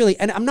 Terrifier really,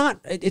 and I'm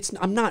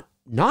not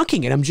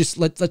knocking it. I'm just,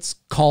 let's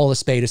call a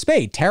spade a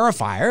spade.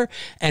 Terrifier,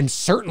 and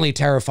certainly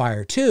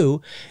Terrifier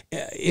 2,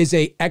 is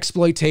a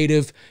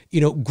exploitative,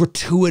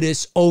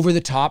 gratuitous, over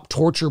the top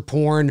torture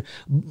porn,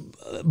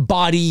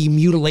 body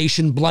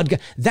mutilation, blood.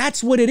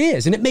 That's what it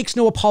is. And it makes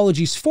no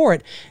apologies for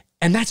it.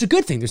 And that's a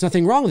good thing. There's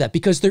nothing wrong with that,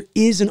 because there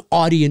is an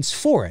audience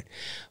for it.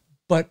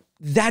 But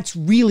that's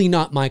really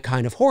not my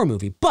kind of horror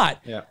movie. But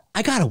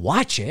I got to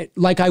watch it.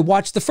 Like, I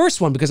watched the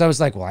first one because I was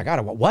like,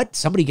 well, what?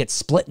 Somebody gets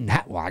split in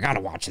half. Well, I got to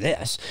watch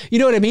this. You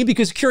know what I mean?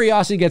 Because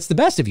curiosity gets the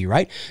best of you,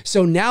 right?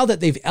 So now that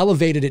they've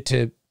elevated it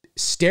to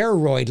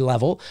steroid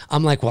level,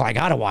 I'm like, well, I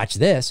got to watch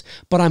this,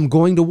 but I'm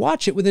going to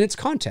watch it within its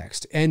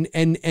context and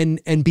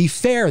be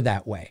fair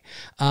that way.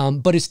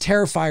 But is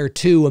Terrifier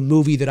 2 a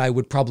movie that I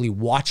would probably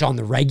watch on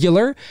the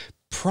regular?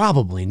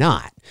 Probably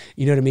not.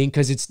 You know what I mean?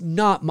 Because it's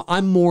not,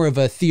 I'm more of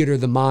a theater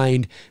of the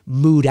mind,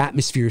 mood,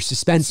 atmosphere,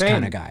 suspense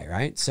kind of guy,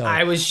 right? So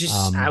I was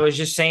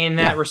just saying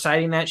that,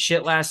 reciting that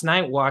shit last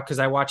night, because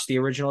I watched the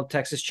original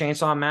Texas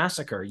Chainsaw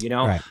Massacre,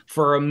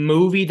 for a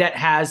movie that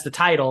has the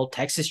title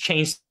Texas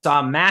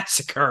Chainsaw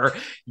Massacre,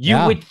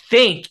 you would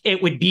think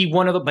it would be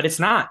one of the, but it's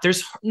not.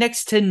 There's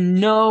next to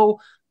no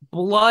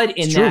blood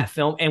in that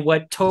film. And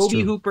what Tobe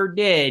Hooper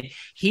did,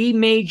 he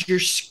made your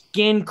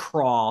skin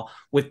crawl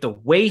with the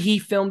way he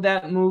filmed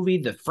that movie,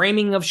 the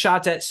framing of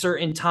shots at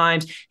certain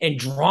times, and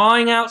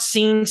drawing out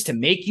scenes to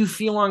make you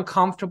feel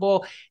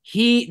uncomfortable.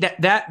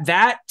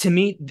 That to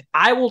me,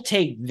 I will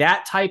take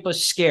that type of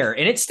scare,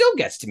 and it still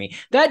gets to me.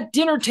 That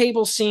dinner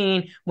table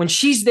scene when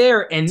she's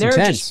there and they're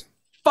just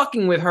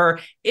fucking with her,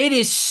 it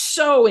is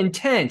so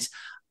intense.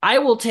 I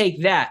will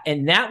take that,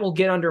 and that will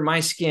get under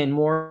my skin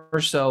more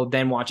so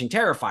than watching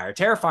Terrifier.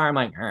 Terrifier, I'm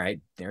like, all right,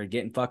 they're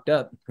getting fucked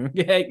up.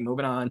 Okay,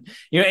 moving on.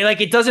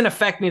 Like, it doesn't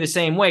affect me the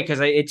same way, because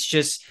it's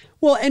just...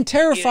 Well, and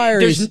Terrifier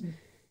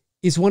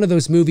is one of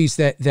those movies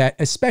that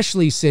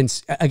especially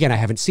since, again, I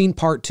haven't seen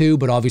part 2,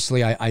 but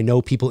obviously I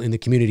know people in the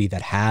community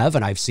that have,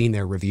 and I've seen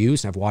their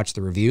reviews, and I've watched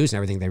the reviews and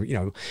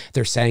everything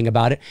they're saying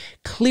about it.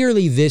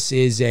 Clearly, this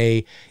is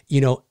a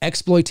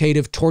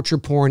exploitative torture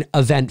porn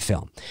event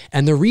film.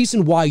 And the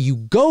reason why you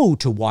go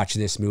to watch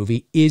this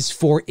movie is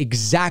for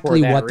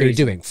exactly what they're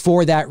doing.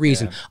 For that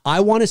reason. Yeah.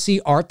 I want to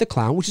see Art the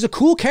Clown, which is a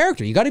cool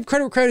character. You got to give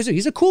credit where credit is due.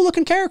 He's a cool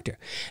looking character.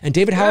 And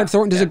David Howard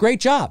Thornton does a great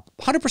job.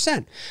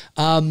 100%.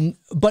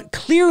 But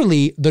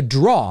clearly the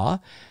draw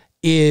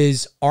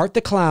is Art the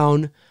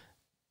Clown,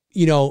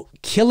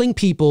 killing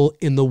people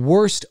in the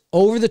worst,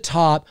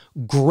 over-the-top,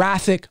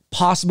 graphic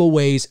possible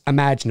ways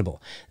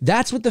imaginable.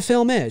 That's what the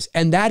film is.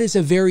 And that is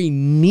a very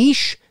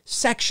niche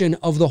section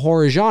of the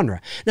horror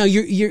genre. Now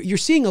you're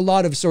seeing a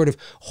lot of sort of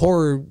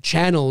horror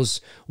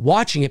channels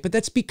watching it, but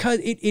that's because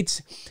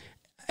it's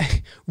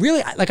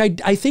really, like,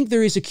 I think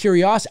there is a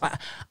curiosity.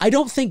 I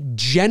don't think,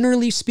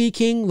 generally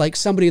speaking, like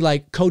somebody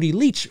like Cody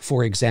Leach,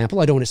 for example,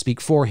 I don't want to speak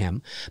for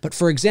him, but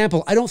for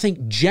example, I don't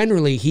think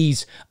generally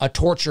he's a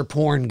torture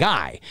porn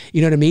guy.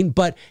 You know what I mean?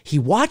 But he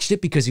watched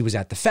it because he was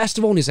at the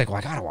festival and he's like, well,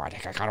 I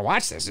gotta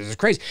watch this. This is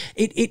crazy.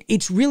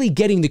 It's really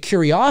getting the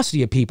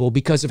curiosity of people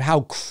because of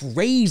how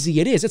crazy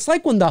it is. It's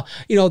like when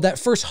that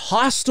first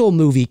Hostel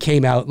movie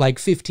came out like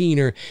 15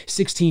 or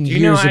 16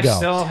 years ago. I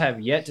still have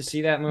yet to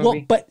see that movie.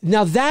 Well, but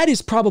now that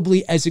is probably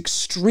as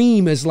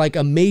extreme as like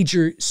a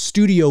major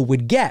studio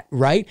would get,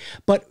 right?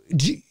 But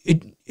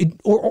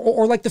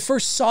or like the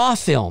first Saw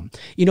film,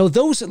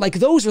 those are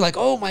like,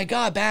 oh my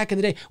God, back in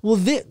the day. Well,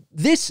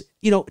 this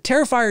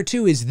Terrifier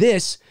 2 is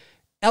this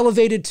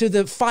elevated to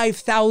the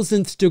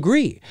 5,000th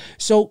degree.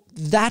 So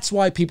that's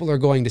why people are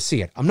going to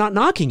see it. I'm not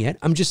knocking it.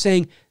 I'm just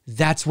saying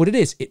that's what it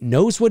is. It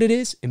knows what it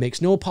is. It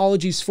makes no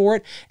apologies for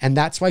it. And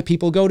that's why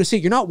people go to see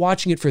it. You're not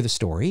watching it for the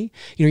story.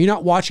 You're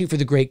not watching it for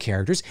the great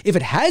characters. If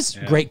it has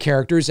great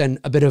characters and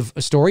a bit of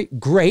a story,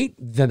 great,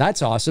 then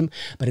that's awesome.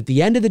 But at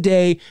the end of the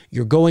day,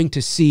 you're going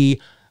to see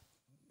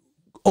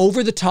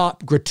over the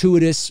top,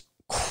 gratuitous,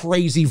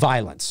 crazy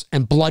violence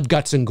and blood,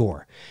 guts, and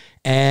gore.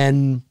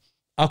 And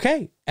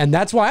okay. And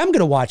that's why I'm going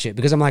to watch it,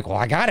 because I'm like, well,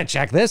 I got to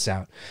check this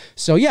out.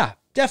 So yeah,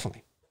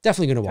 definitely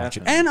going to watch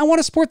it. And I want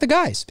to support the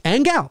guys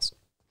and gals,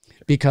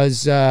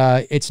 because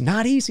it's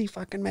not easy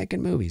fucking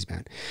making movies,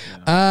 man.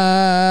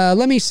 No.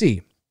 Let me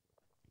see.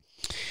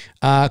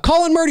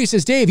 Colin Murdy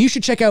says, Dave, you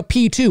should check out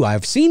P2.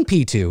 I've seen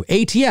P2.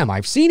 ATM.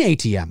 I've seen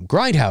ATM.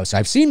 Grindhouse.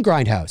 I've seen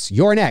Grindhouse.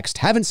 You're Next.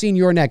 Haven't seen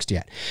You're Next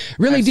yet.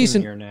 Really I've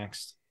decent. Seen You're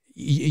Next.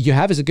 You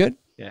have? Is it good?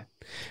 Yeah.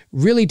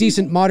 Really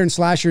decent modern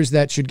slashers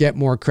that should get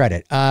more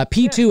credit.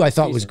 P2 I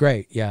thought was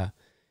great. Yeah.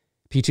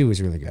 P2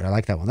 was really good. I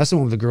like that one. That's the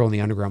one with the girl in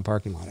the underground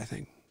parking lot, I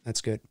think. That's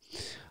good.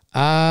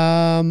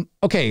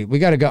 Okay, we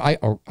got to go.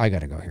 I got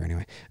to go here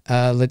anyway.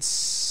 Let's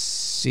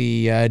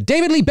see.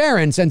 David Lee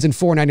Barron sends in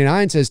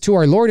 $4.99, says, to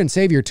our Lord and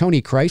Savior,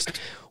 Tony Christ,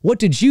 what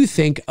did you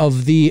think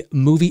of the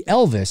movie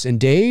Elvis? And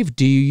Dave,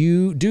 do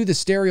you do the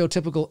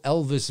stereotypical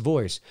Elvis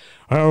voice?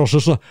 As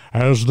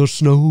the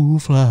snow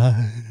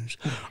flies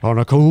on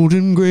a cold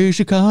and gray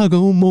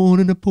Chicago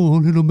morning, a poor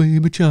little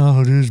baby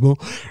child is born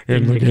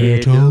in the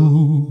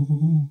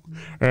ghetto,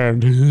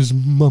 and his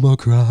mama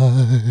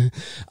cry.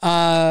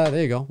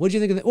 There you go. What did you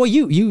think of that? Well,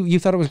 you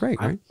thought it was great,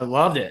 right? I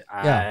loved it.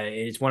 Yeah.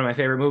 It's one of my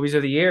favorite movies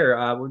of the year.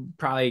 I would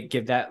probably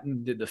give that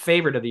the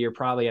favorite of the year,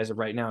 probably as of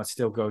right now, it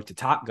still go to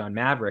Top Gun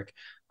Maverick.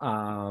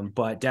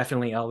 But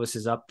definitely Elvis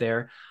is up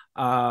there.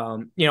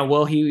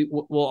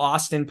 Will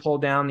Austin pull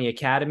down the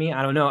Academy?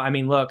 I don't know. I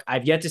mean, look,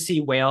 I've yet to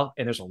see Whale,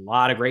 and there's a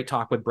lot of great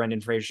talk with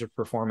Brendan Fraser's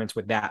performance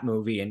with that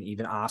movie, and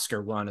even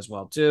Oscar run as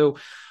well too.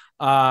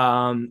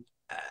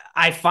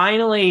 I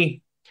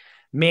finally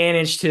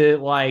managed to,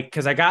 like,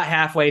 because I got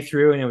halfway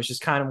through and it was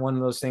just kind of one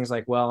of those things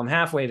like, well, I'm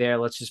halfway there.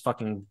 Let's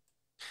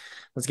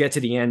get to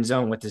the end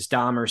zone with this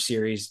Dahmer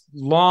series.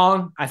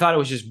 Long. I thought it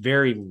was just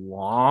very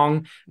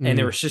long. And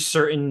there was just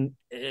certain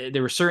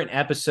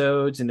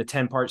episodes in the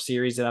 10-part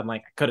series that I'm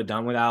like, I could have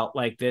done without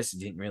like this.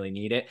 Didn't really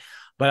need it.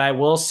 But I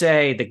will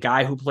say the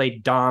guy who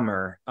played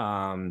Dahmer,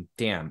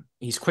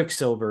 he's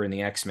Quicksilver in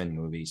the X-Men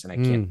movies. And I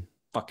can't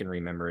fucking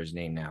remember his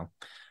name now.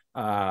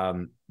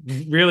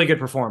 Really good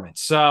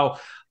performance. So,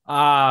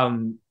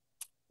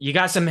 you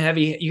got some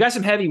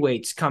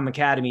heavyweights come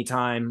Academy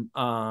time,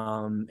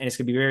 and it's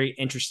gonna be very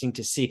interesting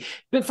to see.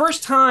 But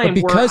first time,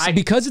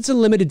 because it's a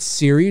limited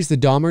series, the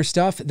Dahmer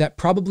stuff, that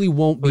probably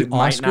won't be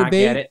Oscar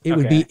bait.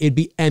 It'd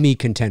be Emmy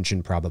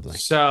contention probably.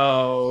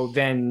 So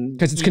then,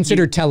 because it's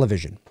considered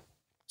television.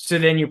 So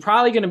then you're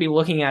probably going to be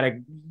looking at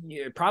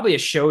a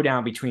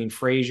showdown between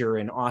Fraser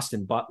and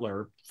Austin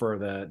Butler for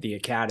the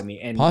Academy,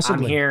 and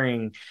possibly.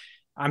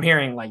 I'm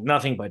hearing like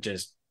nothing but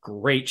just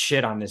great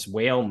shit on this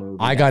Whale movie.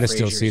 I got to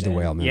still see the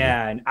Whale movie.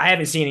 Yeah, and I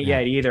haven't seen it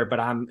yet either, but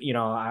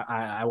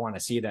I want to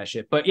see that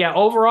shit. But yeah,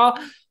 overall,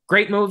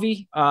 great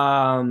movie.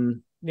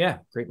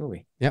 Great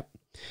movie. Yep.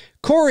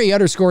 Corey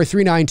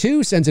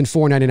 _392 sends in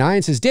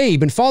 $4.99, says, Dave,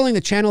 been following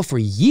the channel for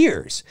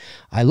years.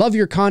 I love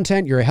your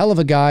content. You're a hell of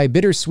a guy.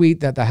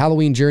 Bittersweet that the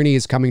Halloween journey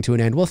is coming to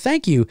an end. Well,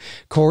 thank you,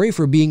 Corey,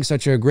 for being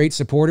such a great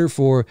supporter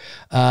for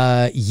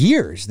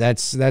years.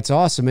 That's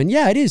awesome. And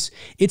yeah,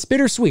 it's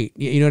bittersweet.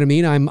 You know what I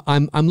mean?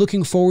 I'm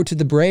looking forward to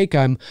the break.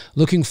 I'm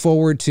looking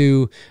forward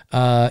to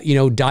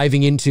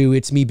diving into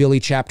It's Me, Billy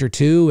Chapter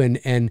 2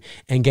 and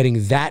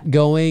getting that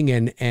going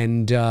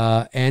and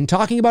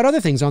talking about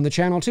other things on the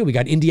channel too. We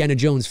got Indiana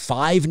Jones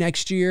 5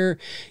 next year.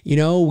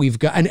 We've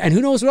got, and who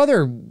knows what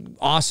other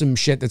awesome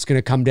shit that's going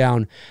to come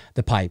down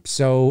the pipe.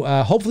 So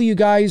hopefully you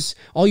guys,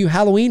 all you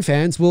Halloween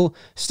fans, will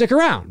stick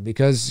around,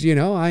 because,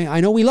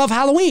 I know we love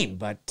Halloween,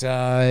 but,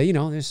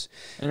 there's...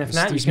 And if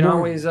not, you can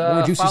always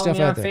follow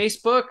me on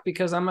Facebook,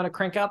 because I'm going to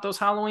crank out those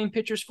Halloween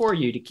pictures for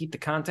you to keep the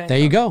content There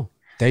you go.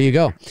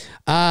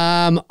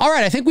 All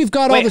right, I think we've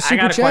got all the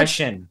super chats. I got a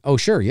question. Oh,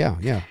 sure,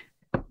 yeah.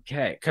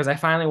 Okay, because I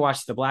finally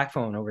watched The Black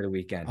Phone over the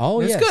weekend. Oh,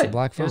 it was yes, good. The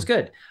Black Phone. It was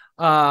good.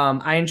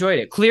 I enjoyed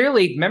it.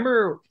 Clearly,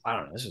 remember, I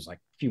don't know, this was like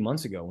a few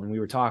months ago when we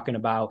were talking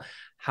about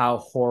how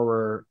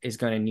horror is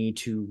going to need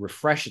to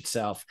refresh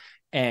itself.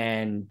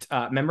 And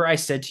remember, I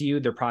said to you,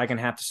 they're probably going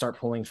to have to start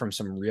pulling from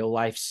some real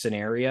life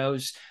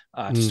scenarios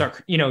to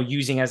start,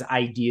 using as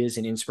ideas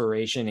and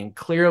inspiration. And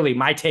clearly,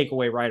 my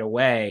takeaway right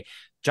away,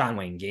 John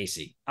Wayne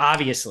Gacy,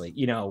 obviously,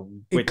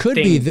 it could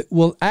be.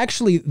 Well,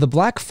 actually, The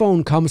Black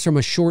Phone comes from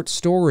a short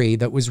story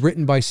that was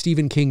written by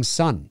Stephen King's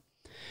son.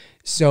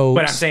 So,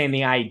 but I'm saying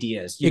the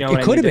ideas, it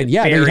could have been,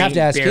 yeah. You'd have to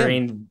ask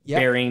him.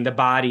 Burying the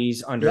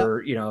bodies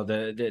under,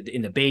 the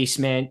in the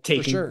basement,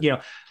 taking,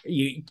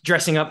 you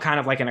dressing up kind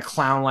of like in a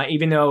clown, like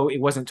even though it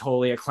wasn't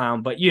totally a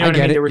clown, but you know what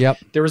I mean.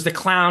 There was the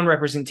clown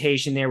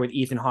representation there with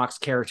Ethan Hawke's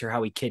character,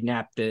 how he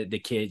kidnapped the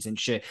kids and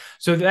shit.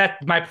 So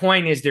that my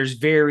point is, there's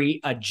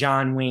very a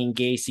John Wayne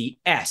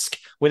Gacy-esque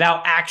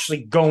without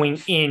actually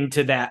going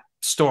into that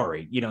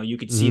story. You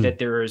could see that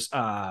there's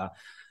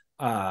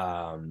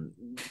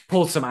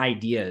pulled some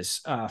ideas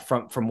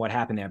from what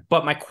happened there.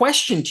 But my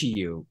question to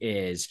you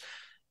is,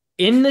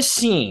 in the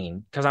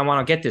scene, because I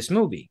want to get this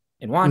movie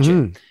and watch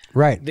it,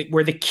 right,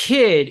 where the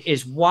kid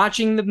is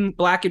watching the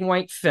black and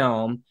white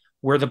film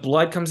where the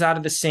blood comes out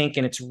of the sink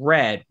and it's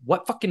red.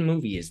 What fucking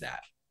movie is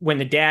that? When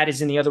the dad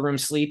is in the other room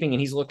sleeping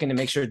and he's looking to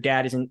make sure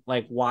dad isn't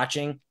like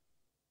watching.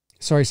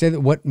 Sorry, say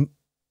that. What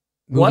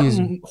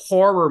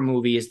horror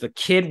movie is the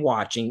kid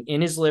watching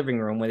in his living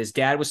room when his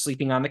dad was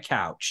sleeping on the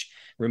couch?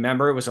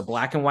 Remember, it was a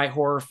black and white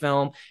horror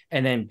film,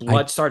 and then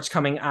blood starts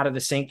coming out of the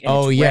sink.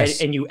 And it's red,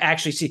 and you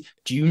actually see.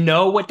 Do you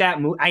know what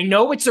that movie? I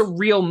know it's a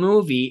real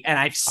movie, and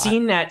I've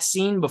seen that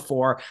scene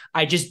before.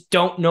 I just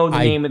don't know the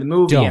name of the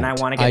movie, and I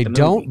want to get the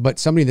movie. I don't, but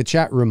somebody in the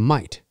chat room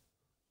might.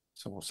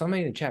 So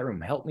somebody in the chat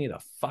room, help me the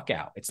fuck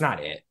out. It's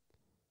not it.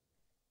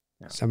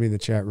 No. Somebody in the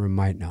chat room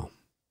might know.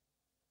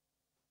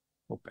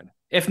 Open.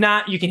 If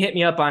not, you can hit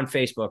me up on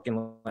Facebook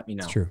and let me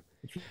know. It's true.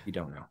 If you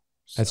don't know.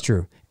 That's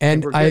true.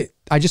 And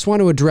I just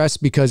want to address,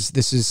 because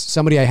this is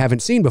somebody I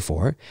haven't seen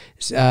before.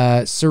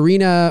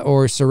 Serena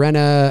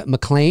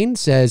McLean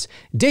says,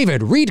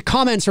 David, read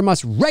comments from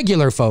us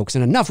regular folks,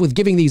 and enough with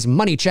giving these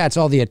money chats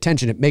all the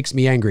attention. It makes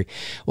me angry.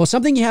 Well,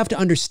 something you have to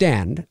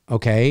understand,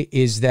 okay,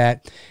 is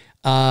that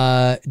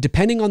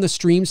depending on the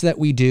streams that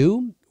we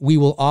do, we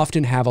will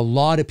often have a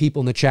lot of people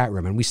in the chat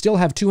room, and we still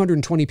have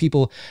 220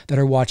 people that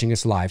are watching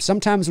us live.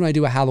 Sometimes when I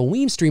do a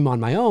Halloween stream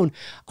on my own,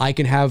 I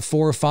can have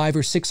 400 or 500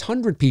 or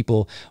 600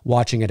 people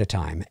watching at a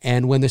time.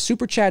 And when the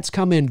super chats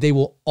come in, they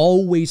will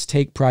always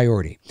take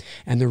priority.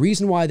 And the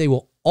reason why they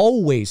will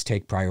always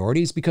take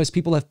priority is because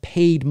people have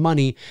paid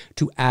money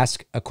to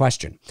ask a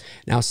question.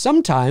 Now,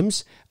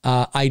 sometimes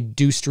I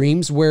do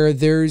streams where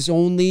there's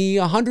only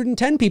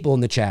 110 people in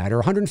the chat or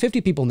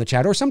 150 people in the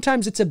chat, or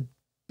sometimes it's a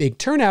big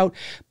turnout,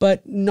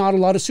 but not a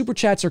lot of super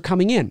chats are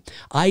coming in.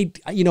 I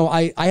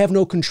have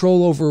no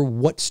control over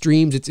what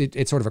streams.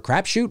 It's sort of a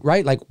crapshoot,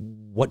 right? Like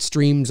what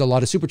streams a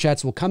lot of super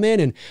chats will come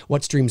in and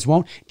what streams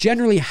won't.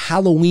 Generally,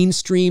 Halloween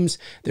streams,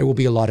 there will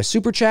be a lot of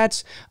super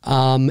chats,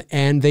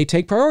 and they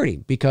take priority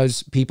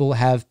because people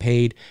have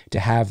paid to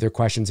have their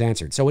questions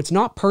answered. So it's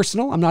not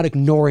personal. I'm not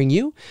ignoring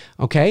you,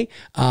 okay?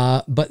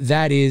 But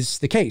that is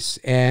the case,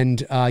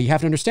 and you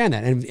have to understand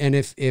that. And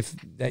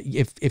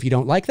if you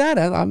don't like that,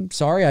 I'm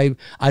sorry.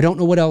 I don't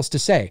know what else to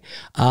say.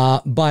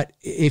 But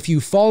if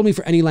you follow me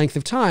for any length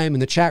of time,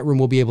 in the chat room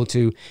will be able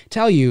to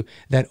tell you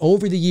that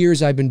over the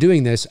years I've been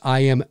doing this,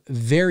 I am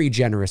very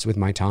generous with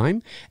my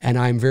time, and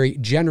I'm very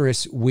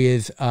generous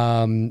with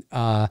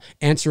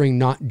answering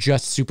not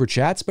just super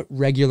chats, but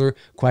regular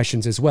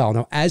questions as well.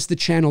 Now, as the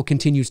channel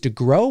continues to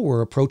grow,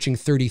 we're approaching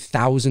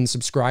 30,000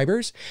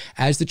 subscribers.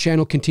 As the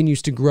channel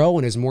continues to grow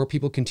and as more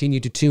people continue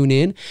to tune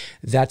in,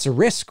 that's a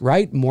risk,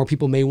 right? More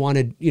people may want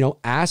to,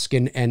 ask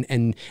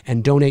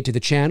and donate to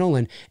the channel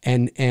and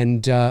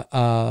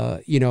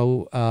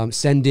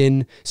send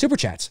in super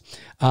chats.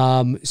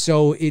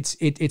 So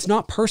it's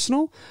not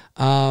personal.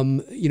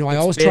 I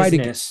always try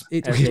to as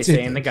they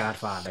say in The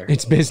Godfather.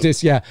 It's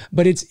business, yeah.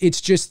 But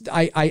it's just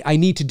I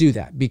need to do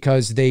that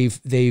because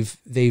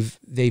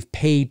they've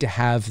paid to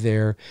have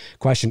their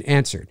question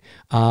answered.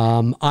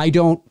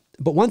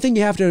 But one thing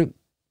you have to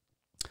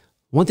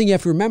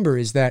remember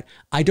is that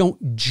I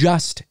don't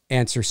just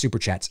answer super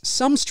chats.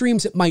 Some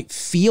streams it might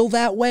feel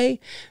that way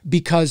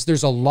because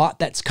there's a lot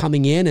that's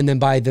coming in, and then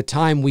by the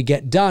time we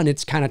get done,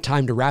 it's kind of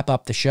time to wrap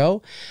up the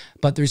show.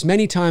 But there's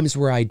many times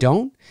where I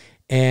don't,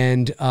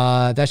 and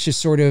that's just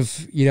sort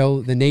of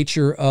the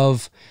nature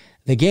of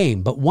the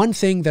game. But one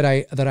thing that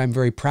I'm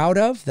very proud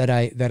of, that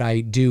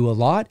I do a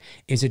lot,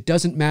 is it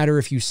doesn't matter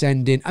if you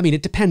send in, I mean,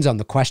 it depends on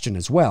the question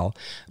as well,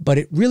 but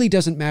it really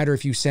doesn't matter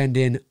if you send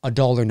in a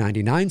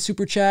 $1.99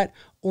 super chat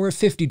or a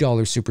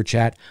 $50 super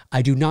chat.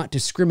 I do not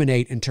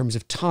discriminate in terms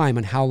of time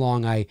and how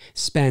long I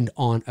spend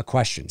on a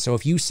question. So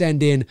if you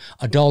send in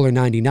a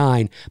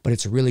 $1.99, but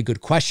it's a really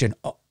good question,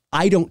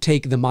 I don't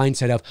take the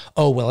mindset of,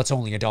 oh, well, it's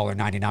only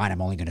 $1.99.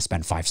 I'm only going to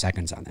spend 5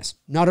 seconds on this.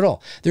 Not at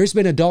all. There's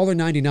been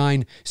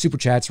 $1.99 super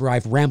chats where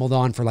I've rambled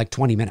on for like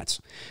 20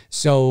 minutes.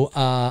 So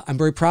I'm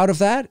very proud of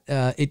that.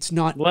 It's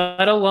not.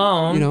 Let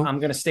alone, you know, I'm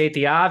going to state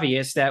the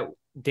obvious that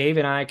Dave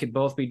and I could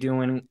both be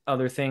doing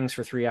other things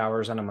for 3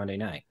 hours on a Monday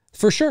night.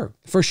 For sure,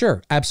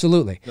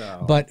 absolutely.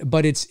 So,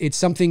 but it's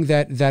something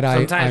that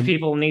sometimes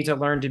people need to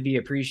learn to be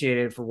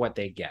appreciated for what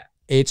they get.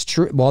 It's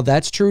true. Well,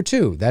 that's true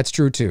too.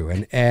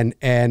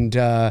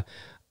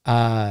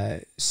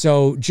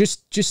 So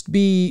just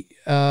be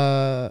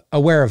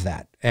aware of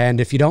that. And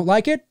if you don't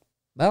like it,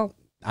 well,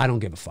 I don't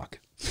give a fuck.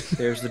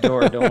 There's the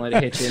door. Don't let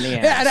it hit you in the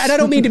ass. And I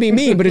don't mean to be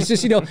mean, but it's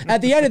just, you know,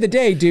 at the end of the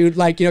day, dude,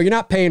 like, you know, you're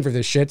not paying for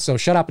this shit, so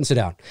shut up and sit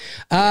down.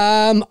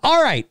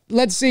 All right,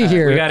 let's see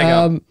here. We gotta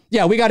go.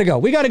 Yeah, we gotta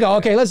go.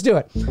 Okay, let's do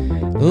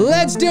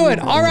it.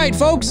 All right,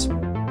 folks.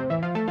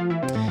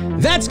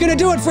 That's gonna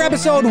do it for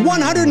episode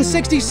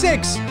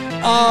 166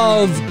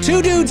 of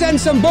Two Dudes and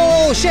Some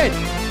Bullshit.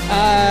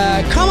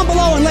 Comment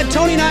below and let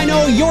Tony and I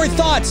know your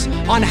thoughts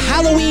on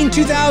Halloween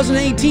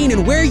 2018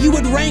 and where you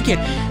would rank it.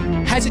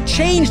 Has it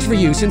changed for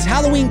you since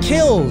Halloween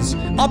Kills?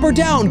 Up or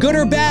down, good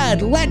or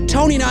bad? Let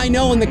Tony and I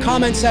know in the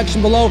comment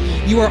section below.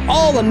 You are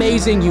all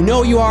amazing. You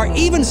know you are.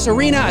 Even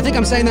Serena, I think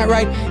I'm saying that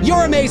right.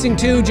 You're amazing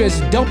too.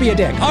 Just don't be a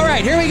dick. All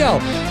right, here we go.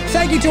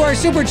 Thank you to our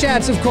super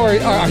chats, of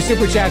course.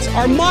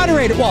 Our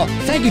moderator. Well,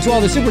 thank you to all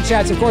the super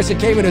chats, of course, that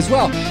came in as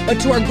well. But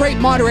to our great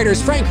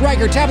moderators, Frank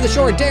Riker, Tabitha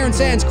Shore, Darren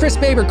Sands, Chris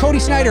Baber, Cody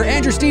Snyder,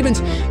 Andrew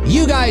Stevens.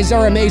 You guys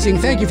are amazing.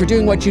 Thank you for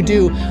doing what you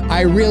do.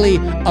 I really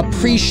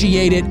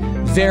appreciate it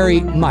very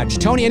much.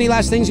 Tony, any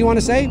last things you want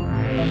to say?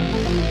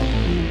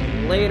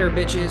 Later,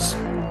 bitches.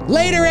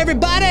 Later,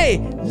 everybody.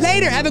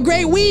 Later. Have a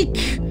great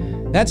week.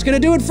 That's going to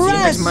do it for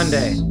us. See you next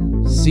Monday.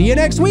 See you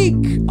next week.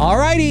 All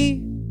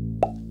righty.